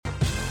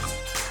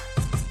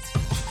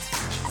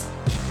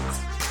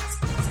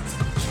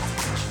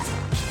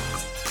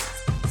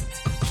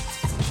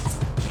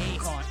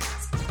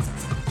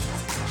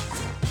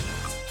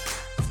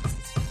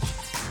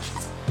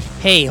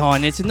Hey,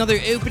 hon, it's another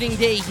opening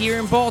day here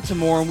in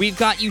Baltimore, and we've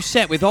got you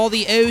set with all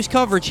the O's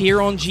coverage here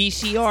on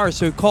GCR.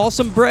 So call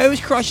some bros,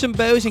 crush some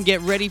bows, and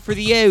get ready for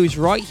the O's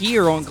right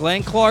here on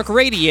Glenn Clark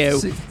Radio.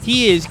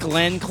 He is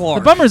Glenn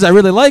Clark. The bummer is I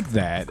really like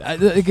that.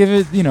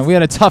 We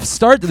had a tough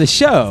start to the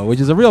show, which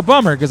is a real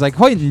bummer because I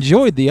quite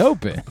enjoyed the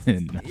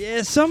open.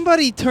 Yeah,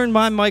 somebody turned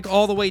my mic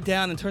all the way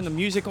down and turned the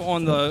music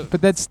on the...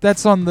 But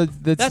that's on the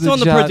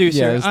producer.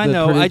 Yeah, I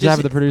know. I job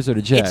of the producer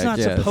to check. It's not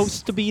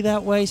supposed to be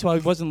that way, so I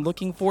wasn't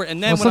looking for it.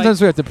 And then sometimes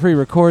we have to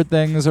pre-record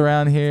things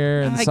around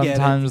here, and I get it.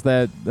 sometimes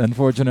that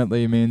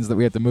unfortunately means that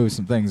we have to move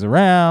some things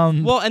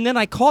around. Well, and then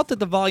I caught that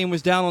the volume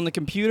was down on the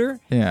computer,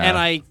 and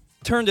I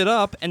turned it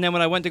up, and then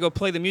when I went to go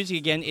play the music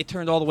again, it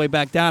turned all the way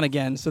back down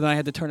again, so then I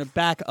had to turn it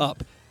back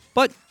up.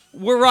 But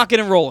we're rocking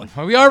and rolling.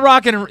 Well, we are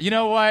rocking and... You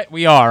know what?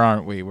 We are,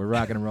 aren't we? We're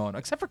rocking and rolling.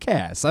 Except for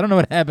Cass. I don't know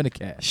what happened to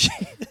Cass.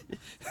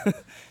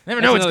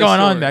 Never know what's going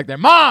on back there.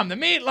 Mom, the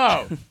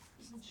meatloaf!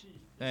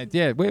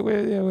 Wait, what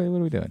are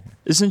we doing here?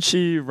 Isn't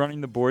she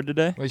running the board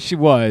today? Well, she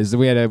was.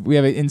 We have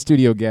an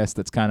in-studio guest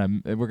that's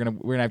kind of... We're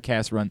gonna have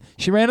Cass run.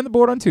 She ran on the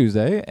board on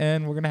Tuesday,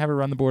 and we're going to have her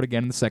run the board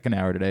again in the second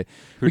hour today.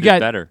 Who did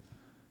better?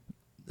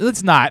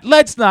 Let's not.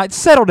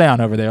 Settle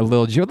down over there,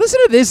 Lil Joe. Listen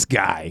to this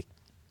guy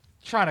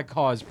trying to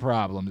cause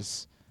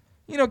problems.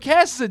 You know,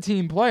 Cass is a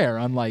team player,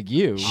 unlike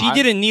you. She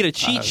didn't need a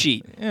cheat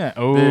sheet. Yeah.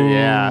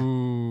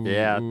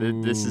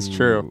 This is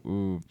true.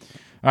 Ooh.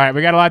 All right,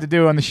 we got a lot to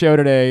do on the show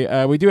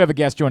today. We do have a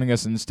guest joining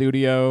us in the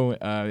studio.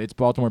 It's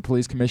Baltimore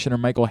Police Commissioner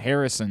Michael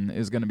Harrison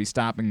is going to be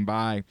stopping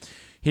by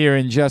here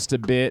in just a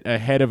bit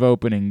ahead of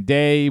opening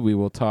day. We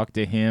will talk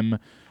to him,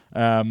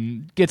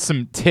 get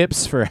some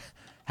tips for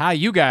how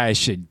you guys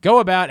should go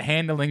about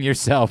handling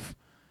yourself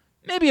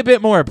maybe a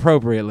bit more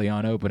appropriately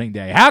on opening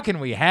day. How can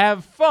we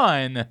have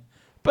fun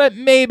but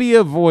maybe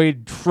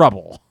avoid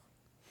trouble?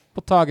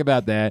 We'll talk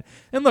about that.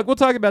 And look, we'll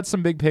talk about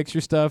some big picture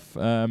stuff.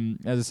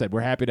 As I said,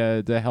 we're happy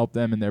to help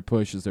them in their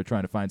push as they're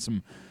trying to find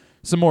some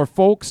more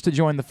folks to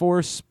join the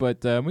force.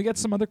 But we got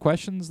some other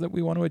questions that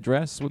we want to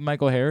address with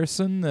Michael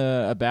Harrison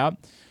about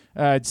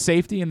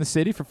safety in the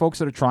city for folks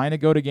that are trying to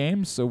go to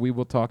games. So we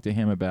will talk to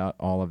him about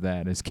all of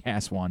that as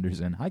Cass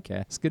wanders in. Hi,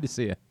 Cass. Good to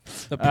see you.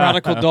 The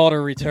prodigal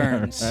daughter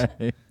returns.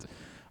 Right.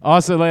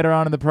 Also, later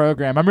on in the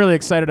program, I'm really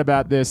excited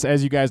about this.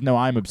 As you guys know,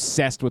 I'm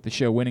obsessed with the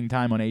show Winning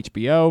Time on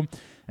HBO.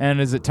 And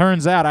as it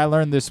turns out, I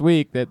learned this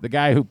week that the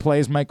guy who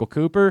plays Michael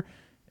Cooper,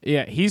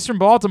 he's from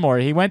Baltimore.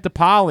 He went to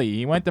Poly.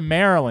 He went to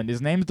Maryland.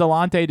 His name's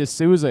Delonte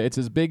D'Souza. It's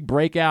his big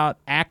breakout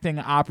acting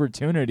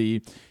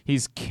opportunity.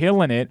 He's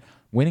killing it.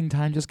 Winning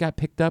Time just got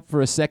picked up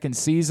for a second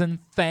season.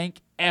 Thank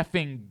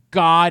effing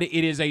God.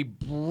 It is a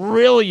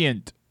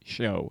brilliant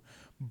show.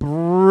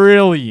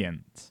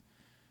 Brilliant.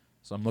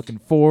 So I'm looking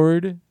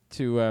forward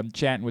to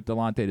chatting with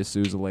Delonte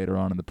D'Souza later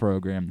on in the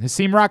program.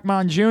 Hasim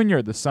Rahman Jr.,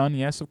 the son,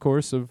 yes, of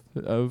course, of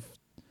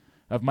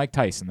Mike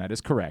Tyson. That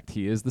is correct.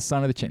 He is the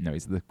son of the champ. No,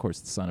 he's, of course,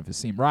 the son of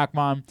Hasim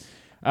Rahman.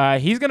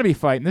 He's going to be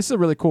fighting. This is a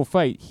really cool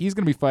fight. He's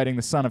going to be fighting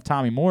the son of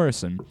Tommy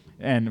Morrison.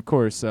 And, of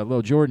course,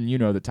 Lil Jordan, you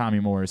know that Tommy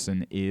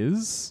Morrison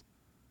is...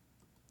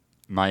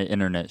 My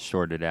internet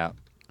shorted out.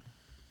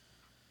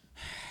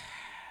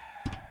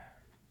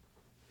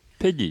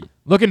 Piggy.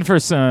 Looking for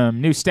some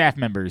new staff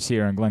members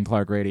here on Glenn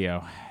Clark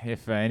Radio.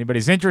 If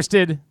anybody's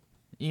interested,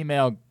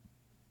 email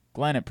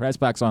Glenn at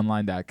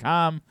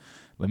PressBoxOnline.com.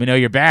 Let me know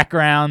your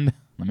background.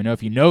 Let me know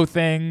if you know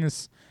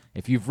things,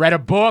 if you've read a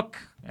book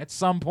at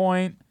some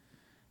point,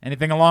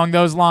 anything along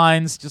those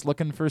lines. Just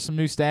looking for some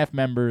new staff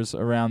members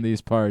around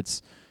these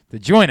parts to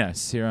join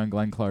us here on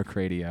Glenn Clark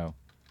Radio.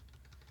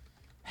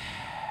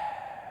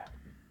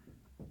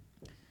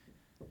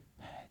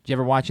 Did you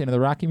ever watch any of the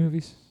Rocky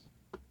movies?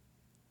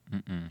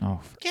 Mm-mm.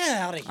 Oh, Get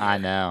out of here. I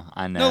know.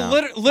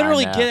 No,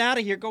 literally get out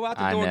of here. Go out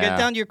the door. Get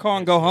down to your car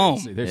and go home.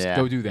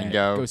 Go do that.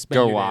 Go spend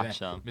your day watch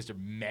there. them. Mr.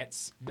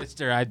 Metz.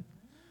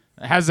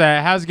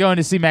 How's going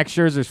to see Max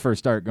Scherzer's first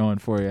start going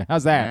for you?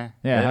 How's that?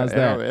 Yeah, how's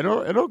that?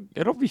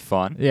 It'll be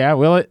fun. Yeah,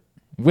 will it?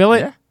 Will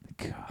it?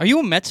 Yeah. Are you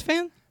a Mets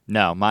fan?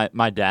 No,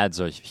 my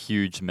dad's a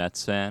huge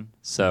Mets fan,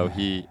 so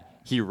he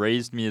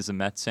raised me as a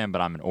Mets fan,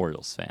 but I'm an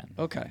Orioles fan.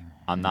 Okay.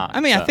 I'm not. I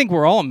mean, I think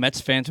we're all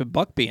Mets fans with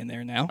Buck being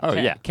there now. Oh,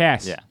 yeah.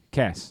 Cass. Yeah.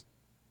 Cass.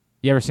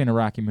 You ever seen a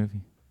Rocky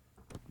movie?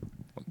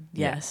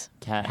 Yes.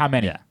 How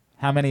many? Yeah.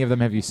 How many of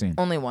them have you seen?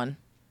 Only one.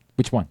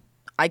 Which one?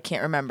 I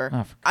can't remember.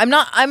 Oh, I'm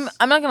not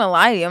gonna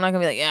lie to you. I'm not gonna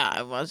be like, yeah,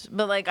 I watched,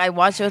 but like I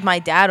watched it with my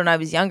dad when I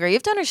was younger. You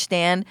have to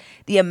understand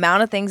the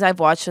amount of things I've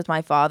watched with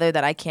my father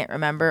that I can't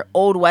remember.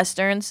 Old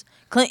westerns,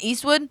 Clint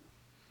Eastwood.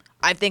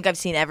 I think I've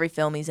seen every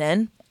film he's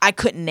in. I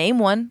couldn't name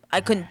one.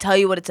 I couldn't tell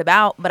you what it's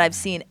about, but I've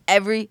seen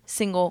every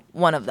single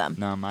one of them.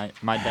 No, my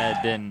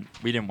dad didn't.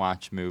 We didn't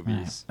watch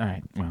movies. All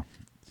right. Well,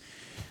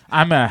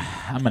 I'm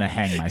gonna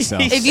hang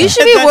myself. If you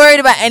should be worried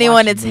about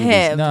anyone, it's movies.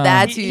 him. No.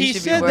 That's who you He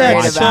should be said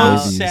worried that about.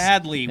 so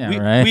sadly. Yeah, we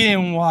right.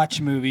 didn't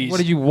watch movies. What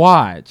did you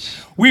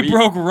watch? We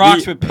broke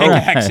rocks with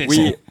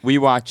pickaxes. We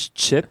watched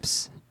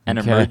Chips and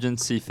Okay.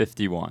 Emergency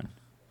 51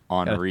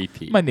 on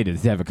repeat. You might need to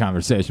have a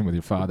conversation with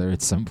your father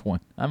at some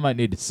point. I might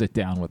need to sit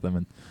down with him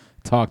and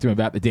talk to him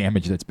about the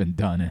damage that's been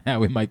done and how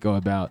we might go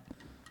about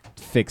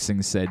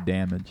fixing said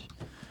damage.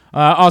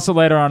 Also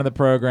later on in the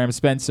program,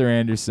 Spencer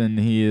Anderson,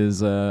 he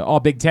is all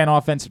Big Ten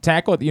offensive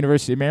tackle at the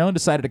University of Maryland,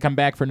 decided to come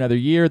back for another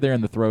year. They're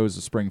in the throes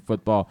of spring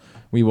football.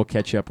 We will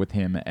catch up with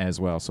him as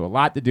well. So a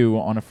lot to do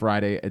on a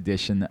Friday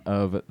edition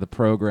of the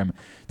program.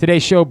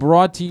 Today's show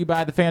brought to you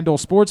by the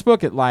FanDuel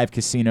Sportsbook at Live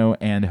Casino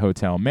and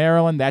Hotel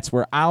Maryland. That's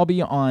where I'll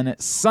be on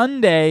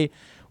Sunday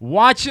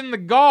watching the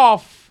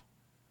golf.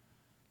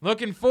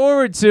 Looking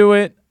forward to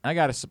it. I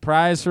got a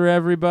surprise for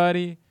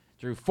everybody.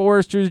 Drew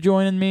Forrester's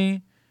joining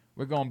me.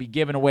 We're going to be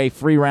giving away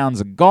free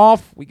rounds of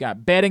golf. We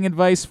got betting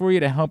advice for you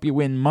to help you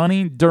win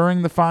money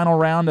during the final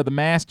round of the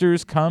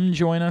Masters. Come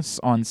join us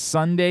on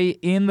Sunday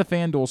in the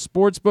FanDuel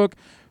Sportsbook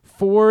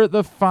for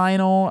the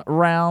final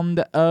round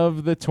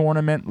of the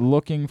tournament.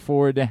 Looking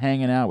forward to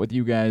hanging out with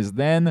you guys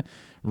then.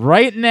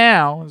 Right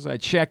now, as I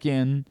check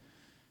in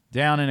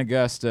down in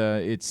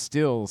Augusta, it's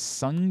still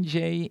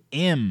Sungjae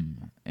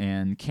Im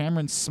and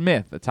Cameron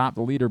Smith atop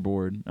the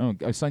leaderboard. Oh,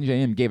 Sungjae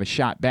Im gave a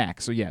shot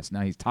back, so yes,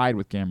 now he's tied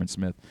with Cameron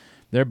Smith.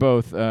 They're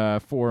both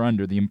 4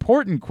 under. The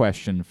important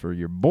question for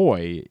your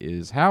boy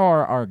is, how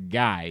are our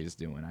guys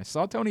doing? I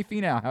saw Tony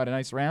Finau had a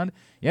nice round.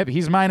 Yep,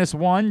 he's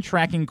 -1,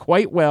 tracking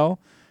quite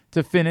well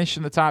to finish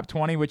in the top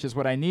 20, which is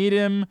what I need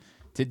him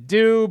to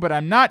do, but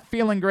I'm not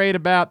feeling great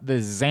about the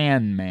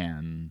Zan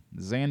man.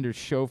 Xander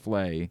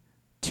Schauffele,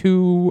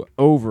 2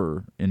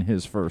 over in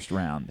his first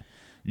round.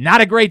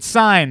 Not a great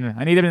sign.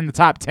 I need him in the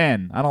top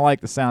 10. I don't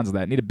like the sounds of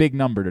that. I need a big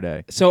number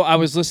today. So I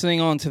was listening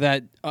on to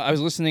that. I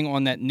was listening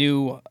on that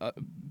new,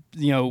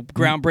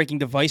 groundbreaking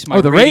device.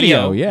 My the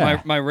radio,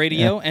 yeah. My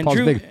radio. Yeah, and Paul's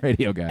Drew, a big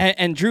radio guy.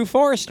 And Drew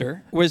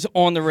Forrester was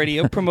on the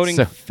radio promoting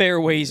So-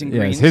 fairways and Yeah,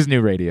 greens. it's his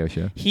new radio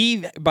show.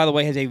 He, by the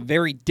way, has a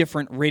very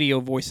different radio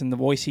voice than the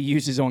voice he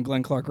uses on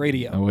Glenn Clark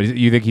Radio. Oh,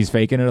 you think he's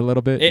faking it a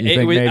little bit? You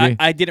think was, maybe?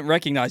 I didn't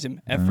recognize him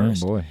at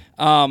first. Oh, boy.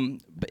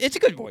 But it's a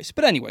good voice.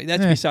 But anyway,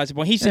 that's besides the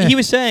point. He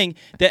was saying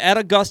that at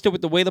Augusta,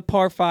 with the way the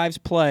par fives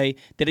play,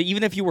 that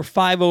even if you were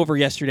 5 over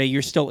yesterday,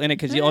 you're still in it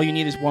because all you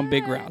need is 1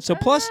 big round. So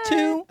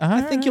 +2,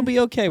 I think you'll be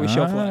okay with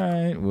Schauffele.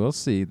 All right, we'll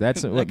see.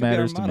 That's That what could be our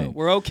matters to motto. me.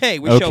 We're okay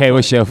with Okay Schauffele.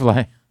 with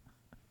Schauffele.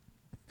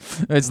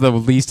 It's the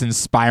least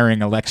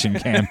inspiring election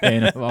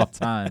campaign of all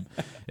time.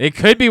 It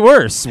could be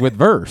worse with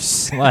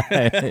verse. All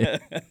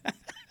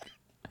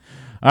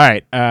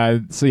right.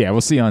 So, yeah,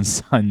 we'll see you on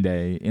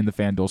Sunday in the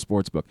FanDuel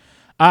Sportsbook.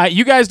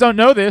 You guys don't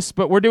know this,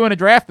 but we're doing a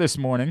draft this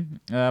morning.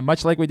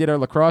 Much like we did our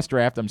lacrosse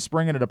draft, I'm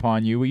springing it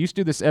upon you. We used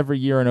to do this every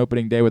year on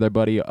opening day with our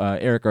buddy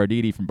Eric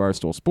Arditi from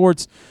Barstool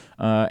Sports,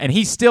 and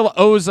he still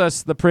owes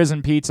us the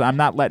prison pizza. I'm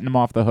not letting him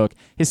off the hook.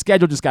 His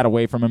schedule just got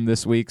away from him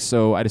this week,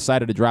 so I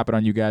decided to drop it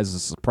on you guys as a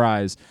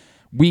surprise.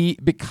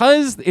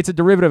 Because it's a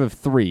derivative of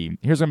 3,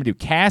 here's what I'm going to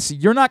do. Cass,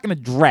 you're not going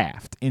to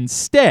draft.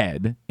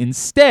 Instead,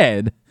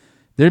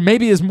 there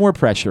maybe is more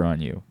pressure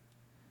on you.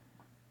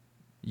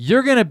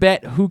 You're going to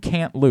bet who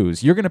can't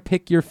lose. You're going to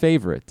pick your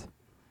favorite.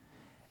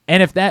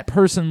 And if that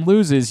person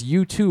loses,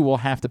 you too will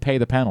have to pay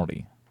the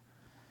penalty.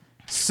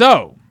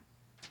 So,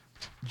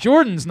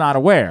 Jordan's not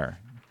aware.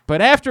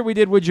 But after we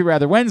did Would You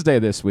Rather Wednesday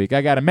this week,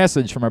 I got a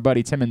message from our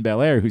buddy Tim in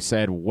Bel Air who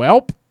said,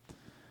 "Welp,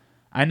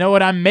 I know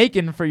what I'm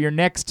making for your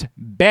next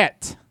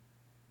bet."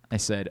 I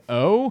said,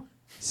 "Oh?"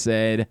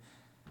 Said,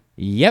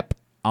 "Yep,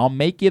 I'll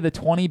make you the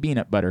 20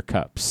 peanut butter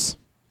cups."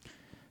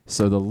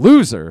 So the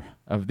loser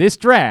of this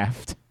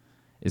draft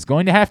is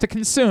going to have to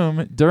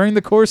consume, during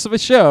the course of a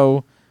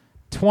show,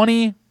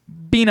 20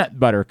 peanut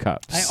butter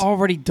cups. I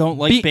already don't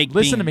like baked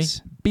beans. Listen to me.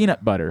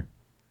 Peanut butter.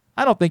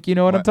 I don't think you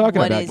know what I'm talking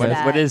what about, is guys.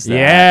 that? What is that?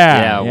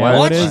 Yeah. what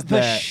Watch is the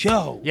that?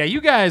 show. Yeah, you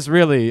guys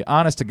really,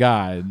 honest to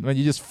God, when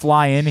you just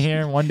fly in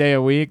here 1 day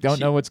a week, don't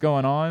know what's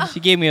going on.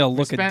 She gave me a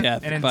look of spent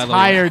death. an by the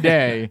entire way.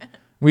 day.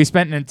 We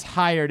spent an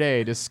entire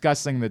day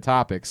discussing the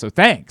topic. So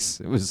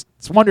thanks. It's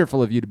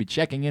wonderful of you to be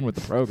checking in with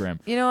the program.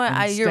 You know what?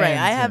 And You're right. staying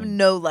I have tuned.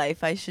 no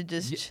life. I should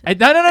just. No.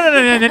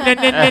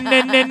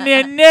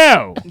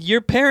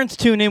 Your parents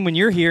tune in when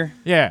you're here.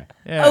 Yeah.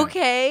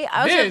 Okay,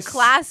 I also have This-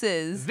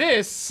 classes.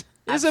 This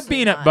is a Absolutely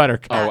peanut not. butter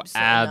cup. Oh,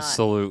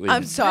 Absolutely not. absolutely.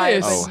 I'm sorry.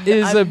 This but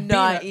is I'm a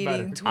not peanut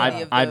eating butter.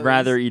 20 of I'd those.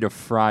 rather eat a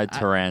fried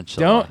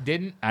tarantula.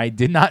 I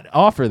did not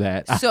offer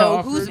that. I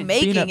So who's offered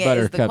making peanut it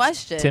butter is the cups.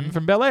 question. Tim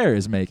from Bel Air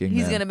is making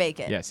He's them. gonna make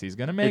it. Yes, he's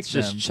gonna make It's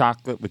just them.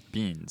 chocolate with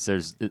beans.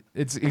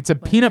 It's a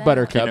peanut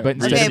butter cup, Peanut- but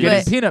instead Okay, of getting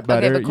but- peanut okay,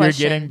 butter, but you're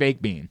question. getting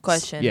baked beans.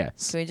 Question.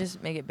 Yes. Can we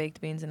just make it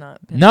baked beans and not?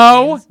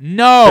 No, beans?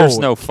 no. There's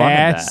no fun in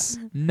Cass,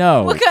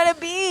 No. What kind of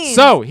beans?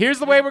 So here's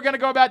the way we're gonna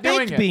go about doing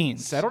Baked it.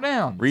 beans. Settle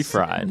down.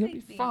 Refried. You'll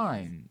be fine.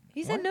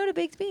 he said no to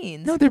baked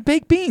beans. No, they're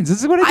baked beans.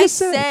 This is what I I just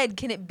said. said,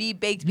 can it be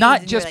baked beans?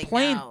 Not And you're just like,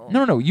 plain.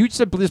 No, No. You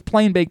said just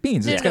plain baked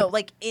beans. no, It's no, got-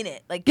 like in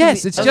it. Like can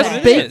Yes, we- it's okay. just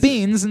That's what it baked is.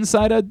 beans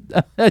inside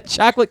a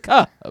chocolate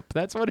cup.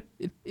 That's what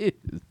it is.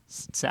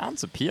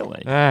 Sounds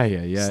appealing.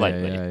 Yeah.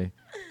 Slightly.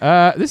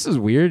 This is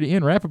weird.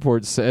 Ian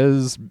Rappaport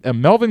says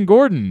Melvin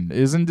Gordon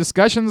is in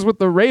discussions with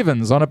the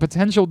Ravens on a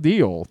potential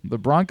deal. The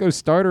Broncos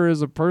starter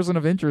is a person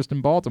of interest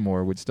in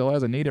Baltimore, which still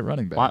has a need at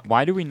running back.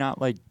 Why do we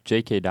not like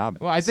J.K.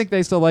 Dobbins? Well, I think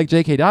they still like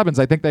J.K. Dobbins.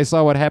 I think they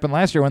saw what happened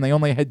last year when they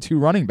only had 2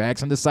 running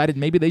backs and decided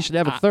maybe they should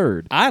have a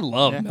third. I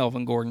love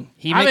Melvin Gordon.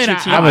 He I makes mean, your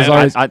team. I was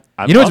always. I You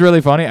know what's love-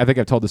 really funny? I think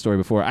I've told the story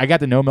before. I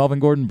got to know Melvin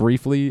Gordon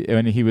briefly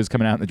when he was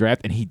coming out in the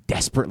draft, and he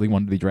desperately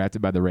wanted to be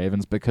drafted by the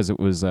Ravens because it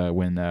was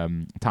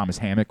when Thomas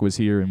Hammock was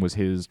here and was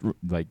his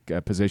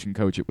position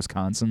coach at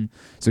Wisconsin.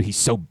 So he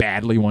so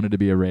badly wanted to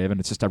be a Raven.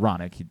 It's just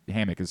ironic.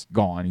 Hammock is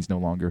gone. He's no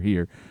longer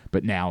here.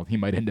 But now he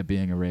might end up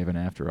being a Raven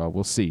after all.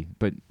 We'll see.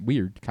 But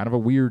weird. Kind of a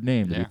weird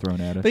name to be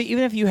thrown at us. But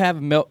even if you have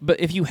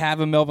if you have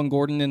a Melvin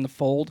Gordon in the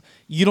fold,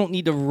 you don't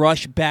need to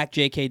rush back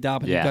J.K.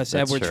 Dobbins Yeah, and Gus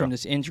that's Edwards true. from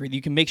this injury.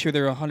 You can make sure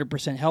they're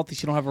 100% healthy,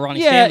 so you don't have a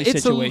Ronnie Yeah,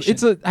 Stanley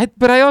situation.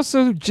 But I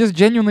also just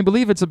genuinely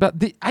believe it's about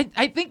the.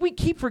 I think we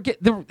keep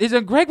forgetting. It's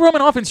a Greg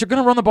Roman offense. You're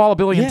going to run the ball a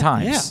billion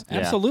times. Yeah,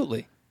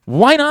 absolutely.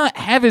 Why not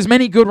have as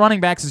many good running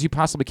backs as you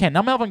possibly can?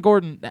 Now, Melvin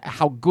Gordon,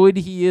 how good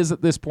he is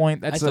at this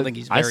point, I still think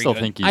he's very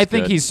good. I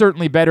think he's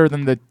certainly better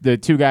than the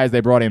 2 guys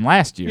they brought in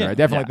last year. Yeah. I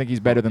definitely Yeah. think he's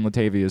better than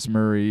Latavius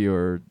Murray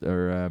or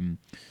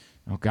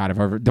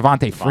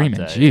Devontae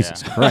Freeman. yeah.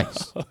 Jesus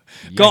Christ.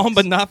 Gone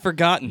but not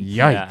forgotten.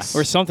 Yikes.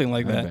 Or something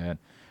like Not that. bad.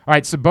 All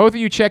right, so both of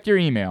you check your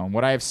email.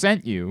 What I have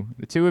sent you,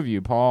 the 2 of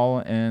you, Paul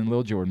and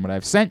Lil Jordan, what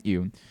I've sent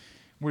you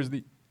was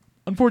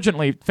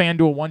unfortunately,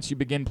 FanDuel, once you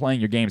begin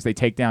playing your games, they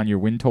take down your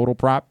win total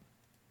prop.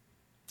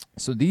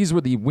 So these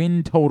were the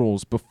win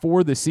totals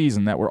before the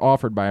season that were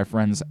offered by our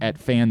friends at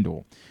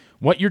FanDuel.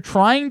 What you're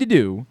trying to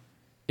do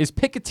is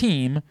pick a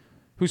team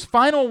whose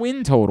final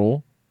win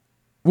total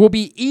will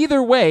be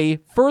either way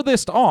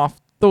furthest off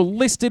the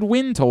listed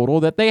win total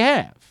that they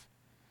have.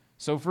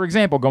 So, for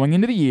example, going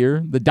into the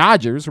year, the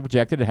Dodgers are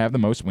projected to have the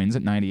most wins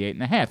at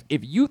 98.5.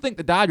 If you think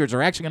the Dodgers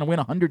are actually going to win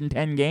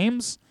 110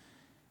 games,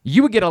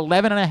 you would get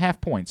 11.5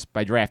 points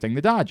by drafting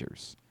the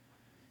Dodgers.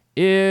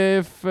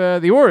 If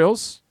the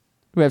Orioles,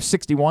 who have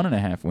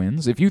 61.5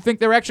 wins, if you think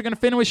they're actually going to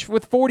finish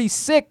with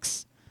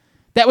 46,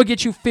 that would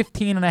get you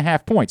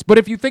 15.5 points. But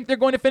if you think they're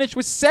going to finish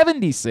with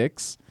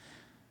 76,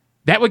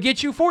 that would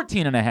get you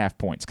 14.5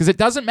 points, because it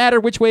doesn't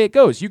matter which way it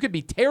goes. You could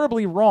be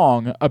terribly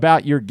wrong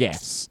about your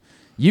guess.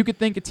 You could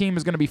think a team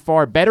is going to be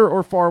far better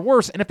or far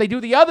worse, and if they do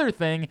the other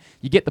thing,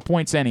 you get the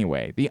points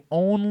anyway. The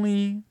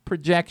only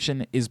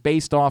projection is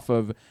based off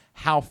of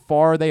how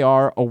far they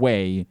are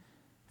away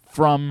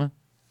from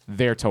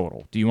their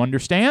total. Do you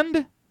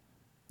understand?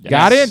 Yes.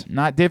 Got it?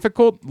 Not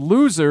difficult.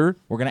 Loser,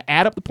 we're going to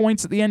add up the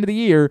points at the end of the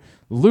year.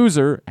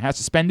 Loser has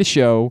to spend a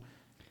show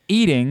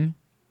eating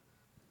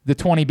the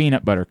 20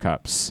 peanut butter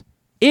cups.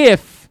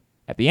 If,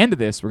 at the end of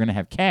this, we're going to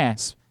have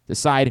Cass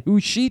decide who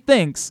she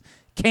thinks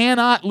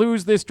cannot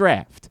lose this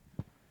draft.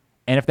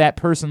 And if that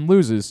person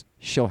loses,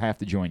 she'll have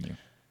to join you.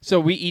 So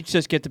we each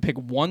just get to pick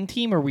one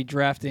team, or are we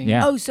drafting?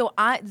 Yeah. Oh, so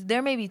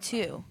there may be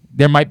 2.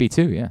 There might be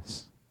 2,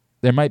 yes.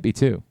 There might be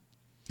 2.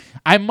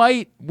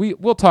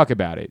 We'll talk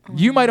about it.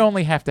 You might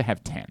only have to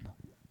have 10.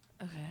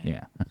 Okay.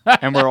 Yeah.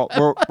 And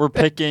we're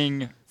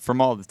picking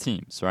from all the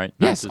teams, right?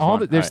 Not Yes, just all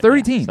one? there's All 30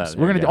 right, teams. So,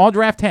 We're going to yeah. all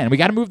draft 10. We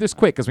got to move this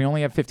quick because we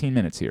only have 15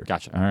 minutes here.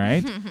 Gotcha. All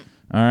right?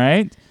 All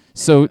right.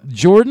 So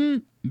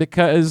Jordan,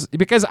 because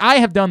I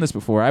have done this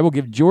before, I will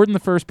give Jordan the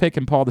first pick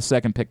and Paul the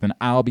second pick, then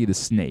I'll be the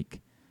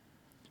snake.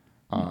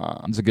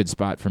 It's a good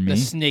spot for me. The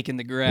snake in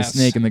the The grass.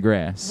 snake in the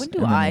grass. When do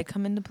And then I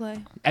come into play?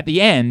 At the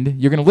end,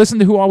 you're going to listen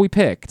to who all we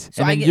picked.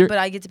 So and I then get,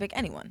 I get to pick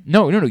anyone.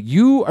 No.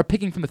 You are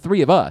picking from the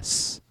 3 of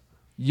us.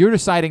 You're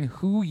deciding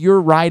who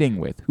you're riding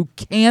with, who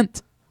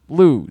can't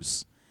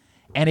lose.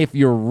 And if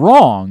you're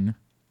wrong,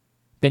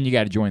 then you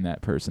got to join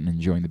that person and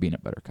join the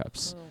peanut butter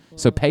cups.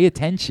 So pay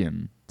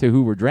attention to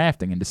who we're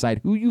drafting and decide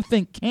who you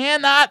think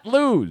cannot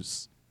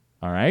lose.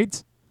 All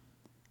right?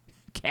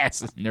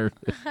 Cass is nervous.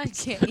 I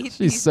can't eat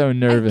She's so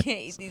nervous. I can't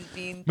eat these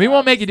beans. We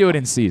won't make you do it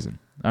in season.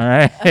 All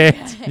right?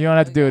 You don't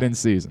have to do it in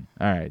season.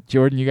 All right.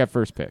 Jordan, you got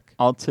first pick.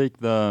 I'll take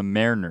the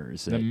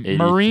Mariners. The at 80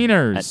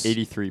 Mariners. at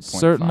 83.5.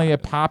 Certainly a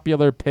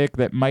popular pick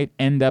that might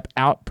end up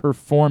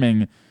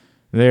outperforming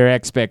their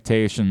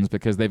expectations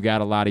because they've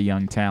got a lot of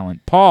young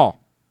talent. Paul,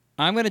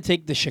 I'm going to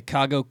take the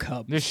Chicago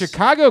Cubs. the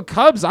Chicago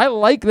Cubs, I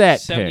like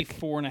that pick.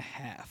 74.5.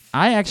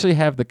 I actually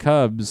have the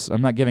Cubs.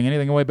 I'm not giving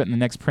anything away, but in the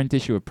next print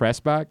issue of Press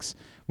Box,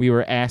 we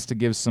were asked to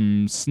give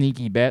some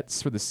sneaky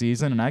bets for the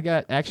season, and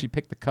I actually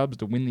picked the Cubs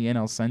to win the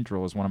NL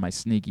Central as one of my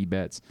sneaky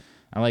bets.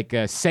 I like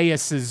Seiya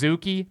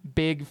Suzuki,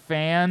 big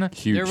fan.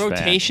 Huge Their fan.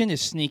 rotation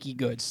is sneaky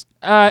good.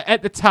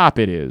 At the top,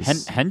 it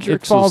is.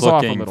 Hendricks it falls was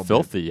off a looking little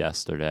filthy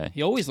yesterday.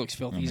 He always looks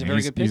filthy. He's a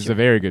very good pitcher. He's a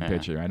very good Yeah.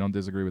 pitcher. I don't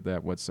disagree with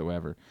that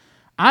whatsoever.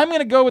 I'm going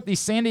to go with the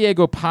San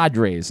Diego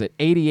Padres at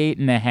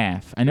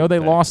 88.5. I know they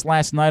Okay. lost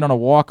last night on a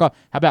walk-off.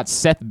 How about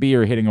Seth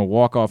Beer hitting a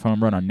walk-off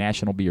home run on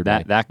National Beer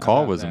Day? That How call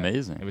about was that?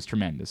 amazing. It was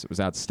tremendous. It was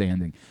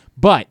outstanding.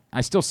 But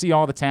I still see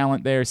all the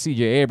talent there.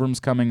 C.J. Abrams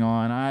coming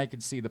on. I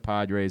could see the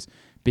Padres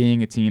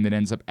being a team that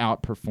ends up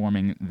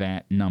outperforming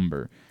that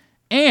number.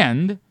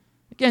 And,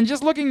 again,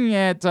 just looking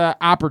at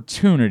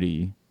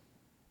opportunity,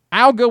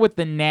 I'll go with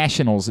the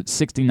Nationals at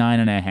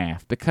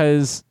 69.5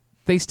 because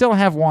they still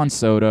have Juan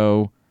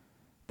Soto.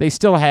 They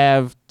still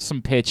have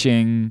some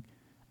pitching.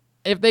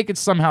 If they could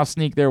somehow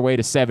sneak their way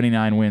to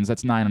 79 wins,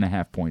 that's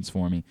 9.5 points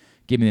for me.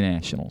 Give me the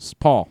Nationals.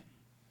 Paul.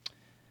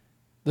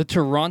 The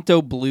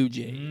Toronto Blue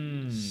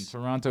Jays.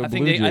 Toronto I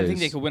Blue Jays. think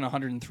they could win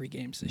 103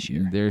 games this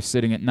year. They're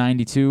sitting at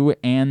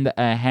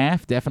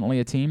 92.5. Definitely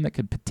a team that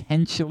could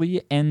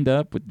potentially end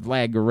up with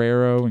Vlad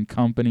Guerrero and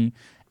company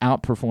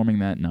outperforming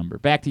that number.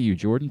 Back to you,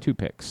 Jordan. 2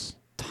 picks.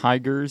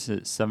 Tigers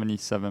at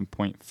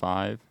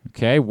 77.5.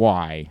 Okay,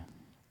 why?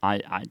 I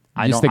You just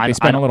don't think I- they I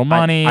spent a don't- little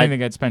money? I, they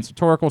got Spencer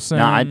Torkelson.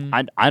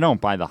 no, I don't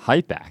buy the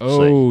hype.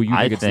 Actually, Oh, you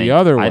I think it's the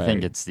other way? I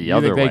think it's the you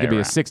other think they way could be a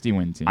around.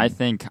 60-win team. I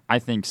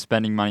think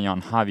spending money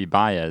on Javi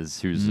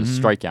Baez, who's a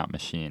strikeout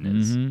machine,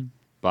 is.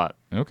 But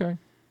Okay.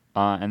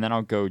 and then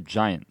I'll go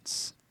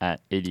Giants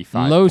at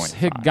 85. Los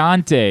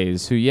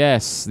Gigantes, who,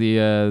 yes, the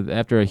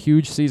after a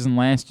huge season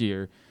last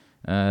year,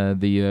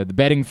 the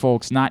betting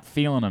folks not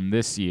feeling them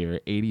this year.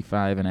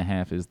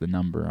 85.5 is the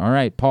number. All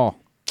right, Paul.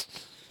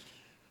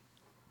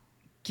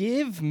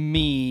 Give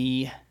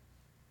me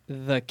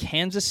the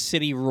Kansas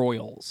City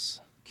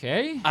Royals.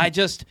 Okay.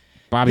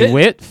 Bobby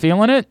Witt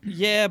feeling it?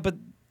 Yeah, but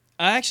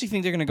I actually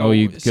think they're going to go. Oh,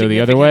 you go the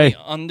other way?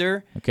 significantly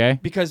under. Okay.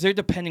 Because they're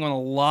depending on a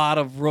lot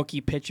of rookie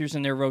pitchers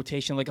in their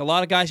rotation, like a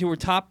lot of guys who were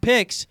top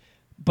picks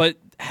but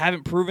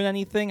haven't proven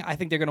anything. I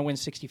think they're going to win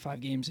 65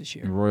 games this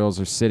year. The Royals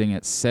are sitting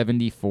at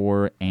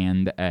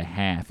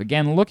 74.5.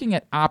 Again, looking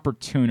at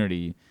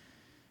opportunity.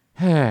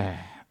 How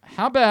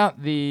about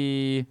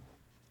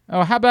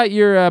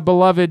your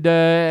beloved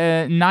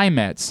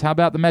NYMETS? How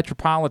about the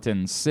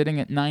Metropolitans sitting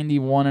at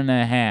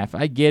 91.5?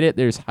 I get it.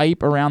 There's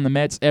hype around the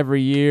Mets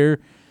every year.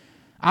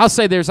 I'll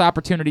say there's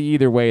opportunity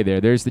either way there.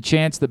 There's the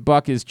chance that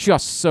Buck is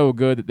just so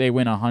good that they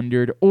win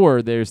 100,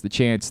 or there's the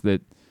chance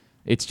that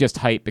it's just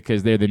hype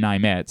because they're the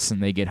NYMETS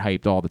and they get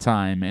hyped all the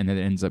time, and it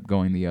ends up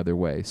going the other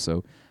way.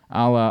 So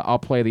I'll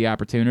play the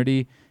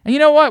opportunity. And you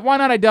know what? Why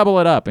not I double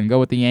it up and go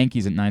with the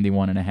Yankees at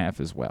 91.5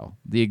 as well?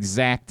 The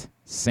exact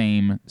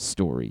same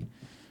story.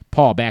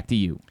 Paul, back to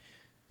you.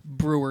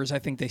 Brewers, I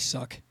think they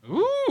suck.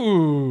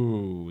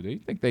 Ooh, they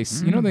think they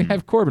they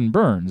have Corbin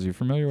Burns. You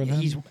familiar with him?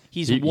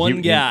 He's He- one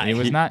he- guy. He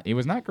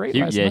was not great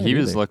last Yeah, night. he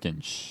was either. looking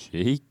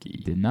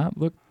shaky. Did not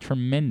look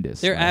tremendous.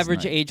 Their last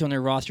average night. age on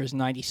their roster is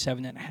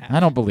 97.5. I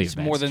don't believe it's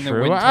that's more than their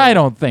true. win I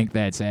total. don't think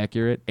that's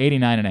accurate.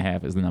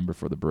 89.5 is the number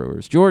for the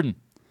Brewers. Jordan.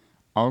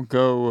 I'll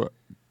go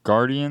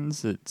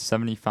Guardians at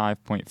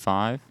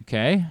 75.5.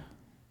 Okay.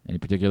 Any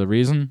particular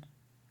reason?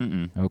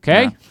 Mm-mm.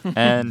 Okay. No.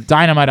 And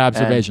Dynamite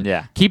observation.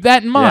 yeah. Keep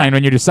that in mind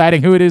when you're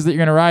deciding who it is that you're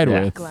going to ride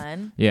Yeah. with.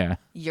 Glenn, Yeah.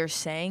 you're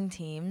saying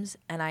teams,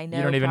 and I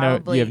know don't even know-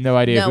 probably, you have no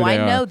idea No, who they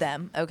I are. know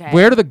them. Okay.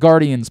 Where do the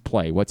Guardians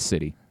play? What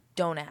city?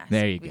 Don't ask.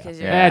 There you go. because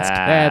you're-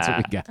 That's what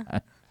we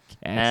got.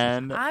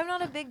 and I'm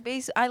not a big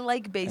I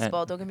like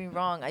baseball. Don't get me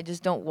wrong. I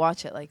just don't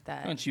watch it like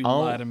that. Don't you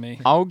I'll- lie to me.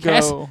 I'll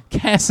Cass, go.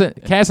 Cass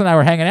and I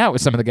were hanging out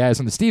with some of the guys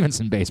on the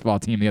Stevenson baseball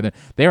team the other.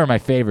 They were my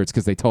favorites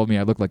because they told me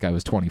I looked like I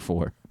was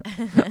 24.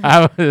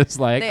 I was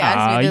like, They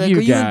asked me, they're like, you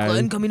 "Are you and guys."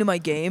 Glenn coming to my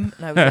game?"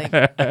 And I was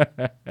like,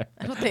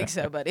 "I don't think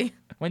so, buddy."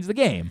 When's the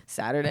game?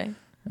 Saturday.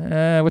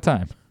 What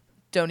time?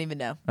 Don't even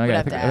know. I Would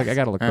have think to I ask.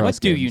 got a lacrosse What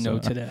do game, you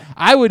know so- today?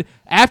 I would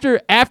after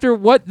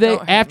what they Don't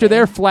hurt after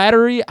their me.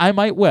 flattery, I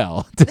might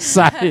well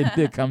decide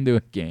to come to a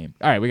game.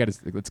 All right,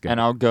 let's go.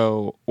 And I'll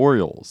go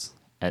Orioles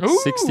at Ooh.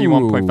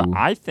 61.5.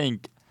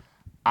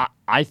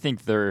 I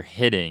think their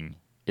hitting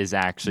is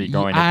actually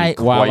going to be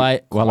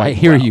quite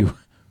hear well. you,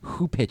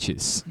 who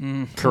pitches?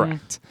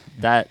 Correct.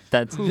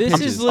 That's This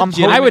I'm, is I'm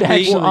legit. hoping- I would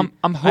Legitimately- actually.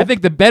 I'm I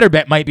think the better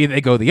bet might be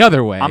they go the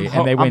other way and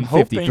they win I'm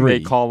hoping 53.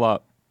 they call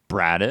up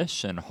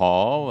Bradish and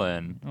Hall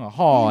and Well,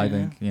 Hall, I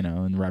think,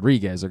 and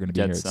Rodriguez are going to be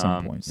get here at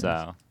some point. So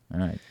yes. All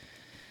right.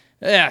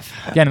 Yeah.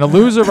 Again, the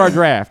loser of our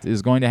draft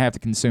is going to have to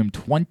consume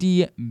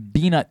 20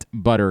 peanut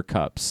butter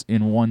cups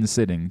in one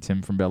sitting.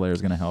 Tim from Bel Air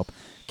is going to help.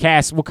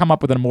 Cass, we'll come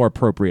up with a more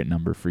appropriate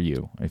number for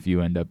you if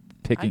you end up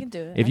picking. I can do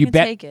it. If I you can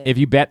bet, take it. if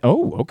you bet,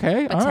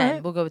 okay, But all 10.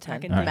 right. We'll go with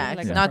 10 can do it max,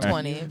 like that. not All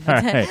 20. right. but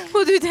All 10. right.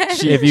 We'll do 10.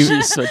 If you-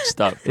 she switched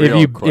up If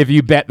real quick.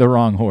 you bet the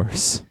wrong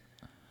horse,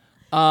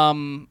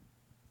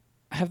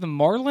 Have the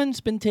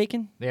Marlins been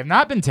taken? they have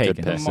not been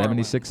taken. pick.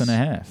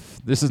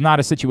 76.5. This is not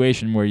a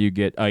situation where you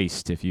get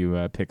iced if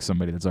you pick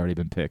somebody that's already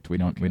been picked. We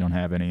don't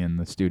have any in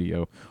the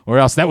studio, or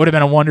else that would have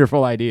been a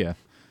wonderful idea.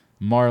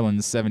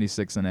 Marlins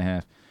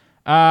 76.5.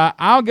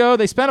 I'll go.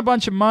 They spent a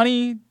bunch of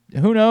money.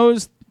 Who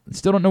knows?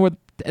 Still don't know where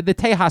the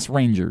Tejas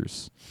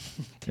Rangers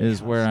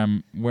is where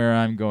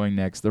I'm going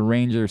next. The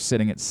Rangers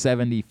sitting at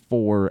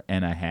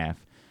 74.5.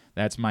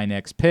 That's my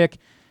next pick.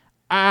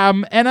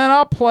 And then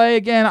I'll play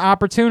again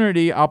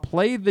opportunity. I'll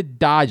play the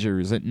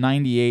Dodgers at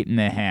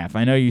 98.5.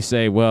 I know you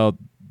say, well,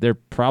 they're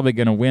probably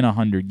going to win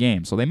 100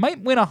 games, so they might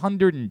win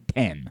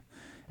 110.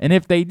 And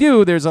if they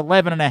do, there's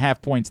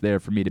 11.5 points there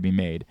for me to be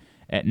made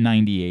at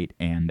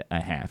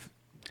 98.5.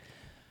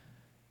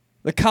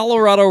 The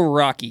Colorado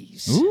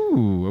Rockies.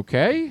 Ooh,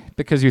 okay.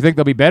 Because you think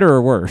they'll be better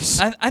or worse?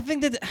 I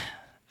think that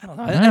I don't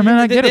know. I mean,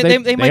 I get it. They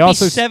They might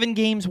also be 7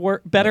 games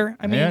better.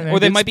 I mean, Yeah, or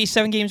they it's- might be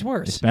 7 games They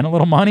worse. spent a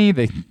little money.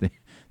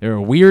 They're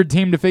a weird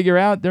team to figure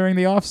out during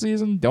the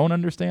offseason. Don't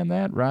understand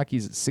that.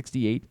 Rockies at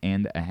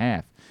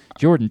 68.5.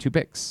 Jordan, 2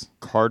 picks.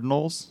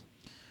 Cardinals.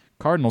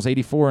 Cardinals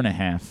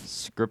 84.5.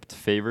 Script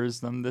favors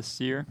them this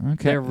year.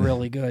 Okay. They're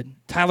really good.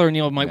 Tyler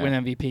O'Neill might Yeah. win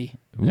MVP.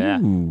 Yeah.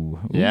 Ooh,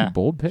 Yeah.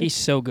 bold pick. He's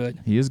so good.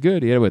 He is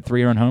good. He had what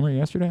 3-run homer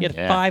yesterday. He had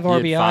Yeah, 5 he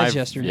had RBIs 5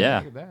 yesterday. yeah.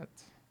 Look at that.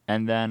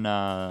 And then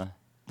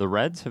the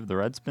Reds. Have the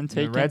Reds been The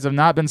taken? Reds have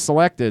not been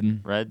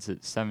selected. Reds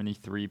at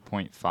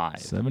 73.5.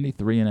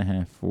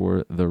 73.5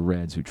 for the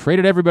Reds, who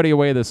traded everybody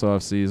away this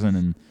offseason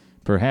and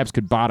perhaps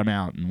could bottom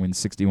out and win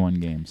 61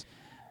 games.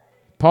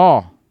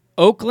 Paul.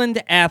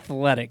 Oakland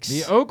Athletics.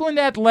 The Oakland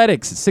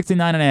Athletics at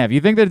 69.5.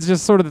 You think that it's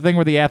just sort of the thing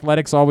where the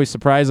Athletics always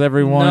surprise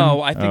everyone?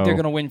 No, I think they're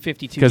going to win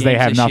 52 games 'Cause they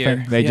have this nothing.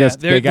 year. They Yeah, just-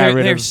 they got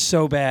rid they're of-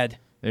 so bad.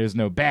 There's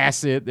no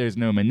Bassett. There's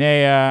no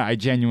Manea. I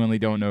genuinely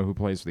don't know who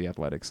plays for the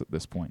Athletics at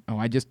this point. Oh,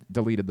 I just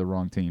deleted the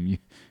wrong team.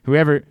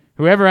 Whoever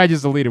I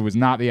just deleted was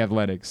not the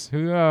Athletics.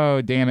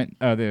 Oh, damn it.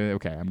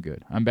 Okay, I'm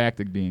good. I'm back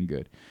to being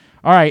good.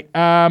 All right,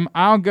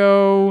 I'll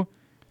go.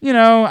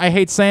 I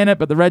hate saying it,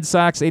 but the Red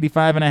Sox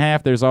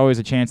 85.5. There's always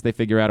a chance they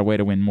figure out a way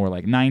to win more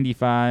like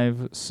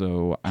 95.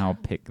 So I'll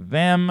pick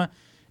them.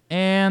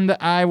 And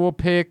I will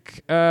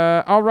pick.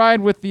 I'll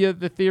ride with the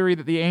theory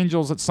that the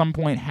Angels at some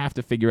point have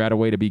to figure out a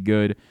way to be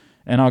good,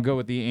 and I'll go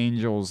with the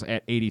Angels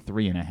at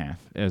 83.5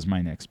 as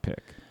my next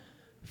pick.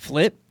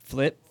 Flip,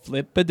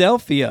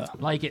 Philadelphia.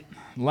 Like it.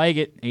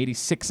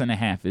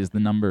 86.5 is the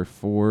number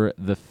for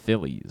the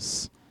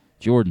Phillies.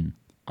 Jordan.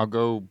 I'll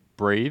go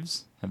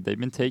Braves. Have they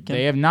been taken?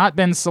 They have not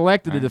been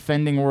selected, the Alright.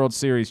 defending World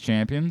Series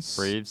champions.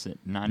 Braves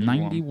at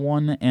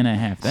 91.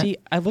 91.5. See,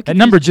 I look That at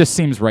number these- just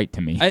seems right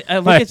to me. I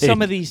look at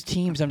some of these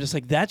teams. I'm just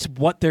like, that's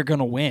what they're going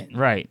to win.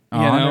 Right. You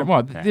know?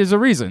 Well, there's a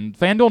reason.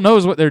 FanDuel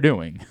knows what they're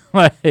doing.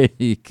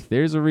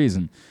 There's a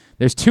reason.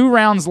 There's 2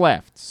 rounds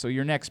left. So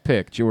your next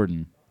pick,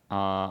 Jordan.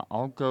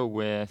 I'll go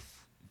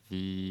with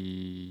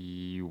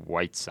the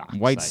White Sox.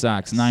 White I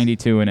Sox, guess.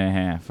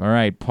 92.5. All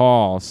right,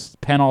 Paul,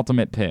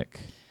 penultimate pick.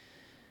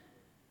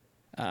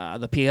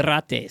 The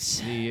Pirates.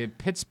 The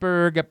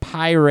Pittsburgh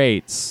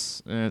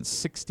Pirates,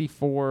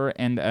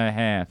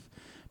 64.5.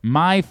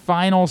 My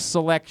final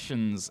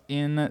selections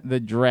in the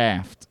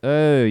draft.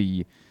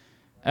 God,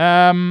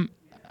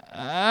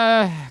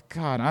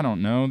 I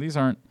don't know. These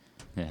aren't.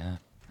 Yeah.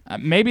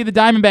 Maybe the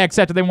Diamondbacks,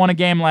 after they won a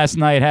game last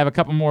night, have a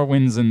couple more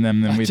wins in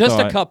them than we Just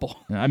thought. a couple.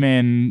 I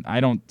mean, I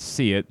don't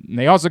see it.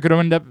 They also could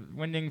end up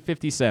winning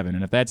 57,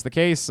 and if that's the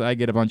case, I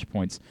get a bunch of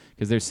points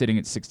because they're sitting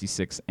at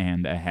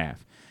 66.5.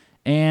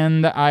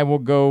 And I will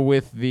go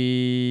with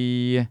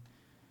the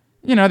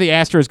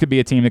Astros could be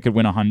a team that could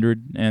win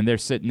 100, and they're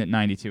sitting at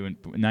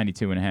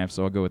 92.5.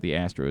 So I'll go with the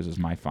Astros as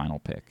my final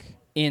pick.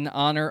 In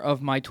honor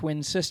of my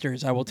twin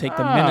sisters, I will take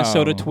the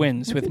Minnesota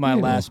Twins with my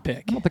last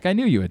pick. I don't think I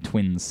knew you had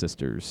twin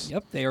sisters.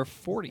 Yep, they are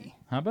 40.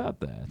 How about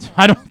that?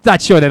 I'm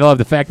not sure they love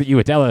the fact that you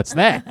would tell us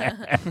that.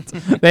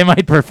 They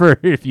might prefer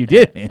if you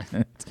didn't.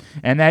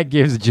 And that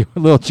gives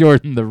little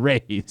Jordan the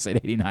raise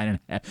at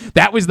 89.5.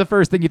 That was the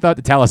first thing you thought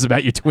to tell us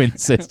about your twin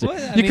sister. Well,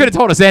 I You mean, could have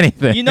told us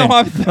anything. You know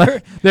I'm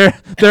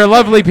They're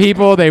lovely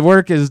people. They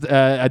work as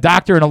a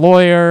doctor and a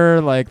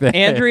lawyer. Like that.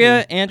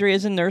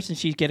 Andrea's a nurse and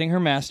she's getting her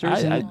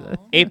master's. and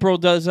April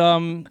does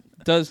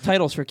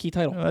titles for Key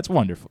Title. Oh, that's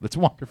wonderful. That's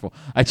wonderful.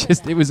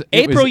 It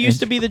April was used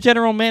to be the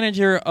general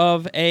manager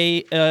of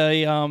a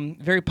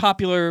very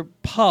popular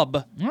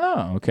pub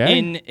Oh, okay.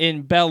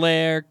 in Bel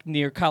Air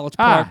near College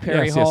Park,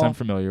 Perry yes, Hall. yes, I'm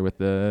familiar with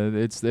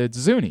it's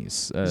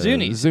Zuni's.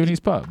 Zuni's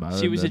Pub.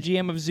 She was a a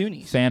GM of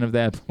Zuni's. fan of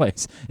that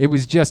place. It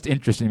was just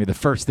interesting to me. The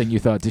first thing you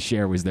thought to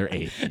share was their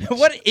age.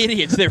 What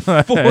idiots! They're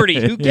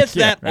 40. Who gets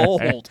Yeah, that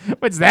old?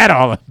 What's that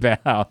all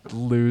about?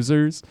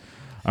 Losers.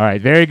 All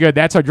right, very good.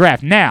 That's our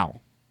draft.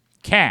 Now,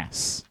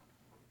 Cass,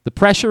 the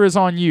pressure is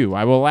on you.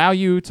 I will allow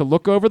you to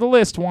look over the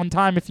list one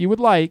time if you would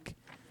like,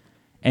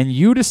 and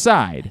you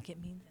decide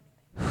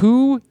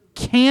who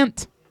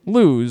can't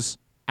lose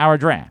our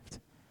draft.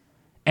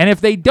 And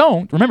if they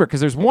don't, remember,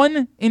 because there's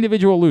one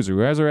individual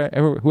loser,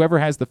 whoever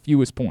has the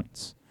fewest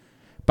points.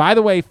 By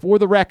the way, for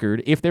the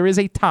record, if there is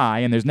a tie,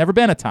 and there's never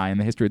been a tie in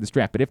the history of this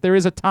draft, but if there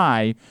is a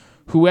tie,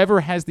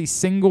 whoever has the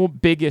single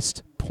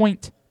biggest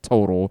point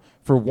total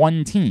for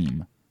one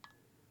team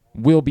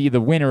will be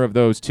the winner of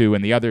those two,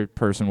 and the other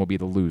person will be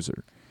the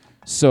loser.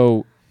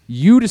 So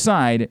you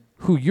decide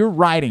who you're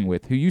riding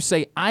with, who you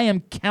say, I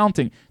am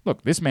counting.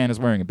 Look, this man is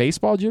wearing a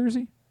baseball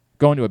jersey,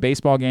 going to a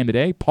baseball game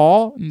today.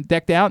 Paul,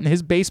 decked out in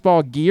his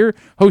baseball gear,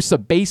 hosts a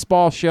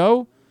baseball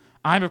show.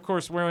 I'm, of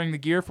course, wearing the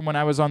gear from when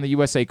I was on the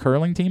USA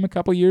curling team a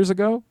couple years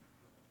ago.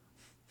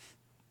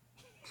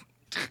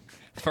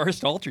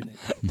 First alternate.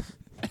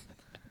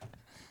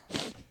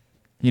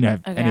 You know, have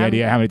Okay, any I'm-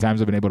 idea how many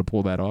times I've been able to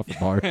pull that off at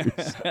bars?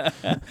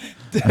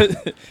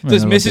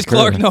 Does I'm a Mrs. Olympic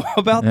Clark curler. know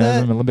about Yeah, that?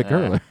 I'm an Olympic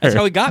curler. That's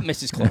how we got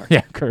Mrs. Clark.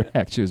 Yeah,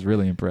 correct. She was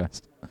really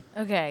impressed.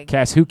 Okay.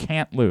 Cass, who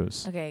can't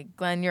lose? Okay,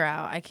 Glenn, you're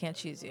out. I can't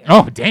choose you.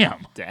 Oh,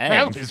 damn. Dang.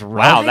 That was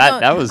Wow, rough.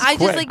 that was I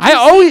quick. just, like, I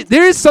always,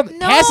 there is some,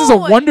 No, Cass is a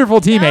wonderful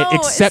teammate, no,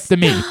 except to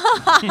me.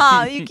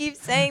 You keep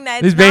saying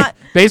that. These It's not.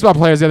 baseball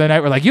players the other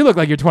night were like, you look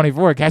like you're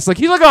 24. Cass is like,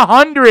 you look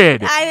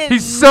 100. I didn't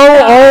He's so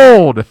know.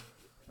 old.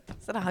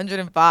 It's at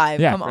 105.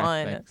 Yeah, Come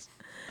right, on. thanks.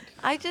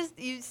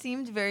 You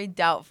seemed very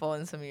doubtful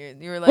in some of your.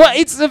 You were like, Well,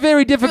 it's a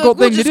very difficult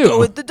we'll thing to just do. go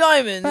with the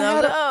diamonds. I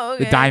was like, oh,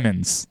 okay. The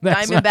Diamonds.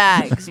 That's Diamond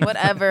bags,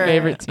 whatever.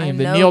 favorite I team,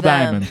 the know Neil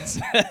them. Diamonds.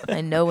 I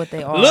know what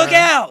they are. Look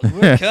out!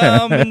 We're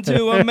coming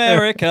to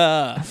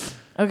America.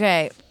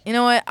 Okay, you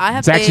know what? I have.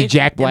 It's actually faith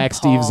Jack in Black, Paul.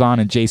 Steve Zahn,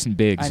 and Jason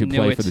Biggs I who knew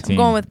play it. for the I'm team.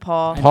 I'm going with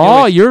Paul. Paul,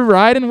 knew it. you're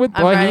riding with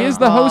I'm Paul. He riding is with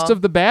the host Paul.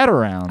 of the Bat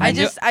Around.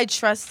 I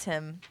trust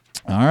him.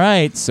 All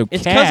right, so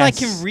It's Cass. because I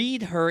can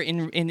read her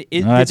in did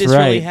that's this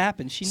really right.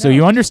 happen? She knows. So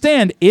you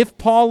understand, if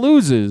Paul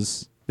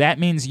loses, that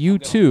means you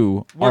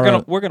too We're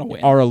gonna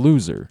win. are a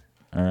loser.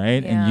 All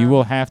right, and you Yeah.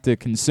 will have to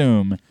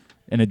consume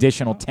an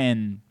additional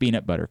 10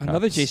 peanut butter cups.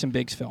 Another Jason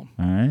Biggs film.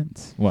 All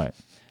right, what?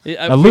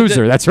 A A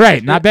loser. That's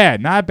right. Not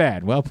bad. Not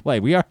bad. Well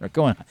played. We are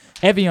going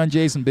heavy on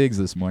Jason Biggs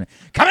this morning.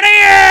 Coming in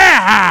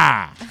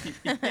here,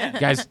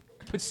 guys.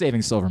 Put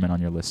Saving Silverman on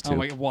your list too. Oh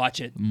my God,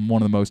 watch it.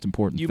 One of the most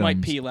important You films.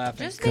 might pee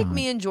laughing. Just make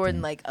me and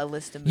Jordan like a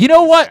list of. You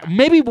know movies. what?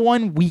 Maybe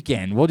one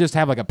weekend we'll just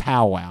have like a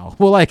powwow.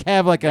 We'll like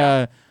have like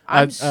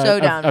I'm so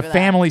down a for that.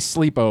 family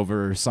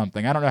sleepover or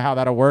something. I don't know how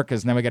that'll work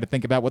because now we got to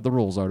think about what the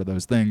rules are to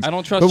those things. I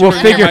don't trust But you we'll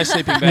in here, figure- my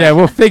sleeping bag. Yeah,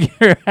 we'll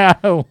figure out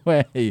a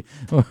way.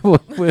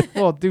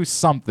 We'll do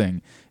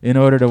something in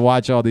order to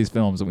watch all these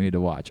films that we need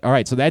to watch. All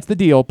right, so that's the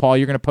deal. Paul,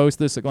 you're going to post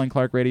this at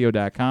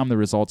glennclarkradio.com, the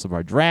results of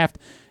our draft.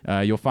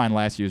 You'll find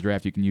last year's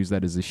draft. You can use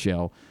that as a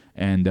shell.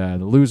 And the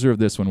loser of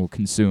this one will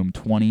consume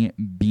 20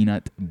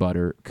 peanut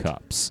butter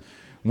cups.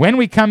 When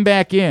we come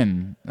back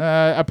in,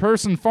 a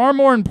person far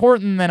more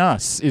important than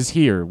us is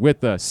here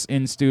with us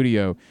in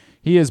studio.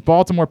 He is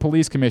Baltimore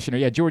Police Commissioner.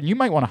 Yeah, Jordan, you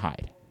might want to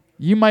hide.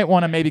 You might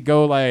want to maybe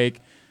go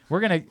like,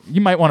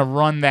 you might want to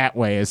run that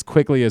way as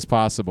quickly as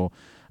possible.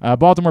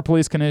 Baltimore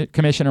Police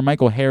Commissioner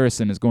Michael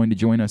Harrison is going to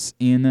join us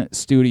in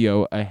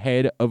studio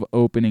ahead of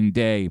opening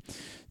day.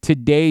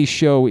 Today's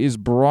show is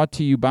brought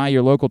to you by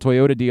your local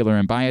Toyota dealer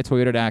and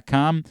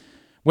buyatoyota.com.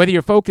 Whether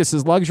your focus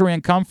is luxury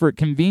and comfort,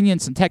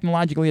 convenience and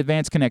technologically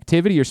advanced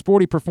connectivity, or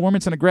sporty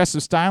performance and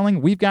aggressive styling,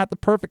 we've got the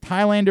perfect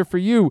Highlander for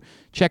you.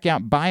 Check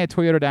out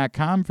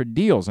buyatoyota.com for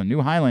deals on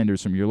new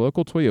Highlanders from your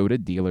local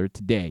Toyota dealer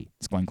today.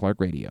 It's Glenn Clark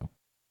Radio.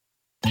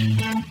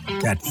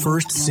 That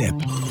first sip.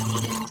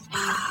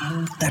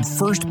 That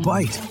first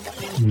bite.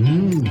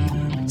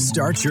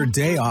 Start your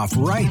day off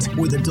right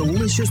with a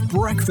delicious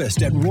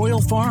breakfast at Royal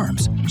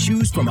Farms.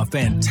 Choose from a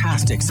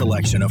fantastic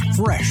selection of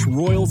fresh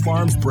Royal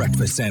Farms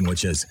breakfast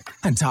sandwiches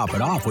and top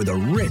it off with a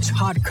rich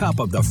hot cup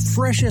of the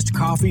freshest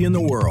coffee in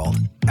the world.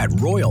 At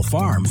Royal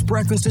Farms,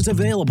 breakfast is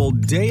available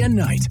day and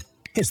night.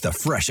 It's the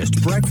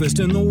freshest breakfast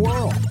in the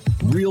world.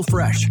 Real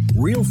fresh,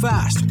 real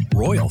fast.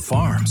 Royal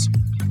Farms.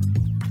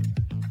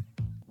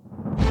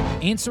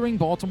 Answering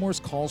Baltimore's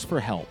calls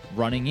for help,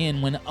 running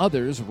in when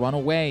others run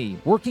away,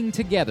 working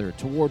together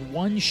toward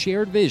one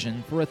shared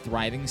vision for a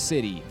thriving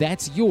city.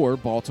 That's your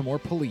Baltimore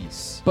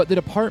Police. But the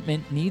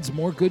department needs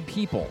more good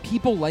people.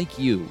 People like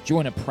you.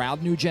 Join a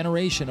proud new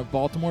generation of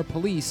Baltimore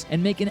Police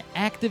and make an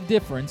active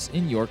difference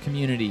in your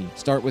community.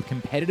 Start with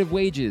competitive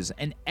wages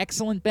and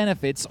excellent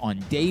benefits on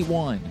day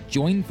one.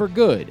 Join for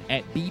good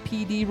at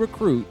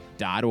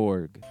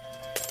bpdrecruit.org.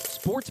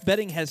 Sports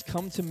betting has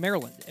come to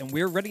Maryland, and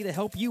we're ready to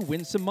help you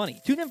win some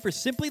money. Tune in for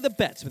Simply the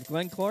Bets with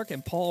Glenn Clark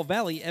and Paul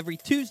Valley every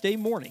Tuesday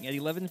morning at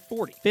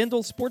 11:40.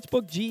 FanDuel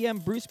Sportsbook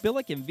GM Bruce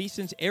Billick and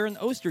VSiN's Aaron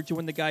Oster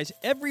join the guys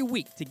every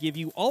week to give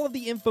you all of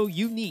the info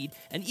you need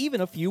and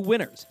even a few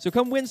winners. So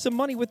come win some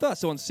money with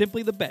us on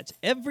Simply the Bets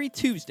every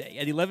Tuesday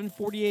at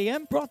 11:40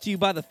 a.m. Brought to you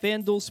by the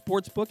FanDuel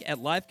Sportsbook at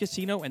Live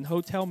Casino and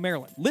Hotel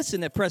Maryland.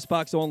 Listen at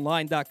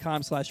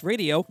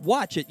PressBoxOnline.com/radio.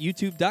 Watch at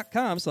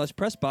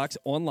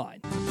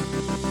YouTube.com/PressBoxOnline.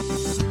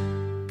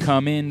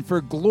 Come in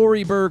for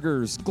Glory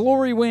Burgers,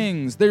 Glory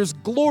Wings. There's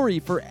glory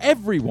for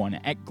everyone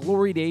at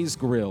Glory Days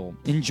Grill.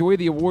 Enjoy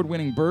the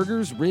award-winning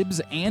burgers, ribs,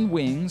 and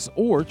wings,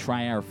 or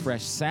try our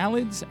fresh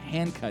salads,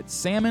 hand-cut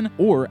salmon,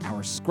 or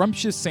our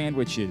scrumptious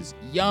sandwiches.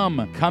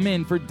 Yum! Come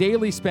in for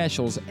daily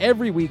specials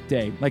every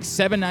weekday, like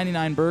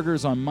 $7.99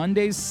 burgers on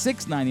Mondays,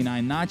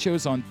 $6.99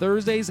 nachos on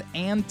Thursdays,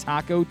 and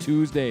Taco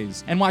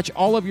Tuesdays. And watch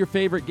all of your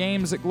favorite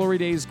games at Glory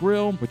Days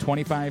Grill with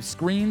 25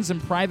 screens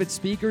and private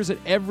speakers at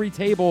every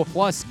table,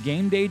 plus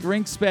game day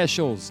drink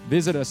specials.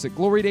 Visit us at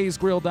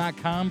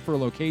glorydaysgrill.com for a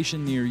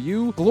location near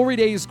you. Glory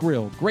Days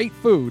Grill. Great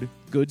food,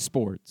 good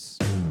sports.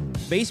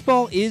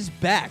 Baseball is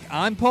back.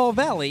 I'm Paul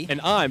Valley.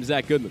 And I'm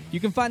Zach Goodman. You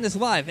can find us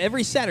live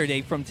every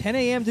Saturday from 10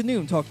 a.m. to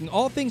noon talking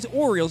all things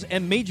Orioles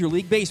and Major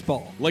League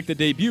Baseball. Like the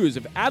debuts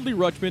of Adley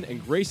Rutschman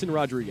and Grayson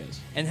Rodriguez.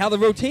 And how the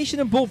rotation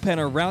and bullpen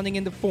are rounding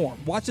into form.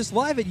 Watch us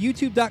live at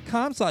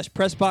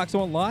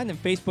youtube.com/PressBoxOnline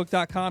and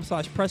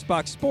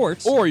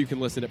facebook.com/PressBoxSports. Or you can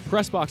listen at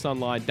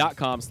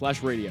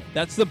PressBoxOnline.com/radio.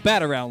 That's the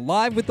Bat Around,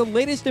 live with the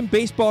latest in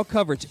baseball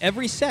coverage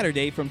every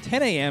Saturday from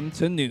 10 a.m.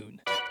 to noon.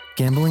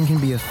 Gambling can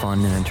be a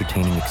fun and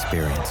entertaining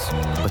experience,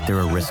 but there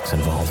are risks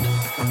involved.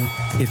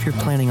 If you're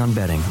planning on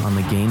betting on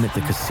the game at the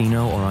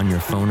casino or on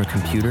your phone or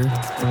computer,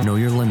 know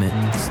your limit,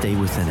 stay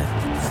within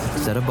it.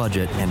 Set a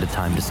budget and a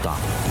time to stop.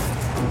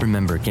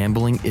 Remember,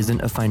 gambling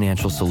isn't a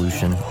financial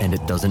solution, and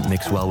it doesn't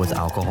mix well with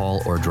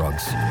alcohol or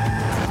drugs.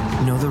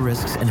 Know the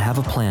risks and have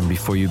a plan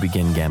before you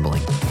begin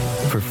gambling.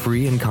 For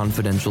free and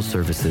confidential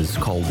services,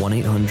 call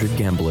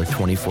 1-800-GAMBLER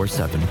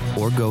 24/7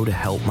 or go to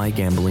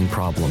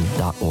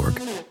helpmygamblingproblem.org.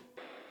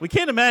 We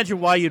can't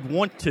imagine why you'd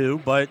want to,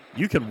 but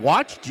you can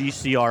watch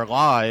GCR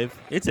live.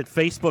 It's at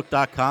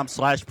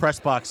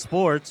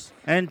facebook.com/PressBoxSports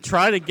and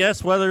try to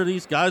guess whether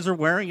these guys are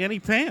wearing any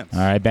pants.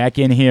 All right, back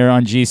in here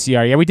on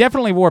GCR. Yeah, we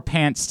definitely wore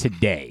pants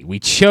today. We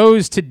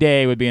chose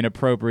today would be an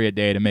appropriate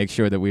day to make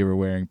sure that we were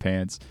wearing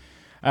pants.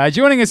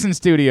 Joining us in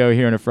studio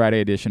here in a Friday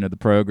edition of the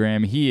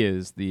program, he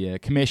is the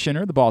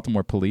commissioner of the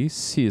Baltimore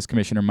Police. He is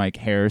Commissioner Mike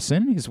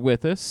Harrison. He's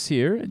with us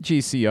here at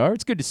GCR.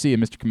 It's good to see you,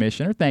 Mr.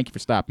 Commissioner. Thank you for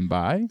stopping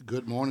by.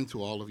 Good morning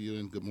to all of you,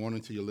 and good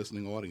morning to your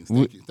listening audience.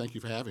 Thank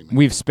you for having me.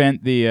 We've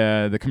spent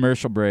the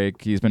commercial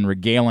break. He's been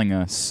regaling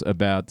us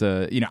about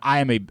I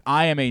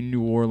am a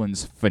New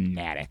Orleans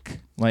fanatic.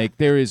 Like,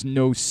 there is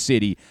no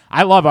city.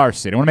 I love our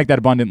city. I want to make that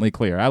abundantly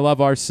clear. I love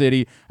our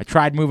city. I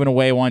tried moving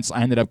away once.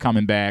 I ended up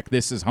coming back.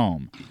 This is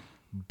home.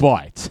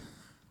 But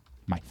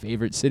my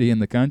favorite city in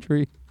the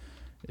country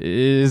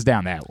is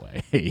down that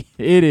way.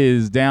 It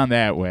is down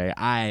that way.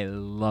 I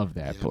love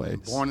that place.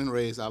 Man, born and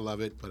raised, I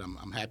love it, but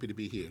I'm happy to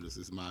be here. This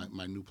is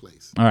my new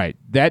place. All right.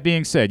 That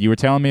being said, you were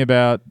telling me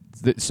about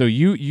so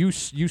you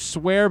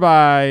swear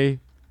by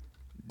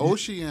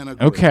Oceana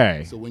Grill.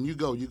 Okay. So when you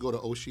go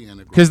to Oceana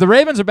Grill. Because the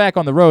Ravens are back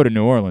on the road in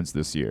New Orleans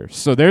this year.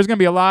 So there's going to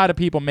be a lot of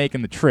people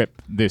making the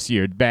trip this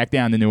year back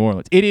down to New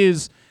Orleans. It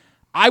is,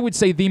 I would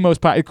say, the most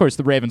popular. Of course,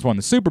 the Ravens won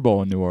the Super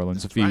Bowl in New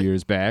Orleans a few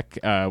years back.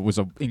 It was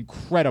an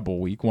incredible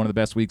week, one of the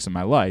best weeks of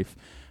my life,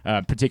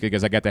 particularly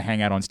because I got to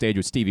hang out on stage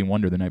with Stevie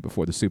Wonder the night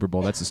before the Super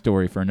Bowl. That's a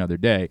story for another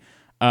day.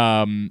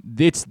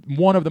 It's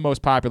one of the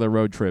most popular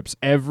road trips.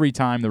 Every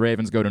time the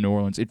Ravens go to New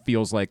Orleans, it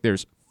feels like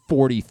there's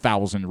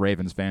 40,000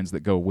 Ravens fans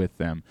that go with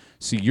them.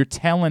 So you're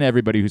telling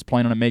everybody who's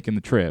planning on making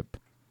the trip,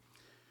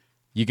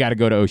 you got to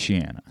go to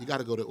Oceana. You got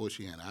to go to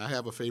Oceana. I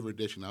have a favorite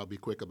dish, and I'll be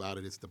quick about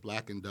it. It's the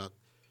blackened duck,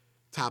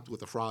 topped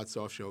with a fried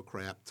soft shell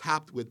crab,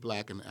 topped with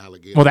blackened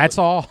alligator. Well, that's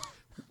all?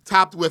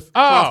 Topped with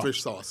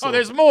crawfish sauce. So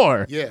there's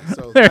more. Yeah,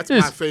 so that's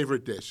my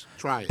favorite dish.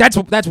 Try it. That's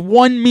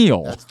one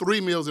meal. That's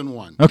 3 meals in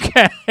one.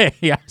 Okay.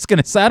 I was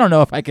going to say, I don't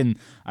know if I can.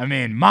 I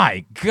mean,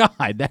 my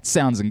God, that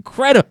sounds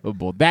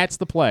incredible. That's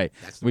the play.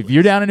 If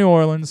you're down in New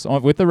Orleans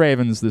with the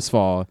Ravens this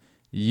fall,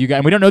 we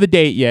don't know the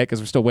date yet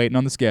because we're still waiting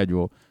on the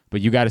schedule, but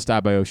you got to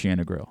stop by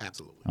Oceana Grill.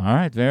 Absolutely. All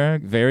right. Very,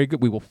 very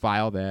good. We will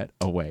file that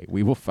away.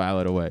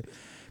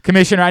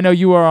 Commissioner, I know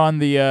you are on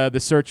the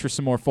search for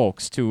some more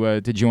folks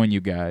to join you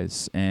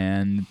guys,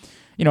 and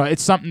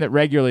it's something that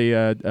regularly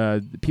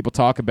people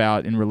talk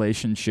about in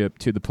relationship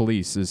to the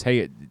police. Is,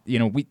 hey,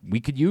 we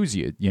could use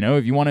you.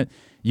 If you want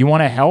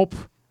to help,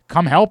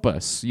 come help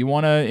us. You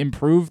want to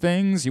improve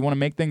things, you want to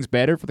make things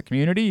better for the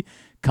community,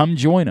 come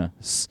join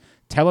us.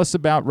 Tell us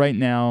about right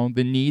now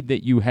the need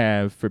that you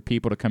have for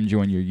people to come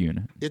join your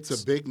unit. It's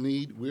a big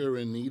need. We're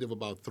in need of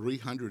about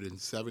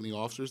 370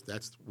 officers.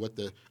 That's what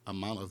the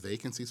amount of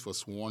vacancies for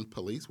sworn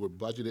police. We're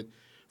budgeted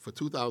for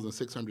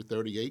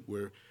 2,638.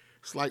 We're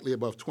slightly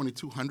above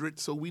 2,200.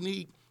 So we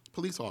need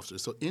police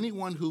officers. So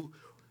anyone who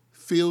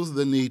feels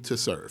the need to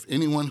serve,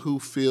 anyone who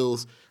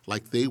feels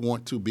like they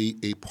want to be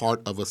a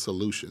part of a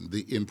solution,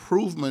 the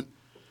improvement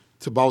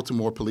to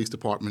Baltimore Police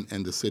Department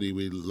and the city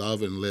we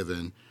love and live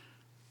in,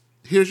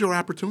 here's your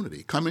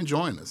opportunity. Come and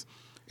join us.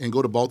 And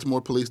go to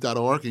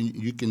baltimorepolice.org, and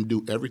you can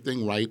do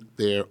everything right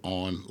there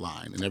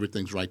online, and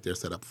everything's right there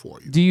set up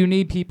for you. Do you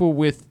need people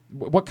with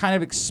what kind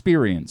of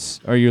experience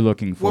are you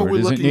looking for?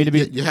 Well, Does it need to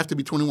be? You have to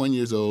be 21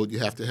 years old. You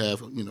have to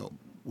have,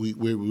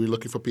 we're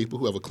looking for people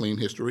who have a clean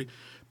history.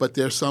 But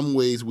there's some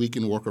ways we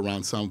can work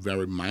around some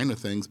very minor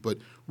things. But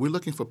we're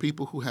looking for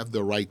people who have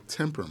the right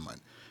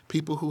temperament,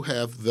 people who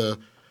have the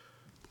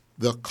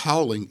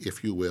calling,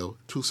 if you will,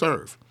 to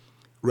serve,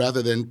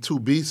 rather than to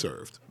be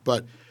served.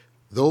 But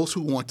those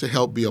who want to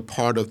help be a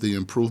part of the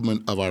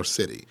improvement of our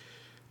city,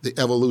 the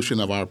evolution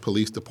of our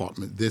police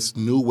department, this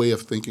new way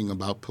of thinking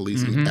about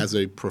policing as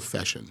a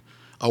profession,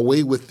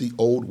 away with the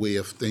old way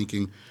of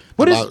thinking.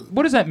 What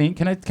does that mean?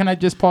 Can I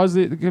just pause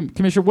the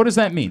Commissioner? What does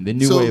that mean? The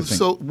new way of thinking.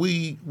 So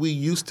we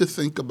used to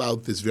think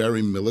about this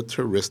very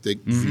militaristic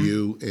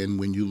view, and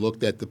when you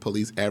looked at the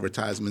police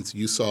advertisements,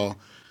 you saw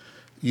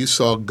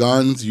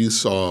guns, you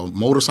saw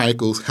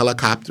motorcycles,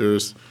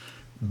 helicopters,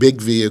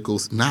 big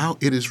vehicles. Now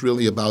it is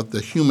really about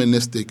the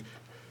humanistic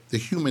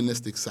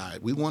side.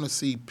 We want to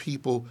see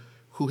people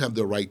who have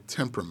the right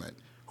temperament,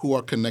 who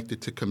are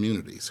connected to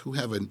communities, who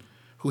have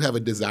a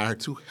desire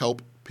to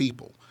help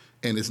people.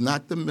 And it's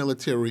not the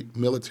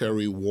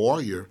military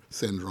warrior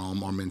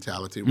syndrome or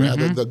mentality,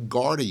 rather the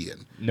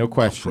guardian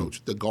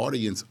approach, the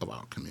guardians of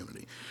our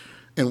community.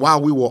 And while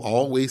we will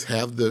always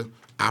have the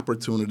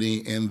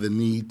opportunity and the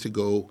need to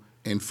go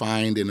and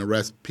find and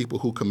arrest people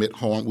who commit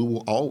harm, we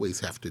will always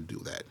have to do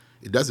that.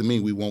 It doesn't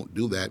mean we won't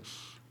do that.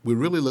 We're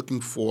really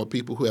looking for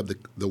people who have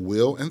the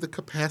will and the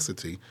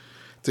capacity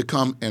to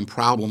come and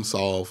problem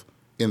solve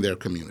in their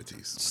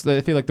communities. So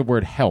I feel like the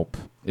word help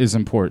is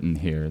important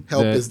here.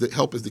 Help is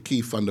the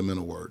key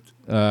fundamental word.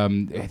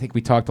 I think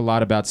we talked a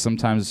lot about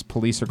sometimes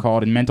police are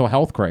called in mental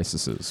health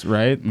crises,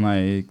 right?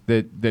 Like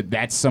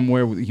that's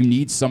somewhere you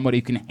need somebody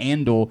who can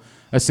handle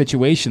a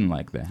situation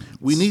like that.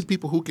 We need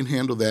people who can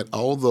handle that,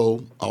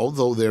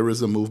 although there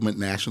is a movement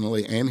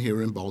nationally and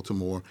here in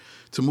Baltimore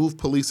to move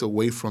police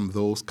away from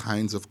those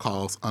kinds of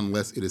calls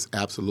unless it is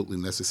absolutely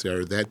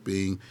necessary, that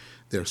being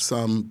there's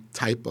some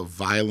type of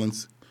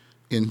violence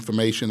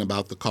information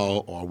about the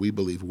call, or we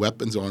believe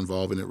weapons are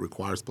involved and it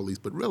requires police.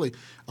 But really,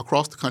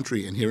 across the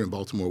country and here in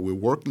Baltimore, we're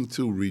working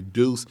to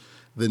reduce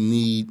the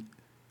need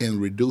and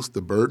reduce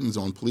the burdens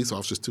on police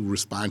officers to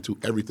respond to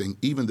everything,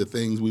 even the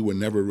things we were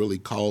never really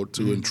called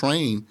to and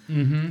trained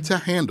to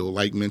handle,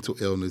 like mental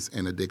illness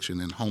and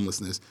addiction and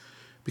homelessness,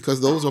 because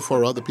those are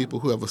for other people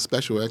who have a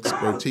special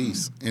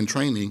expertise and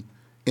training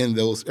in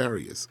those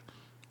areas.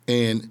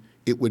 And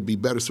it would be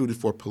better suited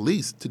for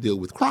police to deal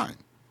with crime.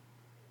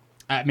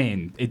 I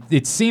mean,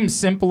 it seems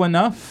simple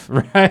enough,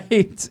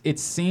 right? It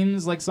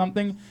seems like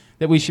something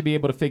that we should be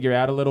able to figure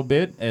out a little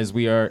bit as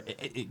we are.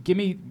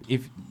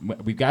 If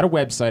we've got a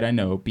website, I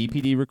know,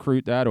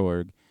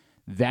 bpdrecruit.org.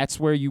 That's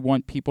where you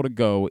want people to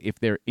go if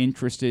they're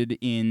interested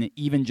in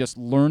even just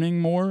learning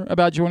more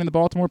about joining the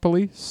Baltimore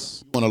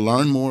Police. Want to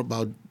learn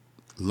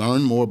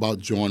more about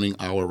joining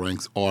our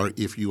ranks, or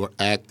if you are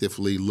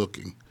actively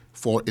looking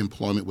for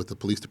employment with the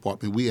police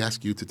department, we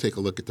ask you to take a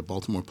look at the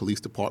Baltimore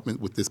Police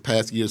Department with this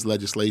past year's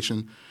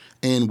legislation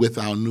and with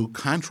our new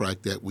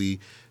contract that we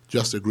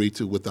just agreed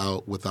to with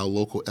our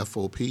local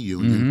FOP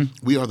union.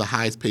 We are the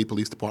highest paid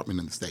police department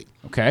in the state.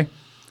 Okay.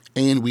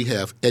 And we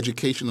have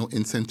educational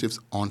incentives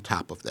on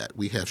top of that.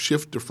 We have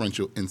shift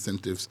differential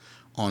incentives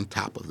on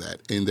top of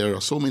that. And there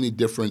are so many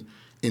different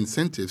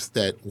incentives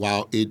that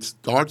while it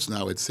starts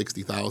now at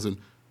 $60,000,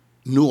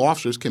 new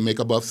officers can make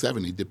above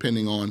 $70,000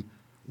 depending on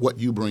what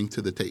you bring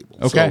to the table.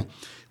 Okay. So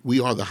we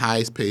are the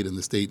highest paid in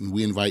the state, and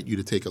we invite you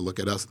to take a look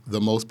at us,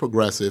 the most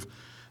progressive,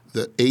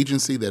 the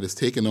agency that has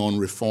taken on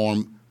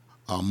reform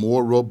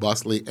more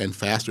robustly and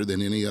faster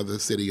than any other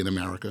city in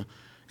America.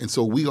 And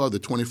so we are the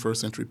 21st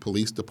century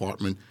police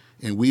department,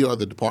 and we are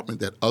the department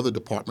that other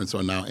departments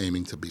are now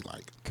aiming to be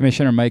like.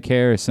 Commissioner Mike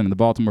Harrison of the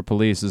Baltimore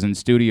Police is in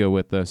studio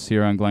with us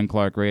here on Glenn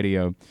Clark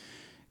Radio.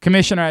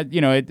 Commissioner,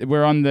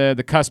 we're on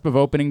the cusp of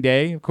opening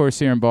day, of course,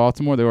 here in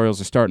Baltimore. The Orioles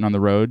are starting on the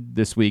road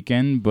this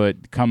weekend,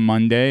 but come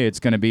Monday, it's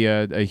going to be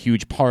a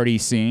huge party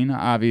scene,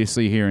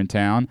 obviously, here in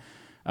town.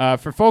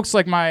 For folks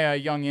like my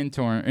young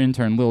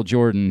intern, Lil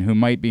Jordan, who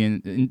might be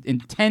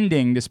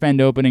intending to spend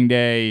opening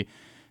day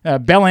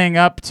bellying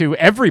up to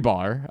every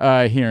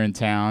bar here in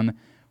town,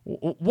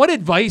 what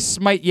advice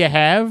might you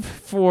have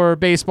for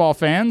baseball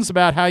fans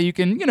about how you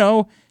can,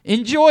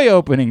 enjoy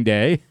opening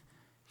day?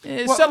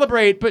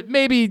 Celebrate, but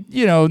maybe,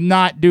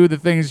 not do the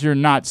things you're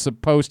not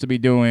supposed to be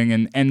doing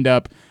and end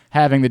up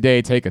having the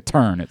day take a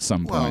turn at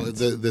some point. Well,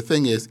 the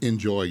thing is,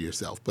 enjoy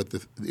yourself, but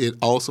it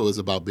also is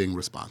about being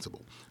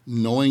responsible.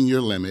 Knowing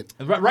your limit.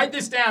 Write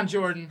this down,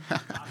 Jordan.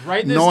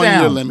 Write this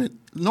down.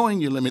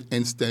 Knowing your limit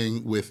and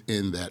staying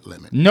within that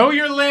limit. Know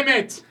your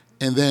limit.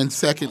 And then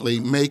secondly,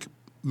 make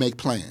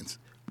plans.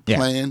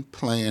 Plan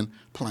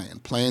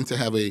to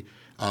have a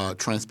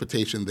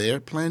transportation there.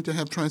 Plan to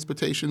have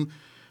transportation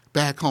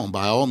back home.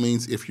 By all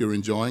means, if you're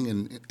enjoying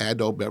an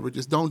adult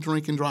beverages, don't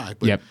drink and drive.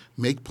 But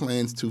make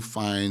plans to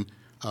find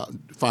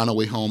a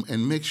way home,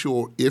 and make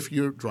sure if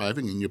you're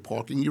driving and you're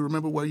parking, you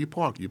remember where you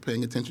park. You're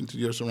paying attention to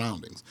your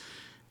surroundings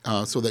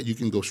so that you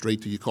can go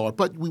straight to your car.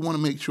 But we want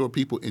to make sure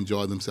people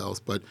enjoy themselves,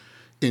 but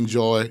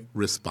enjoy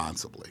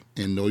responsibly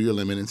and know your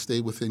limit and stay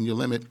within your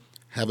limit.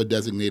 Have a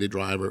designated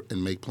driver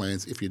and make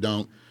plans, if you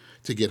don't,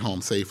 to get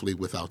home safely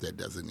without that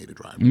designated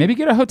driver. Maybe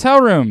get a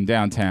hotel room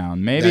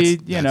downtown. Maybe,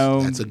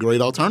 that's a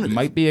great alternative.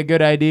 Might be a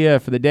good idea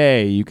for the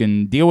day. You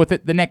can deal with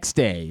it the next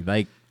day.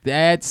 Like,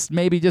 that's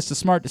maybe just a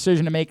smart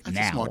decision to make now.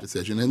 That's a smart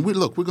decision. And we're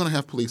going to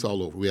have police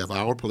all over. We have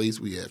our police,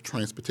 we have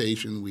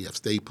transportation, we have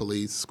state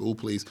police, school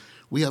police.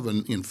 We have,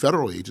 in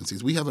federal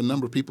agencies, we have a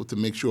number of people to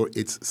make sure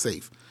it's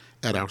safe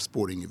at our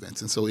sporting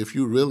events. And so if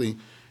you really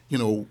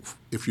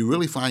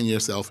find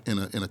yourself in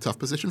a tough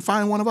position,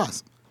 find one of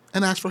us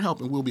and ask for help,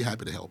 and we'll be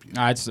happy to help you.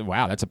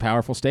 Wow, that's a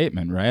powerful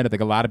statement, right? I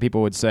think a lot of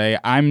people would say,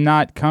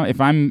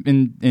 if I'm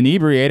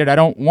inebriated, I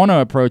don't want to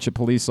approach a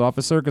police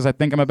officer because I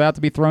think I'm about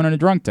to be thrown in a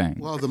drunk tank.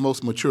 Well, the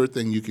most mature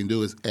thing you can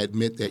do is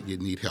admit that you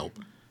need help.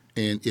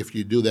 And if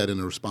you do that in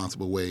a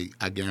responsible way,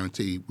 I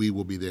guarantee we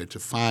will be there to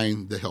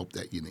find the help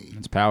that you need.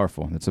 It's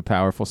powerful. That's a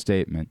powerful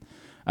statement.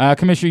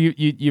 Commissioner,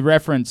 you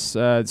reference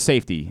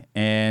safety,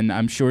 and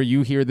I'm sure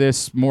you hear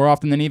this more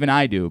often than even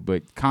I do,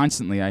 but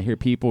constantly I hear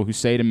people who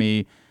say to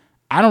me,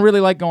 I don't really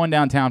like going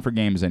downtown for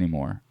games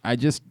anymore.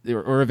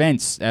 Or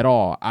events at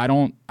all. I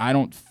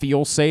don't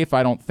feel safe.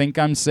 I don't think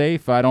I'm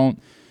safe.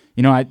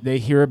 They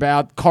hear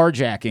about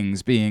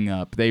carjackings being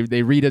up.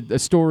 They read a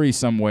story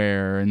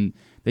somewhere, and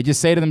They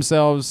just say to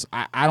themselves,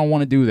 I don't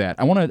want to do that.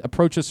 I want to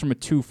approach this from a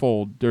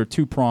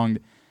two-pronged.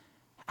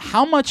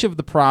 How much of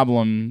the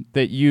problem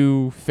that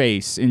you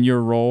face in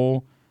your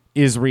role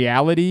is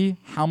reality?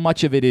 How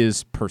much of it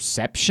is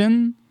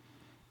perception?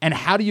 And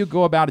how do you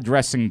go about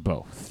addressing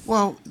both?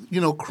 Well,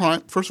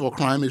 crime, first of all,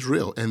 crime is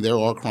real, and there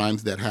are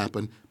crimes that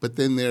happen, but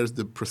then there's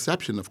the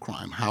perception of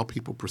crime, how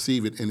people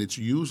perceive it, and it's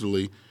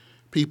usually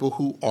people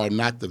who are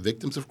not the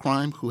victims of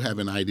crime who have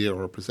an idea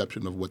or a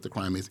perception of what the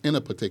crime is in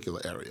a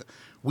particular area.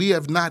 We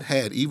have not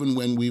had, even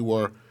when we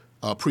were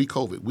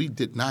pre-COVID, we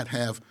did not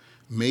have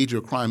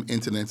major crime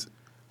incidents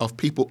of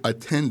people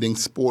attending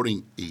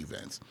sporting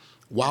events.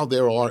 While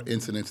there are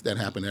incidents that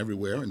happen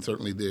everywhere, and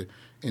certainly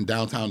in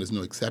downtown is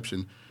no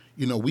exception,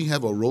 we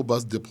have a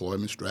robust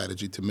deployment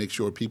strategy to make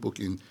sure people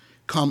can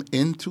come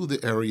into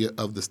the area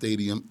of the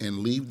stadium and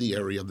leave the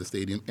area of the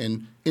stadium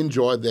and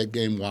enjoy that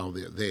game while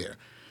they're there.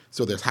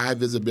 So there's high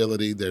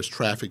visibility, there's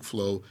traffic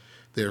flow,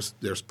 there's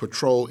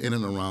patrol in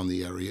and around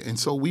the area. And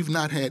so we've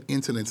not had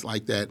incidents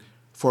like that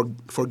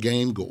for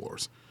game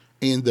goers.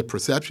 And the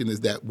perception is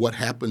that what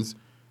happens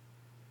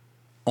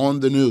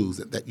on the news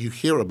that you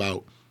hear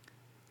about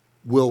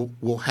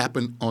will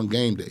happen on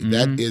game day. Mm-hmm.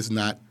 That is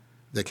not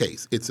the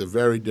case. It's a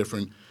very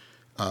different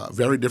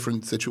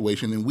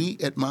situation, and we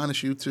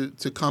admonish you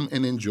to come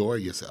and enjoy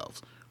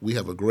yourselves. We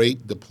have a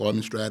great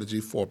deployment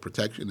strategy for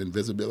protection and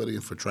visibility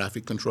and for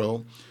traffic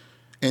control,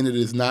 and it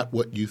is not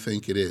what you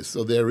think it is.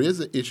 So there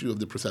is an issue of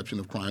the perception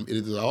of crime. It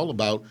is all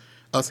about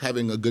us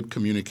having a good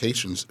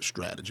communications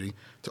strategy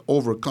to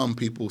overcome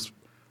people's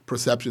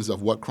perceptions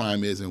of what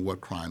crime is and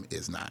what crime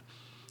is not.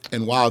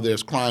 And while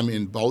there's crime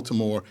in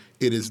Baltimore,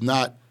 it is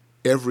not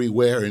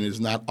everywhere, and it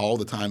is not all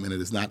the time, and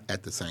it is not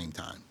at the same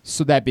time.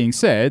 So that being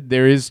said,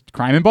 there is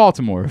crime in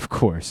Baltimore, of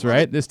course,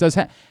 right? This does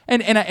happen,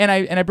 and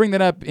I bring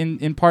that up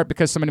in part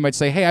because somebody might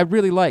say, hey, I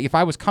really like, if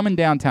I was coming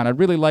downtown, I'd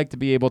really like to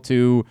be able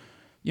to,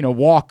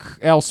 walk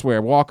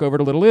elsewhere, walk over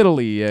to Little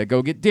Italy,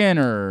 go get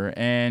dinner,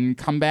 and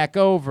come back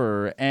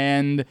over,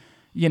 and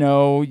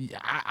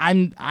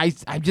I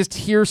just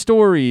hear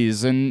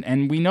stories,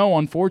 and we know,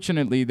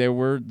 unfortunately, there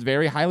were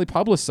very highly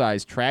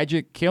publicized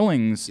tragic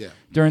killings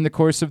during the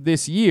course of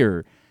this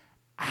year.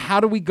 How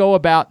do we go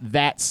about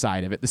that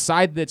side of it, the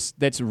side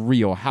that's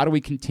real? How do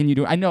we continue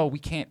to? I know we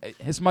can't,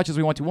 as much as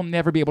we want to, we'll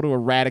never be able to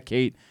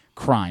eradicate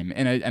crime,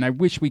 and I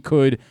wish we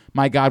could.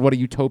 My God, what a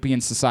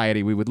utopian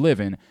society we would live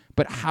in.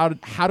 But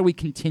how do we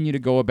continue to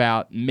go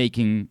about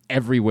making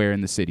everywhere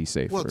in the city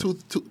safer? Well,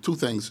 two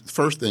things.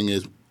 First thing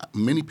is,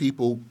 many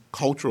people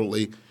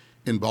culturally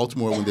in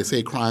Baltimore, when they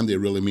say crime, they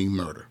really mean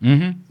murder.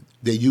 Mm-hmm.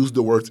 They use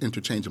the words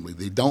interchangeably.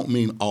 They don't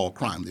mean all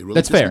crime. They really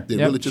That's fair. They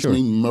really just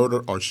mean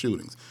murder or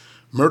shootings.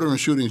 Murder and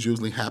shootings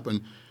usually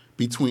happen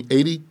between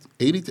 80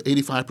 to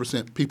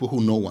 85% people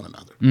who know one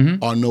another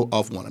or know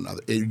of one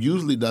another. It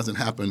usually doesn't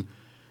happen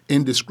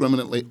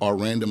indiscriminately or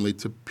randomly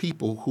to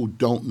people who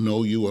don't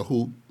know you or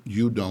who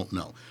you don't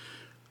know.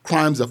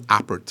 Crimes of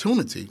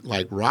opportunity,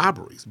 like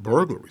robberies,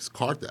 burglaries,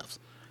 car thefts,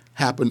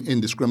 happen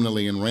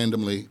indiscriminately and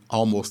randomly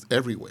almost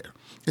everywhere.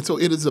 And so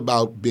it is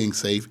about being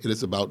safe. It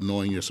is about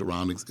knowing your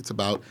surroundings. It's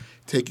about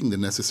taking the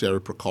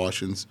necessary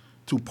precautions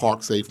to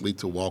park safely,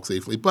 to walk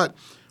safely. But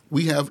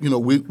we have,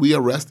 we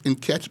arrest and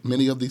catch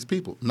many of these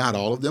people. Not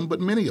all of them,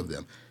 but many of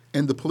them.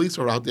 And the police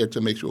are out there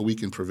to make sure we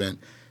can prevent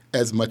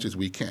as much as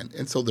we can.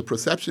 And so the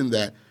perception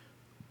that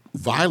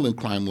violent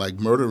crime like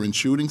murder and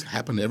shootings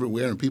happen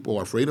everywhere and people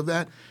are afraid of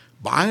that,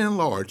 by and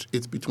large,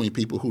 it's between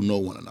people who know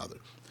one another.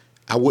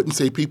 I wouldn't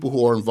say people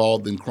who are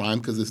involved in crime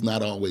because it's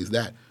not always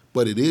that,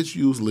 but it is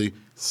usually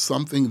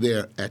something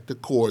there at the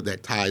core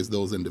that ties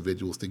those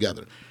individuals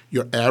together.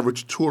 Your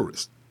average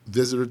tourist,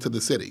 visitor to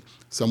the city,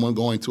 someone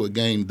going to a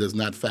game does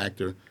not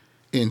factor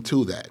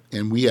into that.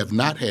 And we have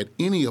not had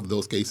any of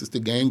those cases to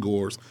game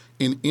goers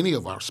in any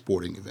of our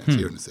sporting events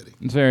here in the city.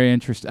 It's very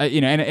interesting.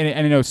 And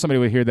I know somebody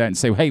would hear that and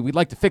say, hey, we'd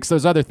like to fix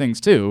those other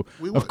things too.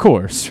 Of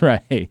course,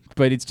 right.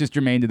 But it's just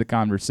germane to the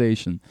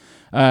conversation.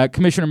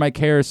 Commissioner Mike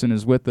Harrison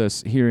is with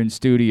us here in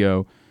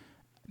studio.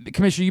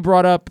 Commissioner, you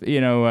brought up,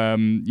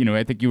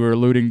 I think you were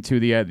alluding to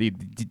the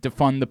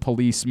defund the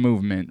police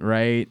movement,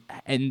 right?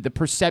 And the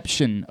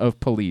perception of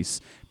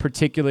police,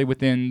 particularly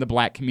within the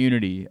black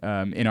community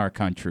in our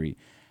country.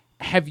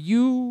 Have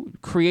you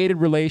created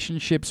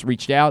relationships,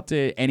 reached out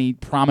to any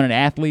prominent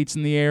athletes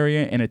in the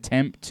area in an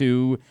attempt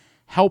to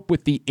help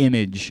with the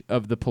image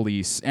of the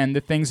police and the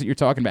things that you're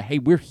talking about? Hey,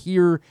 we're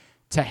here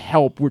to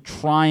help. We're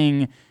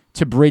trying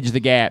to bridge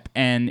the gap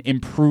and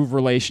improve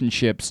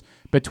relationships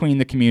between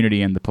the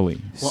community and the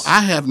police. Well,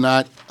 I have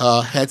not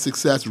had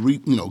success,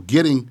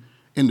 getting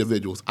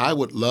individuals. I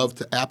would love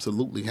to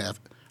absolutely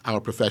have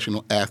our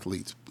professional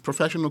athletes,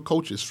 professional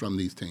coaches from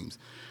these teams,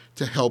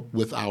 to help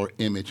with our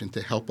image and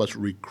to help us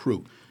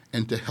recruit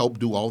and to help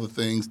do all the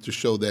things to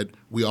show that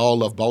we all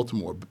love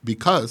Baltimore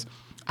because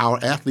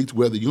our athletes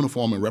wear the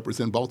uniform and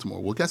represent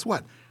Baltimore. Well, guess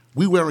what?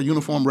 We wear a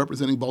uniform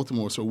representing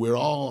Baltimore, so we're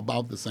all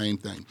about the same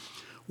thing.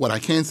 what I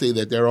can say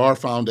that there are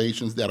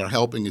foundations that are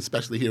helping,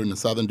 especially here in the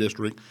Southern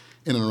District,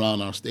 in and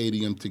around our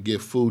stadium, to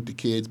give food to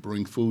kids,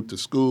 bring food to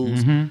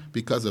schools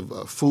because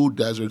of food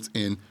deserts.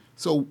 And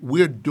so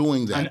we're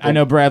doing that. I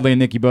know Bradley and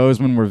Nikki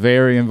Bozeman were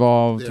very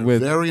involved They're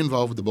with. very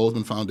involved with the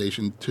Bozeman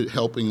Foundation to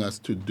helping us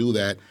to do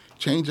that,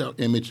 change our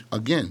image,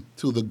 again,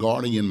 to the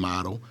Guardian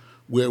model,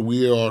 where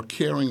we are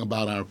caring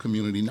about our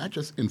community, not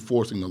just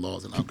enforcing the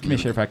laws in our community.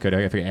 Commissioner, if I could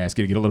ask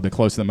you to get a little bit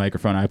closer to the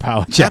microphone, I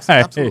apologize.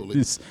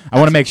 Absolutely. I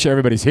want to make sure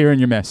everybody's hearing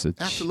your message.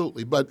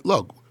 Absolutely. But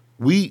look,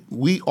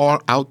 we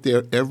are out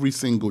there every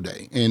single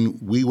day, and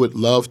we would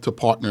love to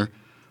partner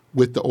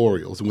with the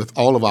Orioles and with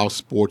all of our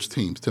sports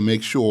teams to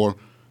make sure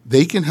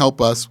they can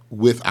help us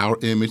with our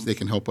image, they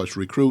can help us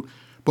recruit,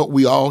 but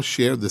we all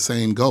share the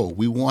same goal.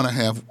 We want to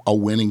have a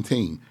winning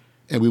team,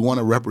 and we want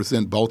to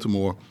represent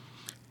Baltimore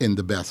in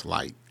the best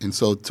light. And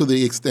so to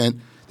the extent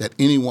that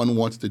anyone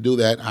wants to do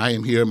that, I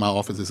am here. My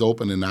office is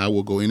open, and I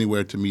will go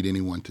anywhere to meet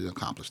anyone to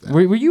accomplish that.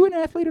 Were you an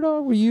athlete at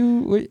all?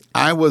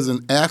 I was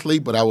an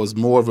athlete, but I was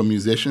more of a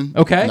musician.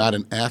 Okay. Not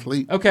an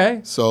athlete.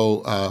 Okay.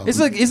 So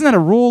isn't that a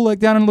rule like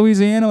down in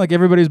Louisiana? Like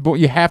everybody's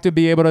you have to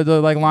be able to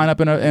like line up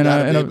in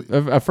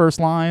a first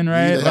line,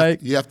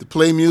 right? You have to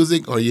play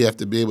music, or you have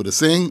to be able to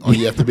sing, or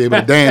you have to be able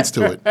to dance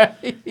to it.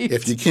 Right.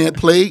 If you can't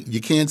play, you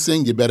can't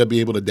sing, you better be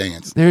able to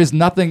dance. There is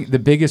nothing. The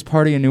biggest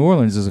party in New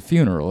Orleans is a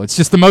funeral. It's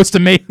just the most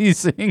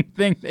amazing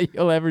thing that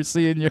you'll ever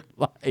see in your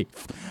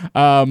life.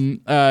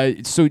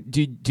 So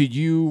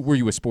were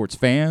you a sports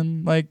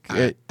fan? Like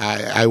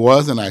I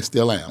was, and I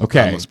still am.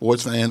 Okay. I'm a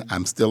sports fan.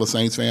 I'm still a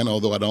Saints fan,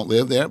 although I don't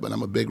live there, but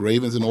I'm a big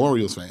Ravens and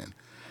Orioles fan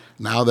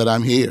now that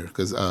I'm here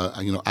because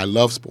I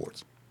love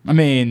sports. I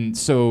mean,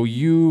 so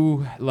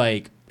you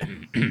like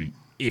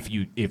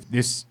if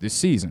this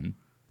season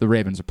the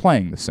Ravens are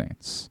playing the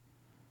Saints,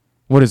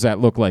 what does that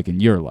look like in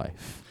your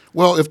life?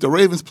 Well, if the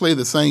Ravens play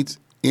the Saints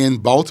in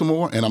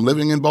Baltimore, and I'm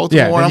living in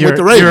Baltimore, I'm with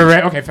the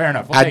Ravens. Okay, fair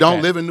enough. I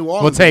don't live in New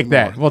Orleans. We'll take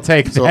that. anymore. We'll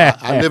take so that.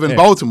 I live in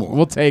Baltimore.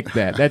 We'll take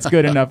that. That's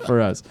good enough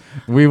for us.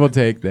 We will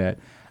take that.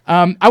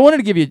 I wanted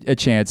to give you a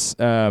chance.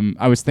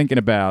 I was thinking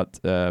about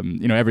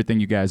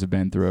everything you guys have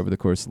been through over the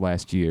course of the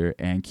last year,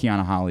 and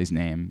Kiana Holly's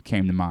name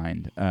came to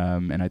mind.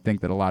 And I think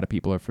that a lot of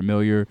people are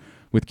familiar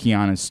with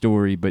Kiana's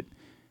story, but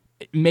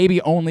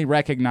maybe only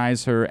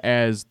recognize her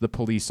as the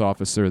police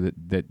officer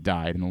that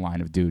died in the line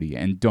of duty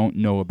and don't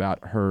know about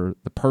her,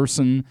 the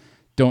person,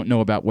 don't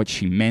know about what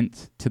she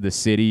meant to the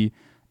city.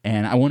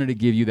 And I wanted to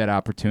give you that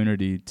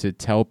opportunity to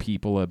tell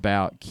people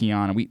about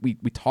Kiana. We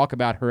talk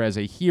about her as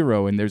a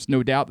hero, and there's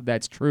no doubt that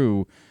that's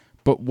true,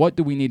 but what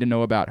do we need to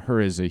know about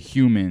her as a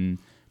human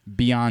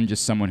beyond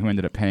just someone who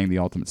ended up paying the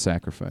ultimate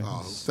sacrifice?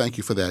 Oh, thank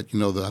you for that.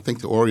 I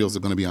think the Orioles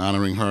are going to be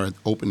honoring her at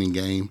opening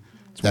game.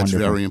 That's wonderful.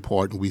 Very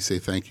important. We say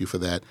thank you for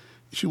that.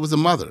 She was a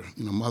mother,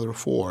 mother of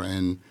four,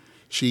 and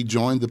she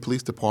joined the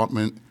police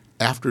department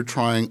after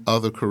trying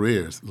other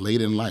careers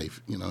late in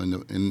life, in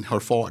her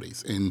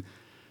 40s, and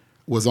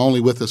was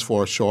only with us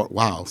for a short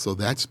while. So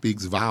that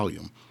speaks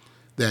volume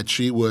that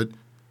she would,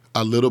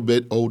 a little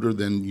bit older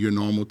than your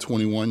normal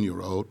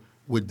 21-year-old,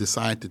 would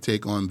decide to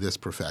take on this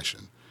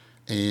profession,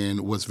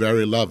 and was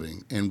very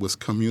loving and was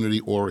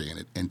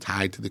community-oriented and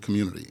tied to the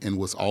community and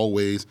was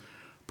always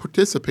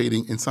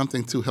participating in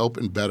something to help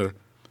and better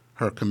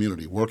her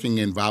community, working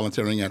and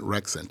volunteering at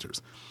rec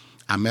centers.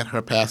 I met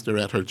her pastor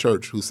at her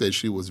church who said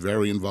she was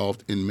very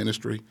involved in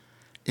ministry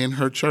in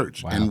her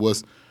church. Wow. And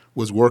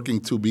was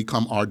working to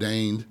become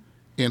ordained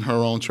in her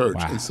own church.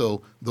 Wow. And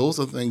so those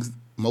are things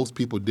most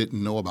people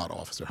didn't know about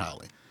Officer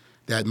Holly.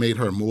 That made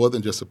her more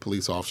than just a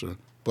police officer,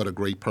 but a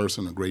great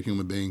person, a great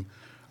human being,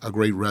 a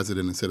great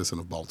resident and citizen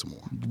of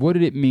Baltimore. What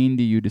did it mean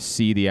to you to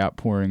see the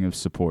outpouring of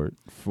support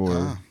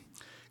for...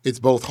 It's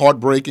both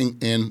heartbreaking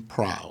and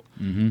proud.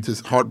 Mm-hmm.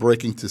 It's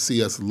heartbreaking to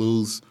see us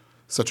lose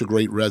such a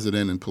great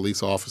resident and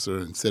police officer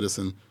and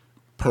citizen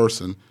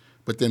person,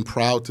 but then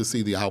proud to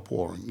see the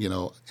outpouring,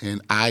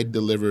 And I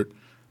delivered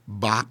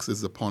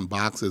boxes upon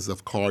boxes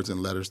of cards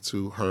and letters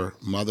to her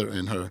mother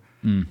and her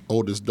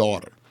oldest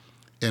daughter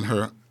and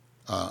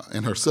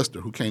her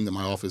sister, who came to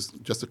my office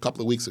just a couple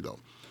of weeks ago.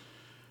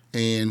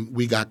 And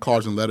we got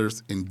cards and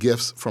letters and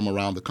gifts from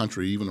around the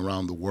country, even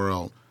around the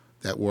world,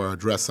 that were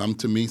addressed, some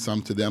to me,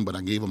 some to them, but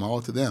I gave them all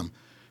to them,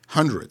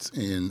 hundreds.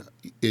 And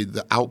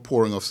the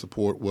outpouring of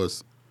support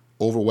was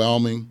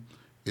overwhelming.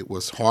 It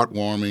was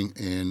heartwarming,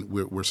 and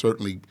we're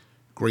certainly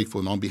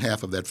grateful. And on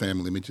behalf of that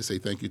family, let me just say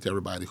thank you to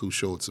everybody who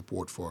showed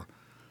support for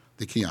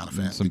the Kiana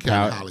family, the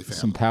Kiana Holly family.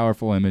 Some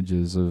powerful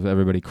images of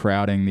everybody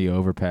crowding the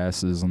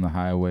overpasses on the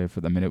highway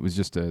for them. I mean, it was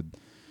just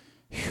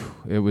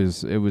it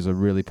was a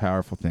really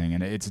powerful thing,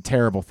 and it's a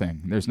terrible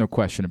thing. There's no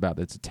question about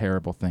it. It's a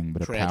terrible thing,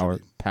 but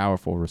Tragedy.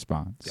 Powerful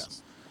response.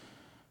 Yes.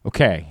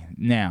 Okay,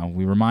 now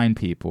we remind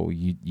people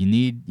you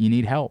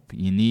need help.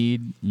 You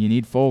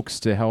need folks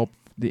to help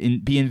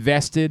be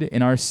invested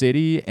in our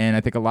city, and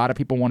I think a lot of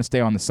people want to stay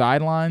on the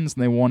sidelines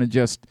and they want to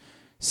just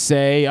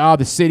say, "Oh,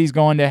 the city's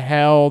going to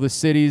hell."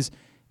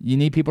 You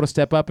need people to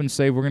step up and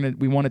say,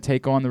 we want to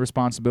take on the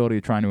responsibility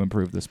of trying to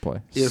improve this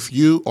place. If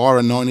you are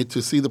anointed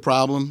to see the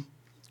problem,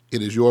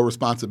 it is your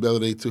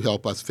responsibility to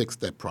help us fix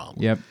that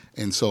problem. Yep.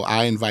 And so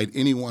I invite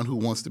anyone who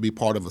wants to be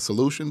part of a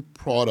solution,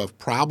 part of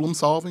problem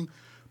solving,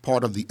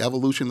 part of the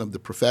evolution of the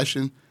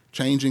profession,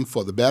 changing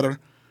for the better.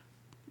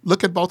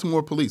 Look at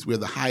Baltimore Police. We're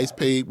the highest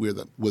paid. We're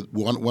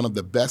one of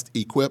the best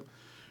equipped.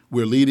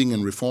 We're leading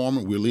in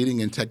reform. We're leading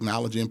in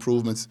technology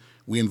improvements.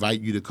 We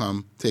invite you to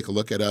come take a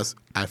look at us.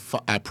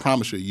 I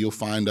promise you'll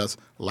find us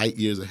light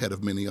years ahead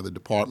of many other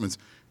departments,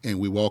 and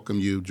we welcome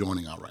you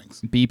joining our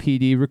ranks.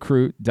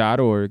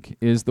 bpdrecruit.org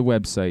is the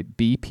website,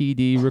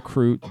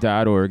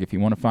 bpdrecruit.org, if you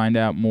want to find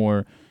out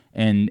more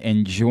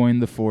and join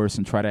the force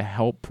and try to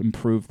help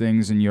improve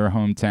things in your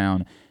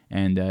hometown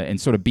and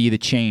sort of be the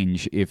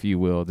change, if you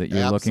will, that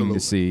you're looking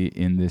to see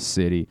in this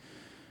city.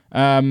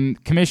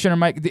 Commissioner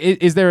Mike,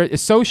 is there a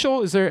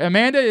social? Is there,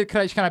 Amanda,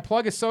 can I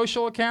plug a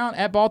social account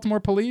at Baltimore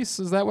Police?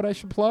 Is that what I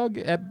should plug?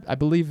 I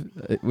believe,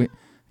 I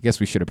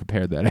guess we should have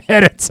prepared that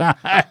ahead of time.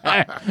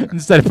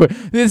 Instead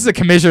of this is a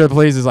commissioner of the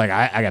police is like,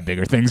 I got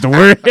bigger things to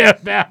worry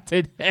about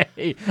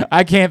today.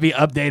 I can't be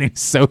updating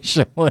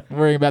social and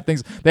worrying about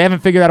things. They haven't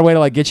figured out a way to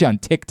like get you on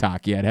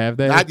TikTok yet, have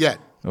they? Not yet.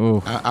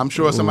 Ooh. I'm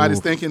sure somebody's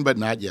thinking, but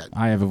not yet.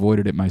 I have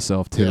avoided it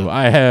myself, too. Yeah.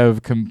 I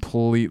have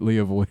completely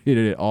avoided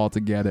it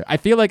altogether. I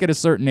feel like at a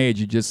certain age,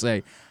 you just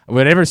say,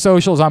 whatever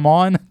socials I'm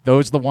on,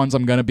 those are the ones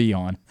I'm going to be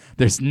on.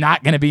 There's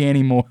not going to be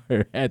any more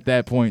at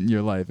that point in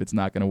your life. It's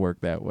not going to work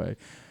that way.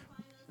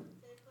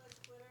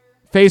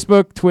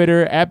 Facebook,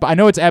 Twitter. I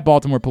know it's at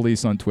Baltimore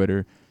Police on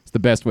Twitter. It's the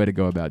best way to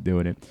go about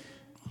doing it.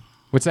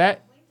 What's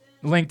that?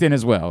 LinkedIn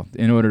as well,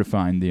 in order to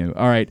find you.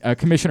 All right,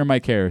 Commissioner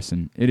Mike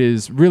Harrison, it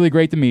is really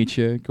great to meet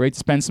you. Great to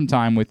spend some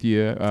time with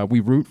you.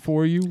 We root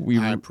for you.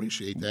 I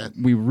appreciate that.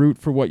 We root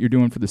for what you're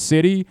doing for the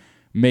city.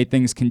 May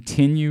things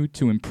continue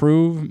to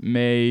improve.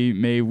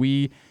 May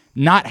we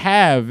not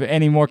have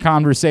any more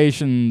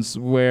conversations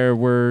where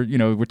we're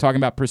talking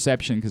about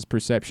perception, because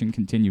perception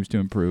continues to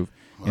improve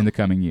in the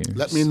coming years.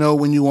 Let me know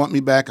when you want me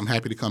back. I'm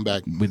happy to come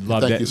back. We'd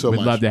love Thank you so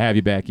much. We'd love to have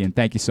you back in.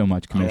 Thank you so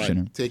much,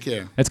 Commissioner. All right. Take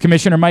care. That's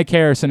Commissioner Mike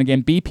Harrison.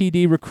 Again,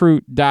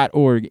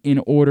 bpdrecruit.org in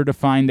order to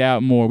find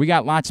out more. We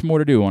got lots more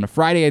to do on a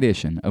Friday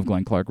edition of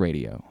Glenn Clark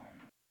Radio.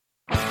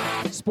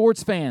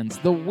 Sports fans,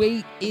 the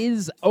wait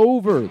is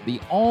over. The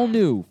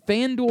all-new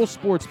FanDuel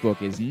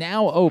Sportsbook is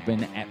now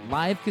open at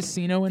Live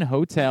Casino and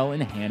Hotel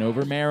in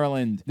Hanover,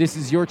 Maryland. This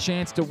is your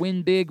chance to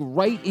win big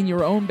right in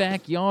your own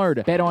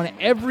backyard. Bet on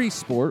every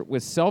sport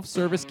with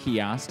self-service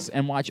kiosks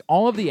and watch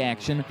all of the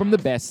action from the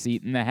best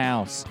seat in the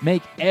house.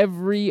 Make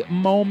every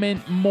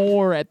moment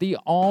more at the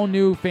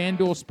all-new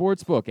FanDuel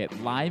Sportsbook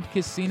at Live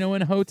Casino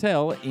and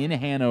Hotel in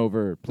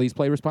Hanover. Please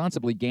play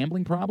responsibly.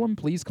 Gambling problem?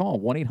 Please call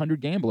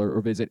 1-800-GAMBLER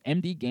or visit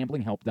mdgamblinghelp.org.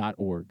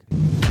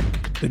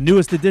 The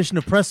newest edition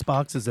of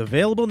PressBox is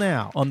available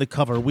now. On the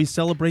cover, we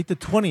celebrate the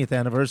 20th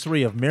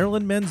anniversary of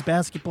Maryland men's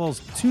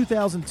basketball's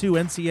 2002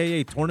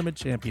 NCAA Tournament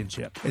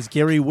Championship, as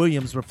Gary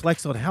Williams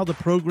reflects on how the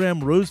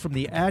program rose from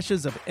the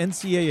ashes of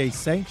NCAA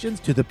sanctions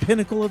to the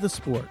pinnacle of the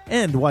sport,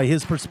 and why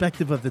his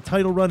perspective of the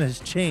title run has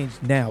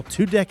changed now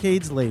 2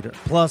 decades later.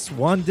 Plus,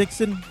 Juan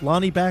Dixon,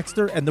 Lonnie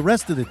Baxter, and the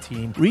rest of the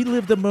team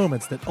relive the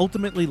moments that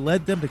ultimately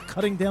led them to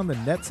cutting down the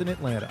nets in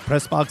Atlanta.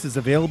 PressBox is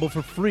available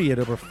for free at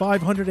over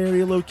 500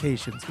 area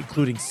locations,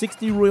 including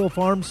 60 Royal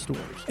Farms stores.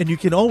 And you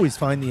can always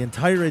find the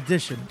entire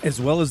edition,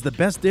 as well as the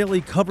best daily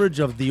coverage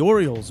of the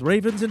Orioles,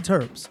 Ravens, and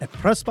Terps at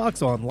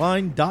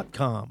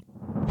PressBoxOnline.com.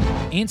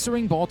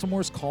 Answering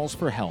Baltimore's calls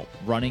for help,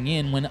 running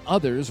in when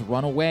others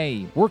run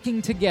away,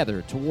 working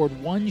together toward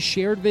one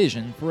shared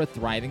vision for a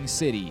thriving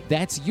city.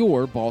 That's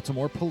your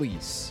Baltimore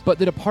Police. But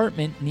the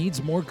department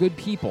needs more good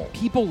people.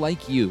 People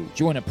like you.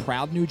 Join a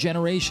proud new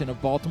generation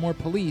of Baltimore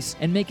Police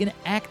and make an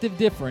active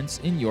difference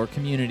in your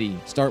community.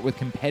 Start with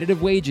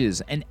competitive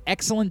wages and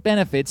excellent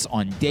benefits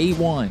on day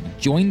one.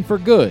 Join for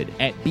good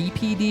at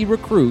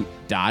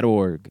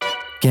bpdrecruit.org.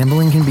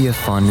 Gambling can be a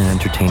fun and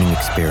entertaining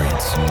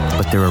experience,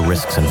 but there are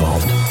risks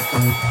involved.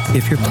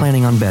 If you're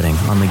planning on betting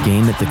on the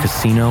game at the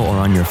casino or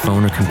on your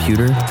phone or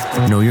computer,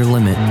 know your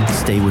limit,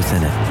 stay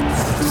within it.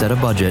 Set a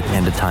budget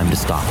and a time to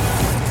stop.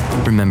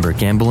 Remember,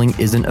 gambling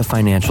isn't a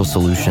financial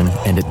solution,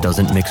 and it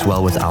doesn't mix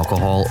well with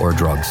alcohol or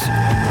drugs.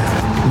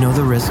 Know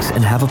the risks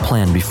and have a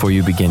plan before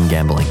you begin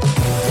gambling.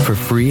 For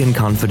free and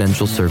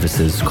confidential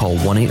services, call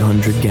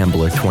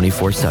 1-800-GAMBLER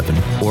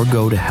 24/7 or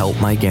go to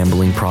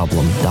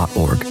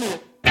helpmygamblingproblem.org.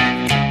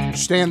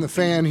 Stan the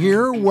Fan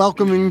here,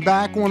 welcoming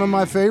back one of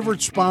my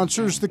favorite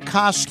sponsors, the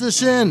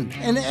Costas Inn.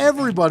 And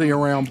everybody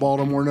around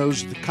Baltimore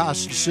knows that the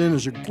Costas Inn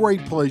is a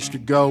great place to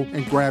go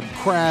and grab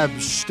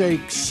crabs,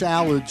 steaks,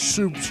 salads,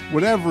 soups,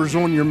 whatever's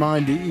on your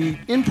mind to eat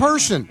in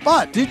person.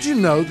 But did you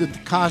know that the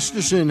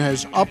Costas Inn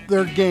has upped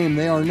their game?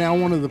 They are now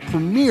one of the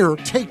premier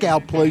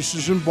takeout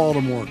places in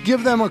Baltimore.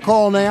 Give them a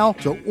call now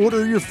to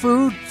order your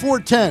food,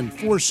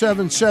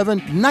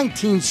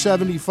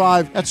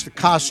 410-477-1975. That's the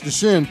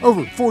Costas Inn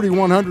over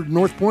 4100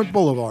 North Point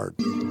Boulevard.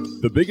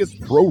 The biggest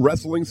pro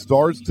wrestling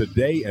stars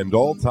today and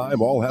all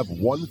time all have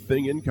one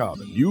thing in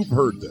common. You've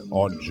heard them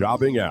on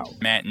Jobbing Out.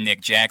 Matt and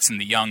Nick Jackson,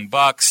 the Young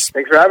Bucks.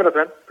 Thanks for having us,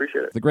 man.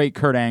 Appreciate it. The great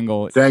Kurt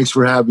Angle. Thanks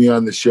for having me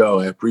on the show.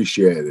 I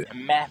appreciate it.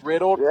 Matt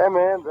Riddle. Yeah,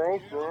 man.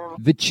 Thanks, man.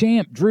 The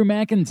champ, Drew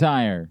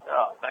McIntyre.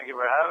 Oh, thank you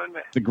for having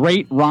me. The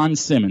great Ron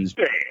Simmons.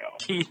 Damn.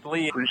 Keith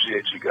Lee.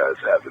 Appreciate you guys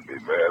having me,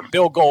 man.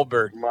 Bill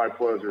Goldberg. My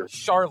pleasure.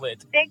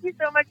 Charlotte. Thank you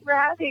so much for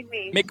having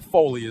me. Mick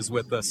Foley is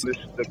with us. This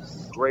is the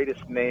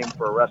greatest name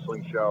for a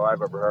wrestling show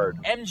I've ever heard.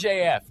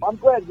 MJF. I'm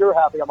glad you're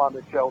happy I'm on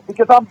this show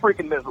because I'm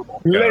freaking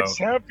miserable. Le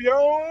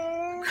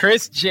champion.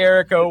 Chris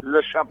Jericho.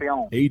 Le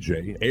champion.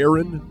 AJ,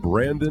 Aaron,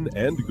 Brandon,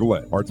 and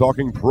Glenn are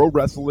talking pro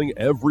wrestling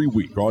every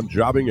week on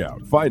Jobbing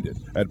Out. Find it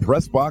at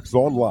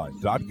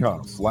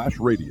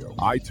PressBoxOnline.com/radio,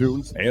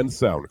 iTunes, and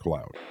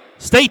SoundCloud.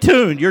 Stay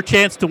tuned. Your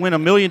chance to win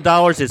 $1 million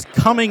is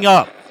coming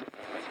up.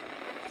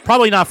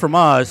 Probably not from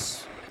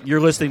us.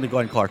 You're listening to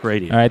Glenn Clark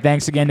Radio. All right,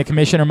 thanks again to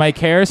Commissioner Mike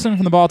Harrison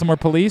from the Baltimore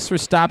Police for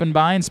stopping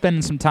by and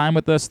spending some time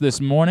with us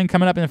this morning.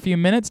 Coming up in a few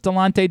minutes,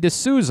 Delonte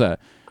D'Souza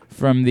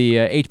from the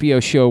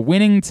HBO show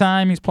Winning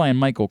Time. He's playing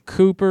Michael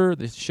Cooper.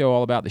 This show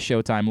all about the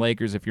Showtime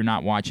Lakers. If you're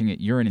not watching it,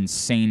 you're an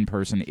insane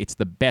person. It's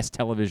the best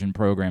television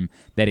program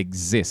that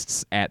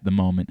exists at the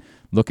moment.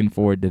 Looking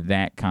forward to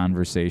that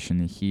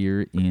conversation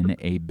here in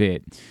a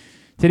bit.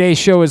 Today's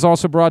show is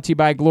also brought to you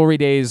by Glory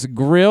Days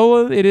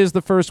Grill. It is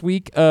the first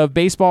week of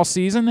baseball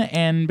season,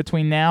 and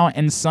between now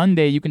and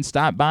Sunday, you can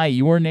stop by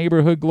your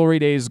neighborhood Glory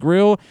Days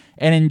Grill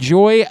and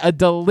enjoy a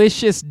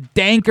delicious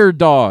Danker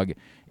dog.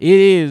 It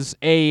is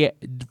a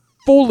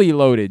fully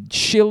loaded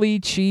chili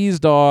cheese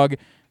dog,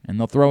 and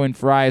they'll throw in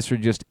fries for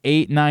just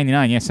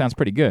 $8.99. Yeah, sounds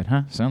pretty good,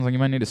 huh? Sounds like you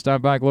might need to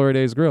stop by Glory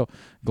Days Grill.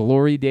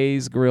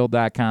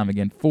 GloryDaysGrill.com.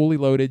 Again, fully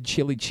loaded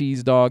chili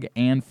cheese dog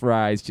and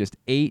fries, just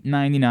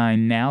 $8.99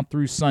 now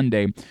through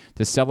Sunday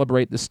to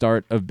celebrate the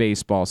start of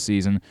baseball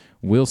season.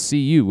 We'll see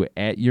you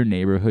at your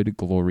neighborhood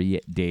Glory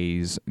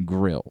Days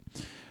Grill.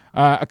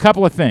 A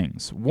couple of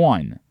things.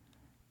 One,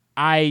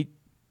 I'm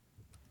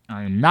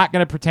not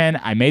going to pretend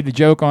I made the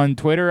joke on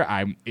Twitter.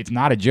 It's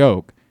not a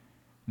joke.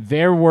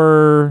 There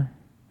were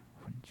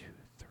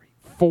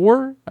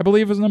 4, I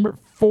believe was the number,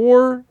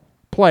 4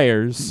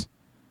 players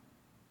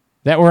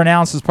that were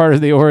announced as part of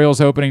the Orioles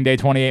opening day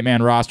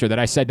 28-man roster that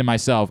I said to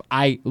myself,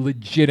 I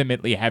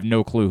legitimately have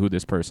no clue who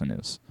this person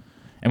is.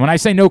 And when I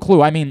say no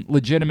clue, I mean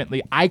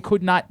legitimately, I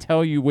could not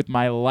tell you with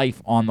my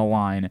life on the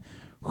line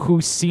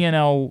who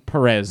Cionel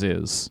Perez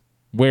is,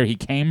 where he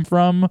came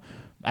from.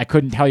 I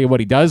couldn't tell you what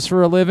he does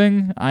for a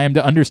living. I am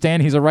to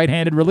understand he's a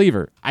right-handed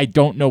reliever. I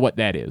don't know what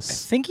that is. I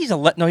think he's a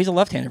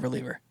left-handed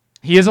reliever.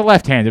 He is a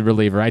left-handed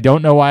reliever. I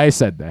don't know why I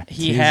said that.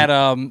 He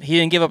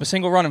didn't give up a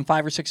single run in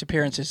 5 or 6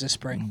 appearances this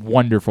spring.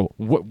 Wonderful.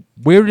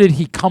 Where did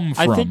he come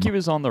from? I think he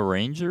was on the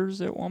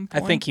Rangers at one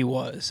point. I think he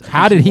was.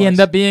 How did he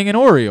end up being an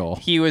Oriole?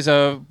 He was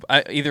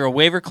either a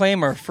waiver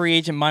claim or a free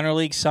agent minor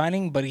league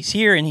signing, but he's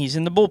here and he's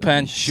in the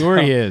bullpen.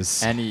 Sure he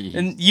is.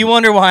 And you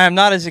wonder why I'm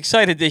not as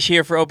excited this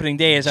year for opening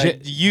day as I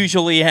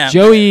usually am.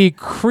 Joey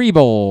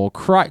Kriebel.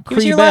 He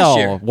was here last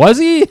year. Was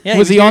he? Yeah,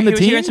 was he on the team?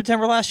 He was here in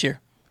September last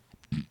year.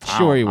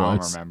 Sure he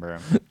was. I don't remember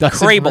him.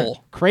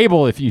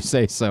 Crable, if you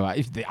say so.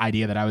 The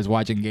idea that I was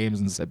watching games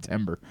in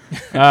September.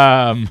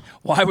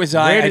 Why was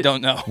I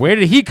don't know. Where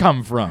did he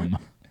come from?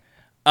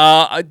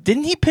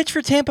 Didn't he pitch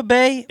for Tampa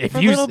Bay for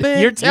a little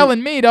bit? You're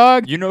telling me,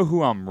 dog. You know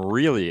who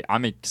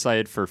I'm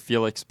excited for?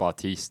 Felix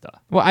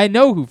Bautista. Well, I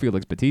know who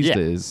Felix Bautista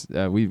is.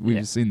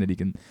 We've seen that he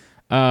can.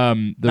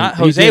 Not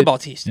Jose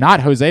Bautista.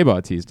 Not Jose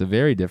Bautista.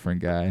 Very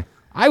different guy.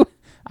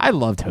 I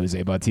loved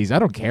Jose Bautista. I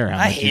don't care how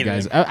much you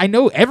guys. I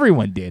know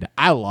everyone did.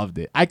 I loved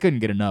it. I couldn't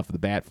get enough of the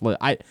bat flip.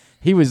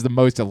 He was the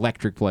most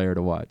electric player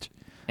to watch.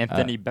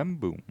 Anthony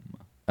Bemboom.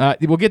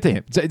 We'll get to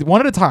him one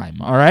at a time.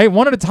 All right,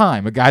 one at a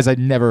time. Of guys I'd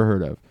never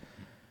heard of.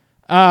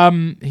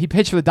 He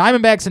pitched for the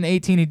Diamondbacks in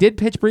 2018. He did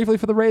pitch briefly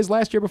for the Rays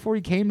last year before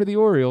he came to the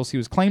Orioles. He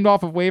was claimed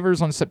off of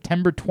waivers on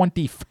September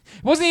 20th.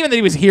 It wasn't even that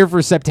he was here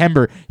for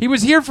September. He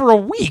was here for a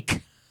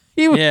week.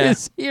 He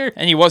was here,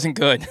 and he wasn't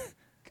good.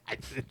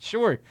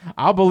 Sure,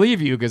 I'll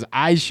believe you because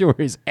I sure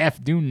as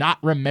F do not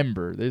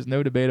remember. There's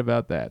no debate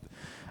about that.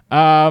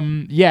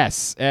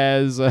 Yes,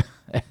 as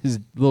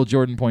Lil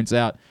Jordan points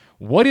out,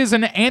 what is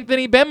an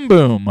Anthony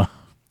Bemboom?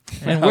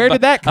 And where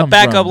did that come from? A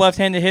backup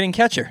left-handed hitting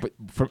catcher. But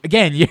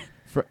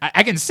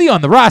I can see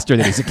on the roster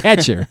that he's a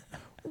catcher.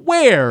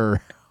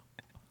 Where?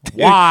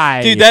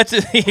 Why? Dude, that's the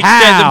extent of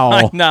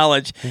my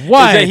knowledge.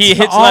 What? Is that he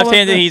hits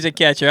left-handed, he's a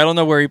catcher. I don't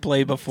know where he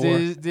played before.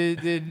 He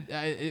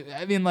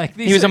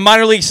was a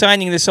minor league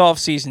signing this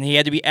offseason. He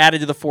had to be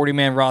added to the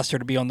 40-man roster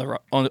to be on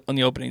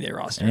the opening day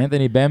roster.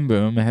 Anthony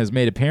Bemboom has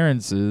made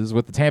appearances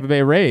with the Tampa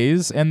Bay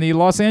Rays and the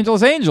Los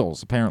Angeles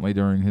Angels, apparently,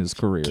 during his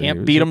career.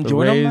 Can't beat him,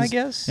 join him, I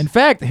guess. In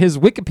fact, his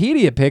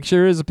Wikipedia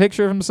picture is a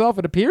picture of himself.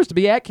 It appears to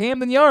be at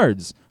Camden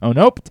Yards. Oh,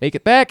 nope. Take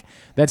it back.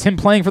 That's him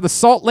playing for the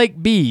Salt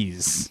Lake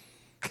Bees.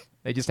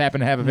 They just happen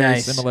to have a very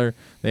Nice. similar.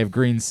 They have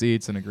green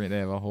seats and they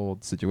have a whole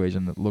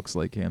situation that looks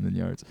like Camden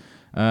Yards.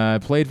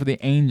 Played for the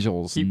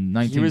Angels in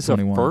He was a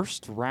 1921.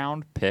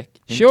 first-round pick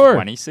in Sure.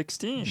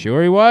 2016.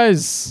 Sure he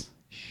was.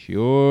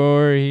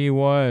 Sure he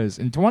was.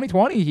 In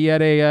 2020, he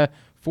had a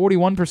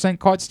 41%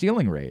 caught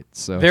stealing rate.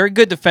 So Very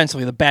good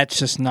defensively. The bat's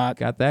just not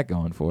got that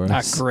going for not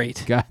us.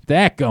 great. Got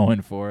that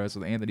going for us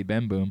with Anthony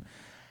Benboom.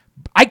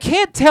 I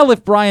can't tell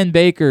if Brian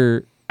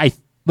Baker.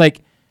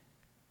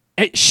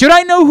 Should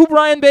I know who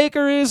Brian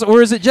Baker is,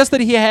 or is it just that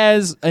he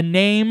has a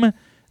name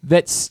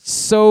that's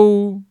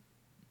so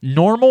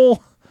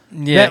normal?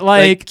 Yeah, that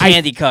like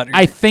candy cutter.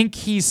 I think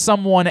he's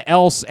someone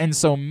else, and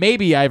so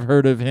maybe I've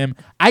heard of him.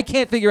 I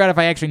can't figure out if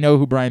I actually know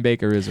who Brian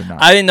Baker is or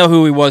not. I didn't know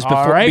who he was before.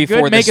 All right,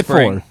 before good. the Make it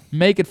spring. 4.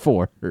 Make it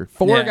 4.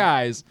 4 Yeah.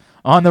 guys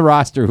on the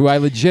roster who I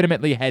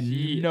legitimately had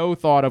no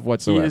thought of He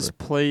whatsoever. has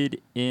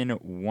played in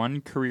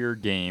one career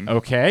game.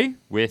 Okay.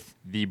 With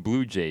the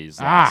Blue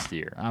Jays last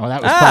year. Oh,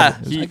 that was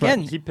probably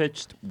Again, he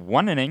pitched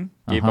 1 inning,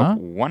 gave up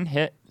 1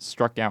 hit,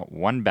 struck out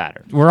 1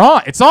 batter. We're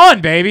on. It's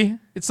on, baby.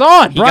 It's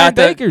on. He Brian got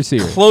the Baker's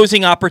here.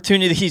 closing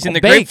opportunities in the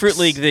Bakes. Grapefruit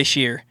League this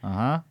year.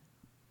 And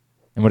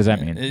what does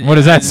that mean? What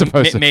is that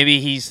supposed to? Maybe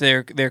he's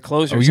their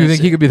closer. Oh, you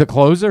think he could be the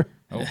closer?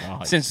 Oh,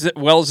 God. Since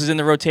Wells is in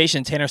the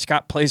rotation, Tanner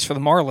Scott plays for the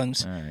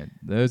Marlins. All right.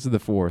 Those are the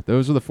 4.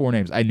 Those are the 4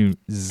 names I knew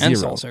And zero.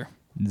 Sulzer.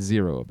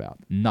 Zero about.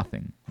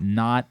 Nothing.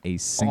 Not a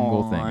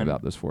single thing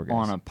about those 4 guys.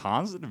 On a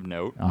positive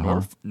note,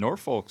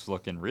 Norfolk's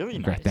looking really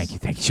nice. Great.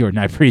 Thank you, Jordan.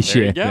 I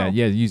appreciate There you go. that.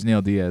 Yeah,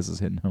 Yusniel Diaz is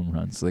hitting home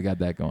runs, so they got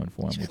that going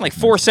for him. Like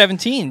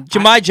 417.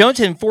 Jemai Jones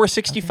hitting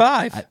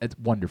 465. It's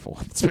wonderful.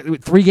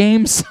 3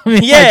 games? I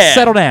mean, Yeah. like,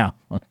 settle down.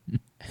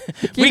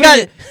 We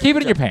keep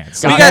it in your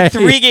pants. We got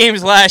 3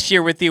 games last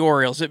year with the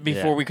Orioles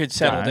before we could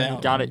settle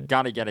down.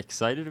 Got to get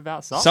excited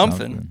about something.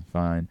 Something.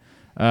 Fine.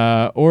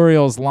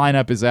 Orioles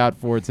lineup is out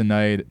for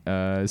tonight.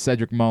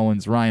 Cedric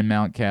Mullins, Ryan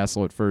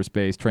Mountcastle at first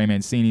base, Trey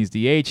Mancini's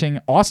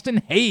DHing,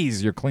 Austin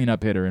Hayes, your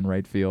cleanup hitter in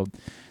right field.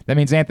 That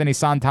means Anthony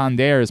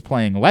Santander is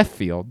playing left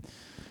field.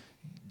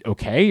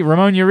 Okay,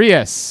 Ramon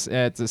Urias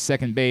at the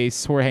second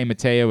base, Jorge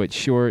Mateo at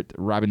short,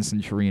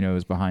 Robinson Chirinos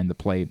is behind the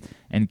plate,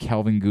 and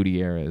Kelvin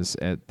Gutierrez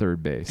at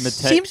third base.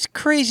 Seems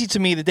crazy to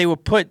me that they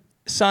would put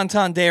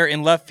Santander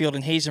in left field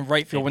and Hayes in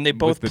right field when they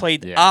both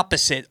played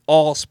opposite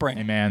all spring.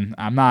 Hey, man,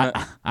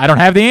 I don't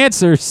have the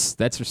answers.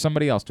 That's for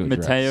somebody else to address.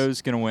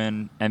 Mateo's going to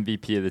win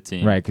MVP of the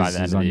team Right, by because the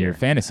end he's of on the your year.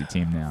 fantasy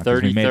team now.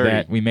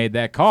 30-30. We made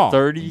that call.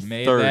 30-30. We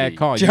made that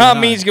call. John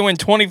Means going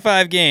to win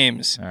 25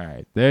 games. All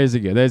right, there's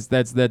a good.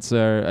 That's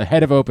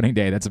ahead of opening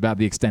day. That's about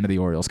the extent of the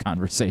Orioles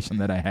conversation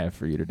that I have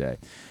for you today.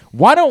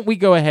 Why don't we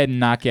go ahead and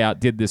knock out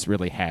Did This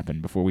Really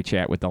Happen before we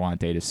chat with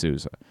Delonte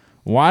D'Souza?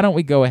 Why don't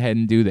we go ahead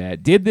and do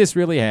that? Did This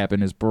Really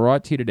Happen is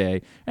brought to you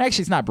today.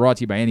 Actually, it's not brought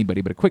to you by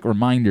anybody, but a quick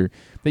reminder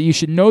that you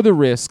should know the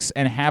risks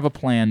and have a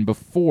plan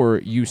before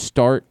you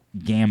start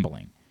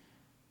gambling.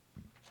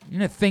 You're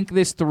going to think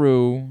this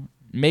through,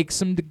 make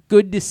some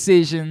good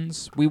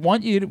decisions. We're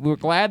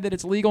glad that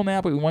it's legal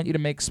now, but we want you to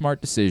make smart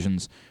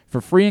decisions.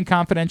 For free and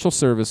confidential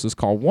services,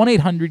 call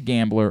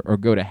 1-800-GAMBLER or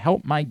go to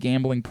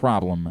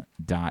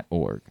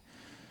helpmygamblingproblem.org.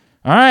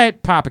 All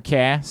right, Papa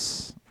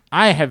Cass.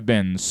 I have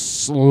been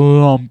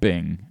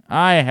slumping.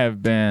 I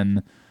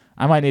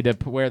might need to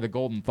wear the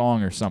golden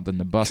thong or something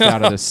to bust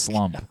out of this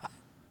slump.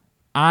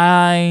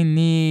 I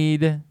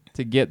need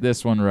to get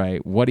this one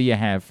right. What do you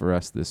have for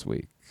us this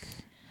week?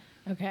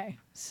 Okay,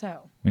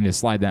 so. We need to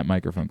slide that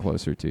microphone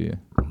closer to you.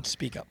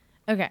 Speak up.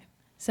 Okay,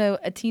 so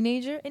a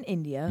teenager in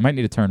India. Might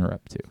need to turn her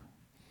up, too.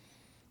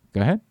 Go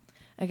ahead.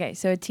 Okay,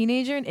 so a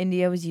teenager in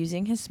India was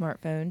using his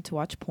smartphone to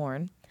watch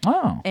porn.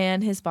 Oh.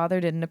 And his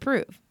father didn't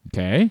approve.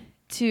 Okay.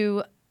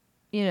 To,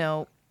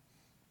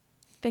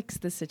 fix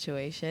the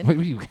situation. What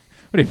are you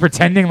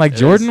pretending like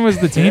Jordan was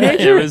the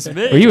teenager? It was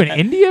me. Were you in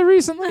India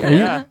recently?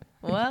 Yeah.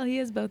 Well, he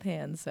has both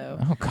hands, so.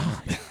 Oh,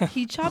 God.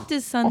 He chopped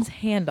his son's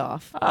hand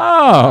off.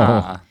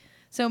 Oh.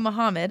 So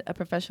Muhammad, a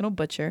professional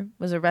butcher,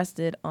 was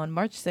arrested on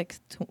March 6th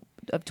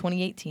of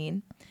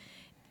 2018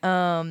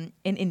 in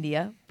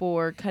India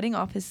for cutting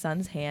off his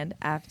son's hand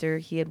after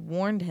he had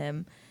warned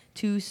him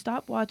to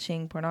stop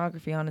watching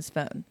pornography on his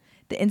phone.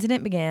 The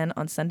incident began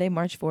on Sunday,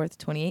 March 4th,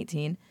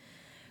 2018,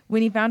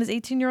 when he found his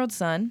 18-year-old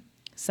son,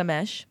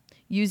 Samesh,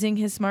 using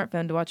his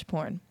smartphone to watch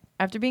porn.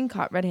 After being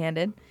caught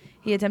red-handed,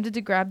 he attempted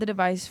to grab the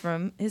device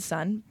from his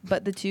son,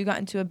 but the two got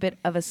into a bit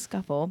of a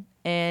scuffle,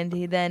 and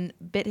he then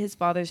bit his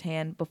father's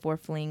hand before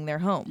fleeing their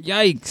home.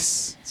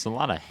 Yikes. It's a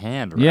lot of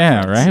hand.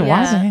 Yeah, right? Yeah,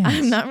 Why is it hands?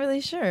 I'm not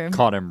really sure.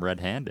 Caught him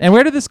red-handed. And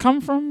where did this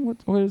come from?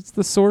 What is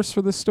the source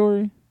for this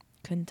story?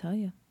 Couldn't tell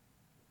you.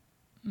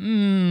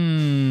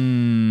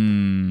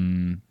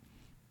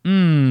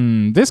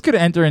 This could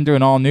enter into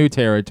an all-new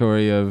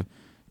territory of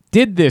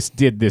did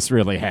this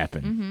really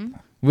happen? Mm-hmm.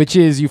 Which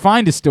is you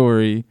find a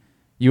story,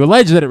 you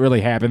allege that it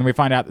really happened, and we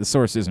find out the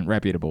source isn't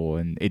reputable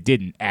and it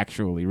didn't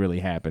actually really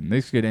happen.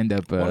 This could end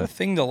up... What a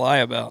thing to lie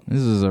about.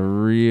 This is a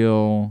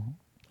real...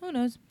 Who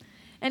knows?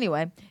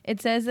 Anyway,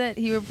 it says that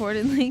he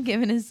reportedly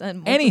given his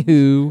son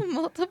Anywho.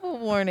 multiple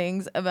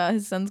warnings about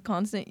his son's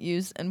constant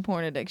use and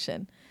porn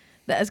addiction.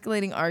 The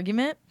escalating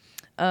argument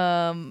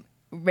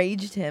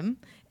raged him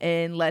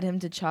and led him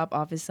to chop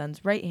off his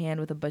son's right hand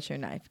with a butcher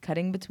knife,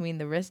 cutting between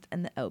the wrist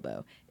and the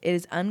elbow. It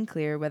is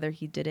unclear whether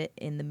he did it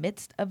in the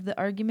midst of the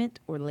argument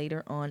or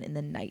later on in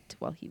the night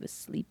while he was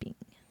sleeping.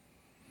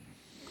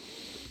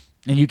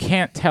 And you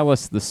can't tell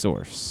us the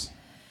source.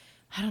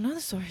 I don't know the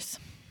source.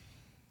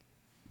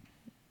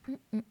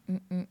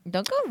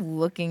 Don't go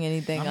looking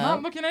anything I'm up.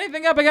 not looking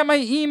anything up. I got my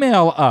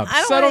email up. I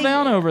don't Settle wanna-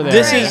 down over there.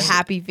 This is-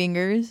 happy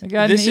fingers. I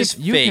got This an- is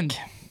you can-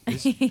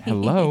 fake.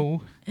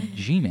 Hello,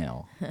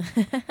 Gmail.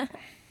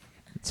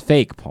 It's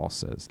fake, Paul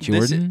says.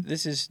 Jordan?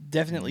 This is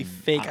definitely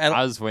fake.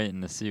 I was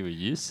waiting to see what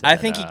you said. I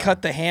think he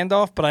cut the hand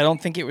off, but I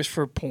don't think it was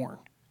for porn.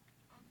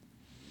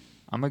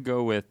 I'm going to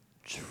go with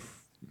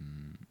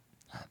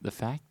the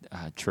fact,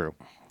 true.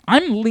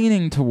 I'm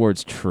leaning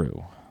towards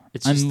true.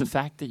 It's just the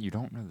fact that you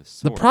don't know the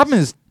source. The problem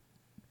is,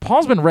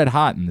 Paul's been red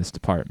hot in this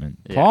department.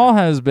 Yeah. Paul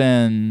has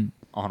been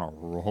on a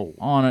roll.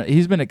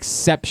 He's been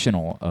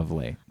exceptional of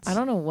late. I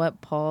don't know what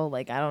Paul,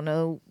 I don't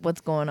know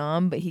what's going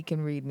on, but he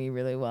can read me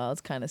really well.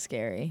 It's kind of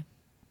scary.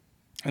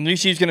 I knew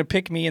she was going to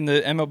pick me in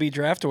the MLB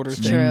draft order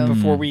thing True.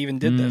 before we even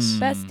did this.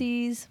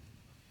 Besties.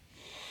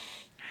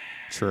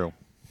 True.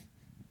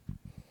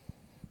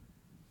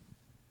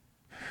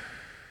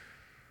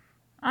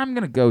 I'm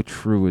going to go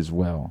true as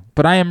well.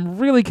 But I am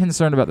really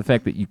concerned about the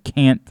fact that you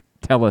can't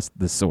tell us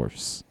the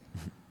source.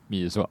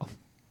 Me as well.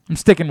 I'm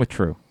sticking with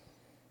true.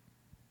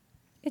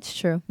 It's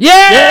true.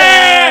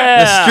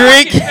 Yeah!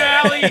 The streak.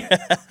 Suck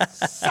it,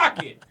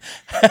 Suck it.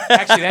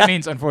 Actually, that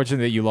means,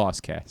 unfortunately, that you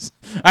lost, Cass.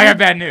 I got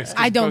bad news.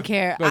 I don't both-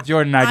 care. Both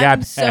Jordan and I got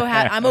I'm so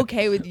happy. I'm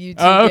okay with you two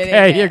Oh, getting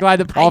okay, it. you're glad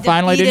that Paul I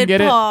finally didn't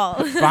defeated get Paul.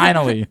 it?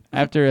 Finally,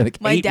 after like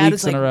My 8 dad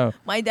weeks was in a row.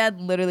 My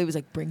dad literally was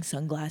like, bring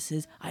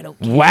sunglasses. I don't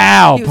care.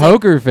 Wow, He was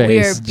poker like,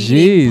 face. We're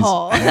beating Jeez.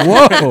 Paul.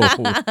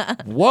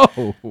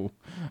 Whoa.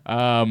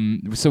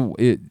 So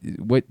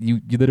what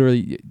you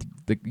literally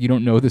you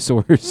don't know the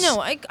source? No,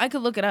 I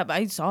could look it up.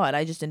 I saw it.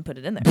 I just didn't put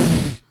it in there.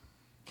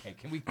 Okay,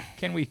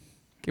 can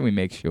we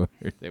make sure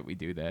that we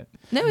do that?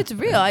 No, it's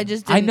real. I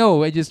just I didn't.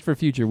 know. Just for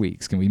future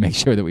weeks, can we make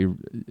sure that we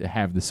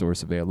have the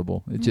source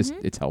available? It just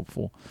Mm-hmm. it's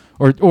helpful.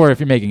 Or if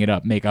you're making it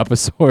up, make up a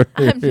source.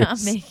 I'm not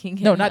making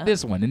it No, not up.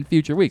 this one. In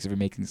future weeks, if you're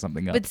making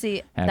something up. But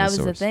see, have that a was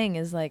the source. thing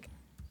is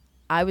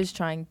I was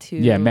trying to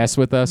mess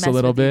with us a mess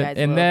little with you bit, guys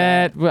a and little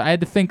that bit. I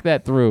had to think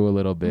that through a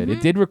little bit. It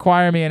did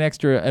require me an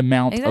extra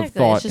amount Exactly, of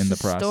thought it's just in the a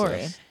process.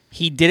 story.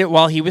 He did it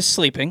while he was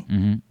sleeping.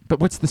 Mm-hmm. But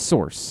what's the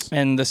source?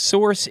 And the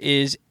source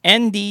is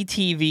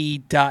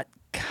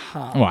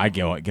ndtv.com. Well, I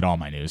get all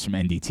my news from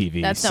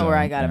NDTV. That's not so, where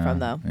I got it yeah, from,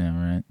 though.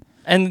 Yeah, right.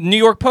 And New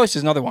York Post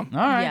is another one. All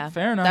right, Yeah,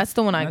 fair enough. that's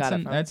the one I That's got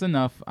it from. That's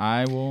enough.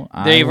 I will.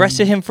 They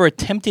arrested him for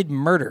attempted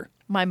murder.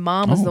 My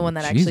mom was the Oh, one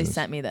that actually Jesus.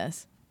 sent me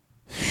this.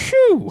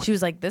 Phew. She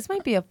was like, "This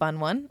might be a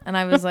fun one," and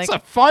I was That's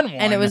like, a fun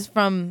And it one. was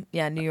from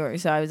New York,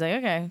 so I was like,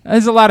 "Okay."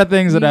 There's a lot of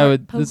things that New I York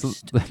would. This,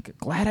 Post. like,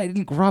 glad I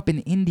didn't grow up in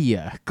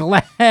India.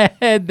 Glad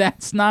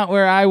that's not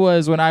where I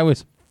was when I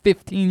was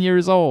 15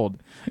 years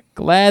old.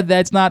 Glad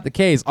that's not the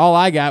case. All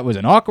I got was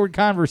an awkward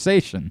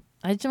conversation.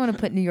 I just want to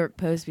put New York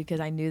Post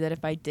because I knew that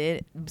if I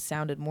did, it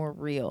sounded more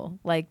real.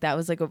 Like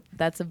that's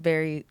a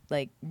very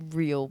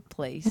real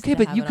place. Okay, to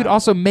but have you it could on.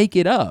 also make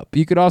it up.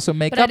 You could also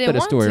make But I up didn't that a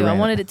want story. to. I ran.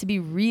 wanted it to be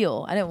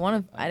real. I didn't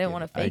want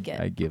to fake it.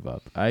 I give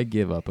up. I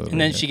give up over And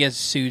then it. she gets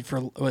sued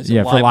for for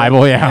libel.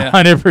 libel. Yeah,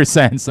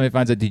 100%. Somebody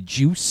finds out. Did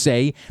you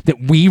say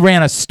that we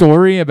ran a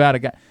story about a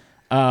guy?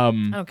 I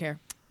don't care.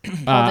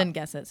 Paul didn't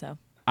guess it, so.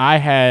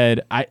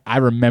 I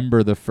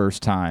remember the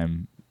first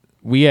time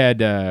we had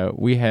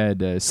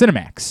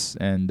Cinemax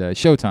and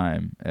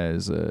Showtime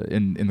as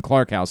in the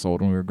Clark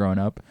household when we were growing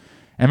up.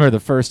 I remember the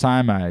first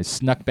time I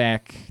snuck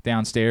back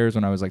downstairs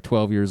when I was like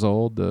 12 years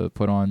old to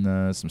put on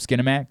some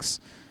Skinemax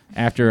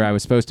after I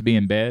was supposed to be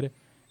in bed.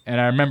 And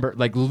I remember,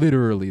 like,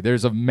 literally,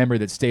 there's a memory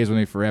that stays with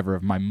me forever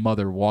of my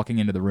mother walking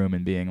into the room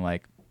and being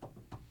like,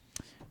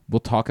 "We'll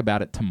talk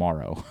about it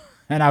tomorrow."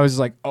 And I was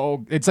like,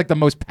 oh, it's like the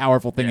most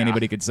powerful thing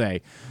anybody could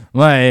say.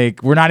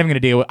 Like, we're not even going to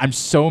deal with I'm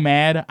so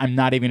mad, I'm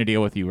not even going to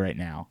deal with you right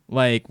now.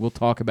 Like, we'll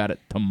talk about it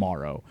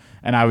tomorrow.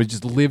 And I was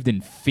just lived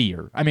in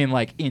fear. I mean,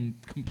 like, in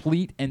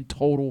complete and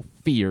total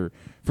fear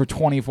for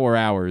 24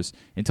 hours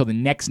until the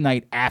next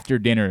night after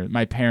dinner,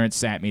 my parents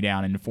sat me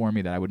down and informed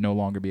me that I would no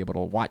longer be able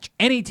to watch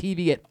any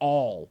TV at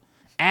all.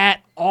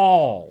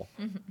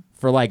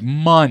 For like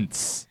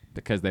months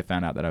because they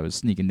found out that I was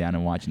sneaking down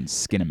and watching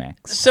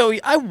Skinemax. So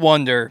I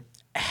wonder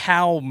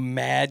how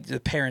mad the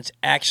parents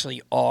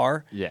actually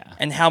are. Yeah.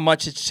 And how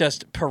much it's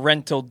just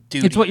parental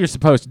duty. It's what you're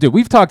supposed to do.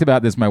 We've talked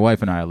about this, my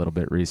wife and I, a little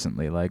bit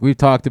recently. Like, we've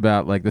talked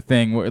about, like, the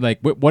thing where, like,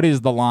 what is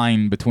the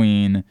line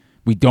between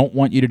we don't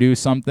want you to do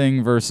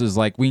something versus,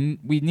 like, we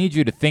need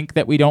you to think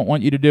that we don't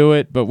want you to do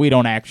it, but we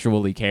don't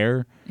actually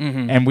care.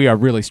 Mhm. And we are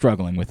really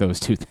struggling with those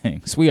two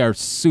things. We are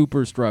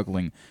super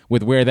struggling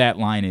with where that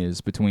line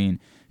is between...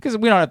 Because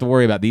we don't have to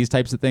worry about these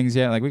types of things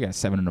yet. Like, we got a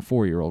 7 and a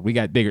 4-year-old. We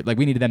got bigger. Like,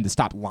 we needed them to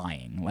stop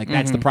lying. Like,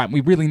 that's the problem. We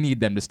really need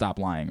them to stop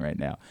lying right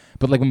now.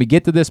 But, like, when we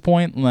get to this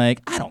point,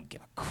 like, I don't give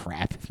a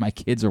crap if my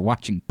kids are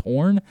watching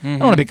porn. I don't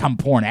want to become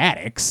porn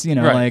addicts. You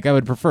know, Right. like I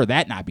would prefer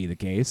that not be the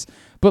case.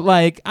 But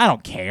like, I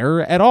don't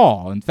care at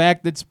all. In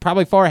fact, it's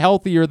probably far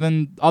healthier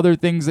than other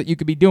things that you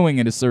could be doing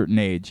at a certain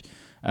age.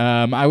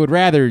 I would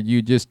rather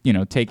you just,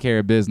 take care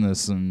of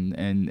business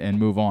and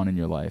move on in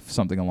your life,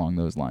 something along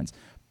those lines.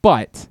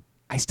 But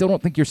I still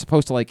don't think you're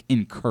supposed to like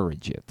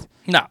encourage it.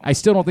 No. I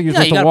still don't think you're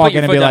No, you supposed to gotta walk put your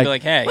in and foot be down and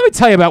like, be like, hey. let me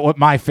tell you about what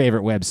my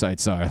favorite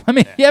websites are.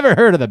 You ever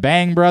heard of the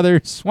Bang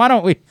Brothers? Why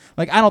don't we?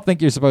 Like, I don't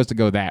think you're supposed to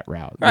go that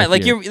route. Right,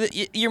 with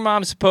like your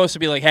mom's supposed to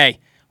be like, hey,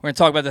 we're going to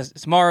talk about this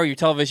tomorrow. Your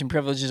television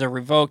privileges are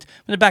revoked.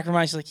 But in the back of her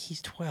mind, she's like,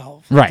 he's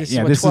 12. Right, This yeah,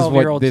 is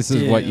what this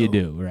is what you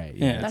do. do, right?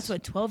 Yeah. That's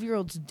what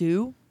 12-year-olds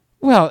do.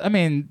 Well, I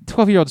mean,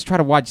 12-year-olds try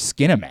to watch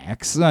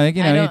Skinamax. Like,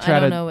 you I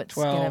try don't to. know what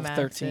 12, Skinamax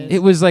 13. is.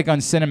 It was like on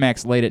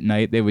Cinemax late at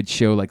night. They would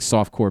show like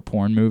softcore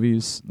porn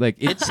movies. Like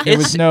there was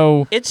it's-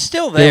 no. it's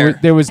still There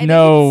there. was I think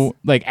no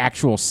like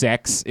actual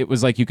sex. It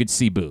was like you could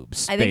see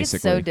boobs. I think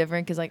basically. it's so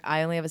different because like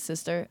I only have a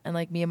sister, and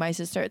like me and my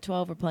sister at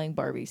 12 were playing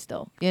Barbie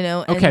still. And,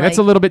 Okay, that's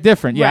a like, little bit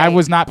different. Yeah, I right.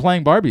 was not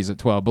playing Barbies at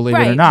 12. Believe it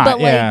or Right, not. but,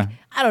 like, yeah.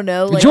 I don't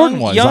know. Like, Jordan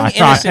was. young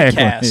innocent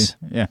ironically. Cass.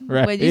 Yeah,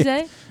 right. What'd you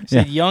say?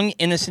 Said young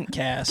innocent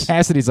Cass.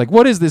 Cassidy's like,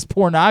 what is this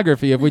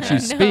pornography of which you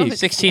speak?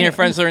 16, her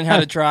friends learn how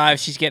to drive.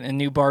 She's getting a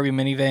new Barbie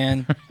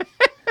minivan.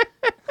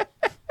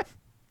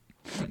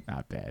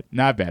 Not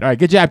bad. All right,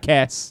 good job,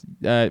 Cass.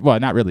 Well,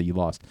 not really. You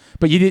lost,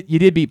 but you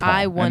did beat Paul.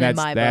 I won and in that's,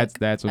 my that's, book.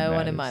 That's what I matters.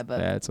 won in my book.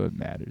 That's what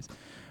matters.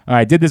 All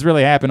right, did this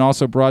really happen?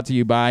 Also brought to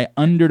you by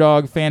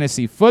Underdog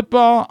Fantasy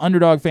Football.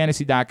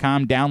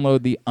 UnderdogFantasy.com.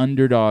 Download the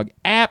Underdog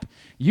app.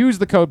 Use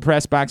the code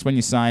PressBox when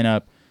you sign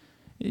up.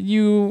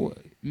 You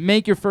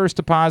make your first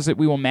deposit.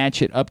 We will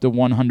match it up to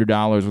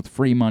 $100 with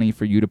free money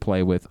for you to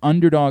play with.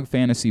 Underdog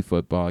Fantasy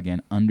Football.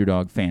 Again,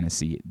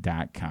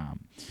 UnderdogFantasy.com.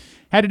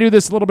 Had to do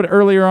this a little bit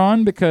earlier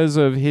on because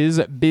of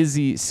his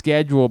busy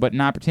schedule, but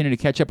an opportunity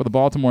to catch up with a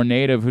Baltimore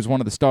native who's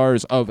one of the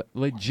stars of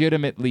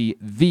legitimately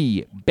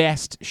the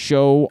best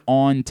show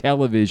on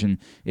television.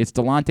 It's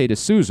Delonte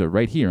D'Souza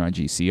right here on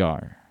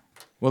GCR.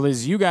 Well,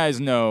 as you guys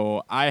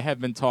know, I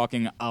have been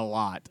talking a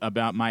lot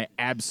about my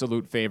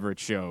absolute favorite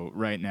show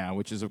right now,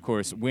 which is, of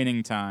course,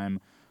 Winning Time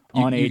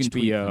on You can tweet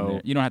from HBO.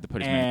 there. You don't have to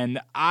put his name.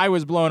 And I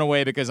was blown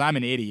away because I'm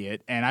an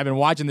idiot, and I've been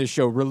watching this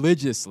show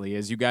religiously,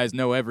 as you guys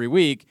know, every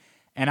week.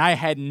 And I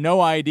had no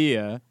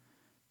idea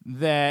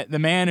that the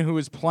man who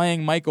was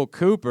playing Michael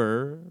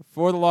Cooper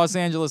for the Los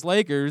Angeles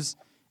Lakers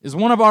is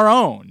one of our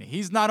own.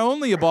 He's not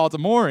only a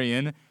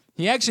Baltimorean,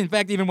 he actually, in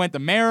fact, even went to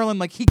Maryland.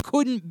 Like, he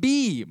couldn't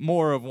be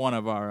more of one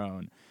of our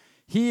own.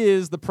 He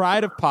is the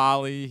pride of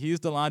Poly. He's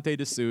Delonte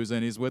D'Souza,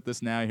 and he's with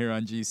us now here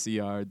on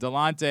GCR.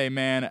 Delonte,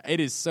 man, it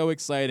is so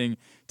exciting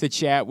to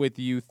chat with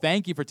you.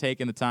 Thank you for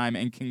taking the time,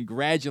 and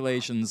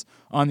congratulations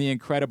on the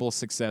incredible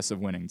success of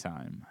Winning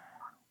Time.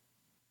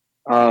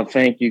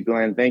 Thank you,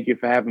 Glenn. Thank you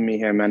for having me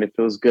here, man. It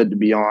feels good to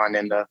be on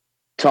and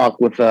talk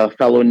with a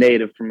fellow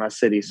native from my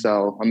city.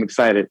 So I'm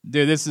excited.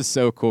 Dude, this is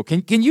so cool.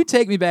 Can you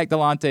take me back,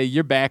 Delonte,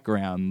 your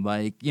background?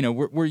 Like,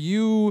 were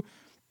you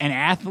an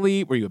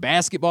athlete? Were you a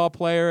basketball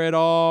player at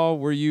all?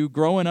 Were you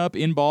growing up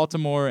in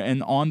Baltimore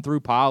and on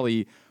through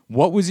Poly?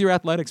 What was your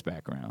athletics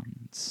background?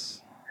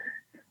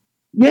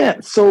 Yeah,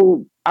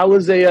 so I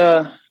was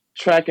a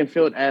track and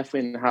field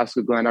athlete in high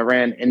school, Glenn. I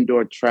ran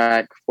indoor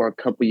track for a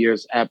couple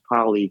years at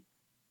Poly.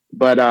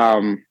 But,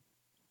 I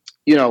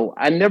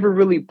never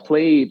really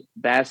played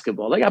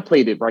basketball. Like, I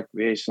played it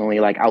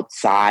recreationally, like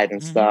outside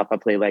and stuff. I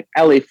played like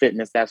LA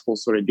Fitness, that whole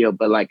sort of deal.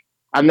 But like,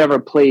 I never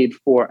played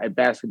for a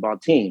basketball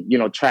team.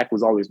 Track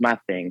was always my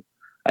thing.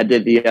 I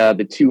did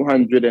the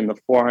 200 and the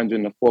 400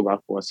 and the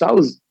 4x4. So I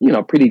was,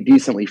 pretty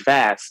decently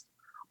fast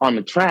on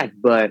the track,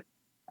 but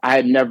I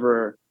had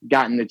never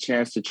gotten the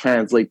chance to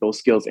translate those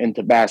skills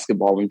into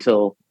basketball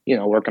until,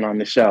 working on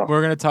the show.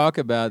 We're going to talk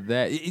about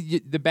that.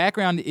 The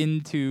background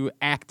into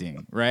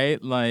acting,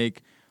 right?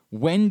 Like,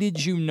 when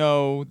did you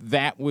know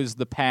that was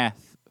the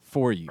path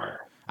for you?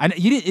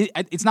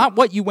 It's not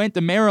what you went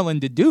to Maryland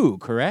to do,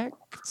 correct?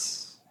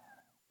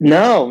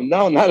 No,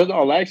 not at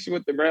all. I actually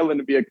went to Maryland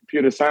to be a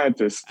computer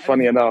scientist,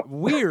 funny enough.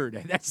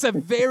 Weird. That's a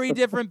very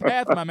different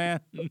path, my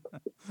man.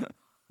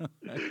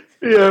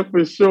 Yeah,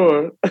 for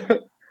sure.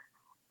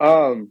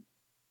 But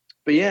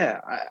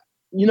yeah,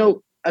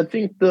 I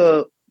think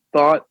the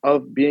thought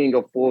of being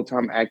a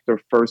full-time actor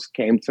first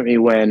came to me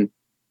when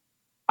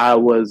I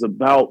was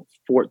about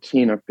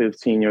 14 or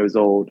 15 years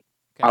old.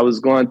 Okay. I was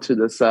going to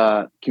this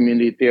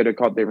community theater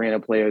called the Arena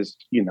Players.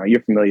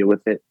 You're familiar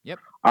with it. Yep.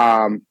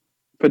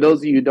 For those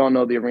of you who don't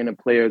know, the Arena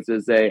Players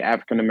is a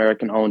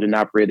African-American owned and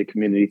operated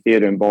community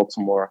theater in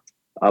Baltimore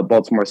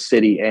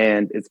City.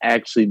 And it's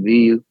actually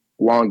the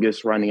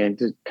longest running and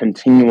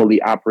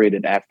continually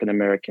operated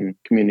African-American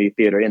community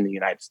theater in the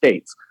United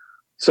States.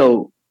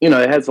 So,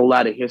 it has a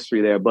lot of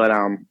history there, but,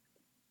 I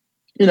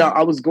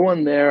was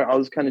going there, I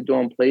was kind of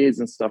doing plays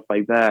and stuff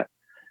like that.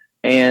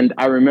 And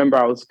I remember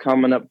I was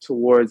coming up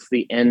towards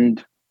the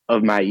end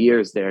of my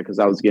years there because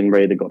I was getting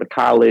ready to go to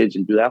college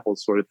and do that whole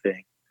sort of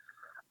thing.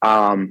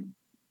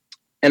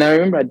 And I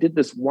remember I did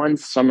this one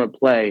summer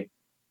play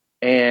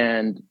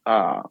and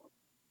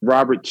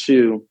Robert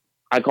Chu.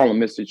 I call him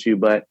Mr. Chu,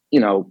 but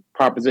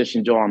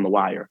Proposition Joe on The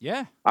Wire.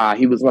 Yeah.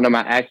 He was one of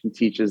my acting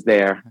teachers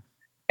there,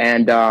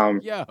 and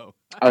yo,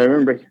 I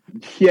remember.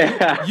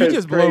 Yeah, you it's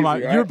just crazy,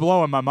 You're right?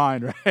 blowing my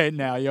mind right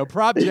now, yo.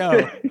 Prop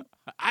Joe.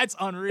 That's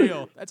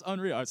unreal. That's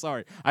unreal. I'm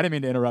sorry. I didn't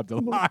mean to interrupt the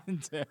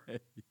line.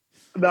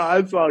 No,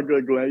 it's all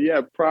good, Glenn.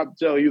 Yeah, Prop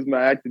Joe, he was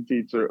my acting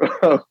teacher.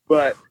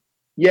 But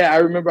yeah, I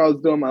remember I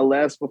was doing my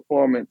last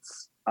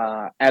performance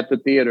at the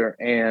theater,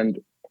 and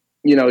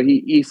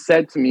he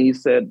said to me, he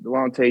said,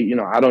 Delonte,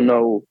 I don't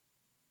know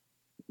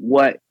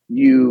what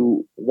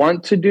you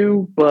want to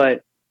do,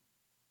 but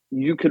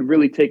you could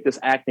really take this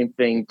acting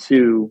thing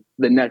to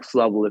the next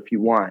level if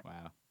you want.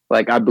 Wow.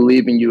 Like, I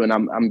believe in you, and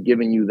I'm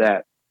giving you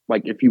that.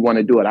 Like, if you want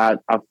to do it, I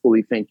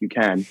fully think you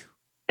can.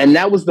 And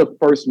that was the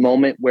first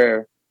moment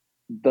where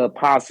the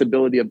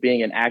possibility of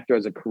being an actor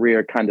as a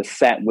career kind of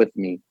sat with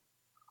me.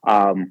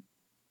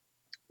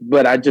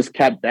 But I just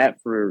kept that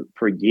for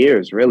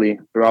years, really.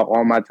 Throughout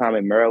all my time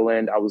in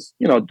Maryland, I was,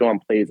 doing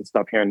plays and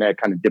stuff here and there,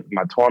 kind of dipping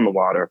my toe in the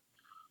water.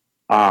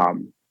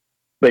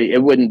 But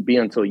it wouldn't be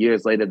until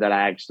years later that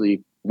I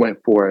actually went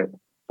for it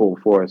full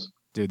force.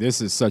 Dude,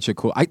 this is such a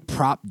cool.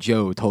 Prop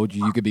Joe told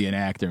you could be an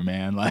actor,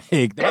 man.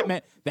 Like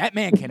that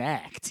man can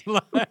act.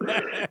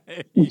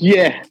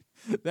 Yeah.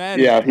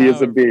 He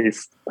is a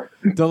beast.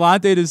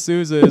 Delonte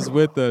D'Souza is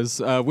with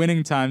us.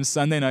 Winning Time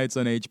Sunday nights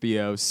on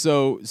HBO.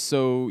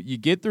 So you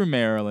get through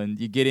Maryland,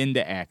 you get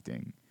into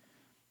acting.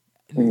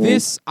 Mm-hmm.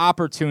 This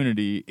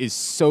opportunity is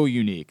so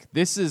unique.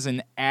 This is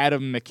an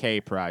Adam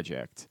McKay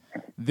project.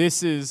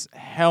 This is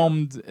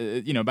helmed,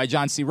 by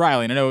John C.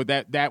 Reilly. And I know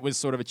that was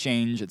sort of a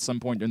change at some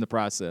point during the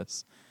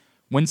process.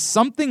 When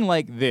something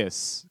like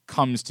this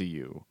comes to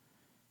you,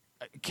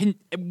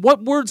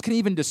 what words can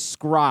even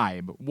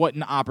describe what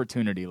an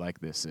opportunity like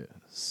this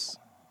is?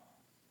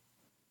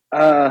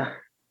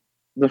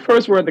 The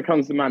first word that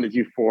comes to mind is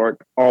euphoric.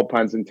 All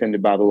puns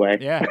intended, by the way.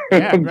 Yeah,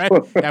 right.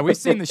 Yeah, we've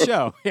seen the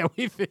show. Yeah,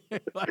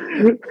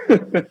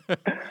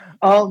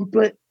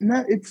 but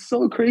no, it's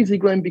so crazy,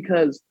 Glenn,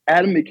 because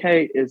Adam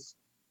McKay is,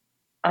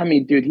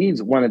 dude,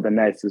 he's one of the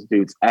nicest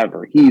dudes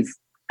ever. He's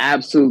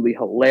absolutely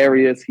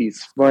hilarious.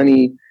 He's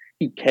funny.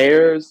 He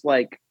cares.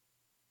 Like,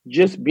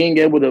 just being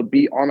able to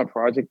be on a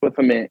project with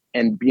him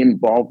and be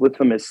involved with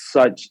him is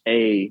such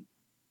a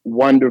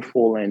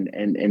wonderful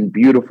and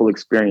beautiful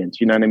experience.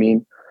 You know what I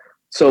mean?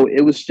 So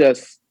it was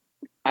just,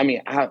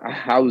 I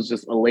was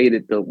just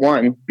elated to,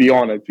 one, be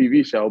on a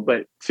TV show,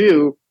 but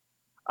two,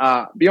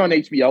 be on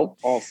HBO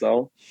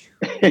also.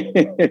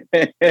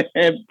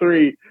 And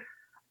three,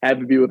 have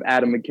to be with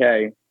Adam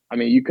McKay.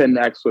 You couldn't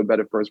ask for a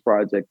better first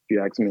project, if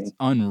you ask me. It's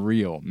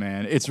unreal,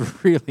 man. It's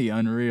really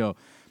unreal.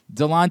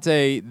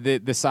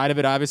 Delonte, the side of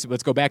it, obviously,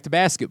 let's go back to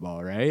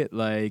basketball, right?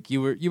 Like,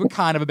 you were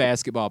kind of a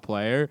basketball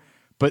player,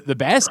 but the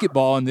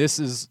basketball in this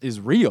is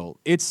real.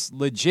 It's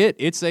legit.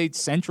 It's a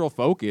central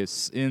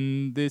focus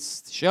in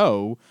this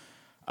show.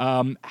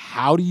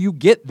 How do you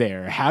get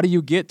there? How do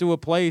you get to a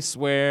place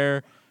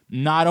where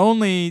not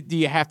only do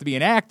you have to be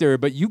an actor,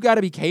 but you got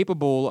to be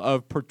capable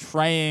of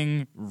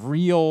portraying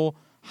real,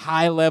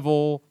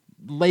 high-level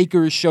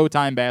Lakers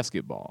Showtime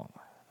basketball?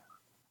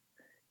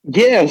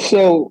 Yeah,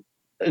 so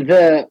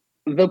the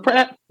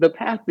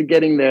path to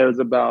getting there is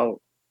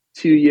about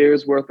 2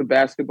 years worth of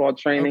basketball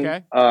training.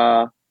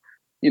 Okay.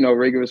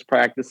 Rigorous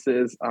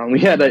practices. We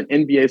had an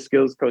NBA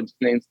skills coach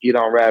named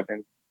Edon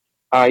Ravin.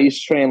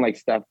 He's trained like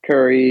Steph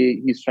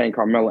Curry. He's trained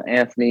Carmelo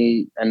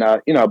Anthony and,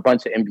 a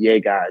bunch of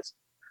NBA guys.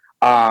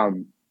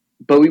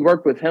 But we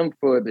worked with him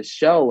for the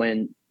show,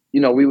 and,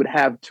 we would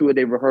have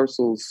 2-a-day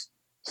rehearsals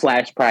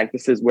 /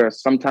 practices where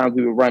sometimes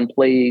we would run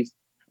plays,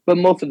 but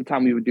most of the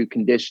time we would do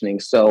conditioning.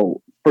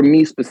 So for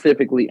me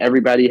specifically,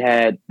 everybody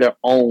had their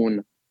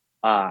own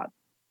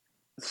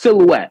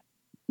silhouette,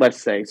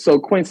 let's say. So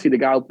Quincy, the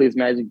guy who plays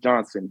Magic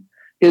Johnson,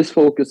 his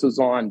focus was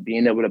on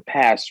being able to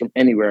pass from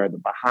anywhere, the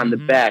behind the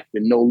back,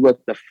 the no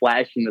look, the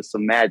flashiness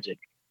of Magic.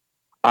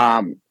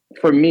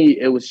 For me,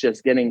 it was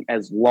just getting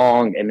as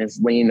long and as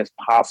lean as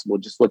possible,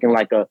 just looking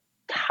like a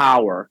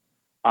tower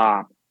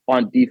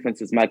on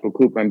defense as Michael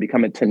Cooper and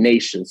becoming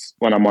tenacious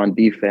when I'm on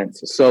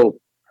defense. So,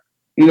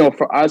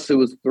 for us, it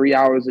was 3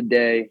 hours a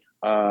day,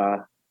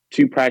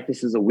 2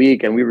 practices a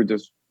week, and we were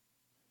just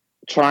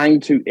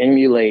trying to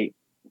emulate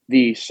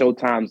the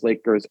Showtime's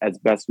Lakers as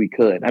best we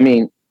could.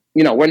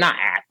 We're not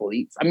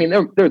athletes.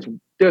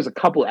 There's a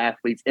couple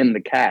athletes in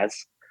the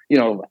cast,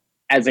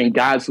 as in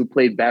guys who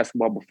played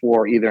basketball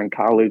before, either in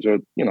college or,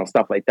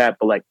 stuff like that.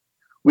 But like,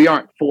 we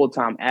aren't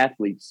full-time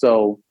athletes.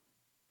 So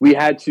we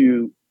had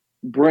to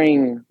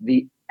bring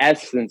the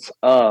essence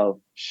of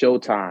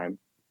Showtime,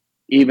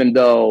 even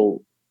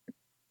though,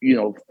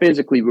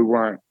 physically we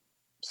weren't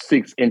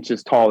 6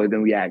 inches taller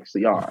than we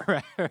actually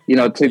are,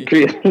 to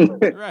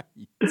create. Right.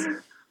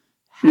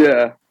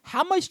 Yeah.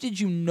 How much did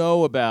you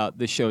know about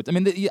the show?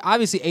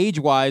 Obviously,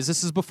 age-wise,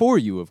 this is before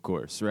you, of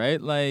course,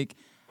 right? Like,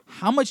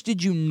 how much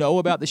did you know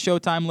about the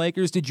Showtime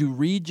Lakers? Did you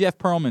read Jeff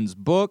Pearlman's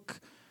book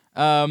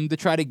to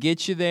try to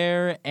get you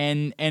there?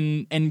 And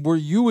were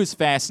you as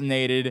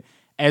fascinated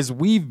as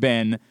we've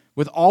been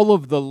with all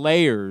of the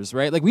layers,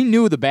 right? Like, we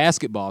knew the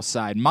basketball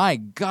side. My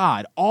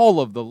God, all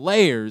of the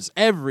layers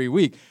every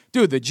week.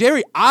 Dude, the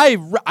Jerry, I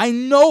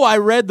know I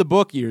read the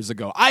book years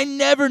ago. I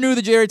never knew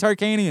the Jerry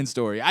Tarkanian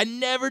story. I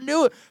never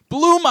knew it.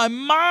 Blew my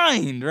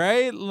mind,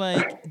 right?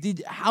 Like,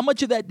 how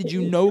much of that did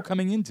you know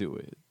coming into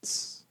it?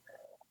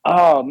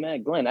 Oh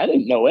man, Glenn, I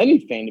didn't know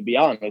anything, to be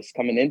honest,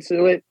 coming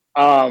into it.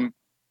 I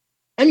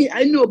mean,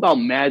 I knew about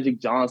Magic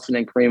Johnson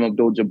and Kareem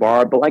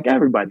Abdul-Jabbar, but like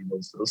everybody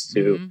knows those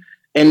two. Mm-hmm.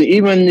 And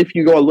even if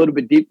you go a little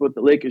bit deeper with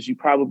the Lakers, you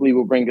probably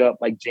will bring up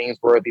like James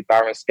Worthy,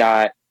 Byron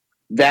Scott,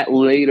 that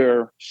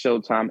later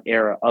Showtime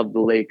era of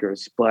the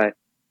Lakers. But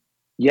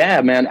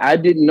yeah, man, I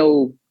didn't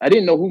know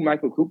who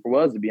Michael Cooper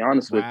was, to be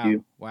honest with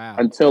you. Wow.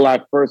 Until I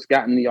first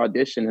got in the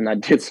audition and I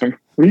did some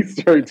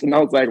research and I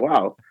was like,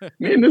 wow,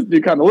 me and this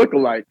dude kind of look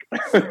alike.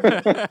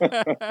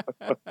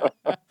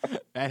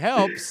 That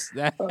helps.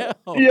 That helps.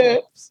 Yeah,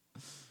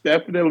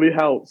 definitely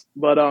helps.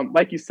 But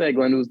like you said,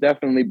 Glenn, it was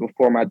definitely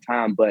before my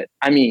time. But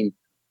I mean,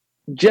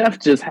 Jeff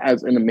just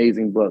has an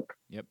amazing book.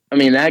 Yep. I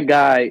mean, that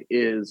guy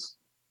is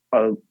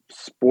a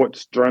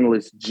sports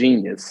journalist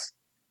genius.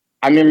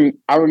 I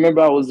remember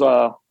I was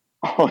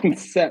on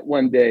set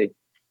one day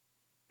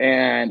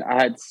and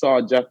I had saw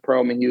Jeff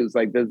Pearlman. He was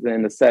like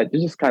visiting the set to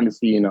just kind of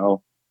see, you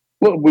know,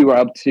 what we were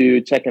up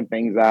to, checking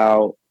things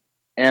out.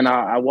 And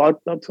I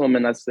walked up to him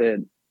and I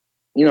said,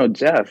 you know,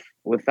 Jeff,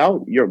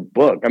 without your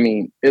book, I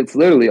mean, it's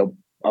literally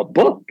a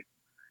book.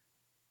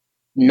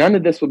 None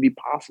of this would be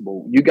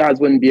possible. You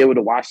guys wouldn't be able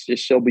to watch this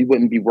show. We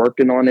wouldn't be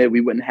working on it.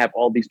 We wouldn't have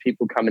all these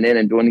people coming in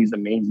and doing these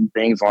amazing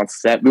things on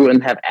set. We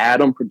wouldn't have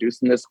Adam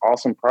producing this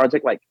awesome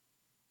project. Like,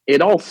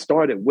 it all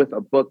started with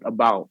a book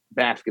about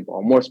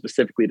basketball, more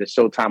specifically the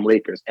Showtime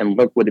Lakers, and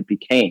look what it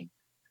became.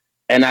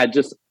 And I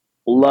just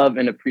love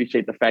and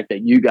appreciate the fact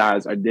that you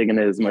guys are digging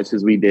it as much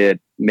as we did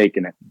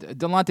making it.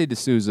 Delonte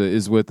D'Souza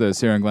is with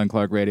us here on Glenn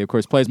Clark Radio. Of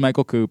course, plays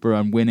Michael Cooper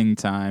on Winning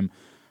Time.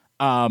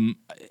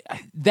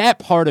 That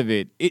part of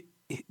it,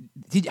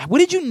 what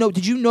did you know?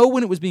 Did you know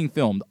when it was being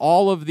filmed?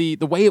 All of the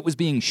way it was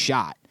being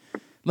shot?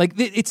 Like,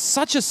 it's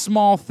such a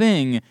small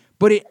thing,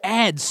 but it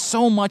adds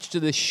so much to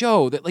the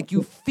show that, like,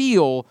 you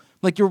feel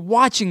like you're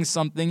watching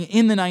something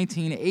in the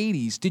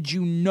 1980s. Did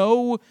you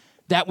know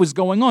that was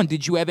going on?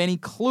 Did you have any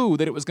clue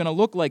that it was going to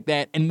look like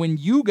that? And when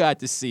you got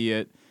to see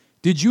it,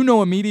 did you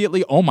know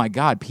immediately, oh my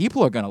God,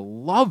 people are going to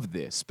love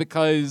this?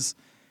 Because,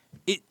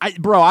 I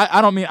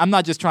don't mean, I'm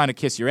not just trying to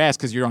kiss your ass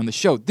because you're on the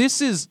show.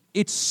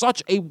 It's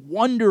such a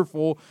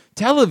wonderful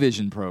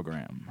television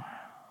program.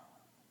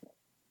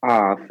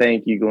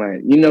 Thank you,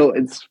 Glenn. You know,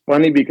 it's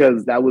funny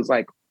because that was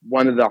like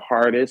one of the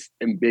hardest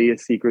and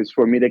biggest secrets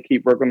for me to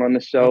keep working on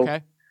the show.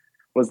 Okay.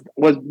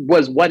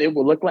 Was what it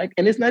would look like.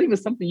 And it's not even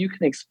something you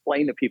can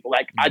explain to people.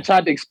 Like, I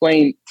tried to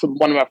explain to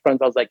one of my friends,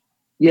 I was like,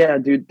 yeah,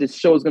 dude, this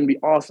show is going to be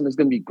awesome. It's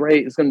going to be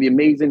great. It's going to be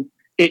amazing.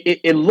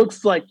 It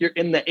looks like you're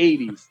in the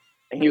 80s.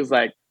 And he was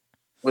like,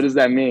 what does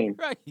that mean?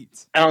 Right. And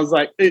I was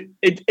like,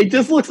 it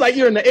just looks like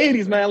you're in the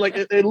 80s, man. Like,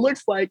 it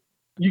looks like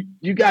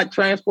you got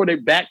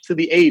transported back to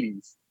the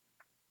 80s.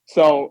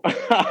 So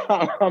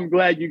I'm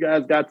glad you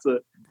guys got to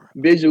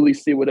visually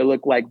see what it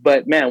looked like.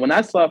 But man, when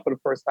I saw it for the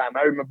first time,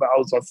 I remember I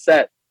was on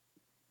set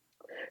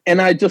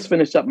and I just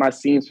finished up my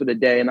scenes for the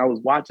day and I was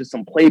watching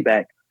some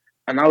playback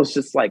and I was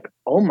just like,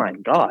 oh my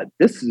God,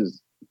 this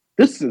is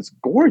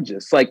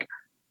gorgeous. Like,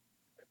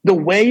 the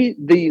way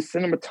the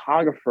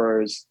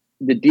cinematographers,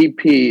 the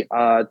DP,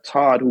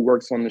 Todd, who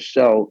works on the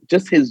show,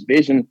 just his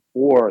vision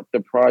for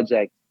the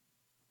project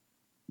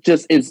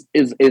just is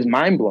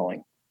mind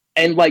blowing.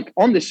 And like,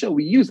 on the show,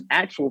 we use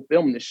actual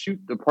film to shoot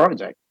the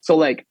project. So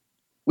like,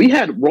 we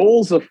had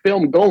rolls of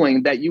film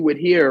going that you would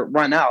hear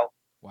run out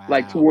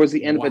like towards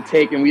the end of a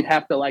take, and we'd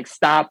have to like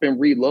stop and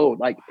reload.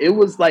 Like, it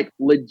was like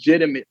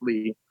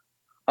legitimately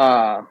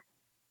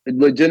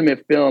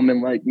legitimate film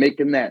and like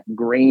making that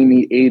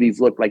grainy 80s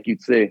look like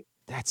you'd see.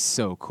 That's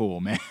so cool,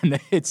 man.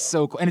 It's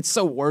so cool. And it's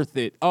so worth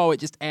it. Oh, it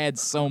just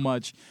adds so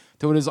much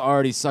to what is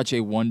already such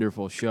a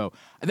wonderful show.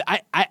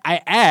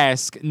 I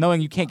ask,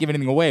 knowing you can't give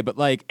anything away, but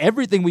like,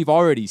 everything we've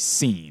already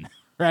seen,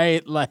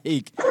 right?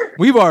 Like,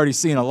 we've already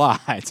seen a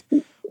lot.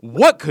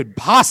 What could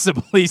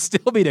possibly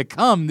still be to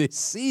come this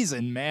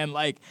season, man?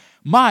 Like,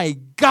 my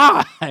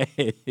God.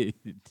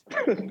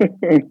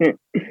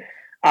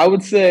 I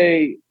would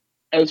say,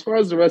 as far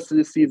as the rest of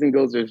the season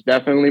goes, there's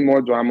definitely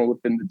more drama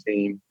within the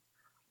team.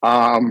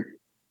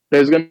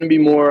 There's going to be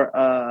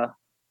more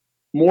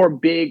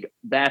big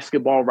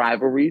basketball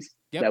rivalries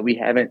that we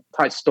haven't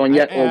touched on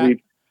yet, or we've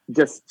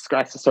just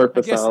scratched the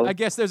surface of. I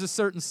guess there's a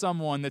certain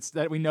someone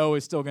that we know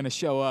is still going to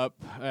show up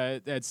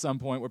at some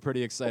point. We're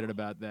pretty excited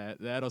about that.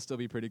 That'll still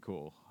be pretty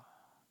cool.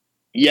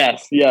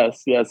 Yes.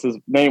 His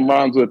name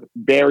rhymes with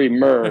Barry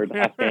Murd,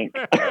 I think.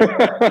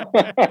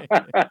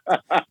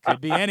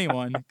 Could be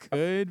anyone.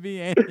 It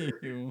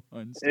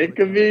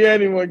could be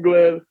anyone,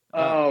 Glenn.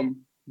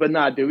 But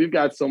nah, dude, we've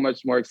got so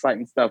much more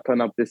exciting stuff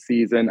coming up this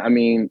season. I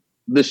mean,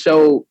 the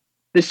show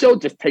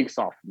just takes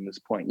off from this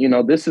point. You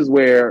know, this is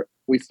where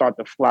we start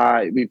to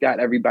fly. We've got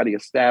everybody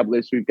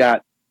established. We've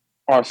got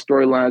our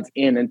storylines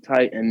in and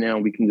tight, and now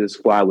we can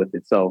just fly with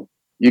it. So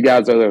you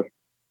guys are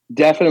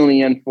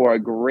definitely in for a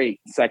great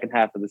second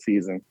half of the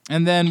season.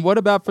 And then what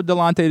about for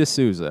Delonte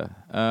D'Souza?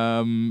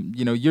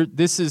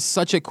 This is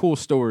such a cool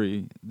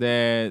story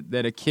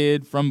that a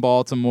kid from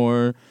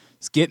Baltimore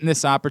is getting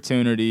this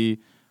opportunity.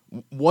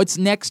 What's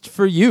next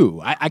for you?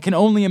 I can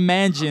only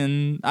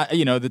imagine,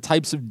 the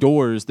types of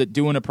doors that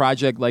doing a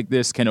project like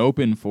this can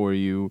open for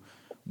you.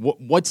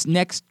 What's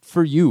next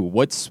for you?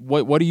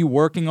 What are you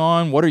working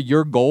on? What are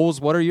your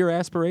goals? What are your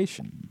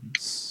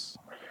aspirations?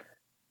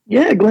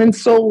 Yeah, Glenn.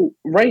 So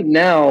right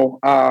now,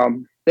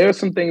 there are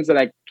some things that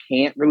I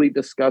can't really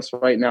discuss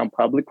right now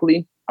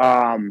publicly.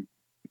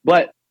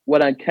 But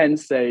what I can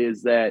say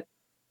is that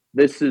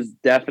this is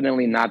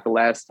definitely not the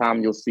last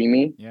time you'll see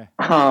me. Yeah.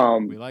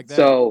 We like that.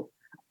 So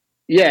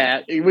yeah,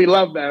 we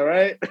love that,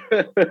 right?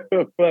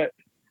 But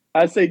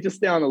I'd say just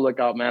stay on the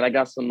lookout, man. I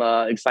got some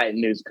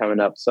exciting news coming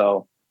up.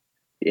 So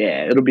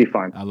yeah, it'll be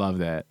fun. I love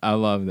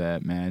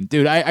that, man.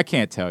 Dude, I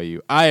can't tell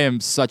you. I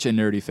am such a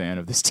nerdy fan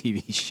of this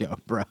TV show,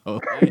 bro.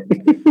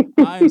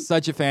 I'm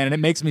such a fan, and it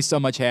makes me so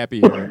much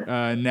happier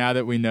now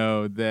that we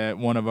know that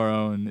one of our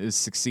own is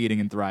succeeding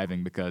and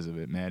thriving because of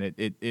it, man.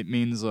 It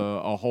means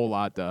a whole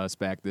lot to us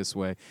back this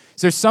way.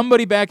 Is there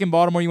somebody back in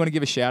Baltimore you want to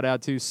give a shout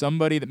out to?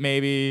 Somebody that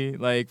maybe,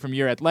 like, from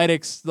your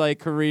athletics, like,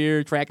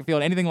 career, track and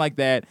field, anything like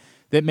that,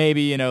 that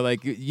maybe,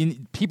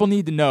 people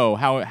need to know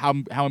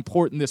how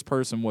important this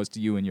person was to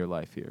you in your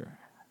life here?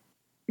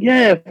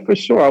 Yeah, for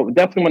sure. I would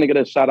definitely want to get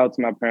a shout out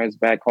to my parents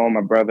back home,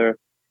 my brother,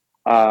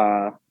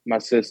 my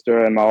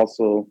sister, and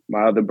also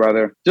my other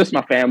brother, just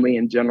my family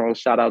in general.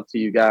 Shout out to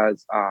you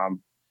guys.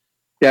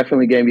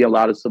 Definitely gave me a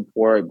lot of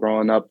support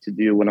growing up to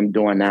do what I'm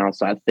doing now.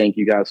 So I thank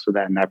you guys for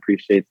that, and I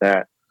appreciate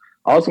that.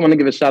 I also want to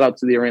give a shout out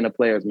to the arena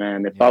players,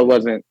 man. If I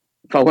wasn't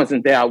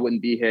there, I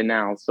wouldn't be here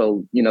now.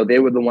 So, they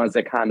were the ones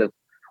that kind of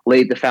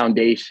laid the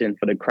foundation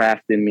for the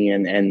craft in me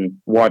and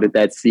watered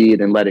that seed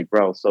and let it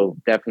grow. So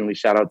definitely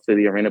shout out to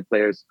the arena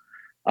players.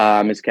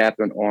 Miss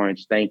Catherine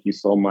Orange, thank you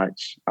so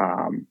much.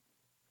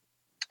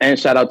 And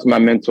shout out to my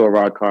mentor,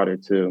 Rod Carter,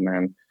 too,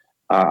 man.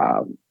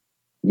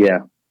 Yeah,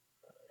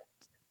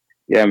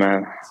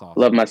 man. Awesome.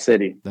 Love my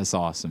city. That's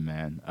awesome,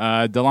 man.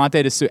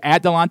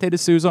 Delonte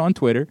D'Souza on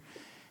Twitter,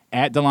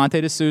 at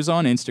Delonte D'Souza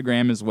on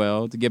Instagram as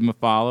well, to give him a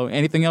follow.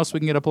 Anything else we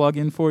can get a plug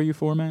in for you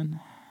for, man?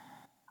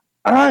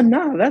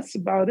 No, that's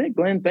about it,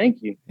 Glenn.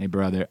 Thank you. Hey,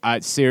 brother.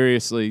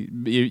 Seriously,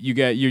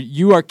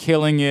 you are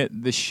killing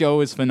it. The show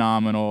is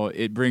phenomenal.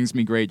 It brings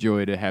me great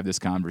joy to have this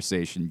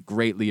conversation.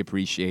 Greatly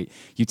appreciate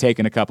you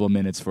taking a couple of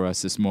minutes for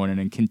us this morning,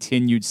 and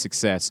continued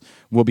success.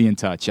 We'll be in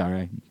touch. All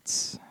right.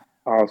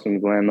 Awesome,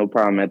 Glenn. No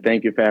problem, man.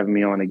 Thank you for having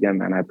me on again,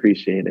 man. I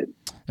appreciate it.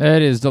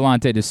 That is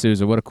Delonte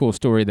D'Souza. What a cool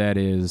story that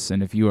is.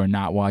 And if you are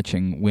not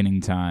watching Winning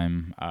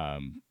Time,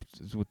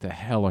 what the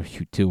hell are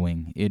you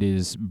doing? It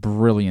is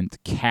brilliant,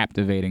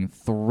 captivating,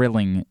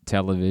 thrilling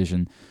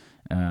television,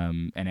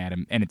 and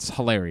it's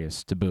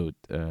hilarious to boot.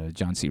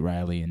 John C.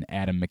 Reilly and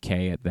Adam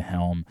McKay at the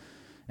helm,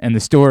 and the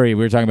story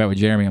we were talking about with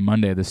Jeremy on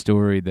Monday. The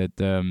story that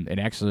it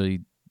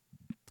actually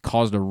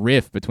caused a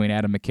rift between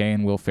Adam McKay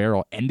and Will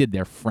Ferrell, ended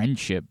their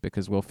friendship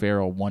because Will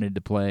Ferrell wanted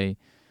to play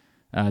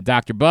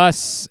Dr.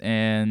 Buss,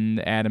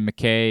 and Adam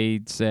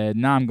McKay said,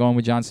 "No, I'm going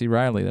with John C.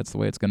 Reilly. That's the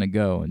way it's going to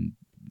go." And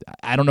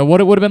I don't know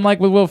what it would have been like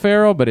with Will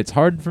Ferrell, but it's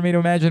hard for me to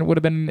imagine it would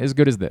have been as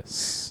good as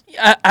this.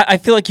 I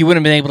feel like you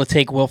wouldn't have been able to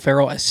take Will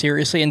Ferrell as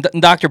seriously, and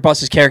Dr.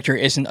 Buss's character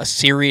isn't a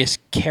serious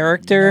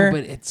character. No,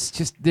 but it's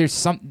just, there's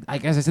some,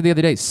 like as I said the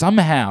other day,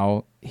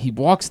 somehow he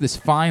walks this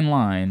fine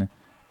line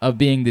of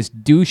being this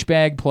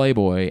douchebag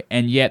playboy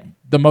and yet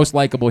the most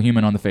likable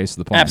human on the face of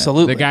the planet.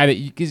 Absolutely. The guy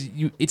that because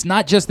it's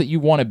not just that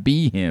you want to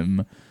be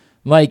him,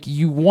 like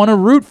you want to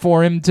root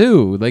for him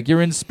too. Like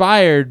you're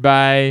inspired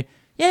by,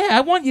 yeah,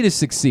 I want you to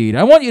succeed.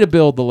 I want you to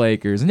build the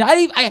Lakers. And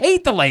I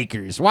hate the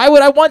Lakers. Why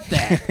would I want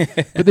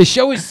that? But the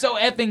show is so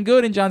effing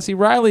good, and John C.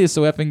 Reilly is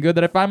so effing good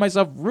that I find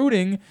myself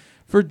rooting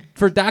for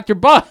Dr.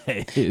 Buss.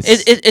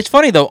 It's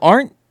funny, though.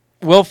 Aren't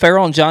Will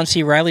Ferrell and John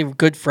C. Reilly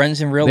good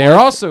friends in real life? They're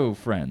also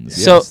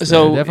friends. So, Yes,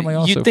 they're definitely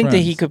also you'd think that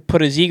friends. he could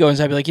put his ego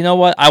inside and be like, you know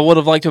what? I would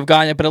have liked to have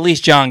gotten it, but at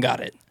least John got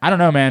it. I don't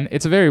know, man.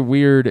 It's a very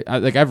weird.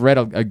 I've read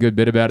a good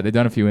bit about it. They've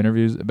done a few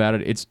interviews about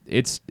it.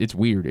 It's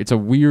weird. It's a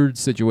weird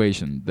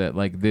situation that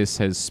like this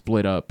has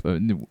split up.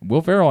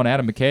 Will Ferrell and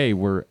Adam McKay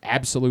were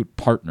absolute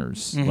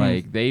partners. Mhm.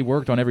 Like they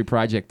worked on every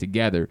project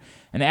together.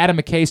 And Adam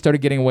McKay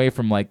started getting away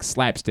from like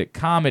slapstick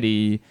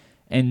comedy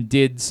and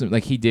did some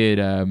like he did.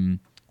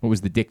 What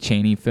was the Dick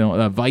Cheney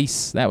film?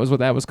 Vice. That was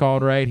what that was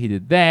called, right? He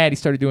did that. He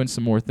started doing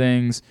some more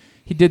things.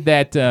 He did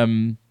that.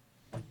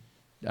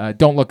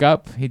 Don't Look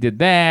Up. He did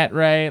that,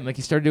 right? Like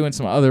he started doing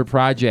some other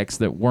projects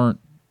that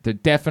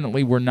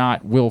definitely were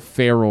not Will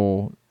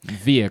Ferrell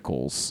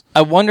vehicles.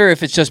 I wonder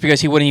if it's just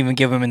because he wouldn't even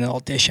give him an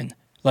audition.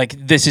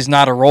 Like, this is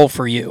not a role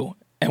for you.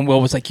 And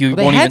Will was like, you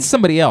They won't had even...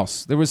 somebody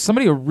else. There was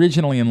somebody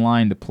originally in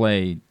line to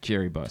play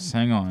Jerry Buss.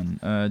 Hang on.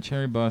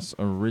 Jerry Buss,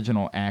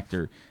 original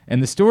actor.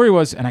 And the story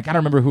was, and I got to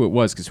remember who it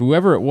was, because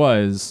whoever it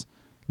was,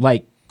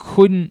 like,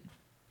 couldn't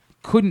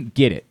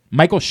get it.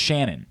 Michael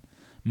Shannon,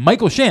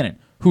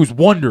 who's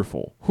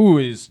wonderful, who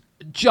is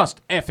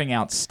just effing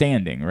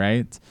outstanding,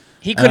 right?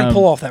 He couldn't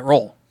pull off that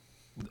role.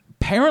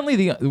 Apparently,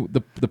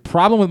 the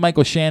problem with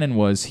Michael Shannon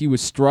was he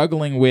was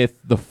struggling with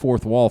the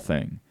fourth wall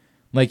thing.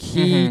 Like,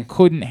 he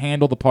couldn't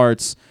handle the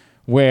parts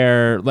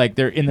where, like,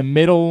 they're in the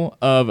middle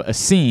of a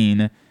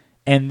scene,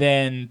 and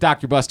then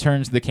Dr. Buss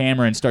turns to the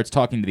camera and starts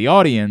talking to the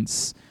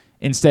audience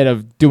instead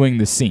of doing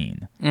the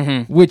scene.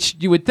 Which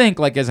you would think,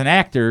 like, as an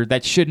actor,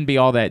 that shouldn't be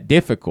all that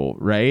difficult,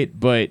 right?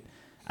 But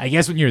I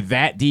guess when you're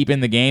that deep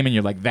in the game and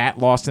you're, like, that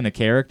lost in a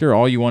character,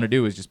 all you want to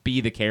do is just be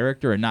the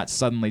character and not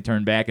suddenly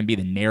turn back and be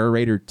the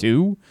narrator,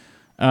 too.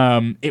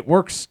 It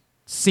works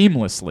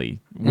seamlessly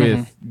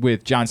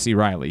with John C.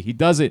 Reilly. He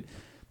does it,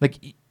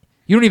 like,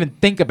 you don't even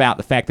think about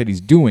the fact that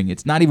he's doing it.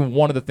 It's not even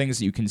one of the things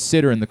that you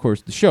consider in the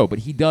course of the show, but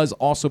he does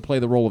also play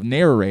the role of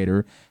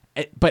narrator,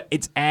 but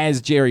it's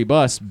as Jerry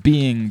Buss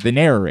being the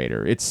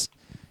narrator. It's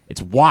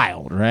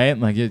wild, right?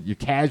 Like, you're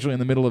casually in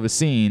the middle of a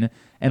scene,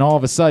 and all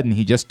of a sudden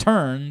he just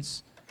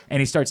turns and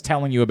he starts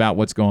telling you about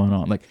what's going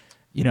on. Like,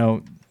 you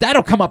know,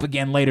 that'll come up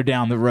again later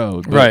down the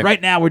road. But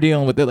right now we're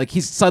dealing with it. Like,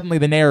 he's suddenly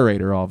the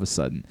narrator all of a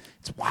sudden.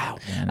 It's wild,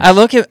 man. I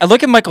look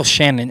at Michael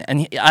Shannon,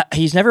 and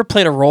he's never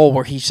played a role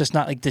where he's just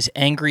not like this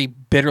angry,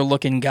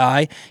 bitter-looking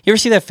guy. You ever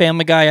see that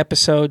Family Guy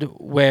episode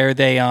where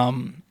they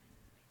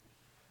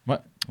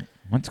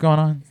What's going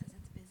on?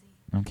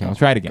 Okay, I'll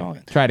try it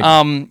again. Try it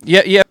again.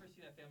 Yeah.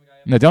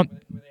 No, don't.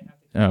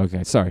 Oh,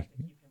 okay, sorry.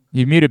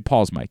 You muted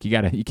Paul's mic.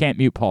 You can't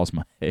mute Paul's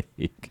mic.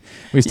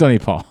 We still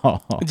need Paul.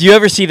 Do you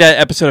ever see that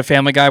episode of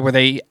Family Guy where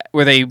they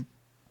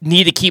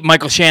need to keep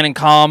Michael Shannon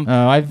calm?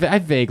 Oh, I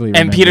vaguely remember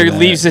And Peter that.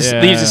 leaves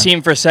the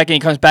scene for a second. He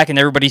comes back and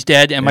everybody's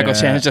dead, and Michael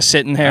Shannon's just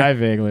sitting there. I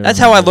vaguely. That's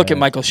how I look at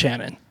Michael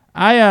Shannon.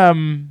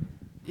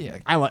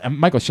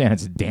 Michael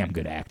Shannon's a damn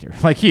good actor.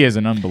 Like, he is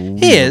an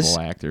unbelievable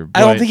actor.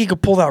 I don't think he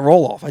could pull that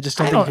role off. I just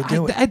don't think he could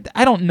do it.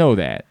 I don't know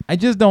that. I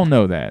just don't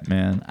know that,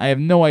 man. I have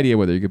no idea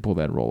whether he could pull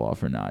that role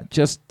off or not.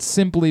 Just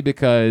simply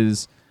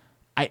because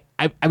I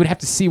would have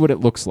to see what it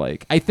looks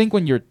like. I think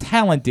when you're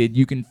talented,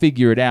 you can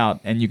figure it out,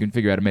 and you can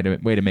figure out a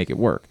way to make it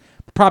work.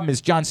 The problem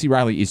is John C.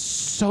 Reilly is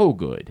so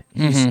good.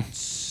 He's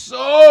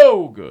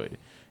so good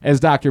as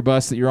Dr.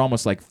 Buss that you're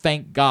almost like,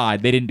 thank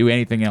God they didn't do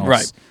anything else.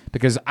 Right.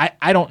 Because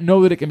I don't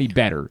know that it can be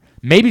better.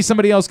 Maybe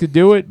somebody else could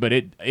do it, but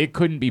it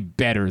couldn't be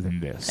better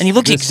than this. And he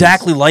looks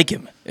exactly like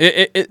him.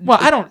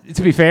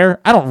 To be fair,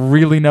 I don't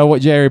really know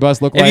what Jerry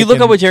Buss looked like. If you look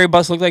at what Jerry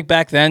Buss looked like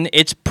back then,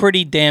 it's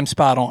pretty damn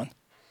spot on.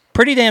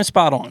 Pretty damn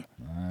spot on.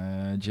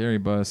 Jerry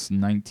Buss,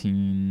 what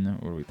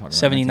are we talking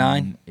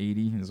 79?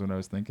 1980 is what I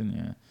was thinking,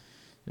 yeah.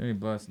 Jerry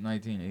Buss,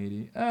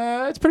 1980.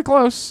 It's pretty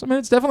close. I mean,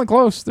 it's definitely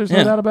close. There's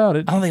no doubt about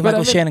it. I don't think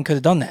Michael Shannon could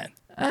have done that.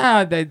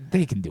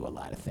 They can do a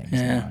lot of things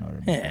now in order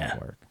to make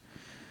that work.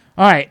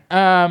 All right.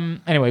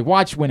 Anyway,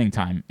 watch Winning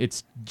Time.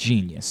 It's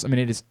genius. I mean,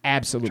 it is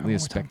absolutely a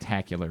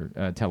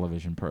spectacular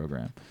television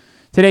program.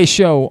 Today's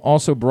show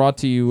also brought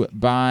to you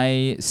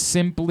by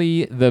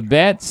Simply the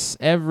Bets.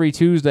 Every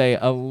Tuesday,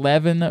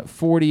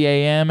 11:40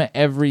 a.m.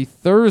 Every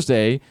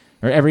Thursday,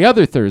 or every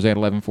other Thursday at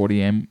 11:40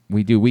 a.m.,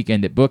 we do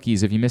Weekend at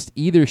Bookies. If you missed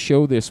either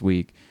show this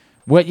week,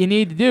 what you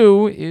need to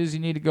do is you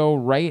need to go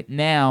right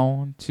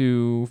now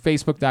to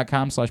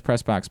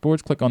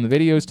facebook.com/PressBoxSports. Click on the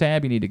videos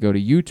tab. You need to go to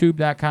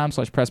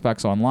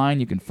youtube.com/PressBoxOnline.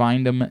 You can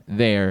find them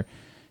there.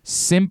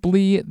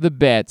 Simply the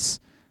Bets.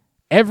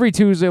 Every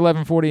Tuesday,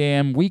 11:40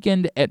 a.m.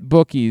 Weekend at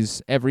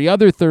Bookies. Every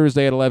other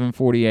Thursday at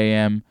 11:40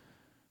 a.m.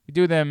 We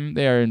do them.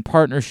 They are in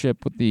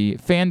partnership with the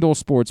FanDuel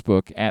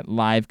Sportsbook at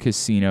Live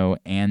Casino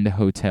and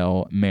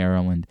Hotel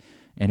Maryland.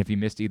 And if you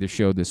missed either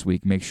show this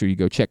week, make sure you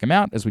go check them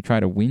out as we try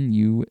to win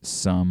you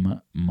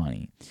some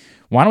money.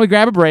 Why don't we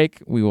grab a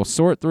break? We will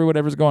sort through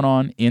whatever's going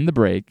on in the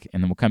break,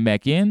 and then we'll come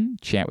back in,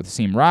 chat with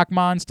Asim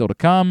Rahman, still to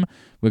come.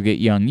 We'll get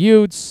Young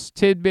Utes,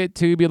 Tidbit,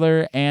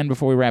 Tubular, and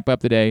before we wrap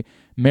up today,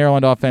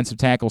 Maryland offensive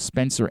tackle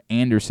Spencer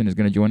Anderson is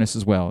going to join us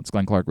as well. It's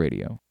Glenn Clark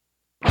Radio.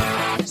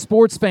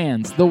 Sports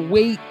fans, the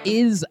wait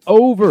is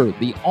over.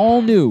 The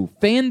all-new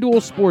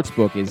FanDuel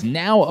Sportsbook is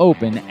now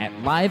open at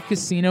Live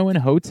Casino and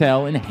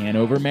Hotel in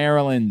Hanover,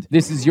 Maryland.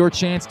 This is your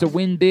chance to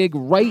win big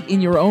right in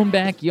your own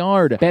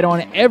backyard. Bet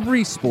on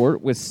every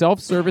sport with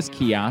self-service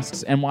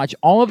kiosks and watch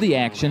all of the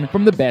action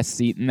from the best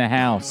seat in the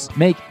house.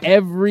 Make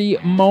every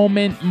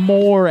moment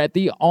more at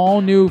the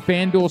all-new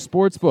FanDuel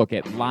Sportsbook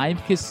at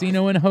Live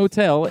Casino and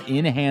Hotel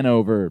in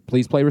Hanover.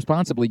 Please play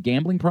responsibly.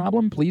 Gambling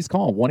problem? Please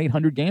call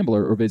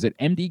 1-800-GAMBLER or visit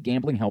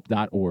mdgamblinghelp.org.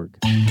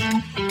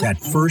 That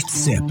first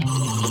sip.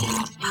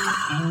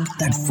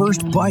 That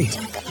first bite.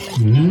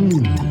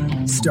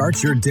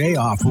 Start your day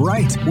off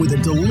right with a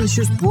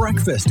delicious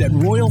breakfast at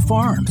Royal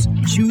Farms.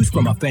 Choose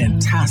from a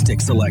fantastic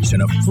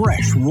selection of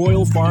fresh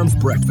Royal Farms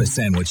breakfast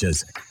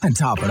sandwiches and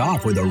top it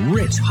off with a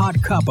rich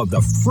hot cup of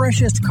the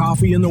freshest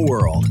coffee in the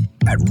world.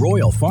 At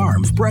Royal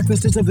Farms,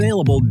 breakfast is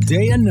available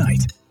day and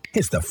night.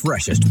 It's the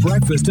freshest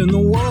breakfast in the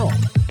world.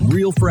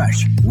 Real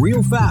fresh,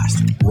 real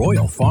fast.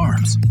 Royal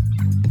Farms.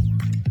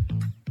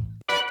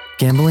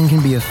 Gambling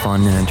can be a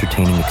fun and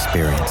entertaining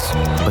experience,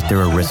 but there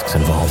are risks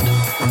involved.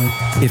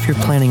 If you're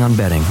planning on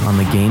betting on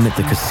the game at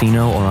the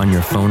casino or on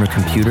your phone or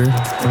computer,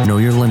 know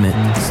your limit,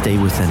 stay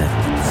within it.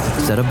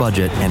 Set a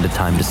budget and a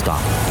time to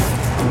stop.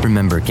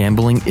 Remember,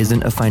 gambling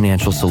isn't a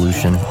financial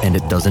solution, and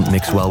it doesn't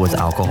mix well with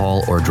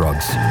alcohol or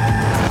drugs.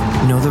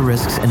 Know the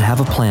risks and have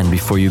a plan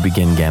before you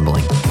begin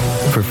gambling.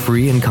 For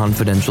free and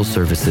confidential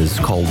services,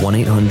 call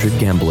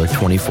 1-800-GAMBLER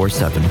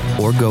 24/7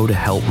 or go to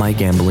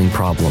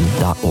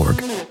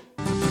helpmygamblingproblem.org.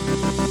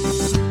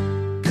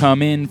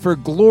 Come in for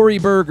Glory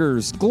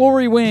Burgers,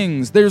 Glory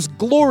Wings. There's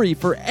glory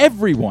for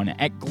everyone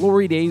at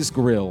Glory Days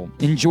Grill.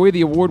 Enjoy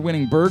the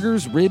award-winning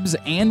burgers, ribs,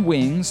 and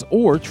wings,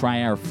 or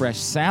try our fresh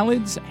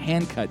salads,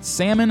 hand-cut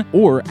salmon,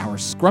 or our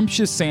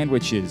scrumptious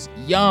sandwiches.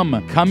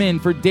 Yum! Come in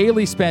for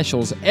daily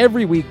specials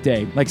every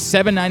weekday, like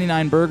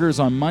 $7.99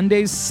 burgers on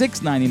Mondays,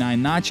 $6.99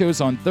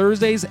 nachos on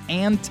Thursdays,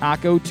 and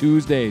Taco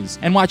Tuesdays.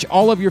 And watch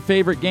all of your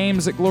favorite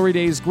games at Glory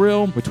Days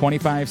Grill with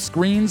 25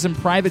 screens and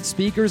private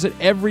speakers at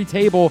every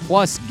table,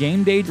 plus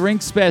game day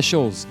drink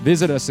specials.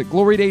 Visit us at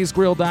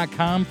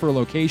glorydaysgrill.com for a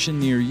location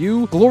near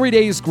you. Glory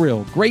Days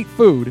Grill. Great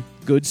food,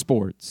 good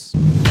sports.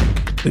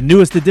 The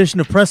newest edition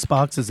of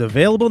PressBox is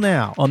available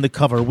now. On the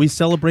cover, we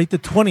celebrate the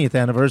 20th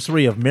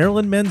anniversary of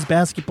Maryland men's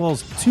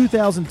basketball's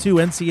 2002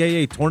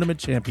 NCAA Tournament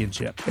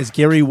Championship, as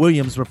Gary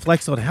Williams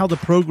reflects on how the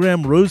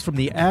program rose from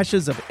the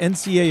ashes of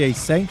NCAA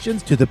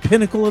sanctions to the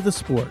pinnacle of the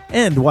sport,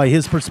 and why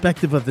his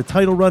perspective of the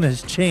title run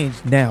has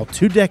changed now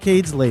 2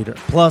 decades later.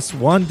 Plus,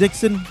 Juan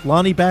Dixon,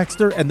 Lonnie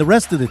Baxter, and the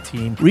rest of the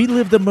team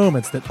relive the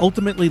moments that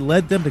ultimately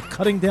led them to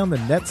cutting down the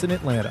nets in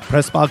Atlanta.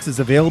 PressBox is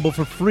available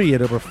for free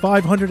at over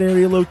 500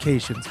 area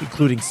locations,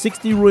 including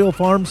 60 Royal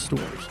Farms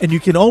stores. And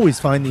you can always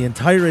find the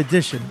entire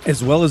edition,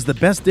 as well as the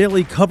best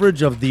daily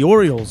coverage of the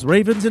Orioles,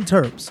 Ravens, and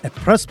Terps at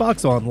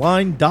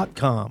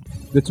PressBoxOnline.com.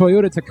 The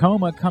Toyota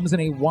Tacoma comes in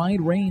a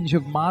wide range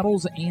of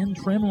models and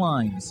trim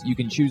lines. You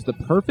can choose the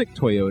perfect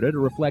Toyota to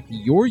reflect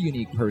your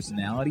unique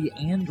personality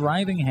and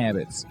driving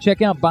habits.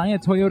 Check out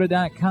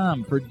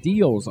buyatoyota.com for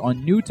deals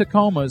on new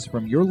Tacomas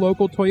from your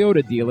local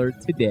Toyota dealer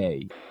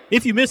today.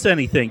 If you miss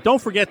anything,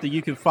 don't forget that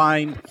you can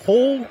find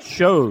whole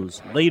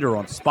shows later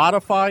on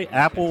Spotify,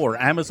 Apple,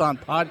 or Amazon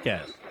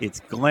Podcast.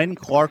 It's Glenn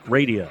Clark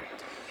Radio.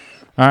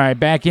 All right,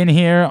 back in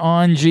here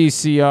on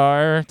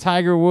GCR.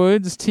 Tiger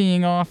Woods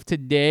teeing off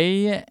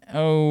today.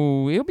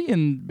 Oh, he'll be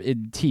in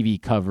TV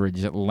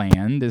coverage at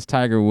land, as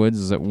Tiger Woods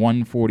is at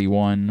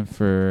 141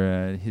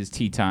 for his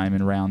tee time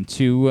in round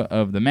 2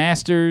 of the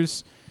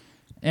Masters.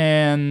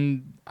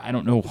 And I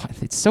don't know,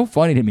 it's so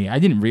funny to me. I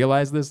didn't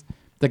realize this.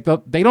 Like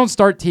they don't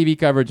start TV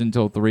coverage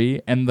until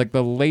 3, and like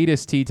the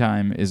latest tee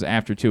time is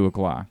after 2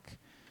 o'clock.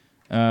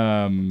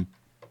 I'll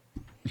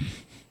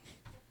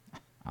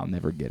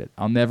never get it.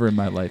 I'll never in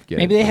my life get it.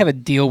 Maybe they have a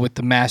deal with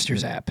the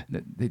Masters app.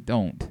 They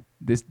don't.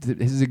 This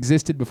has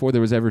existed before there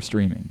was ever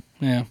streaming.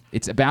 Yeah.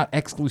 It's about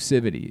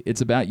exclusivity.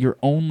 It's about you're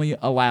only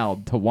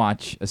allowed to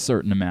watch a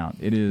certain amount.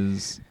 It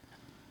is.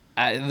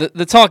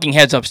 The talking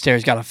heads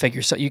upstairs got to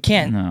figure so you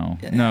can't.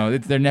 No,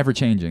 they're never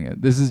changing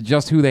it. This is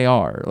just who they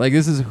are. Like,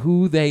 this is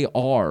who they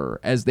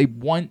are, as they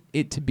want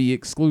it to be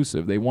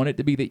exclusive. They want it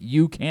to be that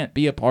you can't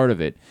be a part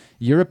of it.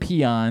 You're a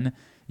peon.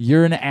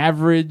 You're an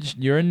average.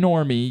 You're a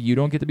normie. You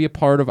don't get to be a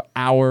part of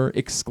our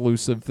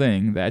exclusive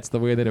thing. That's the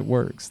way that it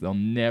works. They'll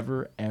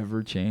never,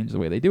 ever change the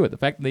way they do it. The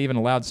fact that they even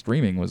allowed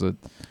streaming was a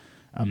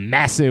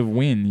massive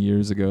win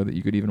years ago that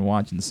you could even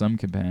watch in some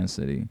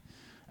capacity.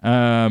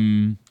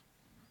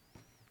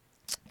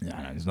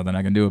 There's nothing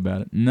I can do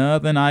about it.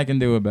 Nothing I can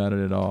do about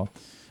it at all.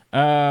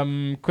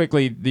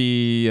 Quickly,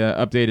 the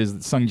update is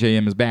that Sung J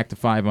M is back to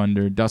 5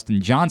 under.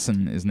 Dustin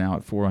Johnson is now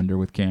at 4 under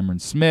with Cameron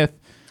Smith.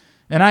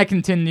 And I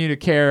continue to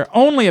care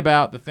only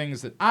about the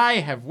things that I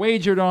have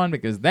wagered on,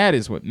 because that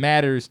is what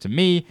matters to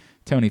me.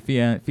 Tony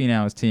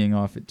Finau is teeing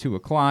off at 2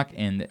 o'clock,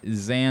 and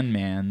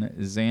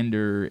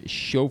Xander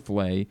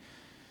Schauffele,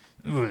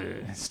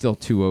 still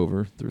 2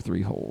 over through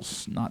 3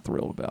 holes. Not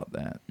thrilled about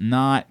that.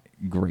 Not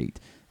great.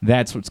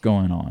 That's what's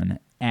going on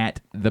at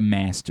the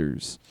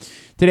Masters.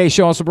 Today's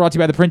show also brought to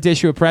you by the print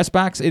issue of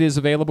PressBox. It is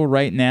available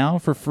right now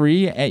for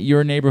free at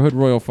your neighborhood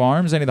Royal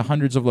Farms, any of the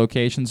hundreds of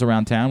locations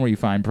around town where you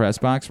find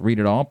PressBox. Read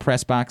it all,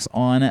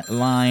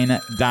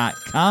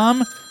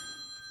 PressBoxOnline.com.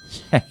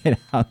 Check it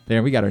out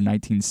there. We got our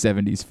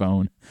 1970s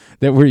phone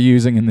that we're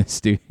using in the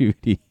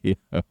studio.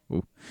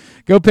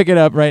 Go pick it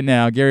up right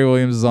now. Gary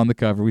Williams is on the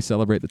cover. We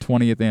celebrate the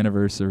 20th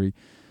anniversary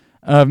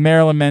of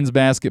Maryland men's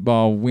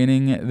basketball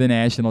winning the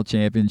national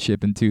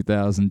championship in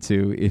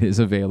 2002. It is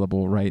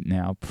available right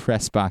now,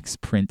 PressBox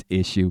print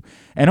issue.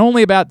 And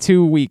only about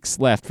 2 weeks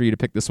left for you to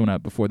pick this one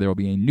up before there will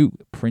be a new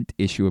print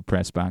issue of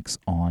PressBox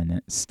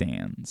on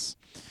stands.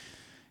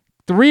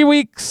 3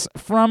 weeks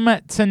from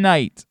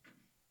tonight,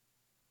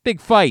 big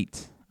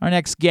fight. Our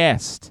next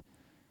guest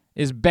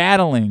is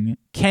battling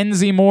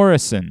Kenzie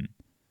Morrison,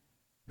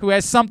 who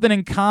has something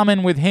in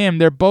common with him.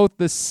 They're both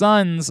the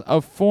sons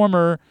of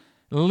former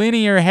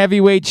linear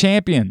heavyweight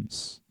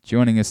champions.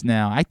 joining us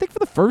now, I think for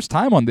the first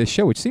time on this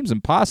show, which seems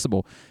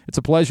impossible. It's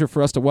a pleasure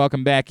for us to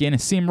welcome back in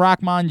Hasim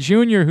Rahman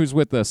Jr., who's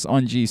with us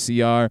on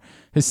GCR.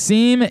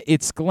 Hasim,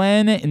 it's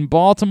Glenn in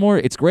Baltimore.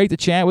 It's great to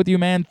chat with you,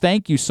 man.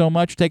 Thank you so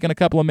much for taking a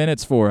couple of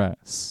minutes for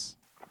us.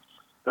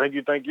 Thank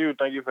you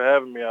for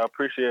having me. I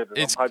appreciate it.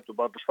 I'm hyped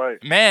about the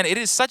fight. Man, it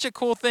is such a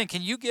cool thing.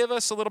 Can you give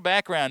us a little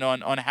background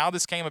on how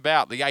this came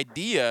about? The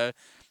idea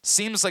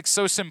seems like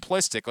so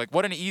simplistic. Like,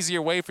 what an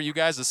easier way for you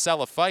guys to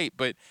sell a fight.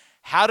 But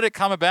how did it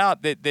come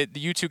about that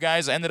you two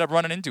guys ended up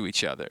running into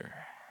each other?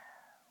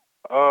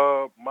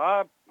 The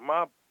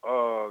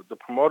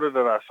promoter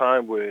that I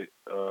signed with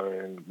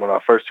and when I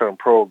first turned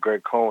pro,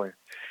 Greg Cohen,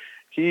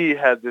 he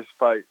had this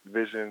fight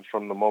vision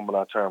from the moment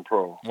I turned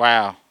pro.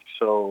 Wow.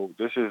 So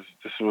this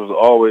was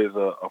always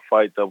a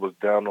fight that was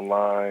down the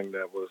line,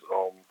 that was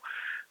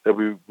that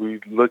we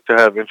looked to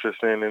have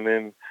interest in, and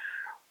then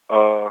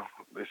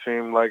it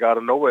seemed like out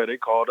of nowhere they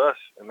called us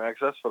and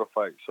asked us for the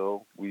fight.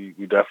 So we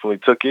definitely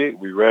took it.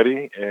 We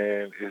ready,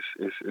 and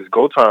it's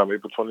go time.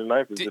 April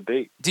 29th is the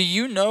date. Do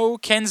you know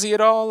Kenzie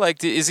at all?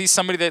 Like, is he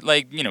somebody that,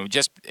 like, you know,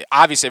 just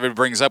obviously everybody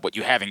brings up what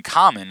you have in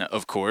common,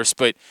 of course,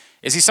 but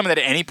is he somebody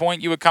that at any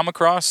point you would come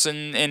across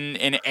in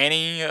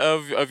any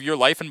of your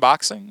life in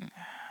boxing?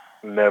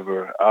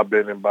 Never. I've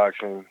been in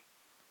boxing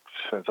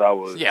since I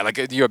was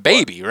like you're a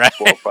baby, right?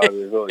 4 or 5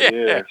 years old.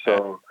 Yeah.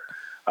 So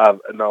I've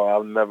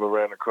never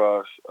ran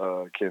across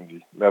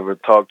Kenzie. Never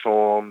talked to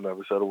him.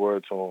 Never said a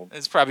word to him.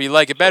 It's probably you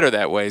like it better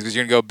that way because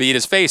you're gonna go beat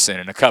his face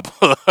in a couple.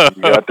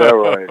 You got that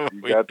right.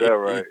 You got that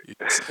right.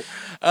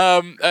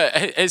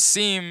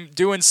 Hasim,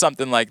 doing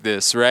something like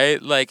this,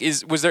 right? Like,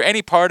 was there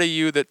any part of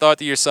you that thought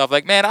to yourself,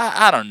 like, man,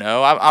 I don't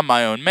know, I'm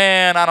my own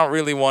man. I don't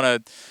really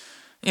want to.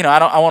 You know,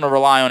 I want to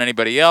rely on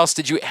anybody else.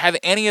 Did you have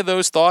any of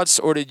those thoughts,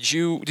 or did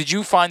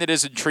you find it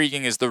as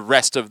intriguing as the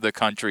rest of the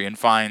country and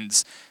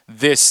finds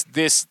this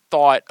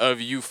thought of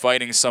you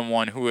fighting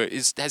someone who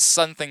has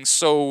something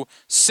so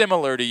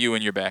similar to you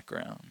in your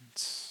background?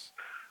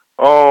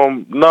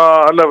 No,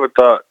 I never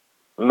thought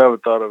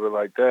of it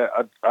like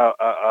that.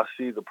 I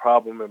see the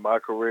problem in my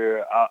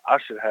career. I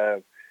should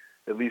have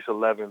at least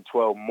 11,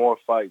 12 more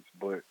fights,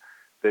 but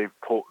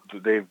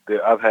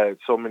I've had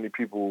so many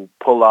people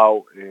pull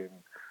out and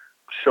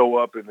show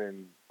up, and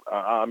then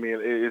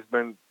it's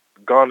been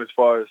gone as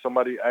far as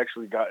somebody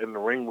actually got in the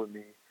ring with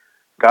me,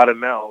 got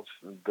announced.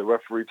 The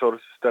referee told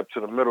us to step to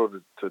the middle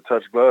to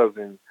touch gloves,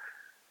 and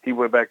he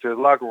went back to his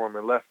locker room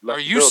and left. Are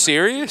you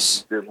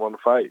serious? Didn't want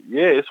to fight.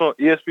 Yeah, it's on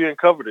ESPN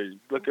covered it.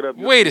 Look it up.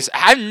 Wait a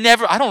second.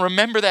 I don't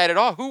remember that at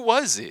all. Who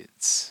was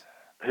it?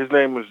 His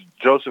name was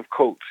Joseph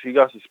Coates. He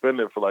got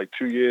suspended for like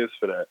 2 years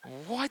for that.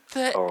 What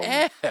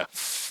the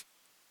F?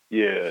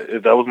 Yeah,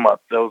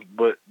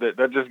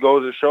 that just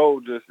goes to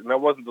show. And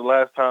that wasn't the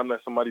last time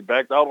that somebody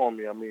backed out on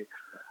me. I mean,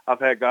 I've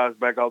had guys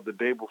back out the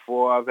day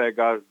before. I've had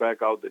guys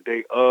back out the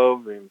day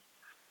of, and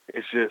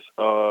it's just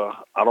I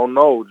don't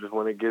know. Just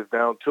when it gets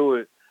down to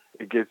it,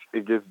 it gets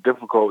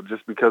difficult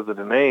just because of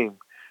the name.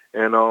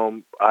 And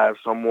I have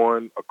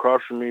someone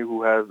across from me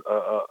who has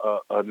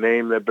a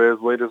name that bears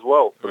weight as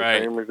well for the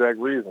same exact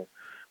reason.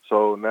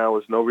 So now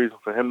it's no reason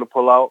for him to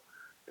pull out.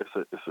 It's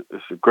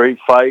a great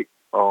fight.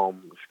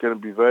 It's going to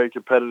be very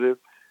competitive,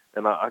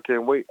 and I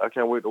can't wait. I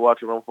can't wait to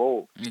watch it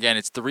unfold. Again,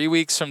 it's 3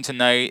 weeks from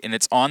tonight, and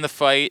it's on the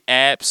Fight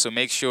app, so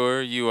make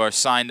sure you are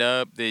signed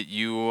up, that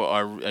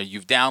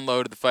you've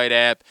downloaded the Fight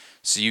app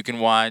so you can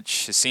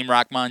watch Hasim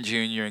Rahman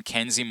Jr. and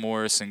Kenzie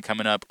Morrison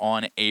coming up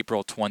on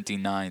April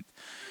 29th.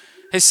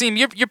 Hasim,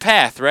 your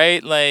path,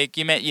 right? Like,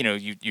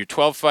 you're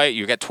 12 fight.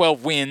 You got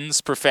 12 wins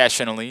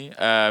professionally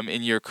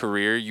in your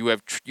career. You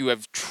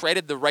have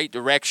treaded the right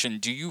direction.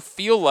 Do you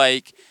feel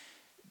like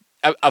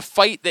a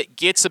fight that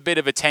gets a bit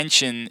of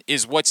attention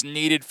is what's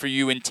needed for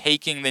you in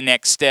taking the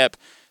next step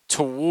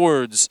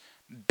towards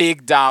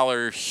big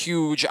dollar,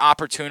 huge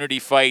opportunity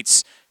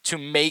fights to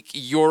make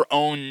your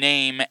own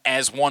name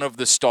as one of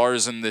the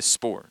stars in this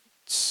sport?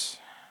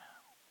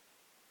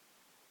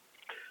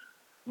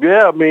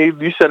 Yeah, I mean,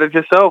 you said it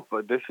yourself,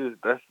 but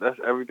that's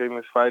everything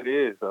this fight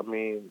is. I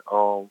mean,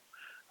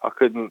 I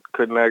couldn't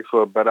ask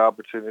for a better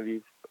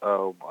opportunity.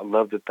 I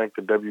love to thank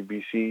the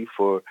WBC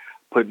for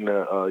putting the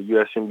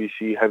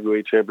USNBC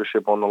Heavyweight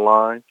Championship on the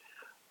line.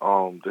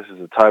 This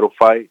is a title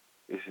fight.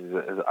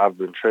 I've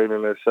been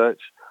training as such.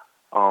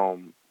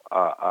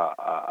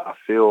 I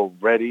feel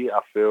ready. I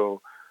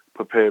feel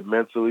prepared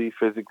mentally,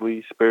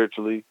 physically,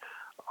 spiritually.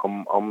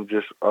 I'm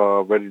just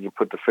ready to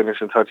put the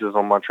finishing touches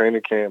on my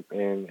training camp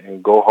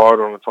and go hard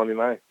on the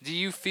 29th. Do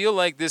you feel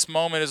like this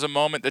moment is a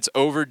moment that's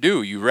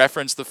overdue? You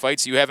referenced the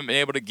fights you haven't been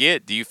able to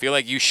get. Do you feel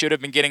like you should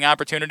have been getting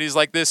opportunities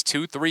like this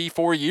 2, 3,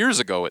 4 years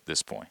ago at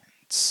this point?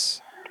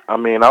 I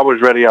mean, I was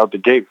ready out the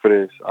gate for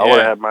this. I would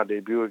have had my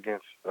debut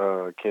against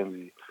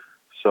Kenzie.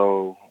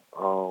 So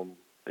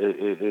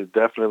it's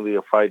definitely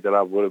a fight that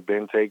I would have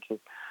been taking.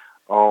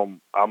 I'm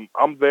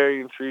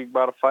very intrigued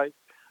by the fight.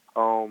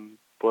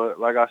 But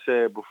like I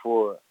said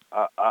before,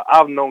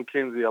 I've known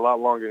Kenzie a lot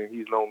longer than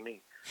he's known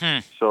me.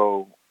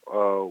 So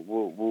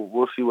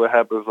we'll see what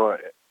happens on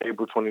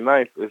April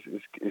 29th.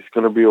 It's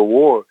going to be a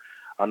war.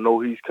 I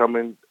know he's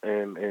coming,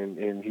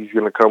 and he's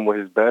going to come with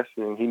his best,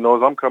 and he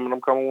knows I'm coming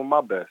with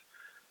my best.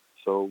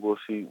 So we'll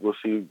see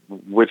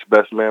which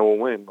best man will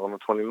win on the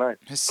 29th.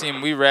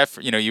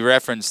 Hasim, you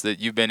referenced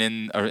that you've been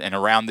in and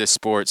around this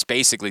sport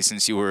basically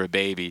since you were a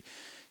baby.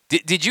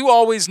 Did you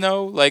always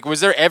know? Like,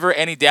 was there ever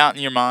any doubt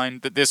in your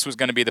mind that this was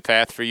going to be the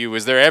path for you?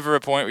 Was there ever a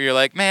point where you're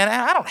like, man,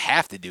 I don't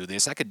have to do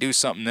this. I could do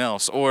something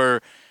else.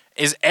 Or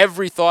is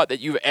every thought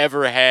that you've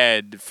ever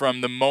had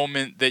from the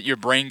moment that your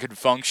brain could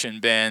function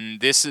been,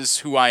 this is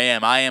who I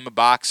am. I am a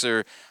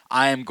boxer.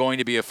 I am going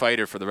to be a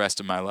fighter for the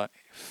rest of my life?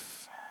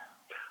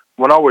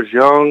 When I was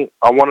young,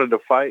 I wanted to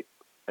fight,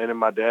 and then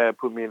my dad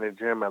put me in the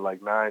gym at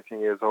like 19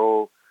 years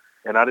old,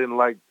 and I didn't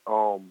like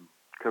because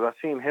I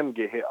seen him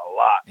get hit a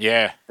lot.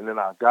 Yeah. And then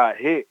I got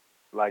hit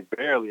like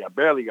barely. I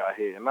barely got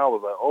hit, and I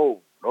was like,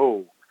 oh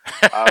no,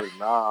 I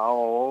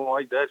don't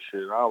like that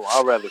shit.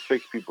 I'd rather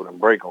fix people than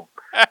break them.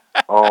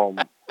 So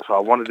I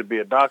wanted to be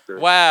a doctor.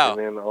 Wow. And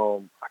then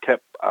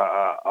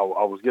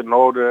I was getting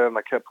older, and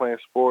I kept playing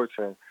sports,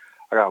 and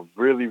I got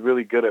really,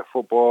 really good at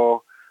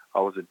football. I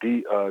was a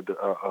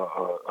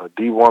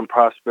D1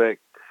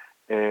 prospect,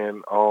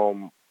 and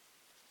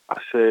I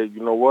said, you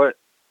know what?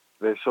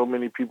 There's so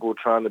many people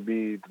trying to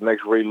be the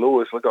next Ray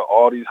Lewis. Look at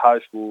all these high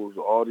schools,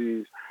 all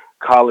these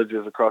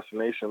colleges across the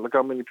nation. Look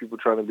how many people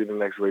trying to be the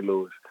next Ray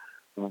Lewis.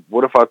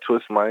 What if I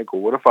twist my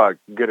ankle? What if I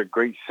get a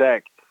great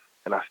sack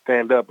and I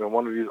stand up and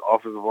one of these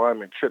offensive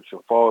linemen trips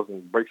and falls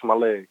and breaks my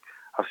leg?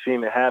 I've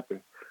seen it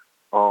happen.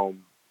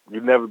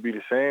 You'd never be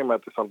the same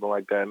after something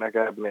like that, and that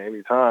can happen at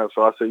any time.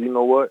 So I said, you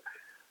know what?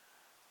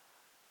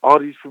 All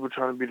these people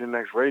trying to be the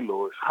next Ray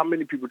Lewis. How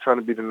many people trying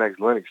to be the next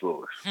Lennox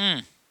Lewis?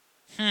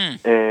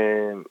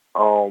 And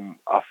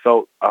I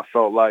felt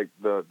like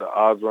the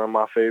odds were in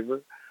my favor.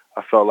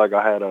 I felt like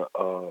I had a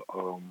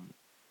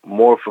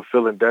more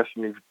fulfilling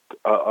destiny,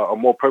 a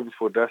more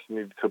purposeful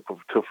destiny to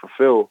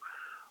fulfill,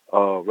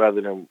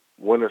 rather than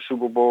win a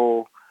Super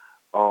Bowl.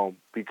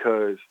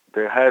 Because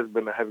there has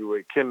been a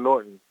heavyweight, Ken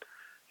Norton.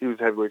 He was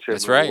heavyweight champion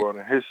of the world,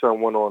 and his son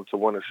went on to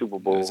win a Super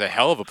Bowl. He was a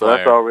hell of a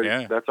player.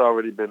 player. That's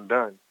already been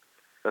done.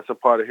 That's a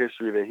part of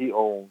history that he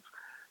owns.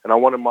 And I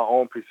wanted my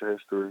own piece of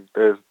history.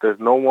 There's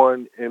no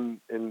one in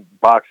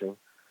boxing,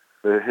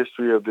 the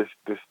history of this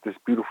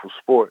beautiful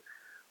sport,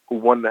 who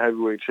won the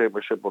heavyweight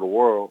championship of the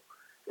world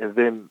and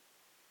then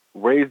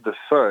raised the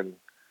son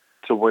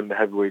to win the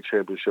heavyweight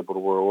championship of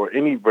the world or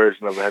any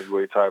version of a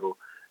heavyweight title.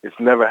 It's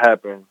never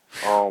happened.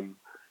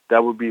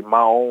 That would be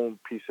my own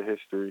piece of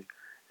history,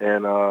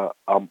 and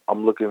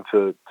I'm looking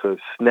to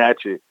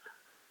snatch it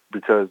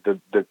because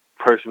the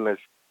person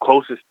that's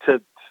closest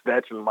to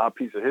snatching my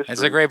piece of history.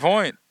 That's a great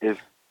point. Is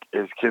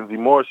Kenzie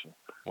Morrison.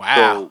 Wow.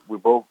 So we're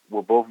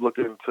both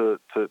looking to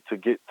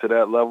get to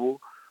that level.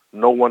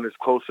 No one is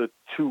closer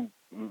to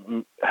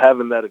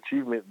having that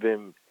achievement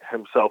than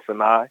himself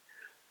and I.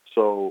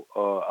 So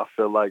I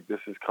feel like this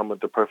is coming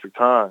at the perfect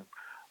time.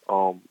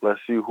 Let's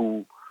see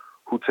who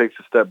takes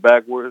a step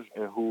backwards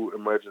and who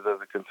emerges as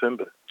a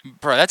contender.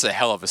 Bro, that's a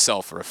hell of a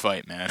sell for a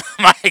fight, man.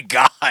 My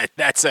God,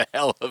 that's a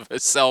hell of a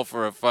sell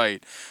for a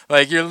fight.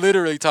 Like, you're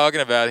literally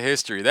talking about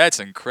history. That's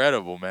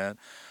incredible, man.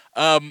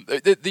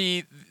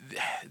 The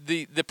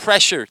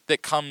pressure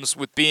that comes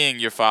with being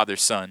your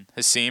father's son,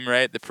 Hasim,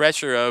 right? The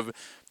pressure of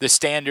the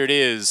standard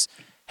is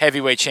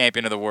heavyweight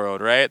champion of the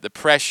world, right? The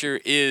pressure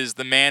is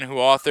the man who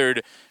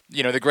authored,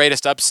 the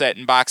greatest upset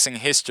in boxing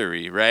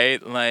history,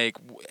 right? Like,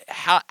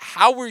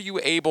 how were you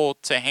able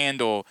to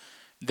handle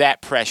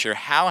that pressure?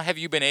 How have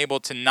you been able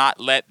to not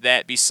let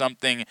that be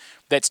something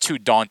that's too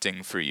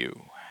daunting for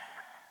you?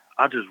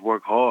 I just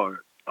work hard.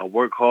 I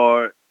work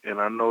hard,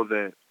 and I know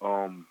that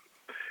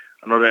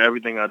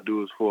everything I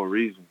do is for a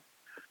reason.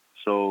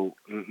 So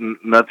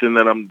nothing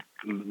that I'm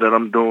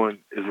doing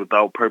is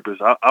without purpose.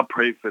 I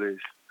prayed for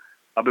this.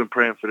 I've been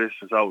praying for this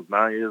since I was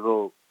 9 years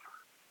old.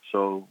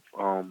 So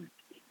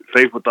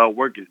faith without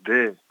work is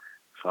dead.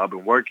 So I've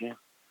been working.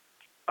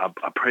 I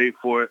prayed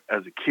for it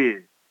as a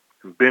kid.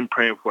 I've been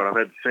praying for it. I've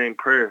had the same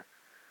prayer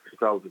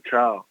since I was a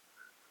child.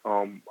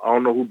 I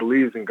don't know who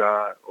believes in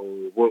God or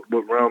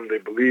what realm they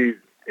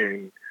believe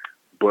in,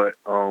 but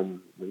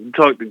when you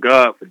talk to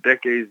God for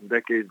decades and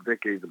decades and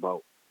decades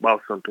about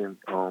something,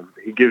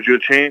 he gives you a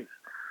chance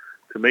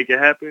to make it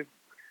happen.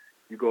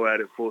 You go at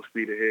it full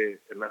speed ahead,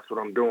 and that's what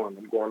I'm doing.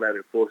 I'm going at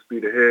it full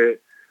speed ahead.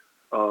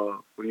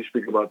 When you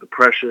speak about the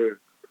pressure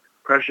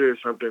is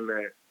something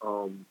that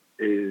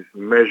is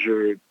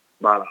measured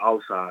by the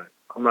outside.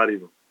 I'm not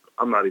even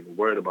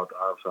worried about the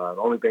outside.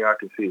 The only thing I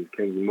can see is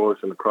Kenzie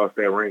Morrison across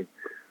that ring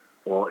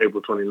on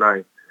April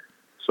 29th.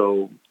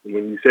 So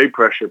when you say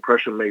pressure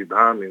makes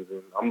diamonds,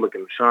 and I'm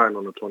looking to shine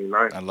on the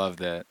 29th. I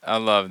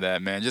love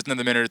that, man. Just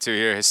another minute or two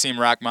here. Hasim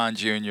Rahman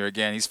Jr.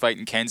 again. He's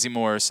fighting Kenzie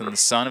Morrison, the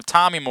son of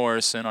Tommy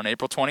Morrison, on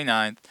April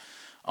 29th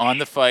on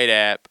the Fight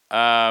app.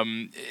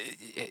 Hasim,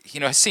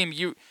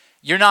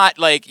 you're not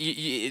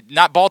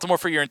not Baltimore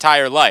for your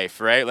entire life,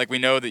 right? Like, we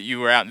know that you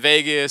were out in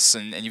Vegas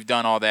and you've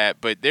done all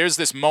that, but there's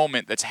this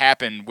moment that's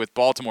happened with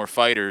Baltimore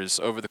fighters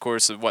over the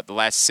course of the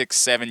last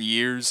 6-7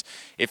 years.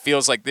 It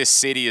feels like this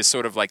city is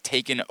sort of like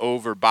taken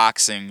over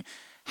boxing.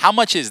 How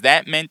much has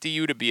that meant to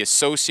you to be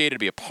associated, to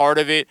be a part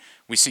of it?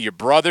 We see your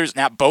brothers,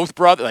 now both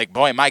brothers. Like,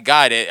 boy, my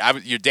God,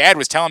 your dad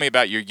was telling me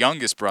about your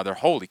youngest brother.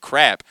 Holy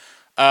crap.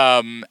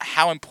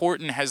 How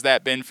important has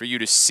that been for you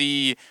to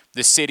see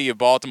the city of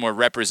Baltimore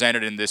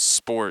represented in this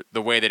sport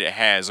the way that it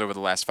has over the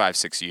last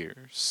 5-6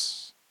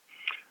 years?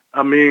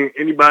 I mean,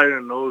 anybody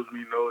that knows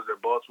me knows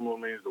that Baltimore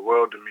means the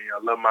world to me.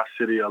 I love my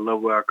city. I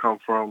love where I come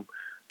from.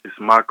 It's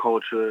my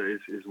culture.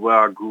 It's where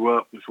I grew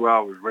up. It's where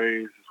I was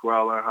raised. It's where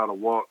I learned how to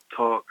walk,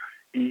 talk,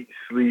 eat,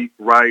 sleep,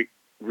 write,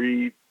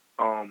 read.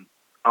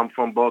 I'm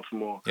from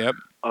Baltimore. Yep.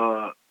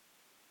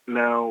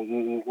 Now,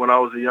 when I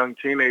was a young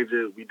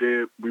teenager,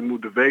 we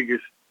moved to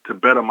Vegas to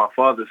better my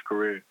father's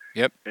career.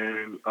 Yep.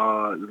 And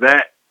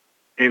that,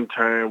 in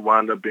turn,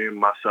 wound up being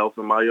myself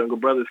and my younger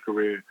brother's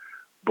career.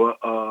 But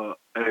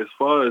as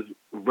far as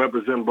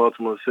representing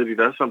Baltimore City,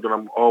 that's something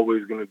I'm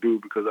always going to do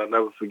because I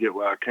never forget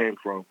where I came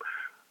from.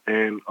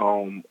 And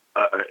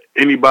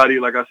anybody,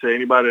 like I said,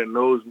 anybody that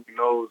knows me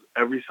knows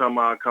every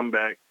summer I come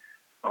back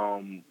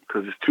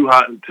because it's too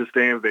hot to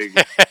stay in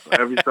Vegas.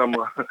 every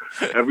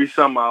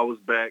summer I was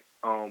back.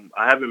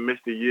 I haven't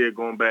missed a year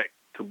going back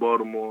to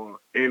Baltimore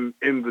in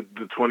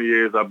the 20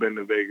 years I've been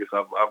to Vegas.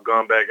 I've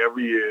gone back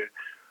every year.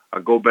 I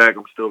go back.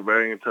 I'm still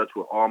very in touch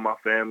with all my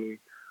family.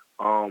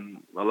 A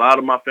lot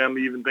of my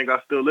family even think I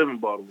still live in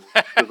Baltimore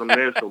because I'm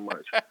there so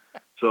much.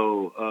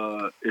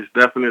 So it's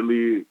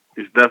definitely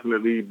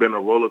been a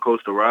roller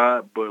coaster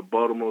ride, but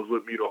Baltimore's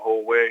with me the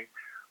whole way.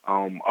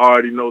 I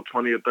already know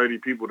 20 or 30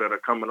 people that are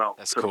coming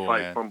out to the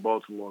fight, man, from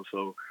Baltimore.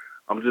 So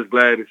I'm just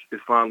glad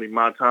it's finally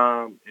my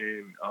time.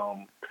 And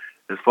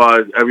as far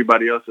as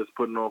everybody else that's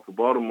putting on for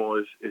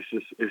Baltimore,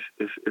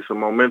 it's a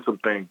momentum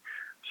thing.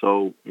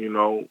 So, you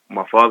know,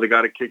 my father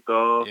got it kicked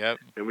off,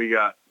 and we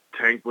got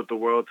Tank with the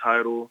world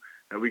title,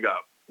 and we got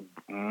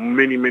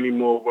many, many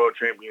more world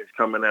champions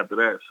coming after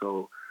that.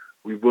 So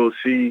we will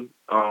see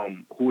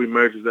who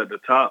emerges at the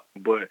top.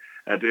 But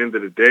at the end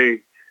of the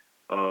day,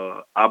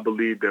 I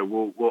believe that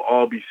we'll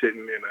all be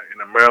sitting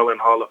in a Maryland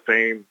Hall of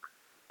Fame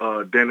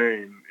dinner,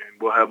 and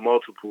we'll have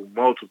multiple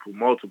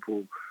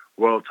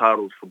world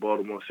titles for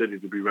Baltimore City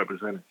to be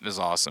represented. This is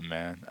awesome,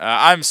 man.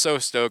 I'm so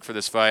stoked for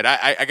this fight.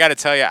 I got to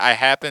tell you,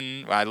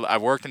 I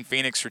worked in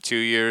Phoenix for 2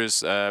 years,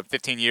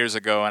 15 years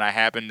ago, and I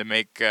happened to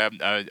make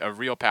a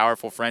real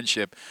powerful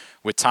friendship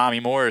with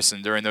Tommy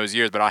Morrison during those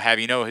years. But I'll have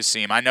you know,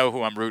 Hasim, I know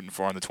who I'm rooting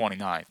for on the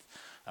 29th.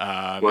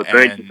 Well,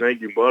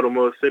 thank you,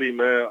 Baltimore City,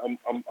 man.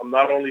 I'm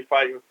not only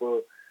fighting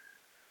for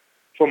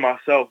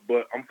myself,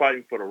 but I'm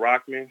fighting for the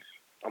Rockmans.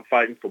 I'm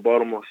fighting for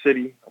Baltimore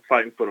City. I'm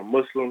fighting for the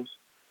Muslims.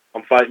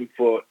 I'm fighting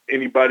for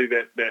anybody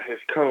that has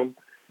come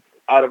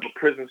out of a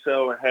prison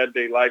cell and had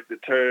their life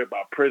deterred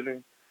by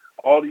prison.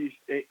 All these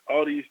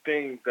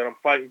things that I'm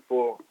fighting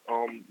for.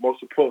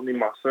 Most importantly,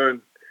 my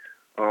son.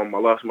 I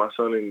lost my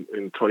son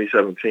in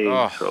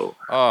 2017. So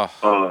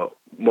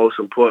most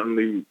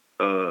importantly,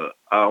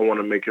 I want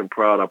to make him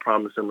proud. I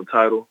promised him a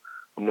title.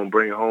 I'm gonna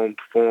bring it home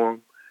for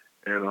him,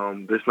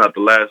 and this is not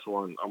the last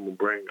one. I'm gonna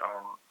bring.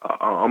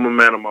 I'm a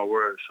man of my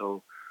word,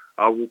 so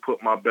I will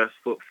put my best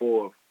foot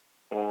forward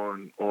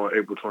on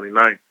April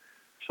 29th.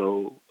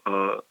 So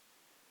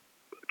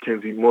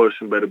Kenzie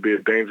Morrison better be a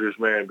dangerous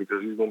man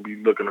because he's gonna be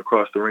looking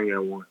across the ring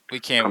at one. We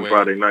can't wait.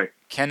 Friday night.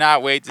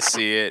 Cannot wait to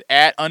see it.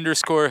 @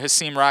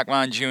 Hasim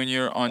Rahman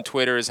Jr. on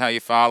Twitter is how you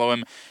follow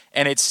him.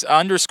 And it's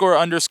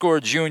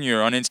 _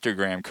 Jr. on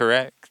Instagram,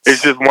 correct?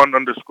 It's just one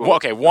underscore. Well,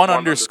 okay, one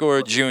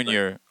underscore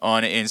Jr.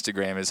 on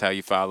Instagram is how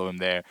you follow him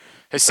there.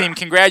 Hasim,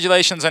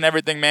 congratulations on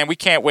everything, man. We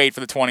can't wait for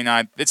the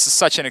 29th. It's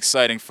such an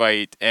exciting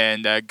fight.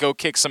 And go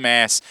kick some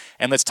ass.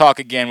 And let's talk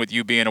again with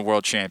you being a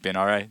world champion,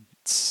 all right?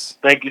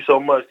 Thank you so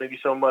much. Thank you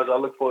so much. I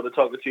look forward to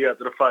talking to you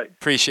after the fight.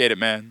 Appreciate it,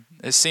 man.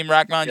 Hasim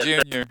Rahman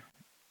Jr.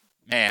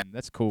 Man,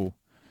 that's cool.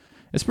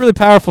 It's really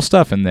powerful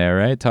stuff in there,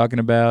 right? Talking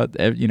about,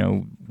 you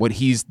know, what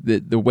he's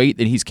the weight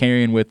that he's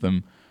carrying with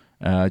him,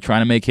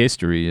 trying to make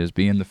history as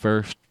being the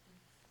first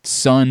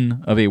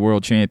son of a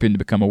world champion to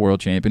become a world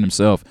champion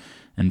himself.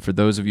 And for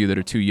those of you that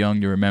are too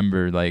young to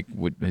remember, like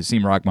what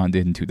Hasim Rahman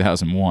did in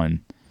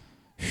 2001,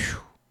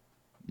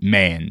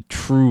 man,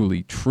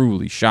 truly,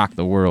 truly shocked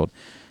the world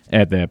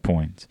at that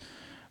point.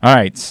 All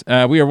right,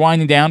 we are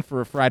winding down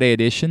for a Friday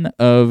edition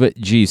of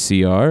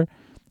GCR.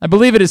 I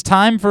believe it is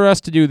time for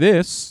us to do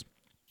this.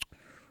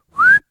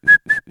 I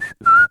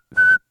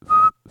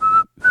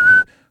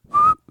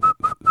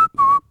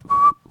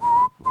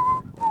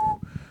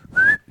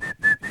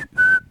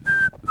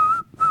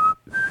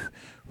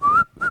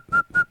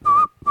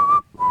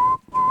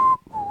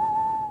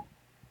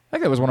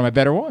think that was one of my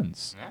better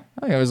ones. Yeah.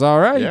 I think it was all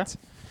right. Yeah.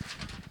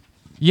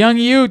 Young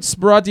Utes,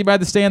 brought to you by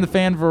the Stan the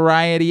Fan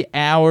Variety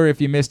Hour. If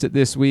you missed it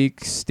this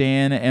week,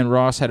 Stan and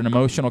Ross had an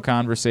emotional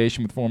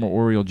conversation with former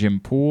Oriole Jim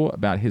Poole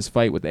about his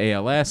fight with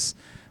ALS.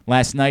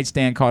 Last night,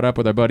 Stan caught up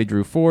with our buddy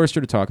Drew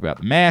Forrester to talk about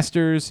the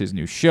Masters, his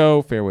new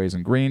show, Fairways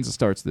and Greens. It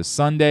starts this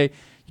Sunday.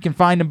 You can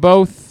find them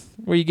both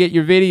where you get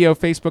your video,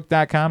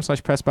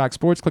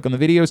 facebook.com/PressBoxSports. Click on the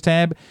videos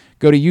tab.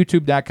 Go to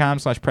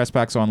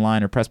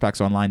youtube.com/PressBoxOnline or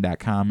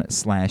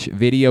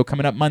PressBoxOnline.com/video.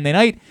 Coming up Monday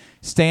night,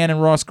 Stan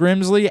and Ross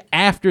Grimsley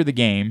after the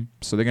game.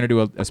 So they're going to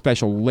do a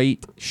special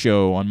late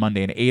show on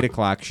Monday, an 8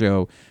 o'clock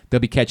show. They'll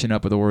be catching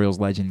up with Orioles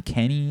legend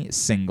Kenny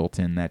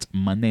Singleton. That's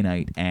Monday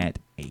night at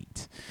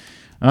 8.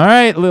 All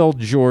right, Lil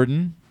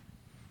Jordan,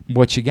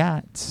 what you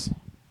got?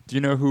 Do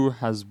you know who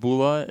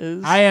Hasbulla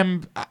is? I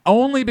am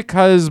only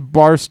because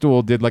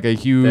Barstool did like a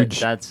huge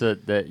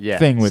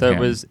thing with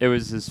him. So it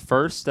was his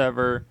first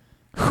ever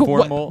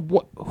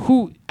formal.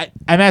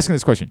 I'm asking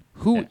this question.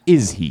 Who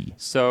is he?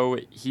 So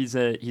he's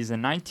a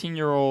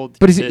 19-year-old.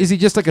 But is he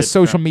just like a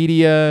social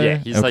media? Yeah,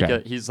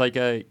 he's like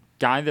a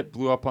guy that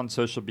blew up on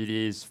social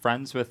media. He's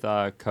friends with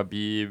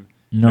Khabib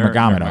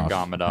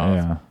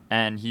Nurmagomedov,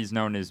 and he's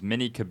known as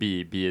Mini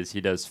Khabib because he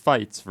does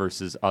fights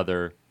versus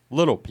other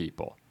little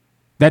people.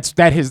 That's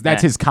his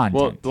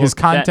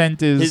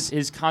content.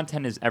 His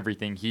content is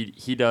everything. He'll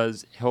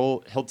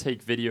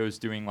take videos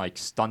doing like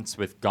stunts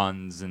with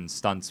guns and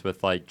stunts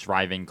with like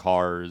driving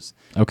cars.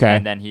 Okay.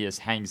 And then he just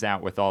hangs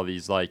out with all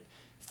these like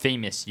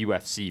famous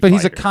UFC But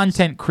fighters. he's a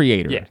content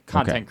creator. Yeah,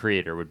 content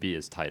creator would be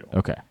his title.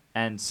 Okay.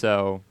 And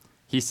so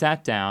he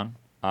sat down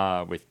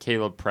with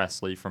Caleb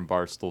Presley from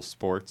Barstool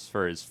Sports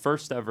for his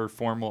first ever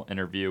formal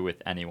interview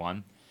with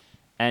anyone,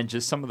 and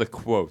just some of the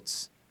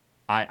quotes.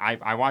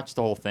 I watched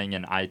the whole thing,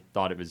 and I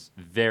thought it was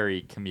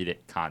very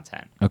comedic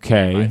content.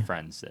 Okay. My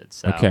friends did.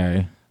 So,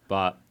 okay.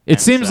 But it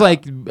seems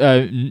like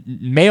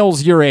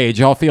males your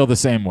age all feel the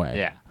same way.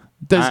 Yeah.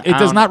 It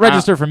does not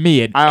register for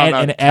me at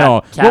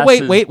all. Well,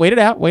 wait it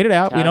out. We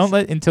don't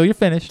let until you're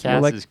finished.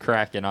 Cass is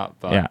cracking up.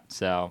 But yeah.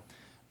 So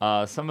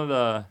some of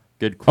the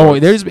good Oh,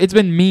 quotes. it's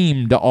been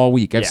memed all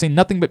week. I've seen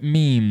nothing but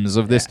memes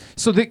of this.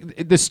 So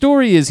the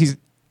story is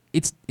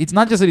it's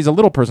not just that he's a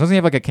little person. Doesn't he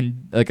have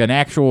like an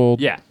actual?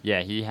 Yeah.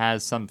 He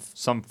has some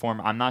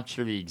form. I'm not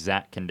sure the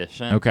exact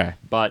condition. Okay.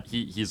 But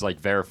he's like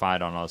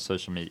verified on all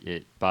social media.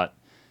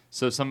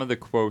 So some of the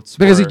quotes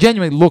because he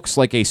genuinely looks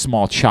like a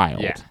small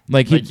child. Yeah.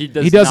 Like he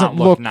does doesn't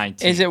not look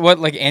 19. Is it what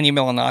like Andy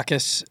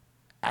Milonakis?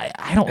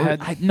 I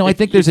don't. No, I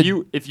think there's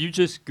if you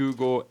just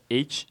Google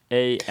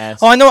HAS.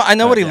 Oh, I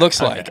know what he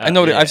looks like. I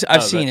know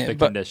I've seen it,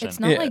 but condition. It's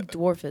not like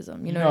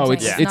dwarfism, you know. No,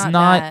 it's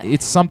not.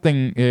 It's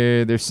something.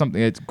 There's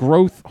something. It's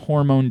growth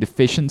hormone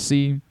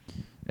deficiency,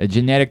 a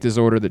genetic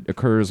disorder that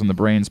occurs when the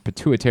brain's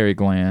pituitary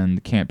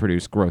gland can't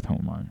produce growth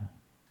hormone.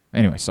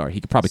 Anyway, sorry, he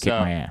could probably kick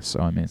my ass. So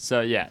I mean.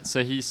 So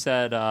he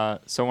said.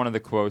 So one of the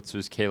quotes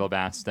was Caleb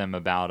asked him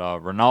about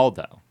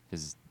Ronaldo,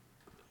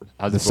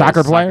 the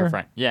soccer player.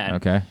 Friend. Yeah.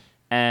 Okay.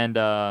 And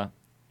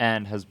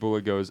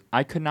Hasbulla goes,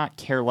 I could not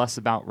care less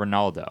about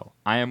Ronaldo.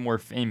 I am more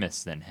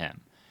famous than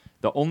him.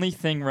 The only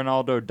thing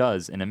Ronaldo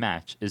does in a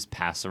match is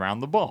pass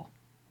around the ball.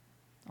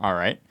 All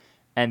right.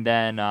 And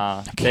then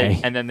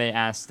they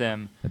asked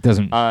him. It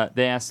doesn't.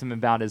 They asked him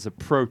about his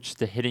approach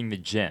to hitting the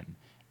gym,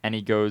 and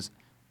he goes,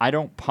 I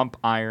don't pump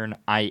iron.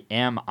 I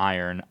am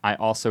iron. I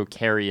also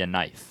carry a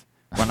knife.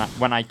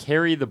 When I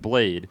carry the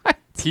blade,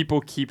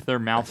 people keep their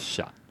mouths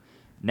shut.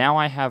 Now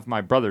I have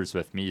my brothers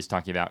with me. He's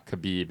talking about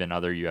Khabib and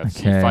other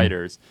UFC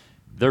fighters.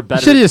 They're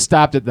better. Should have just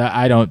stopped at the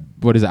I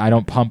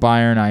don't pump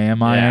iron. I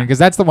am iron because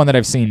that's the one that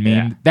I've seen meme.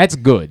 Yeah. That's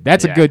good.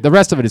 That's a good. The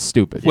rest of it is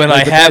stupid. When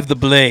I have the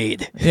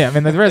blade. Yeah, I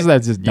mean the rest of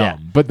that's just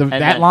dumb. But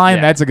that line,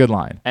 that's a good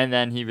line. And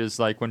then he was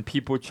like, when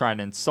people try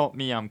to insult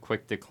me, I'm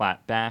quick to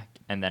clap back.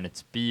 And then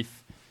it's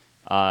beef.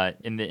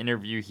 In the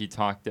interview, he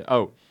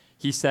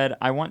said,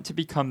 I want to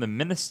become the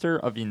Minister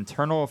of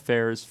Internal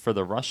Affairs for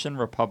the Russian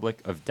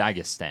Republic of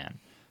Dagestan.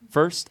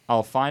 First,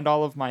 I'll find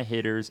all of my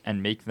haters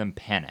and make them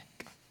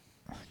panic.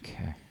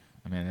 Okay.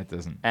 I mean, that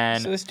doesn't...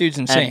 So this dude's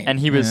insane. And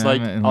he was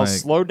I'll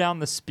slow down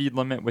the speed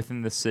limit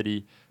within the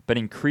city, but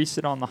increase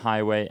it on the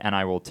highway, and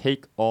I will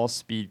take all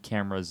speed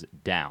cameras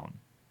down.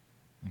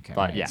 Okay.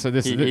 But yeah. So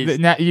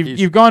now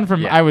you've gone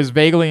from I was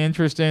vaguely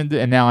interested,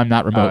 and now I'm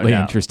not remotely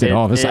interested.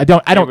 All of this, I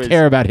don't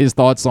care about his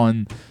thoughts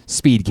on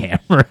speed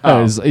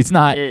cameras. It's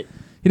not... he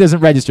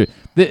doesn't register.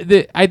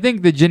 I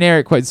think the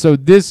generic... So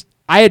this...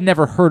 I had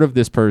never heard of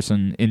this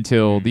person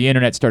until the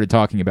internet started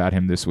talking about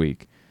him this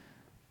week.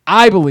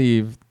 I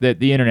believe that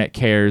the internet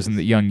cares and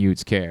that young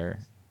youths care.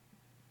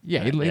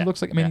 Yeah, he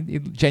looks like, he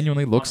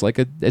genuinely looks like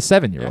a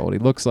 7-year-old. He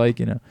looks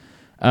like,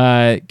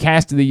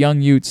 cast of the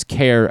young youths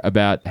care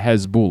about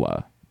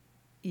Hasbulla.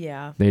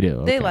 Yeah. They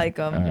do. They okay. like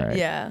him. Right.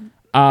 Yeah.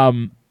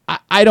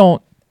 I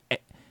don't,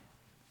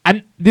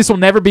 this will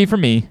never be for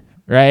me,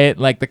 right?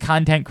 Like the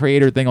content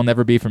creator thing will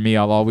never be for me.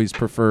 I'll always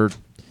prefer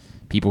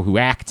people who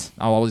act.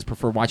 I'll always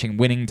prefer watching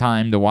Winning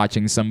Time to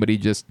watching somebody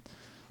just,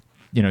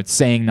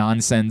 saying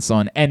nonsense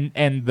on and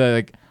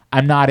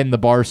I'm not in the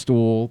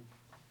Barstool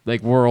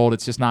world.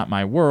 It's just not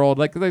my world.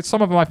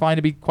 Some of them I find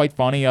to be quite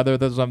funny.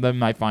 Some of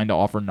them I find to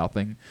offer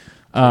nothing.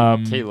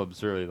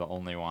 Caleb's really the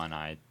only one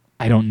I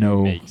don't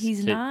know.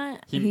 He's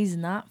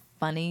not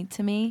funny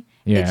to me.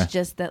 Yeah. It's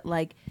just that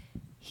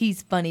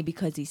he's funny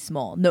because he's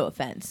small. No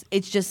offense.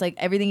 It's just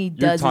everything he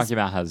does. You're talking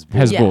about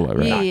Hasbulla,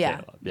 right?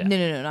 Yeah.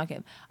 No, not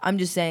Caleb. I'm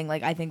just saying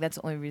I think that's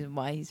the only reason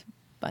why he's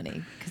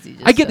funny because he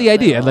just. I get the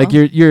idea. Like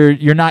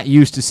you're not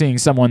used to seeing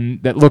someone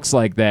that looks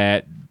like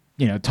that.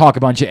 Talk a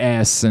bunch of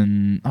ass,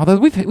 and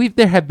although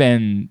there have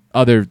been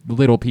other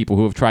little people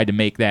who have tried to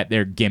make that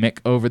their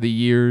gimmick over the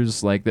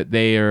years, like that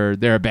they're a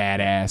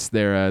badass.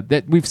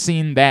 That we've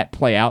seen that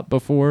play out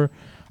before.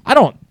 I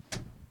don't,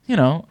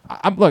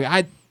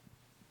 I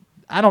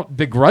don't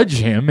begrudge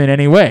him in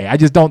any way. I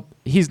just don't.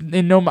 He's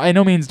by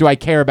no means do I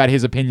care about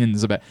his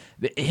opinions about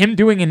him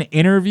doing an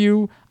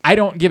interview. I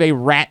don't give a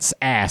rat's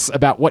ass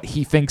about what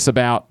he thinks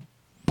about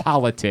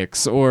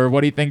politics or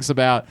what he thinks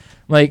about.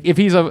 Like, if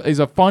he's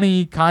a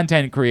funny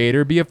content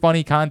creator, be a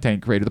funny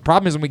content creator. The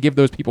problem is when we give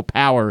those people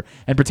power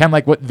and pretend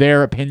like what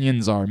their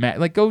opinions are.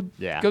 Like, go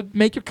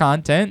make your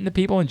content, and the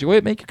people enjoy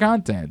it, make your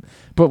content.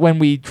 But when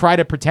we try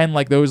to pretend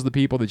like those are the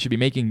people that should be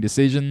making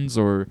decisions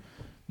or,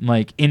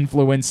 like,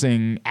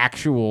 influencing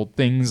actual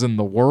things in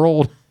the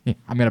world,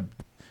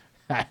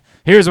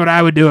 here's what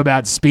I would do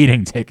about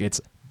speeding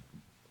tickets.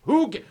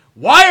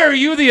 Why are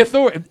you the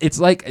authority? It's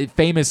like,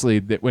 famously,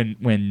 that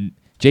when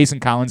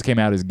Jason Collins came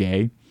out as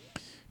gay,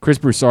 Chris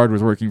Broussard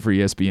was working for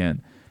ESPN,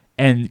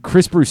 and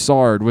Chris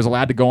Broussard was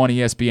allowed to go on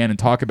ESPN and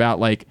talk about,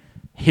 like,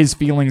 his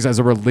feelings as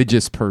a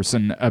religious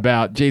person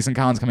about Jason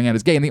Collins coming out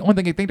as gay. And the only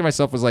thing I think to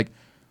myself was, like,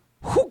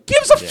 who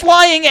gives a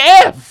flying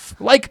F?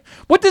 Like,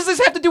 what does this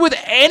have to do with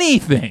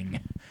anything?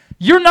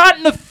 You're not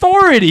an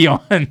authority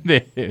on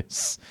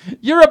this.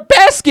 You're a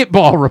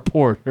basketball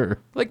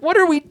reporter. Like, what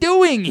are we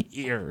doing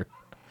here?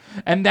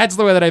 And that's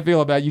the way that I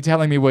feel about you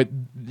telling me what,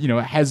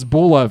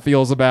 Hezbollah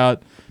feels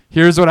about.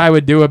 Here's what I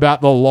would do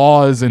about the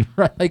laws, and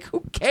like,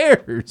 who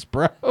cares,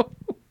 bro?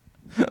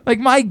 Like,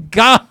 my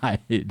God.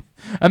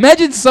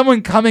 Imagine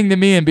someone coming to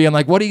me and being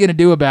like, what are you going to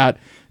do about,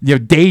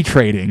 day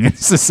trading in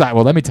society?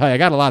 Well, let me tell you, I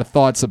got a lot of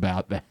thoughts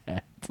about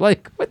that.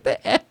 Like, what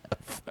the F?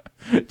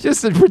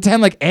 Just to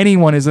pretend like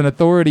anyone is an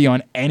authority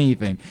on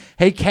anything.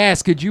 Hey,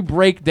 Cass, could you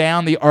break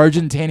down the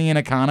Argentinian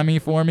economy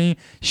for me?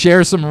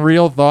 Share some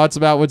real thoughts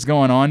about what's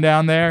going on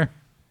down there?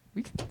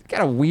 We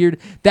got a weird...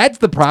 That's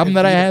the problem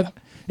that I have.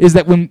 Is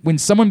that when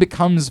someone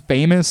becomes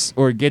famous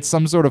or gets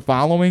some sort of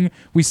following,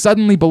 we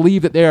suddenly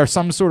believe that they are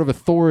some sort of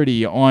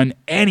authority on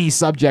any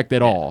subject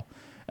at all.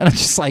 And I'm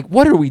just like,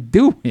 what are we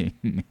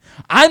doing?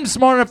 I'm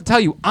smart enough to tell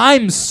you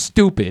I'm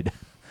stupid.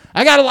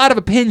 I got a lot of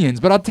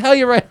opinions, but I'll tell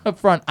you right up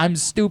front, I'm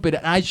stupid,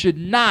 and I should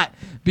not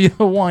be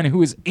the one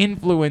who is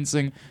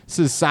influencing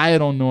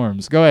societal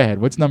norms. Go ahead.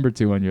 What's number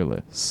 2 on your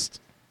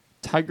list?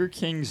 Tiger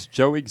King's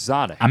Joe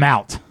Exotic. I'm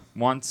out.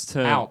 Wants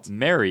to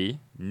marry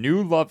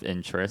new love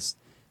interest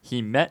he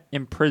met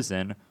in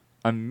prison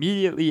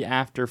immediately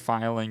after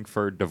filing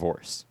for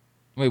divorce.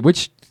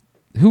 Wait,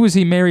 who was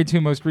he married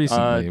to most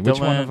recently? Which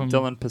one of them?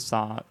 Dylan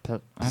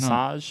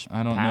Passage.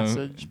 I don't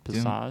Passage.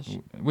 know. Passage.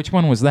 Which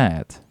one was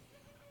that?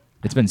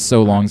 It's been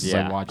so long since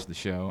I watched the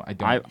show.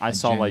 I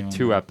saw like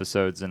 2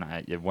 episodes and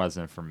it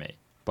wasn't for me.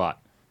 But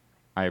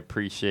I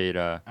appreciate.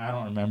 I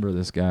don't remember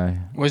this guy.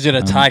 Was it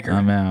a tiger?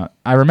 I'm out.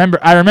 I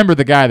remember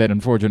the guy that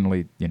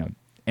unfortunately,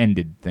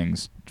 ended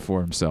things for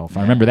himself.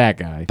 I remember that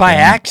guy. By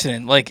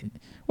accident, like.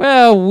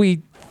 Well,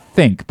 we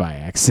think by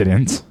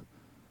accident.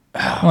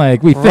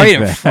 Like, we think right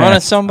in that. front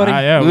of somebody?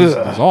 Yeah, it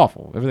was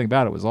awful. Everything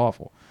about it was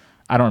awful.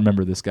 I don't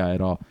remember this guy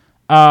at all.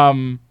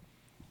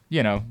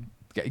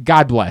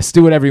 God bless.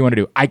 Do whatever you want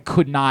to do. I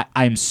could not.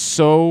 I'm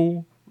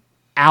so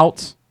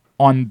out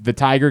on the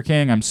Tiger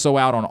King. I'm so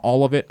out on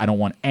all of it. I don't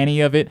want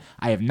any of it.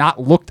 I have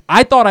not looked.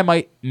 I thought I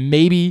might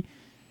maybe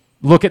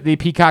look at the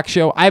Peacock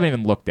show. I haven't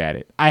even looked at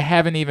it. I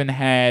haven't even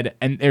had,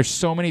 and there's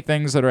so many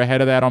things that are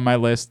ahead of that on my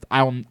list.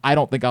 I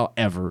don't think I'll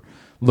ever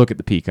look at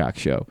the Peacock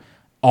show.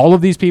 All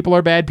of these people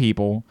are bad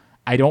people.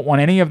 I don't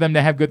want any of them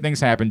to have good things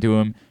happen to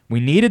them.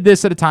 We needed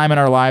this at a time in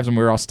our lives when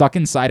we were all stuck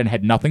inside and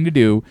had nothing to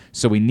do.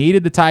 So we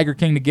needed the Tiger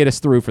King to get us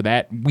through for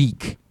that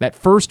week, that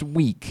first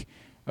week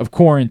of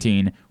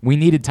quarantine. We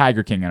needed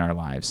Tiger King in our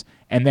lives.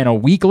 And then a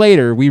week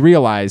later, we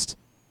realized,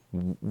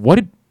 what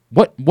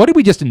did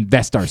we just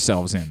invest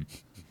ourselves in?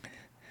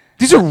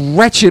 These are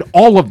wretched,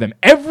 all of them.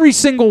 Every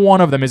single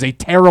one of them is a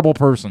terrible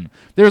person.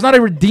 There's not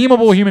a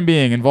redeemable human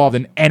being involved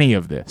in any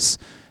of this.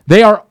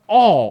 They are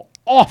all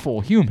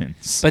awful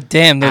humans. But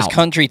damn, those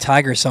country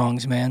tiger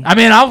songs, man. I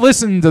mean, I'll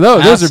listen to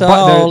those. Those they're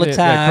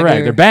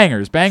correct. They're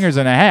bangers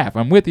and a half.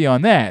 I'm with you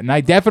on that. And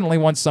I definitely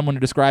want someone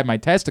to describe my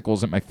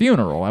testicles at my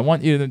funeral. I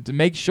want you to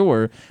make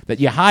sure that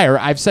you hire.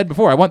 I've said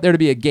before, I want there to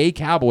be a gay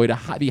cowboy to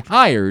be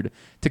hired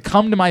to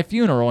come to my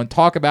funeral and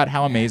talk about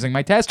how amazing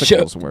my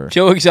testicles were.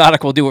 Joe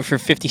Exotic will do it for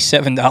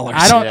 $57.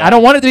 I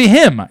don't want it to be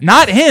him.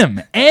 Not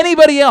him.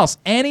 Anybody else.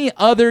 Any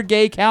other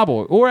gay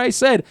cowboy. Or I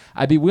said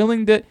I'd be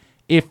willing to,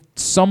 if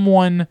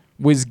someone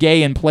was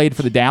gay and played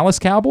for the Dallas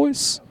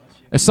Cowboys,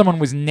 if someone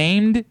was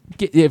named,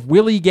 if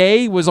Willie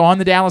Gay was on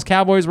the Dallas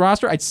Cowboys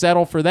roster, I'd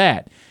settle for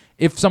that.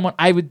 If someone,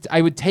 I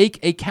would take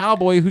a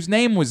cowboy whose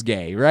name was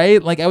gay,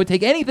 right? Like, I would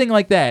take anything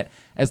like that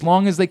as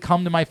long as they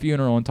come to my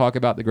funeral and talk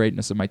about the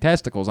greatness of my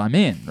testicles. I'm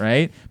in,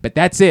 right? But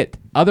that's it.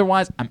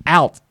 Otherwise, I'm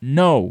out.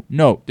 No.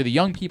 Do the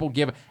young people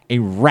give a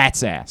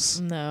rat's ass?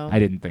 No. I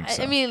didn't think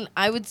so. I mean,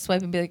 I would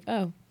swipe and be like,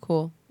 oh,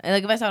 cool. And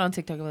like if I saw it on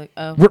TikTok, I'm like,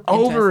 oh, We're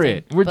over it.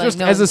 interesting. We're But, just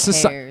like, no as a one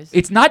society. cares.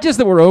 It's not just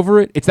that we're over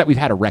it. It's that we've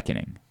had a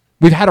reckoning.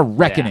 We've had a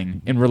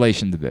reckoning in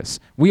relation to this.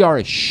 We are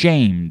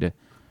ashamed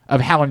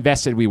of how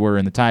invested we were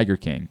in the Tiger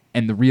King.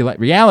 And the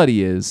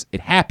reality is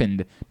it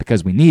happened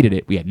because we needed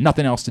it. We had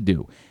nothing else to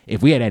do.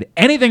 If we had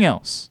anything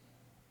else,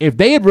 if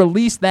they had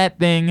released that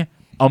thing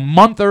a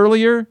month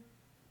earlier,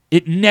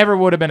 it never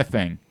would have been a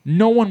thing.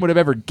 No one would have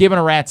ever given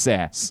a rat's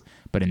ass.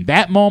 But in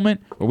that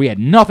moment where we had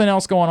nothing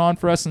else going on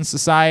for us in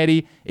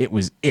society, it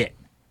was it.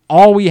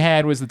 All we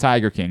had was the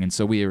Tiger King, and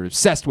so we were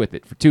obsessed with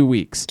it for 2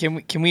 weeks.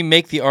 Can we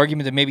make the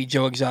argument that maybe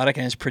Joe Exotic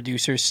and his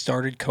producers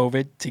started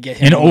COVID to get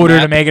him In on the order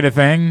to map? make it a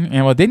thing,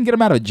 and well, it didn't get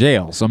him out of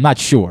jail, so I'm not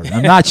sure.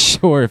 I'm not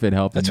sure if it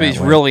helped. That's in what that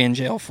he's way. really in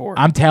jail for.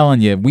 I'm telling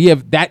you, we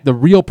have that. The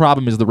real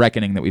problem is the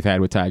reckoning that we've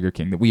had with Tiger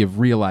King. That we have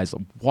realized,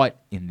 what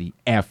in the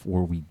F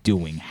were we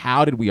doing?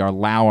 How did we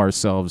allow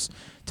ourselves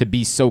to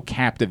be so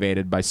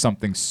captivated by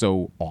something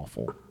so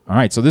awful? All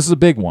right, so this is a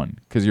big one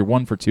because you're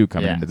 1 for 2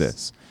 coming into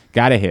this.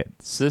 Got to hit.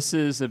 So this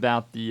is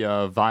about the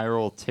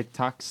viral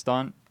TikTok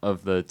stunt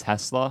of the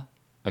Tesla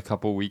a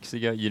couple weeks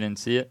ago. You didn't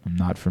see it? I'm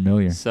not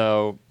familiar.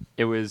 So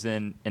it was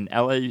in an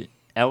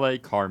LA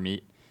car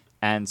meet,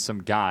 and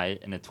some guy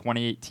in a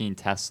 2018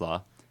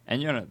 Tesla, and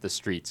you know the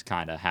streets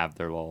kind of have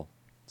their little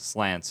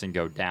slants and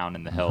go down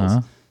in the hills.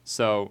 Uh-huh.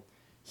 So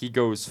he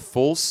goes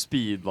full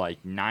speed,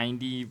 like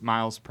 90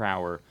 miles per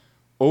hour,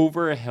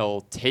 over a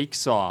hill,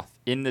 takes off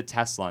in the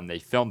Tesla, and they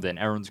filmed it, and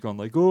everyone's going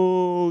like,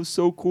 oh,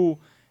 so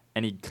cool.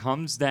 And he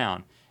comes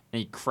down and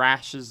he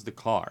crashes the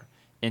car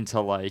into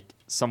like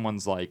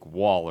someone's like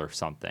wall or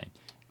something.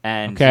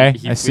 And Okay,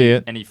 he I see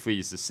it. And he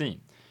flees the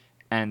scene.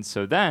 And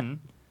so then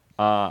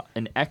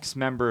an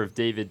ex-member of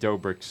David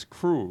Dobrik's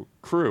crew.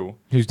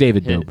 Who's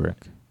David Dobrik?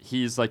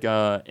 He's like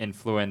a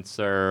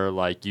influencer,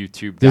 like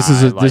YouTube This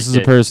guy. is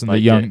a person the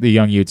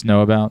young youths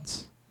know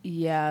about.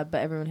 Yeah,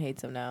 but everyone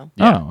hates him now.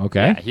 Oh,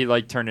 okay. Yeah, he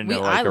like turned into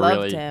like I a loved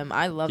really. him.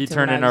 I loved He him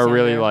turned when I into a was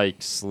really younger. like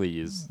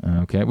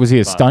sleaze. Okay. Was he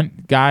a But-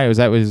 stunt guy? Was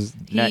that was?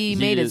 He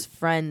made his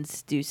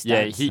friends do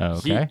stunts. Yeah,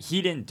 Okay.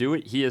 he didn't do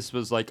it. He just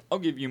was like, "I'll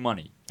give you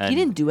money." He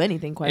didn't do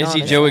anything, quite Is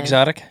honestly. he Joe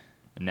Exotic?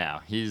 No,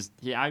 he's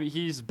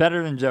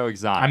better than Joe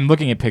Exotic. I'm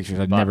looking at pictures.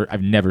 I've But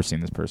never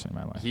seen this person in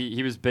my life.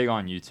 He was big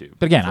on YouTube.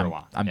 But again, for a I'm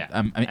while. I'm, Yeah.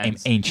 I'm And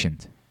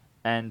ancient.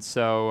 And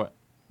so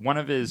one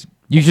of his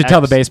You should tell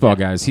the ex- baseball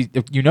guys.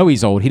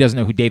 He's old. He doesn't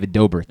know who David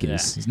Dobrik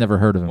is. Yeah. He's never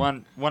heard of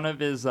him. One of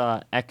his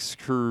ex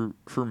crew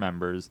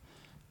members,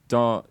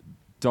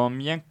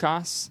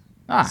 Domiekas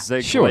sure.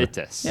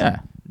 Zeglaitis, Yeah.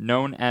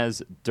 known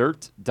as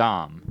Dirt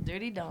Dom.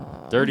 Dirty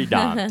Dom. Dirty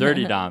Dom.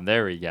 Dirty Dom.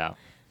 There we go.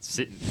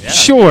 Yeah,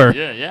 Sure.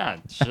 Yeah.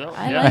 Sure.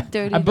 I yeah. like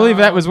Dirty I believe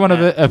that was Dom. one of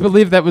the. I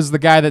believe that was the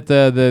guy that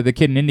the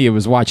kid in India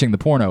was watching the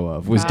porno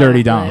of. Was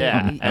Dirty Dom.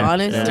 Yeah.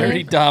 Honestly.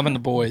 Dirty Dom and the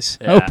boys.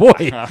 Oh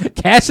boy,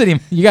 Cassidy,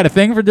 you got a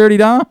thing for Dirty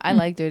Dom? I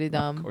like Dirty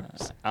Dom.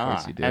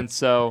 you do. And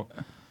so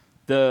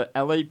the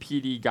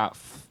LAPD got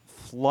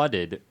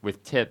flooded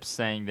with tips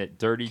saying that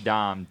Dirty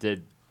Dom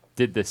did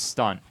this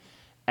stunt.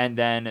 And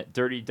then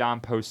Dirty Dom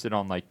posted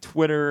on like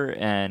Twitter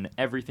and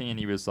everything, and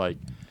he was like,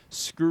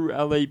 screw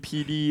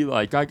LAPD,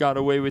 like I got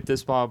away with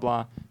this, blah,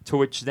 blah. To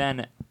which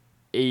then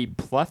a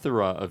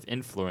plethora of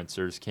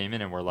influencers came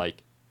in and were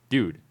like,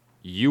 dude,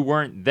 you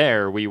weren't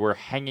there. We were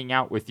hanging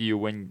out with you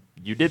when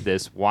you did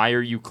this. Why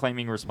are you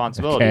claiming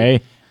responsibility?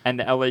 Okay. And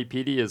the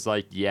LAPD is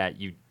like, yeah,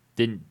 you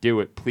didn't do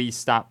it. Please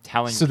stop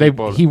telling So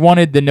people. he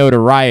wanted the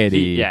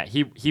notoriety.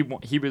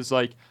 He was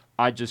like,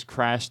 I just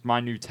crashed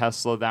my new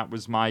Tesla. That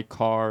was my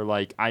car.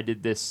 Like, I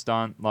did this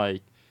stunt.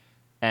 Like,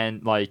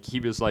 and like, he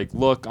was like,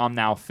 look, I'm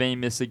now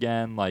famous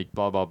again. Like,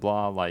 blah, blah,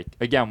 blah. Like,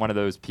 again, one of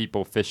those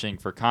people fishing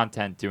for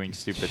content, doing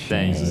stupid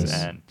things.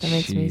 And That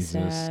makes me Jesus.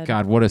 sad.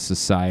 God, what a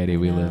society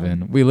we live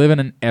in. We live in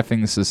an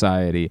effing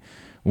society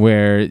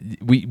where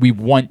we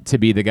want to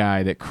be the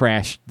guy that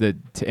crashed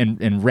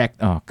and wrecked.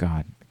 Oh,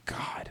 God.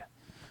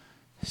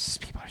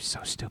 People are so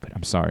stupid.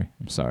 I'm sorry.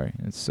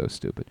 It's so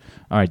stupid.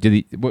 All right.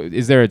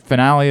 Is there a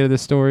finale to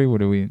this story?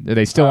 Are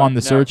they still on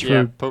the search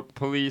yeah, for?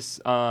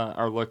 Police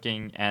are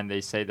looking, and they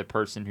say the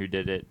person who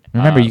did it.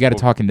 Remember, you got to will-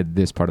 talk into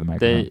this part of the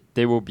microphone.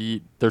 They will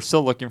be. They're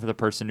still looking for the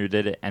person who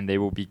did it, and they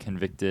will be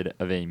convicted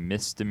of a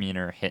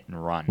misdemeanor hit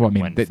and run. Well, I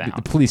mean, when the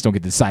found. police don't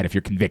get to decide if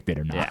you're convicted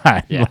or not.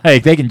 Yeah, yeah.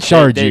 Like they can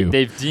charge you.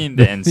 They've deemed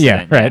the Yeah,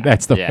 incident. right.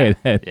 That's the way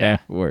yeah.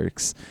 that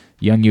works.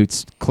 Young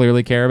youths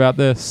clearly care about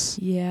this.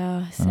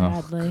 Yeah,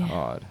 sadly. Oh,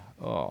 God.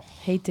 Oh.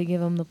 Hate to give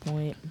him the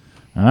point.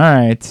 All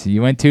right.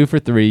 You went 2 for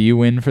 3. You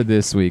win for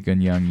this week on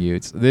Young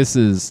Utes. This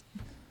is...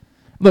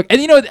 Look,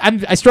 and you know,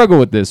 I struggle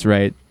with this,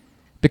 right?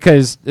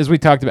 Because, as we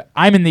talked about,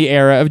 I'm in the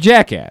era of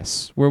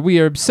Jackass, where we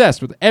are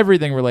obsessed with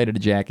everything related to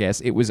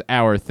Jackass. It was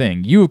our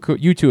thing. You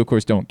two, of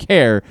course, don't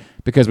care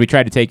because we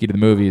tried to take you to the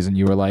movies, and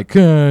you were like,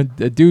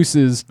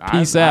 deuces,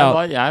 peace out.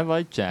 I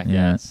like Jackass.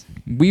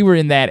 Yeah. We were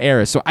in that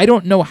era, so I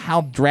don't know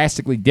how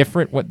drastically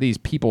different what these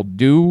people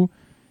do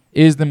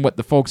is than what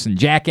the folks in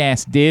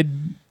Jackass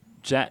did.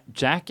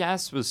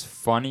 Jackass was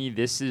funny.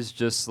 This is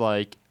just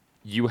like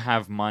you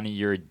have money,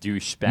 you're a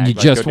douchebag. You like,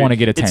 just go wanna do-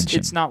 get it's- attention.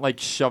 It's not like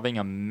shoving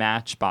a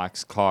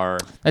Matchbox car.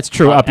 That's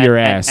true, up your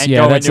ass. And Yeah,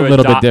 going that's to a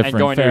little bit And different.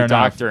 going Fair to a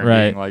enough. doctor and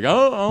Right. being like,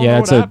 oh, I don't Yeah, know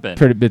it's what a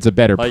happened. it's a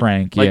better Like-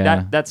 prank. Like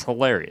yeah. that's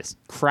hilarious.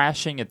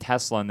 Crashing a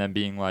Tesla and then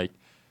being like,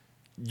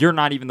 you're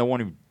not even the one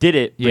who did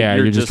it. But Yeah,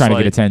 you're just trying to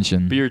get like-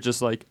 attention. But you're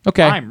just like,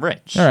 Okay. I'm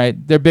rich. All right,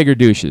 they're bigger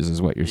douches,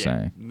 is what you're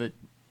saying.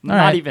 Not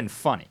right. even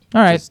funny.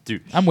 All right, Just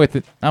douche. I'm with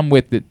it. I'm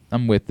with it.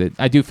 I'm with it.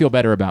 I do feel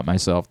better about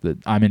myself that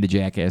I'm into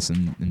Jackass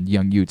and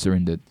young Utes are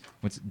into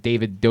what's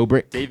David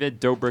Dobrik.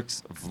 David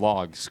Dobrik's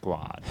Vlog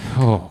Squad.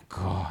 Oh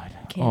God.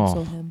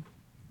 Cancel him.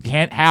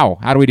 Can't. How?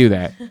 How do we do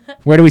that?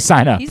 Where do we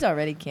sign up? He's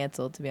already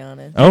canceled, to be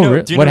honest. Oh, Do you know-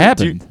 really? do you What know-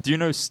 happened? Do you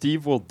know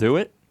Steve will do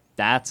it?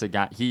 That's a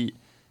guy.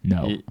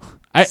 No.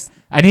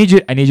 I need you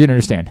to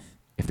understand.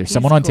 If there's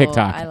someone on cool.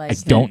 TikTok, I I,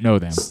 like don't know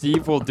them.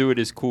 Steve will do it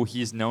is cool.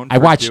 He's known for I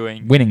watch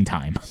doing Winning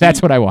Time.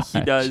 That's what I watch.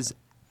 He does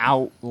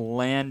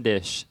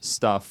outlandish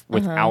stuff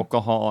with Uh-huh.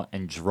 alcohol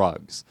and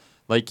drugs.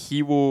 Like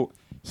he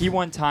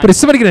one time. But is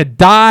somebody gonna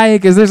die?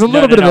 Because there's a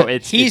little bit of a.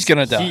 He's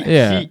gonna die.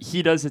 Yeah.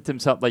 He does it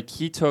himself. Like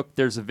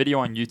there's a video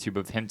on YouTube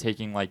of him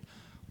taking like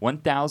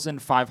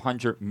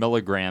 1,500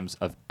 milligrams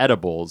of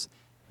edibles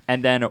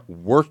and then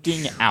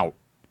working out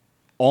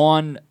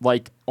on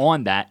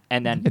that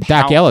and then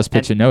Doc Ellis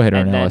pitched a no hitter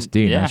on and then-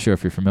 LSD. yeah. Not sure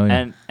if you're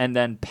familiar. And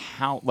then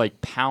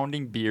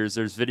pounding beers.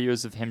 There's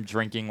videos of him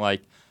drinking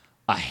like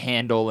a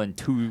handle in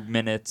 2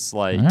 minutes.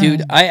 Like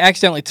Dude, I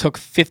accidentally took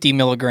 50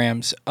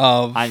 milligrams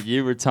of,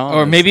 you were telling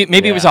or us, maybe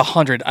it was yeah.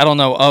 100. I don't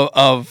know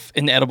of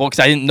an edible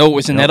because I didn't know it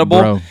was an No, edible.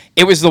 bro.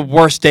 It was the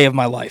worst day of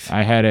my life.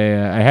 I had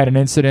an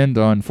incident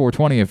on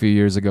 420 a few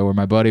years ago where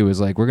my buddy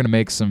was like, "We're gonna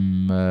make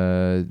some.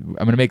 I'm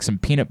gonna make some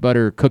peanut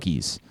butter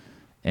cookies,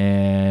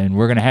 and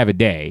we're gonna have a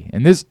day."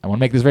 And this, I want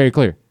to make this very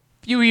clear.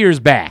 Few years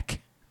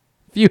back,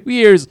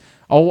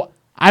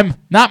 I'm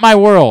not my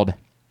world.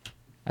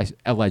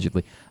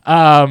 Allegedly.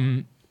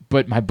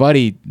 But my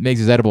buddy makes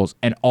his edibles,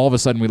 and all of a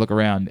sudden we look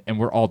around, and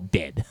we're all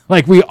dead.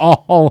 Like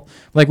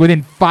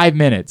within 5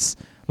 minutes,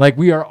 like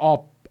we are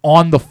all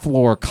on the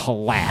floor,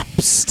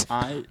 collapsed.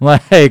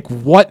 Like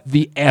what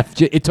the F?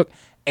 It took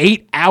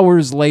 8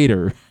 hours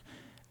later,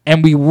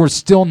 and we were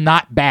still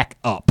not back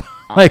up.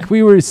 Like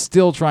we were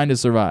still trying to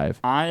survive.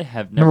 I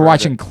have remember never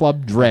watching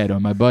Club Dread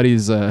on my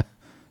buddy's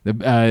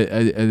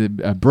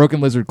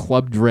Broken Lizard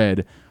Club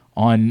Dread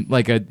on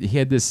he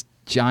had this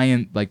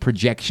giant like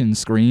projection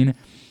screen,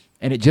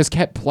 and it just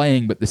kept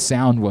playing, but the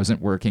sound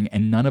wasn't working,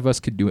 and none of us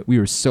could do it. We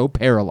were so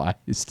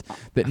paralyzed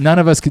that none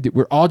of us could do.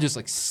 We're all just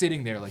like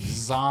sitting there like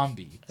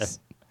zombies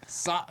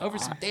over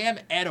some damn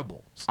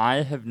edibles. I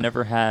have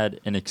never had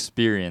an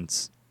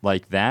experience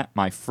like that.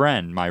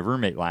 My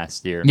roommate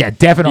last year. Yeah,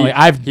 definitely.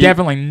 I've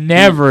definitely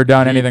never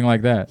done anything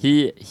like that.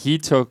 He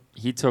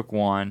took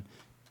one,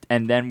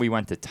 and then we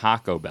went to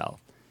Taco Bell,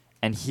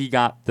 and he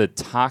got the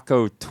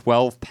Taco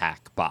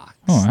 12-pack box.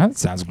 Oh, that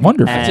sounds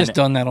wonderful. I've just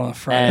done that on a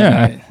Friday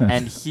night.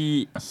 And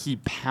he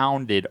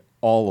pounded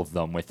all of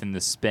them within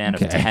the span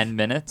of 10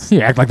 minutes. You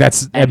act like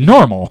that's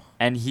abnormal.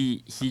 And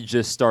he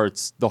just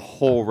starts the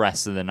whole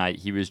rest of the night.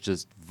 He was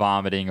just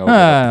vomiting over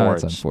the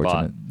porch. That's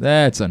unfortunate.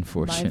 That's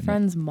unfortunate. My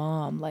friend's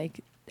mom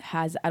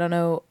has, I don't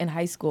know, in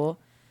high school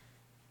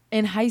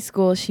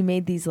she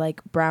made these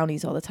like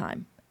brownies all the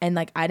time. And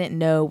like I didn't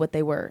know what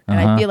they were. And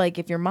I feel like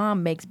if your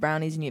mom makes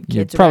brownies and you have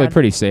kids You're probably around,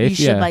 pretty safe, you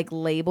should yeah. like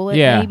label it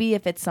Yeah. maybe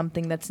if it's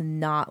something that's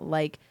not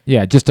like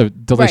Yeah, just a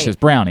delicious Right.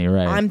 brownie,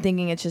 right? I'm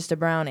thinking it's just a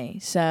brownie.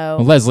 So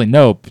Well, Leslie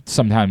Knope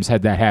sometimes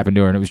had that happen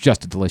to her, and it was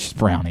just a delicious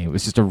brownie. It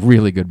was just a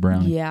really good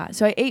brownie. yeah.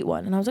 So I ate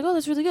one and I was like, oh,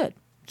 that's really good.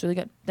 It's really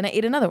good. Then I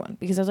ate another one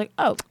because I was like,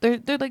 oh,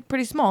 they're like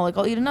pretty small. Like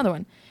I'll eat another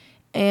one.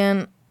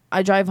 And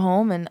I drive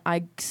home and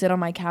I sit on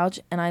my couch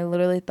and I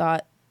literally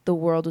thought the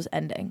world was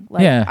ending.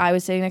 Like Yeah. I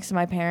was sitting next to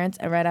my parents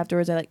and right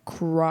afterwards I like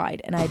cried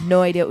and I had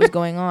no idea what was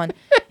going on.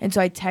 And so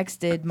I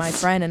texted my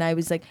friend and I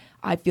was like,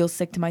 I feel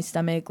sick to my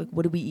stomach. Like,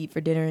 what did we eat for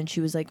dinner? And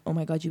she was like, oh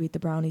my God, you ate the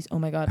brownies. Oh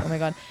my God. Oh my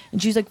God.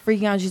 And she was like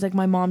freaking out. She's like,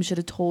 my mom should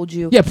have told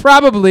you. Yeah,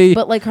 probably.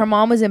 But like her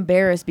mom was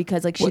embarrassed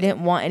because like she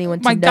didn't want anyone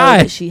to My know God.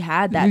 that she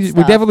had that We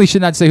stuff. definitely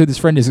should not say who this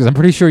friend is because I'm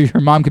pretty sure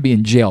your mom could be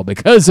in jail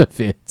because of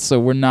it. So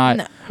we're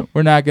not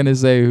going to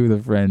say who the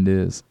friend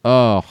is.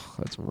 Oh,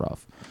 that's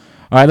rough.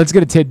 All right, let's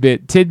get a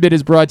tidbit. Tidbit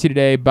is brought to you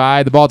today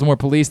by the Baltimore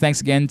Police. Thanks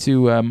again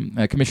to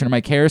Commissioner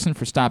Mike Harrison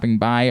for stopping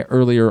by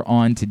earlier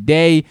on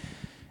today.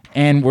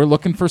 And we're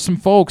looking for some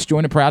folks.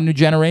 Join a proud new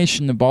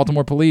generation of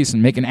Baltimore Police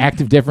and make an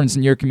active difference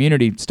in your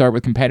community. Start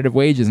with competitive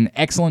wages and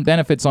excellent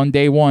benefits on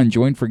day one.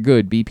 Join for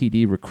good.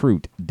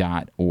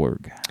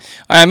 BPDrecruit.org.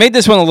 I made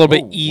this one a little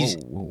bit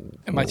easy.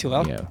 Am I too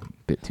loud? Yeah, a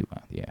bit too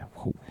loud. Yeah.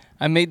 Whoa.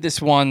 I made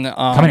this one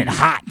Coming in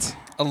hot.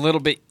 a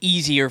little bit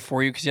easier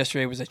for you because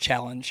yesterday was a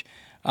challenge.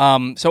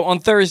 So on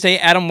Thursday,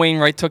 Adam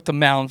Wainwright took the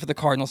mound for the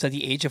Cardinals at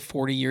the age of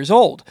 40 years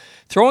old,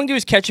 throwing to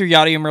his catcher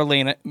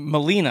Yadier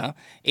Molina,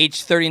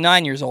 aged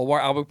 39 years old,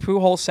 while Albert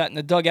Pujols sat in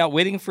the dugout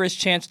waiting for his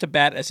chance to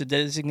bat as a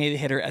designated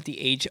hitter at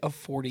the age of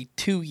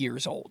 42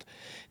 years old.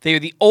 They are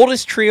the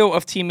oldest trio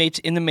of teammates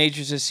in the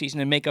majors this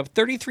season and make up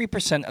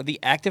 33% of the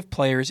active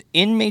players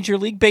in Major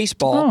League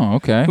Baseball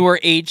who are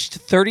aged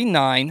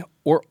 39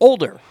 or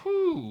older.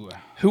 Who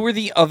are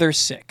the other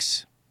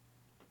 6?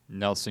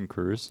 Nelson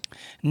Cruz.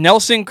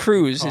 Nelson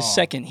Cruz is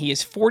second. He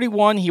is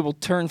 41. He will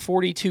turn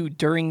 42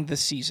 during the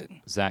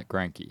season. Zach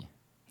Greinke.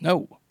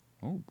 No.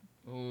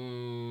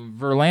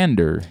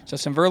 Verlander.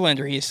 Justin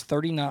Verlander. He is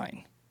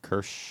 39.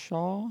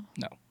 Kershaw?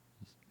 No.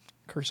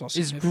 Kershaw.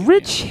 Is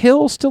Rich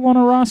Hill still on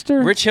a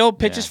roster? Rich Hill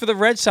pitches for the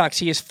Red Sox.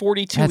 He is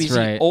 42. That's He's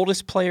the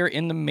oldest player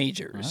in the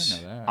majors.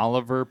 I know that.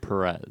 Oliver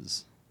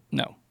Perez.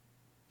 No.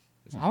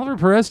 Is Oliver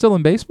Perez still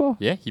in baseball?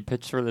 Yeah, he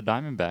pitched for the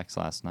Diamondbacks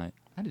last night.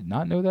 I did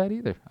not know that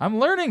either. I'm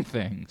learning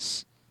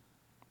things.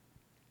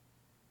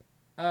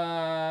 You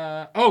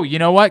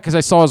know what? Because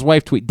I saw his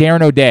wife tweet.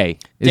 Darren O'Day.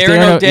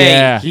 Darren O'Day.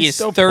 Yeah. He is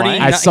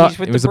 39. I saw He's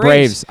with it was the the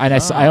Braves. And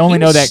I only he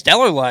know was that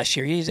stellar last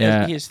year. He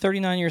Yeah. is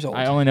 39 years old.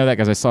 I only know that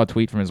because I saw a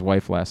tweet from his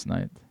wife last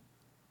night.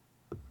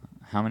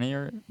 How many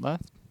are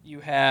left? You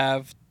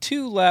have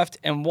 2 left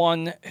and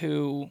one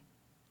who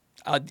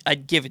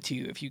I'd give it to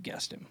you if you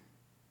guessed him.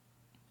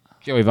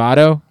 Joey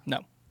Votto? No.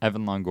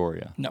 Evan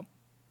Longoria. No.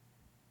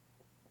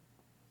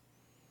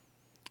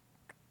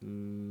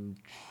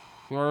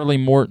 Charlie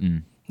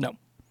Morton. No.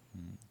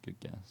 Good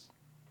guess.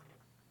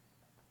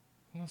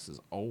 Who else is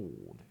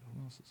old?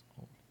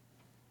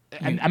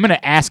 I'm going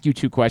to ask you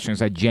 2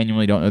 questions. I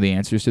genuinely don't know the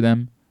answers to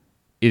them.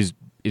 Is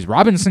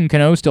Robinson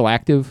Cano still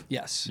active?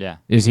 Yes. Yeah.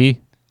 Is he?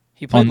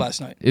 He played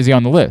last night. Is he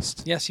on the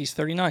list? Yes, he's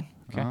 39.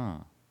 Okay.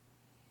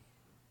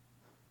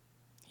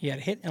 He had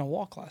a hit and a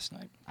walk last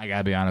night. I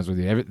gotta be honest with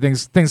you.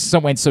 Things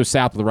went so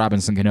south with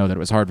Robinson Cano that it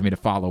was hard for me to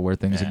follow where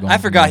things had gone. I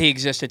forgot he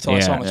existed till I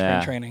saw him in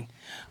spring training.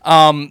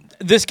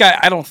 This guy,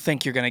 I don't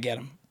think you're going to get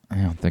him. I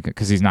don't think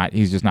because he's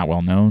just not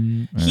well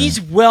known. He's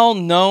well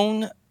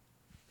known,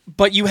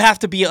 but you have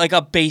to be like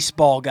a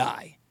baseball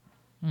guy.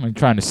 What am I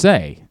trying to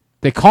say?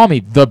 They call me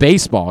the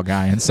baseball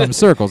guy in some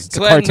circles. It's a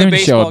Glenn, the cartoon show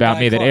baseball about guy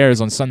me that Clark. airs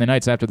on Sunday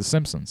nights after The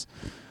Simpsons.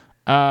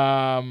 You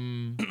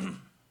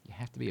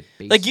have to be a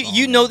baseball Like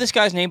you know this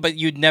guy's name, but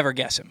you'd never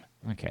guess him.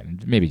 Okay,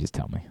 maybe just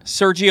tell me.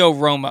 Sergio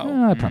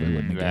Romo. I probably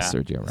wouldn't have guessed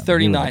Sergio Romo.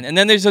 39. And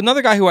then there's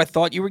another guy who I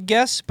thought you would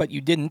guess, but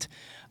you didn't.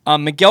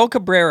 Miguel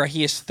Cabrera.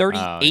 He is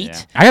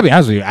 38. I gotta be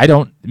honest with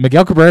you.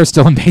 Miguel Cabrera is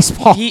still in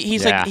baseball.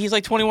 He's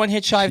like 21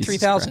 hits shy of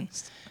 3,000.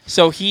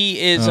 So he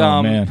is.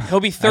 Man. He'll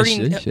be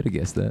 30. I should have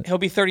guessed that. He'll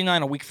be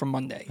 39 a week from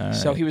Monday. All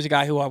So right. he was a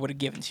guy who I would have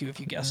given to you if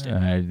you guessed it. All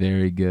right,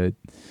 very good.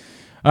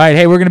 All right,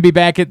 hey, we're going to be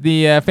back at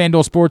the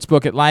FanDuel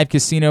Sportsbook at Live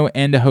Casino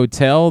and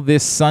Hotel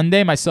this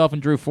Sunday. Myself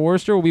and Drew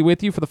Forrester will be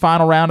with you for the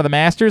final round of the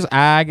Masters.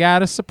 I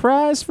got a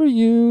surprise for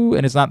you,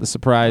 and it's not the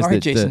surprise All right,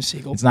 that Jason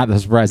Segel. It's not the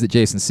surprise that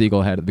Jason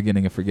Segel had at the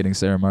beginning of Forgetting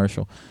Sarah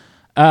Marshall.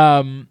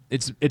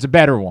 It's a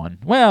better one.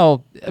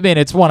 Well, I mean,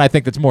 it's one I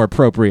think that's more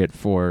appropriate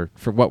for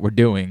what we're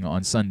doing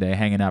on Sunday,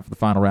 hanging out for the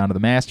final round of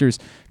the Masters.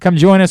 Come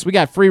join us. We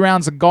got free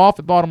rounds of golf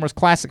at Baltimore's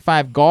Classic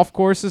 5 golf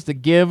courses to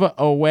give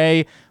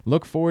away.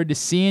 Look forward to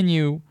seeing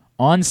you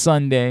on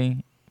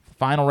Sunday,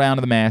 final round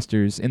of the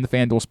Masters in the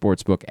FanDuel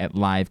Sportsbook at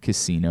Live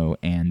Casino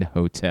and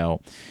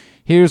Hotel.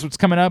 Here's what's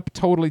coming up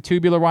totally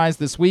tubular-wise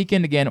this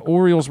weekend. Again,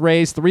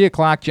 Orioles-Rays, 3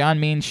 o'clock. John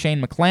Means,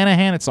 Shane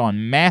McClanahan. It's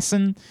on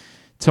Masson.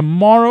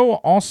 Tomorrow,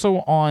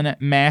 also on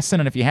Masson,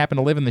 and if you happen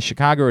to live in the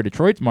Chicago or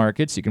Detroit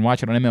markets, you can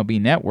watch it on MLB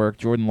Network.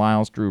 Jordan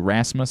Lyles, Drew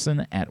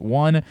Rasmussen at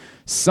 1.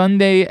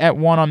 Sunday at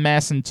 1 on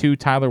Masson, 2,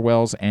 Tyler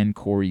Wells and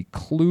Corey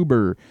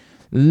Kluber.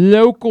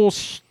 Local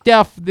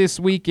stuff this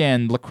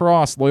weekend.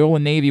 Lacrosse, Loyola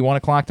Navy, 1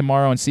 o'clock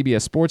tomorrow on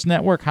CBS Sports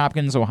Network.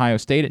 Hopkins, Ohio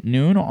State at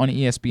noon on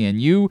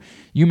ESPNU.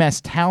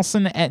 UMass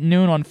Towson at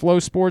noon on Flow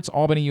Sports.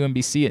 Albany,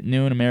 UMBC at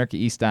noon,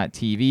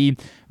 AmericaEast.tv.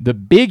 The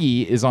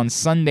Biggie is on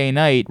Sunday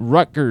night.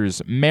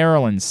 Rutgers,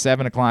 Maryland,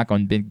 7 o'clock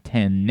on Big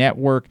Ten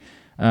Network.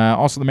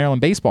 Also, the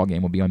Maryland baseball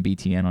game will be on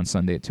BTN on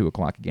Sunday at 2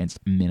 o'clock against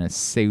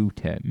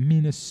Minnesota.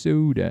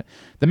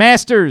 The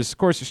Masters, of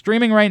course, are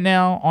streaming right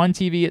now on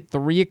TV at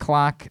 3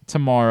 o'clock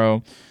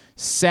tomorrow.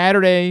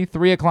 Saturday,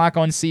 3 o'clock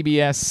on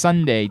CBS.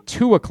 Sunday,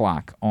 2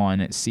 o'clock on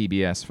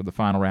CBS for the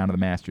final round of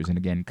the Masters. And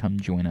again, come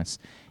join us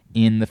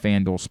in the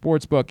FanDuel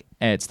Sportsbook.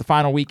 It's the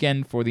final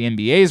weekend for the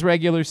NBA's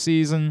regular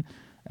season.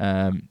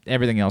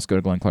 Everything else, go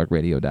to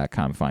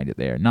GlennClarkRadio.com. Find it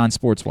there.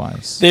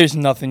 Non-sports-wise. There's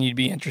nothing you'd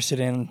be interested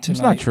in tonight. It's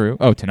not true.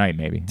 Oh, tonight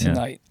maybe.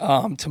 Tonight.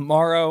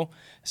 Tomorrow,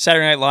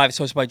 Saturday Night Live is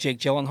hosted by Jake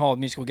Gyllenhaal with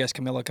musical guest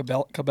Camila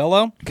Cabello.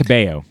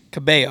 Cabello.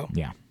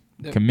 Yeah.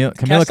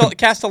 Camila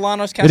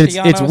Castellanos. But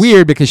it's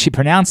weird because she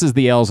pronounces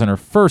the L's in her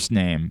first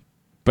name,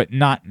 but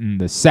not in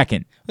the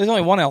second. There's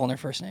only one L in her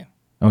first name.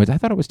 Oh, I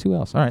thought it was 2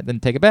 L's. All right, then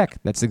take it back.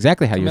 That's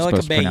exactly how you're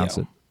supposed to pronounce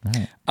it.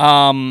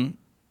 All right.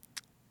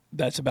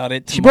 that's about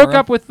it. She broke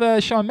up with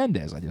Shawn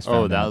Mendes. I just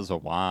found that out. was a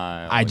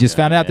while. I just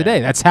ago, found out yeah. today.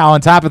 That's how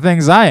on top of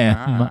things I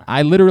am. Ah.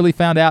 I literally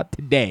found out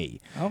today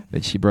Oh.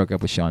 that she broke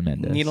up with Shawn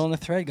Mendes. Needle in the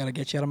thread. Got to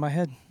get you out of my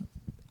head.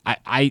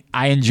 I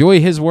enjoy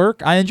his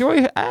work.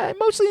 I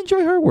mostly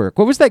enjoy her work.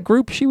 What was that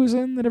group she was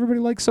in that everybody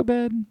likes so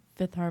bad?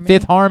 Fifth Harmony.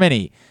 Fifth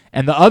Harmony.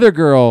 And the other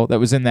girl that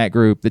was in that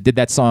group that did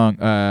that song,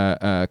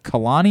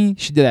 Kalani,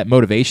 she did that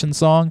motivation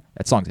song.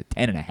 That song's a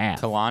 10.5.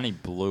 Kalani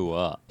blew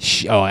up.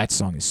 That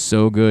song is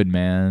so good,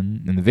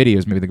 man. And the video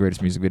is maybe the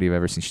greatest music video I've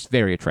ever seen. She's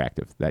very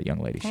attractive, that young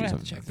lady. She's a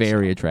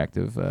very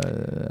attractive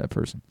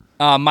person.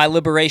 My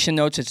Liberation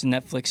Notes, it's a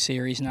Netflix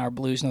series. Now Our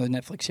Blues, another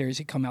Netflix series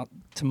that come out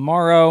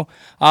tomorrow.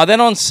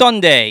 Then on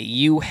Sunday,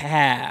 you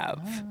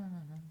have...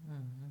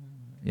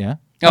 Yeah?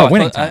 Oh,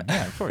 Winning Time.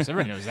 Yeah, of course.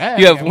 Everybody knows that.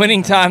 You have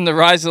Winning Time, The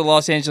Rise of the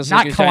Los Angeles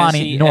Not Lakers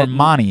Kalani, dynasty,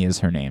 Normani is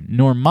her name.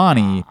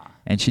 Normani,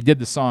 and she did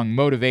the song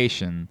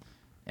Motivation,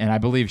 and I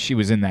believe she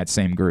was in that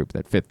same group,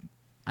 that fifth.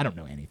 I don't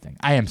know anything.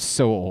 I am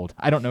so old.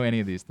 I don't know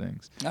any of these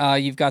things.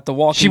 You've got The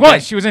Walking She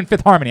Dead. was in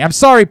Fifth Harmony. I'm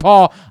sorry,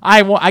 Paul.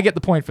 I get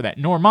the point for that.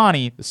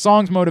 Normani, the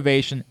song's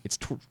Motivation. It's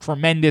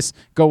tremendous.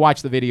 Go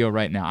watch the video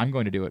right now. I'm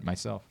going to do it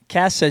myself.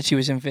 Cass said she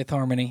was in Fifth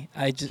Harmony.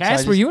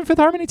 Cass, were you in Fifth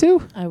Harmony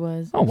too? I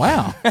was. Oh,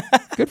 wow.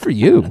 Good for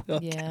you.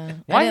 Yeah.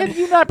 Why have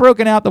you not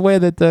broken out the way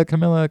that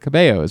Camila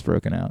Cabello has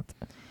broken out?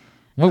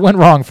 What went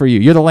wrong for you?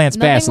 You're the Lance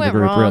Bass of the Nothing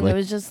group, went wrong. really. It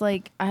was just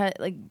like I had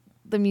like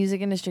the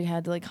music industry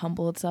had to like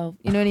humble itself.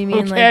 You know what I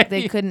mean? Okay. Like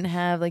they couldn't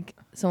have like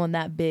someone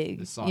that big.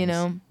 This song You is-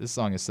 know? this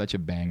song is such a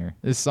banger.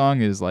 This song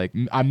is like,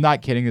 I'm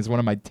not kidding. It's one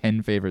of my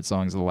 10 favorite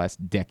songs of the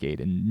last decade,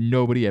 and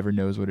nobody ever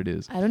knows what it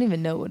is. I don't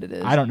even know what it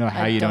is. I don't know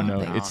how you don't know.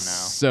 think- It's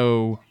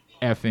so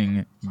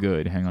effing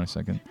good. Hang on a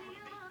second.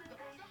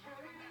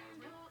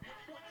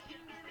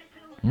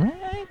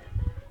 Right.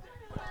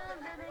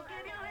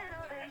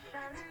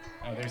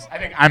 Oh, I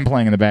think I'm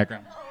playing in the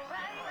background.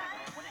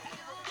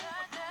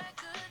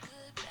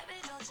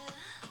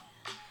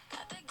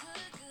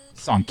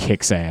 Song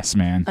kicks ass,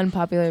 man.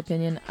 Unpopular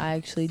opinion. I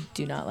actually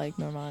do not like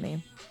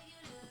Normani.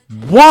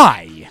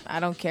 Why? I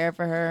don't care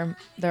for her.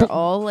 They're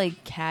all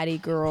like catty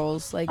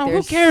girls. Like Oh, who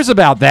there's- cares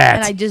about that?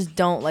 And I just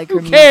don't like Who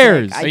her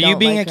cares? music. I Are you don't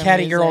being like a her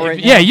catty girl music.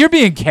 right now? Yeah, you're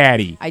being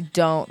catty. I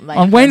don't like.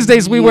 On her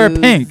Wednesdays, we wear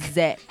pink.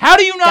 music. How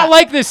do you not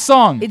like this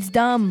song? It's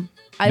dumb.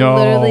 I No.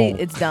 literally,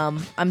 it's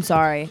dumb. I'm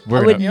sorry. We're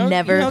I would gonna-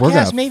 never. We're gonna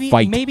Cass, maybe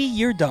fight. maybe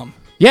you're dumb.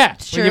 Yeah.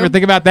 It's Did you true. ever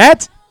think about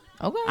that?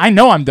 Okay. I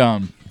know I'm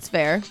dumb. It's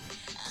fair.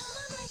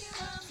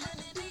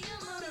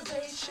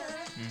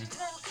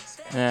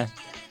 Yeah.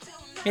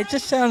 It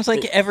just sounds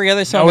like every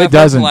other song No, it I've heard for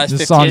doesn't. the last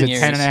This 15 song's a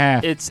years.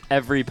 10.5. It's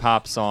every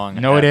pop song.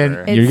 No, it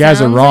ever. isn't. You guys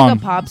are sounds wrong. like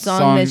a pop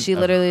song that she Song, a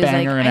literally was like,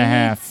 banger and a I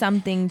half. need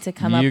something to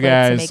come up You with to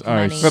guys make are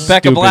money.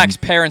 Rebecca stupid. Black's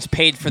parents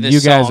paid for this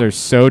You guys song. are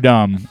so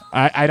dumb.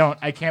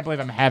 I can't believe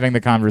I'm having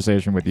the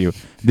conversation with you.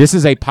 This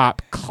is a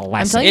pop classic.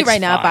 I'm telling you It's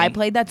right now, if I fine.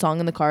 played that song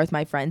in the car with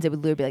my friends, it would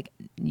literally be like,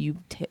 you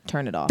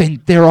turn it off.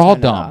 Then they're all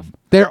Turn it off. dumb.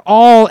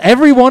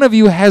 Every one of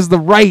you has the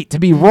right to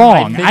be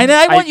wrong. think- And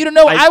I want you to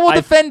know I will I-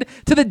 defend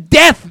to the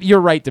death your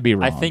right to be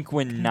wrong. I think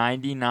when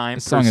 99%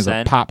 This song is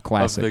a pop of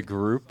classic. the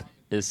group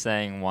is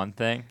saying one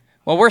thing.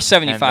 Well, we're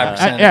 75%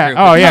 of the yeah. group.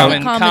 Oh, yeah.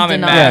 Common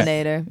math.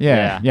 denominator.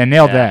 Yeah,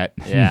 nailed that.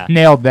 Yeah.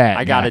 Nailed that.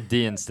 I got Yeah. a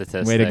D in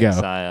statistics. Way to go.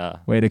 I,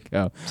 Way to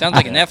go. Sounds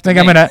like an F I to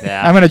think me.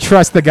 Yeah. I'm gonna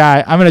trust the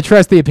guy. I'm gonna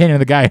trust the opinion of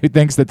the guy who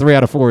thinks that 3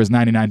 out of 4 is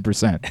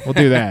 99%. We'll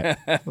do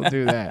that. We'll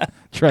do that.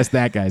 Trust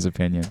that guy's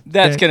opinion.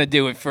 That's going to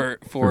do it for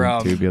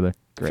Tubular.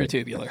 For Great.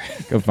 Tubular.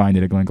 Go find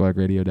it at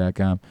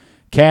glennclarkradio.com.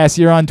 Cass,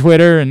 you're on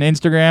Twitter and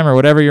Instagram or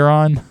whatever you're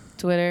on.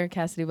 Twitter,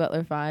 Cassidy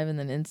Butler 5, and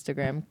then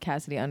Instagram,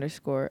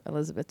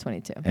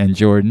 Cassidy_Elizabeth22. And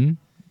Jordan.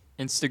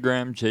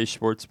 Instagram J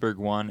Schwartzberg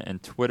 1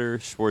 and Twitter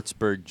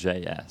Schwartzberg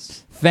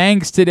JS.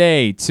 Thanks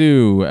today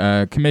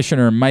to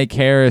Commissioner Mike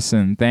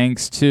Harrison.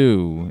 Thanks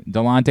to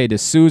Delonte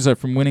D'Souza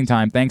from Winning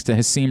Time. Thanks to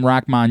Hasim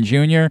Rahman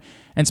Jr.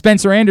 and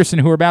Spencer Anderson,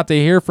 who we're about to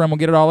hear from. We'll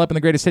get it all up in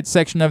the greatest hits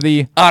section of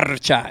the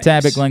Archives.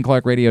 tab at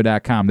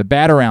glennclarkradio.com. The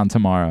Bat Around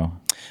tomorrow.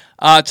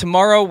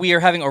 Tomorrow we are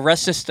having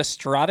Orestes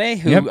Estrade,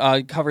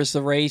 who covers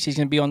the Rays. He's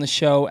going to be on the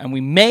show, and we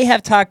may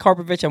have Todd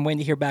Karpovich. I'm waiting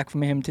to hear back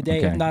from him today.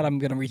 Okay. If not, I'm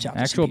going to reach out to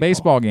some Actual people.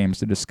 baseball games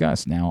to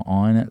discuss now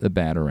on the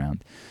Bat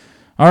Around.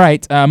 All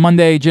right,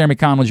 Monday, Jeremy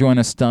Conn will join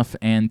us, Stuff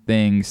and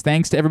Things.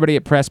 Thanks to everybody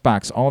at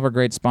PressBox, all of our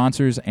great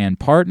sponsors and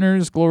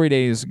partners, Glory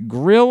Days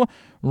Grill,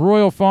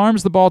 Royal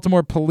Farms, the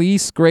Baltimore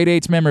Police, Grade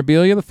 8's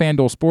Memorabilia, the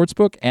FanDuel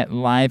Sportsbook, at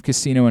Live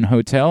Casino and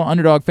Hotel,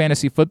 Underdog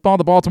Fantasy Football,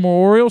 the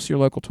Baltimore Orioles, your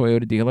local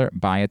Toyota dealer,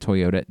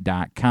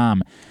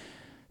 buyatoyota.com.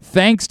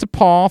 Thanks to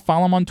Paul.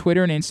 Follow him on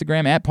Twitter and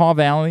Instagram at Paul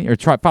Valley, or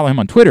follow him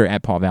on Twitter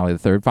at Paul Valley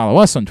III. Follow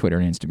us on Twitter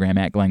and Instagram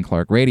at Glenn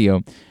Clark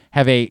Radio.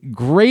 Have a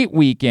great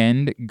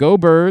weekend. Go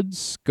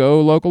Birds.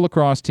 Go local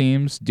lacrosse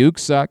teams. Duke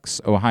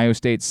sucks. Ohio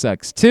State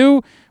sucks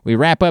too. We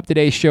wrap up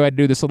today's show. I had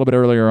to do this a little bit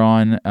earlier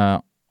on.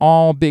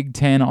 All Big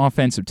Ten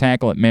offensive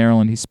tackle at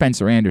Maryland. He's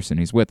Spencer Anderson.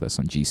 He's with us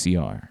on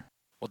GCR.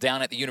 Well,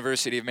 down at the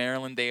University of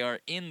Maryland, they are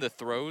in the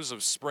throes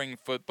of spring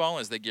football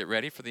as they get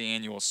ready for the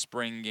annual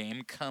spring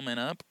game coming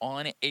up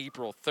on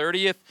April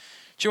 30th.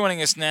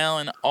 Joining us now,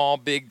 an all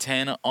Big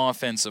Ten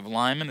offensive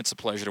lineman. It's a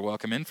pleasure to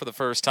welcome in for the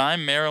first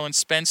time, Maryland's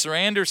Spencer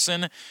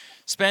Anderson.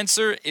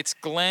 Spencer, it's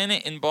Glenn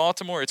in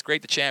Baltimore. It's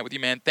great to chat with you,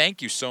 man.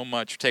 Thank you so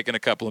much for taking a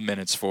couple of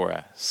minutes for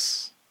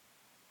us.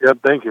 Yep,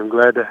 thank you. I'm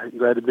glad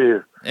to be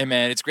here. Hey,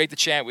 man, it's great to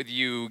chat with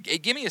you.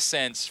 Give me a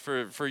sense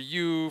for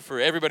you, for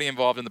everybody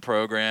involved in the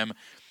program,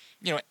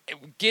 you know,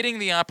 getting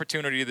the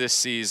opportunity this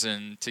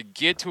season to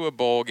get to a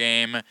bowl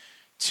game,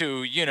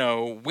 to, you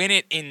know, win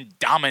it in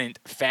dominant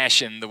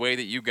fashion the way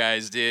that you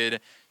guys did,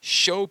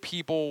 show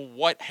people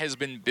what has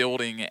been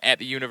building at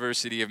the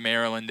University of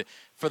Maryland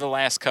for the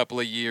last couple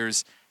of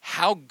years.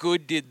 How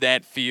good did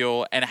that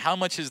feel, and how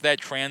much has that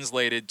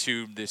translated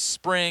to this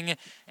spring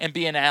and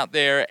being out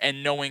there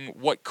and knowing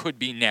what could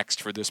be next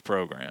for this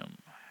program?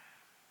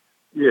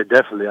 Yeah,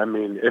 definitely. I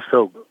mean, it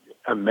felt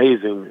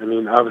amazing. I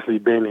mean, obviously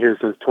being here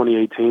since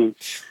 2018,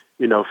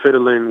 you know,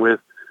 fiddling with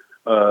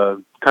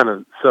kind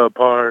of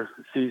subpar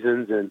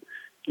seasons and,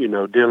 you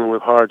know, dealing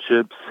with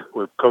hardships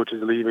with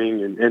coaches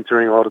leaving and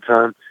entering all the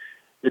time.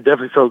 It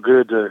definitely felt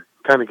good to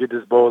kind of get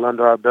this bowl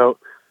under our belt.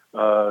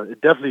 It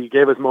definitely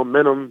gave us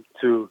momentum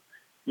to,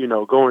 you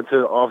know, go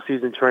into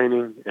off-season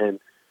training. And,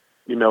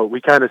 you know,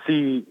 we kind of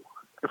see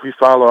if we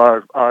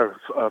follow our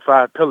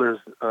 5 pillars,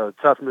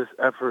 toughness,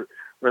 effort,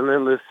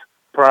 relentless,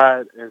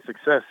 pride, and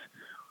success.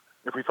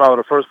 If we follow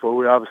the first 4,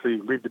 we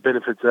obviously reap the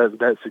benefits of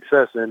that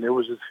success. And it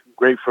was just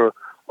great for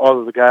all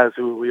of the guys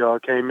who we all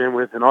came in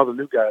with, and all the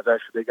new guys,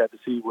 actually. They got to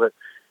see what,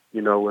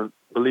 you know, when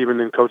believing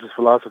in coach's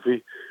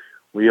philosophy,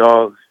 we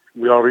all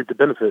reap the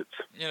benefits.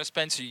 You know,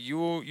 Spencer,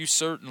 you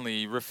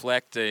certainly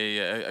reflect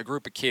a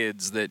group of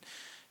kids that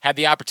had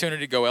the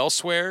opportunity to go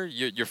elsewhere.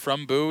 You're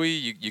from Bowie.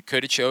 You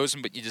could have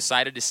chosen, but you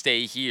decided to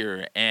stay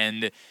here.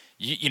 And,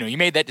 you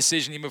made that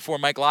decision even before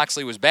Mike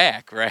Locksley was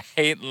back,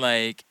 right?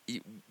 Like,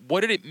 what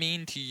did it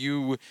mean to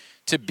you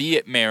to be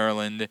at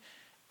Maryland?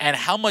 And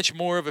how much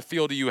more of a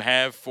feel do you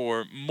have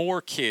for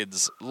more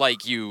kids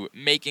like you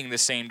making the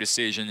same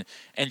decision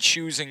and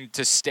choosing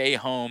to stay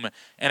home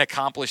and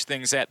accomplish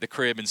things at the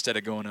crib instead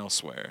of going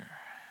elsewhere?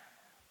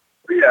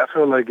 Yeah, I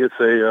feel like it's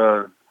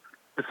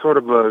sort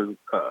of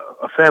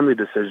a family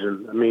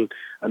decision. I mean,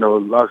 I know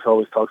Locks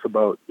always talks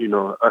about, you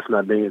know, us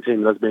not being a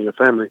team, us being a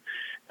family.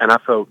 And I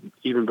felt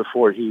even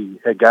before he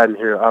had gotten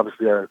here,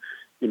 obviously,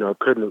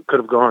 could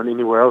have gone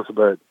anywhere else.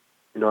 But,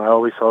 you know, I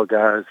always saw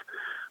guys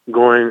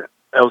going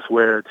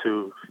elsewhere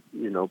to,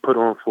 you know, put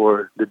on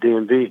for the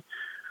DMV.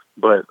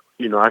 But,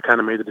 you know, I kind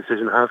of made the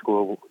decision in high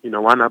school, you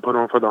know, why not put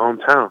on for the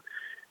hometown?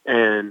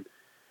 And,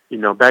 you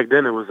know, back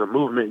then it was a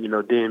movement, you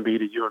know, DMV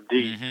to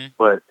UMD.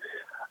 But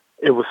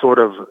it was sort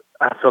of,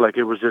 I felt like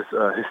it was just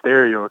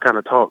hysteria or kind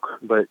of talk.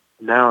 But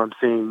now I'm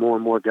seeing more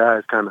and more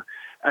guys kind of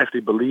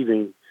actually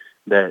believing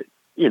that,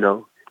 you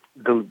know,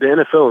 the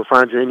NFL will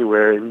find you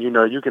anywhere, and, you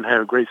know, you can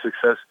have great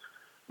success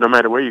no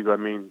matter where you go. I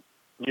mean,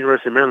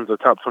 University of Maryland's a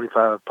top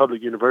 25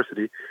 public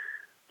university.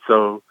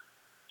 So,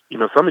 you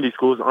know, some of these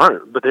schools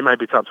aren't, but they might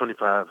be top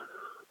 25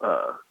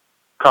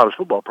 college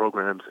football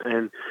programs.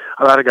 And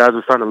a lot of guys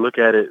are starting to look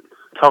at it,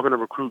 talking to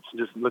recruits,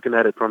 just looking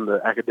at it from the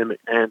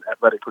academic and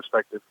athletic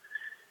perspective.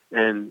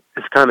 And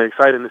it's kind of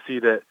exciting to see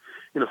that,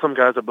 you know, some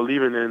guys are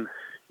believing in,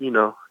 you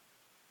know,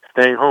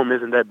 staying home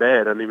isn't that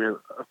bad. I mean,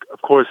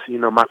 of course, you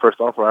know, my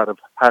first offer out of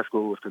high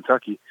school was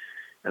Kentucky.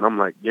 And I'm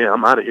like, yeah,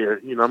 I'm out of here.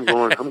 You know, I'm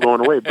going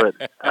away. But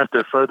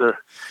after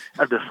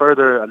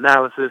further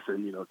analysis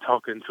and, you know,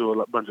 talking to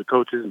a bunch of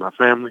coaches and my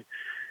family,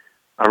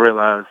 I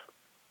realized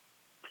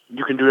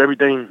you can do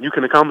everything. You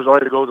can accomplish all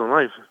the goals in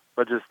life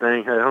by just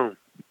staying at home.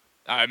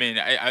 I mean,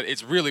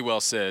 it's really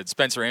well said.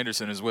 Spencer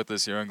Anderson is with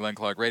us here on Glenn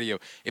Clark Radio.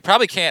 It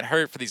probably can't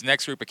hurt for these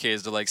next group of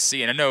kids to, like,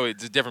 see, and I know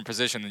it's a different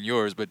position than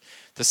yours, but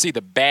to see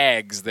the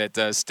bags that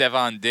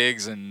Stefon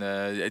Diggs and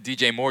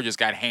DJ Moore just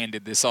got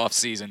handed this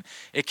offseason,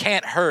 it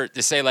can't hurt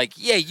to say, like,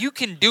 yeah, you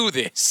can do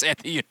this at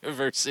the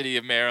University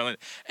of Maryland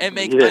and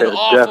make an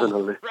awful,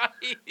 definitely.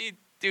 Right?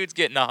 Dude's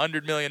getting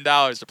 $100 million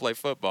to play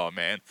football,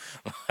 man.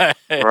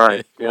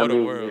 Right. What I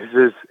mean, a world.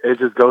 It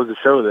just goes to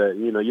show that,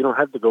 you know, you don't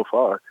have to go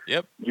far.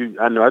 Yep.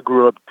 I know I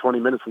grew up 20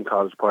 minutes from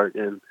College Park,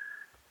 and,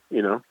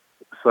 you know,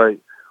 it's like,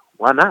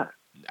 why not?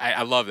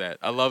 I love that.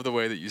 I love the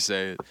way that you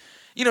say it.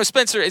 You know,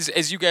 Spencer,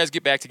 as you guys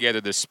get back together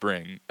this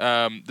spring,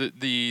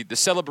 the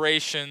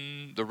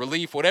celebration, the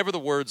relief, whatever the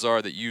words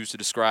are that you use to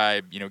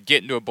describe, you know,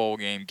 getting to a bowl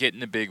game,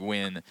 getting a big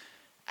win,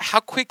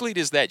 how quickly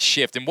does that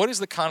shift, and what is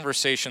the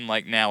conversation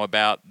like now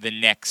about the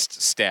next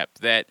step?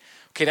 That,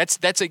 okay,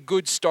 that's a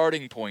good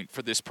starting point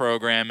for this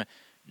program.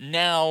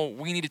 Now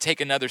we need to take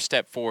another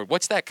step forward.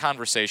 What's that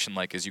conversation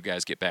like as you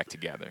guys get back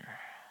together?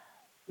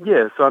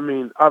 Yeah, so, I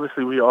mean,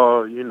 obviously we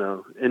all, you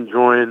know,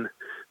 enjoying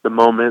the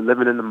moment,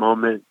 living in the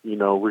moment. You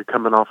know, we're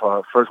coming off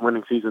our first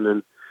winning season,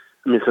 and,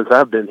 I mean, since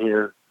I've been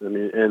here, I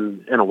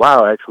mean, in a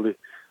while, actually.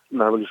 I'm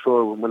not really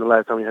sure when the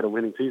last time we had a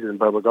winning season,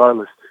 but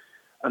regardless,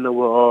 I know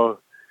we're all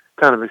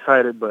kind of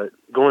excited, but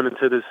going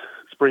into this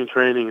spring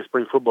training and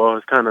spring football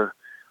is kind of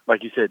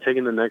like you said,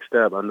 taking the next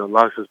step. I know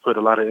Locks has put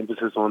a lot of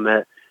emphasis on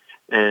that.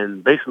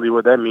 And basically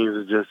what that means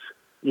is just,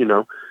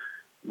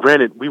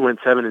 granted, we went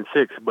 7-6,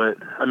 but,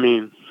 I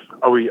mean,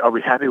 are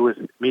we happy with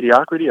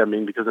mediocrity? I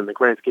mean, because in the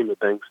grand scheme of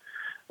things,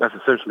 that's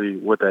essentially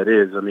what that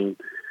is. I mean,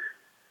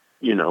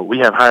 we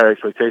have higher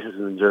expectations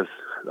than just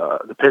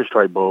the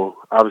Pinstripe Bowl.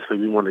 Obviously,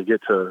 we want to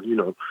get to,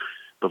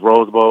 the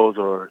Rose Bowls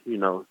or,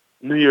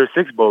 New Year's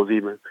Six Bowls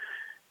even.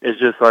 It's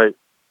just like,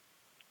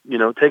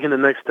 taking the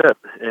next step.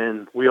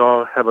 And we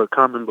all have a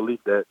common belief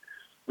that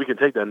we can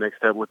take that next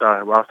step with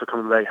our roster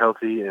coming back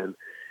healthy and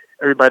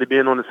everybody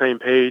being on the same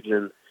page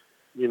and,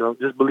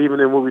 just believing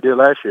in what we did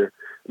last year.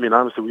 I mean,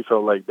 honestly, we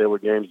felt like there were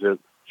games that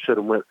should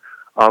have went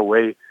our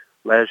way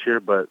last year,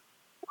 but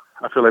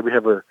I feel like we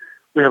have a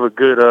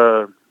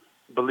good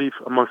belief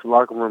amongst the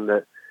locker room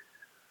that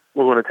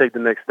we're going to take the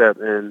next step,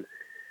 and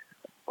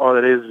all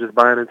it is just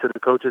buying into the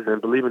coaches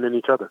and believing in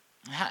each other.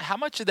 How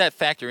much did that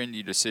factor into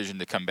your decision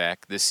to come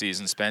back this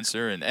season,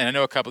 Spencer? And I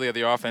know a couple of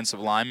the other offensive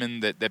linemen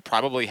that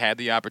probably had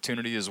the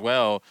opportunity as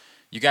well.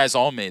 You guys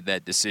all made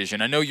that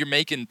decision. I know you're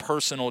making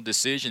personal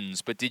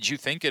decisions, but did you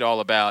think at all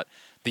about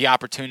the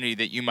opportunity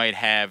that you might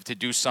have to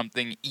do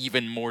something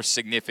even more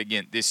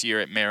significant this year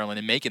at Maryland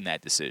and making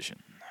that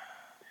decision?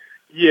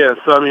 Yeah,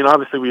 so, I mean,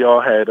 obviously we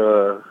all had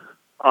our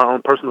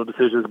own personal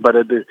decisions, but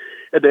at the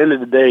end of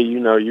the day,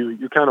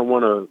 you kind of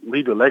want to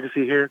leave a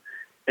legacy here.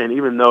 And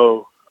even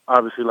though,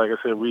 obviously, like I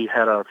said, we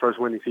had our first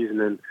winning season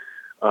in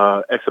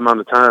X amount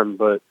of time,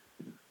 but,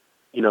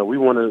 we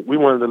wanted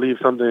to leave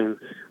something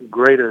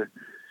greater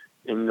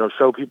and,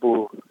 show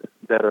people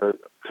that are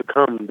to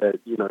come that,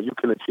 you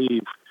can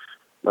achieve,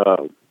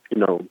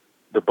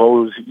 the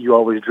bowls you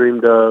always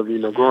dreamed of.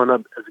 Growing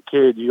up as a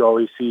kid, you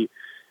always see,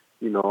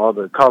 all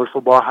the college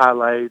football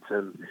highlights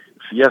and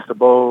Fiesta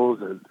Bowls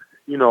and,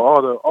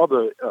 all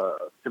the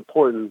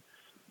important,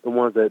 the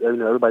ones that,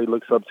 everybody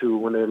looks up to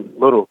when they're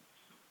little.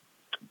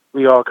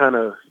 We all kind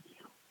of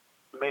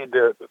made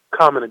the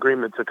common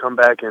agreement to come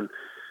back and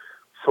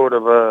sort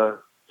of,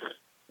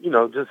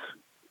 just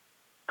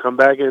come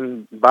back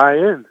and buy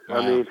in. Wow.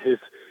 I mean,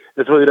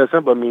 it's really that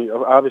simple. I mean,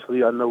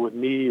 obviously, I know with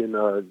me and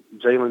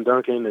Jalen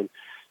Duncan and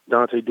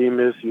Dante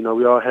Demas, we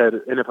all had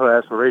NFL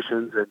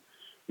aspirations and,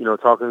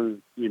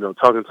 talking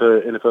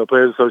to NFL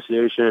Players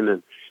Association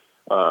and,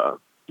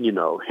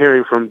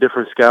 hearing from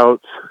different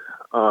scouts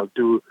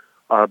through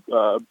our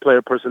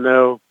player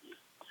personnel,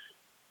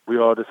 we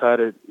all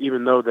decided,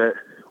 even though that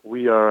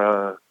we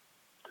are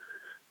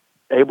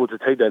able to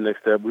take that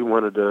next step, we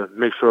wanted to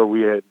make sure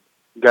we had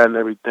gotten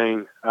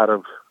everything out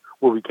of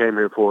what we came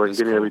here for and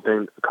getting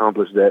everything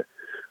accomplished that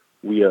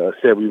we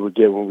said we would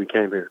get when we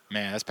came here.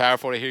 Man, that's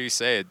powerful to hear you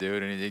say it,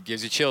 dude. And it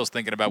gives you chills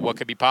thinking about what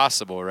could be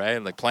possible,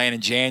 right? Like playing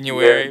in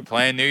January,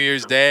 playing New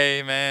Year's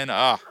Day, man.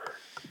 Oh,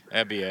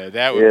 that'd be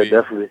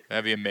definitely.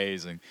 That'd be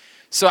amazing.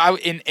 So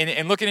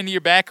in looking into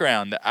your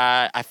background,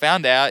 I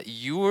found out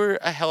you were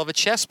a hell of a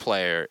chess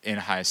player in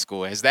high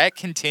school. Has that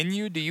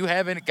continued? Do you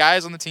have any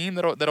guys on the team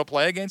that'll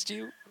play against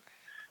you?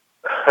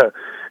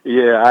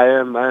 Yeah, I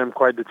am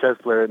quite the chess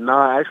player. No,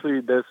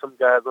 actually, there's some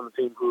guys on the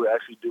team who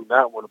actually do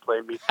not want to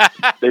play me.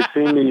 They've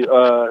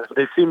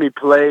seen me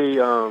play.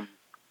 So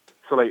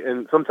like,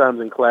 and sometimes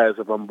in class,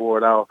 if I'm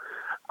bored, I'll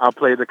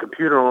play the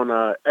computer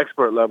on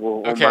expert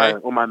level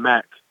on my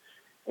Mac,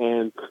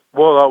 and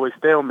we'll always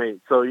stalemate.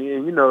 So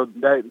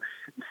that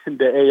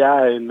the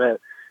AI and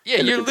that. Yeah,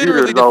 and you're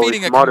literally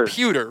defeating a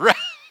computer, right?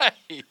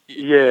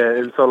 Yeah,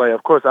 and so like,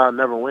 of course, I'll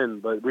never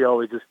win, but we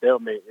always just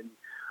stalemate. And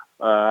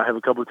I have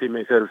a couple of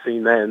teammates that have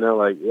seen that, and they're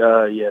like,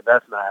 yeah,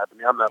 that's not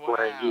happening. I'm not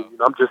playing you.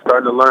 I'm just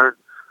starting to learn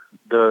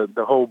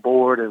the whole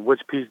board and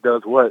which piece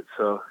does what.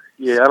 So,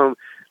 yeah, I don't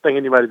think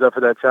anybody's up for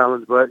that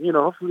challenge, but,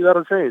 hopefully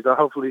that'll change. I'll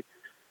hopefully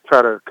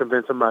try to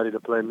convince somebody to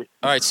play me.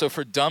 All right, so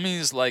for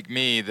dummies like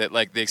me that,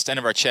 like, the extent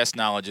of our chess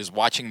knowledge is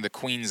watching The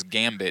Queen's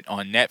Gambit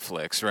on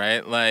Netflix,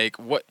 right? Like,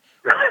 what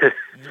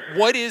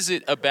is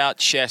it about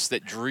chess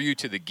that drew you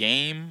to the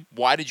game?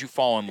 Why did you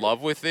fall in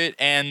love with it?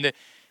 And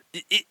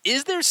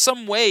is there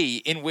some way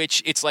in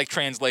which it's like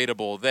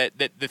translatable that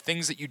the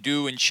things that you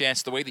do in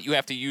chess, the way that you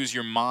have to use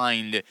your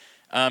mind,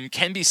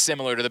 can be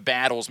similar to the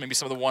battles, maybe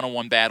some of the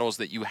one-on-one battles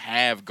that you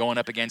have going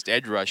up against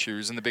edge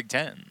rushers in the Big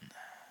Ten?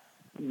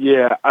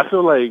 Yeah, I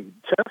feel like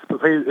chess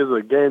is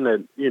a game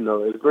that,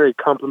 is very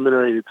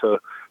complementary to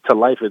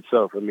life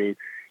itself. I mean,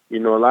 a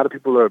lot of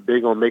people are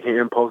big on making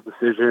impulse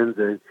decisions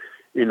and,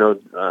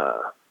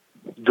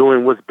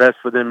 doing what's best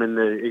for them in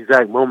the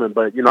exact moment.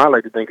 But, I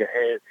like to think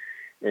ahead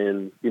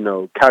and,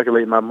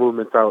 calculate my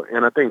movements out.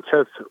 And I think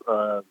chess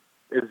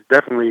is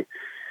definitely,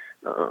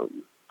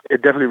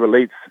 it definitely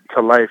relates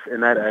to life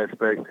in that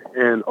aspect.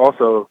 And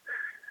also,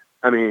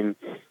 I mean,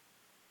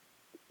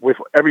 with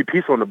every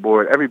piece on the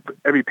board,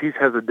 every piece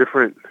has a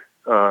different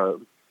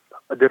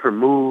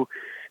move.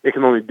 It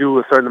can only do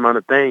a certain amount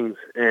of things.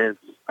 And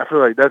I feel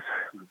like that's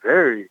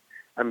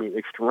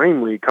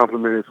extremely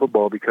complementary to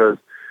football because,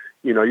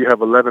 you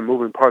have 11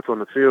 moving parts on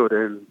the field.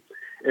 And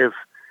if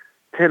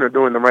 10 are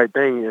doing the right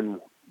thing and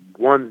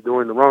one's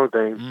doing the wrong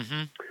thing,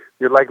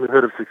 your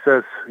likelihood of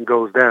success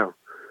goes down.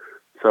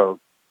 So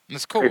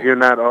That's cool. If you're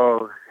not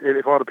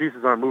if all the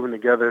pieces aren't moving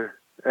together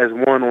as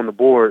one on the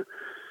board,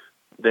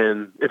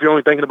 then if you're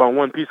only thinking about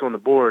one piece on the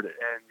board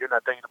and you're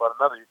not thinking about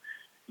another,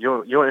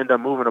 you'll end up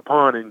moving a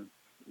pawn and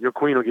your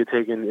queen will get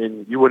taken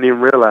and you wouldn't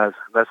even realize.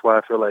 That's why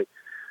I feel like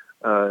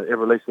it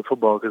relates to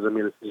football because, I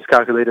mean, it's just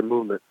calculated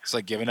movement. It's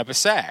like giving up a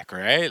sack,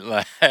 right?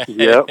 Like,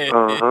 yep.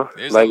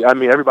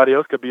 Everybody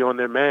else could be on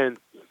their man,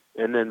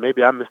 and then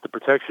maybe I missed the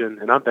protection,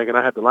 and I'm thinking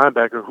I had the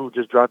linebacker who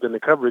just dropped in the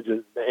coverage,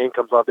 and the end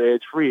comes off the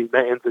edge free.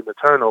 That ends in the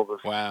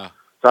turnovers. Wow.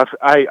 So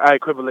I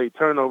equivalate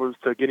turnovers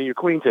to getting your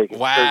queen taken.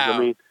 Wow. Because, I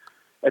mean,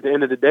 at the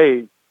end of the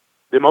day,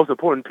 the most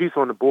important piece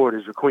on the board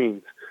is your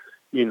queens.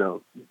 You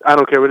know, I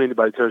don't care what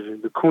anybody tells you.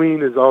 The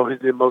queen is always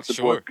the most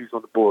important piece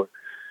on the board.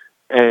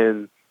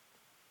 And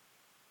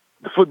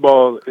the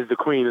football is the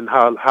queen and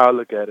how I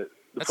look at it.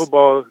 The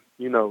football,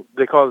 you know,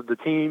 they call it the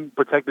team,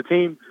 protect the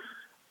team.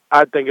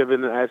 I think of it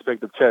in the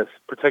aspect of chess,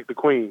 protect the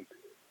queen.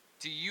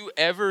 Do you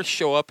ever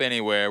show up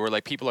anywhere where,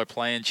 like, people are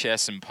playing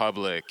chess in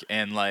public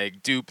and,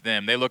 like, dupe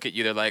them? They look at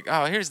you, they're like,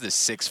 oh, here's this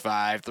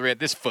 6'5",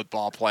 this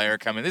football player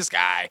coming, this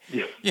guy.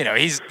 Yeah. You know,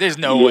 there's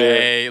no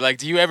way. Like,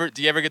 do you ever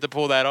get to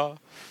pull that off?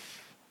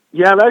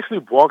 Yeah, I've actually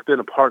walked in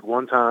a park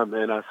one time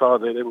and I saw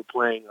that they were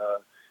playing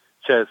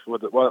chess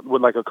with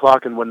like a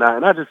clock and whatnot,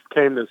 and I just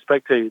came to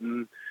spectate,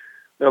 and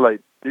they're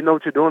like, "Do you know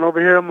what you're doing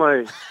over here?" I'm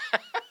like,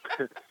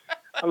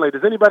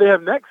 "Does anybody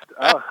have next?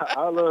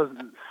 I'll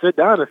sit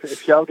down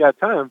if y'all got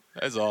time."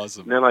 That's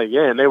awesome. And they're like,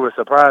 "Yeah," and they were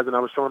surprised, and I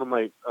was showing them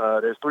like,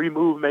 "There's 3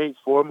 move mates,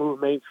 4 move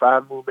mates,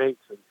 5 move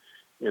mates," and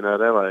you know,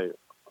 they're like,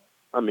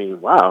 "I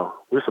mean, wow,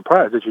 we're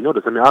surprised that you know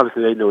this." I mean,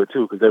 obviously they knew it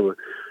too because they were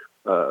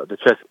the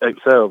chess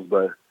themselves,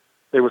 but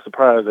they were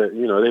surprised that,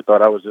 you know, they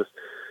thought I was just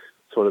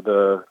sort of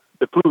the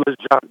clueless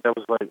jock that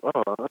was like,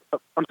 oh,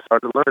 I'm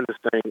starting to learn this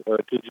thing.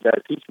 Could you guys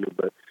teach me?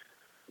 But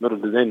little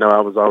did they know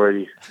I was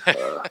already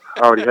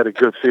had a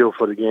good feel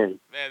for the game.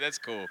 Man, that's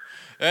cool.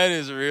 That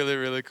is really,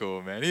 really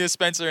cool, man. He is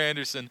Spencer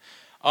Anderson,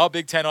 all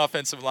Big Ten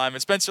offensive lineman.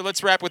 Spencer,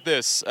 let's wrap with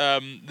this.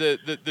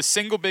 The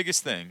single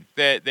biggest thing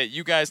that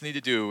you guys need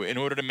to do in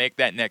order to make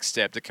that next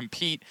step, to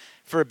compete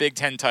for a Big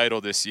Ten title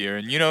this year.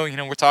 And, you know,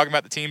 we're talking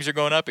about the teams you're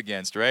going up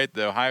against, right?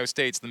 The Ohio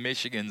States, the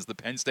Michigans, the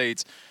Penn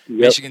States,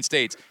 Michigan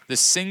States. The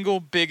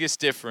single biggest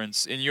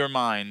difference in your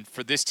mind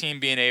for this team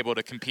being able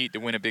to compete to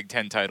win a Big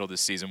Ten title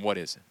this season, what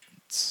is it?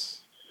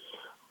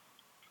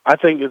 I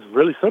think it's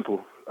really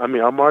simple. I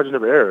mean, our margin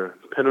of error,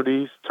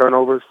 penalties,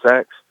 turnovers,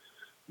 sacks,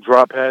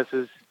 drop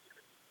passes,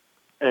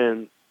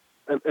 and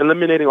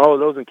eliminating all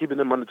of those and keeping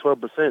them under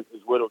 12%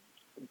 is what will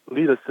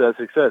lead us to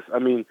success. I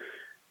mean,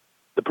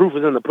 the proof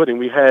is in the pudding.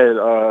 We had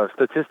a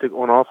statistic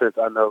on offense.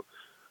 I know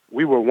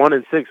we were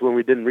 1-6 when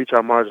we didn't reach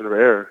our margin of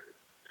error,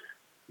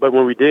 but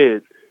when we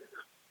did,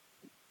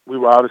 we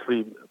were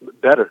obviously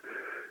better.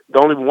 The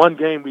only one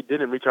game we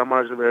didn't reach our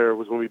margin of error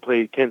was when we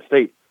played Kent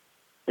State,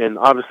 and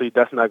obviously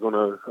that's not going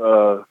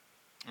to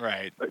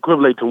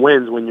equivalent to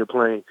wins when you're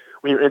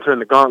entering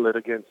the gauntlet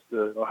against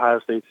the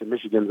Ohio States and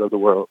Michigans of the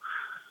world.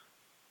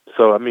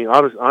 So I mean,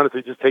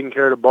 honestly, just taking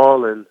care of the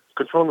ball and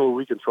controlling what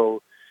we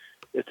control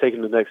is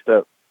taking the next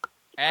step.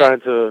 Trying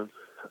to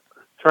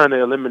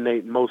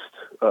eliminate most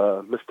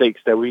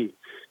mistakes that we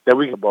get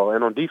the ball,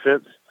 and on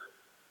defense,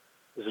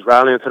 just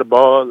rallying to the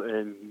ball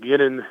and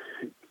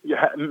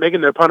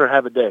making their punter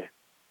have a day.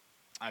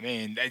 I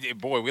mean,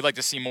 boy, we'd like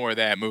to see more of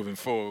that moving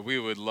forward. We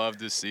would love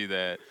to see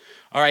that.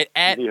 All right,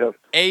 at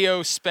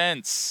AO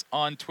Spence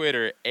on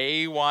Twitter,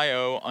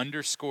 AYO_Spence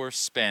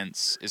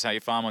is how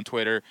you find him on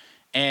Twitter.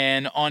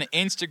 And on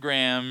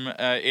Instagram,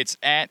 it's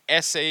at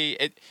SA.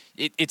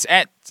 It's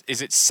at,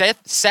 is it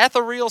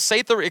Sathariel?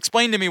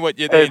 Explain to me what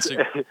the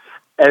Instagram.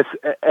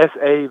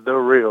 SA the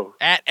real.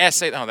 At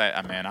SA. Oh,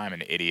 man, I'm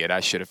an idiot. I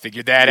should have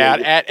figured that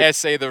out. At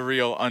SA the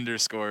real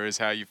 _ is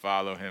how you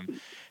follow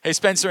him. Hey,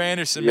 Spencer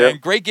Anderson, man,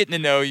 great getting to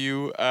know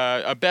you.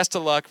 Best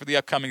of luck for the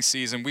upcoming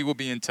season. We will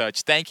be in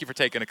touch. Thank you for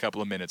taking a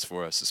couple of minutes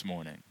for us this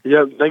morning.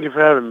 Yeah, thank you for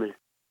having me.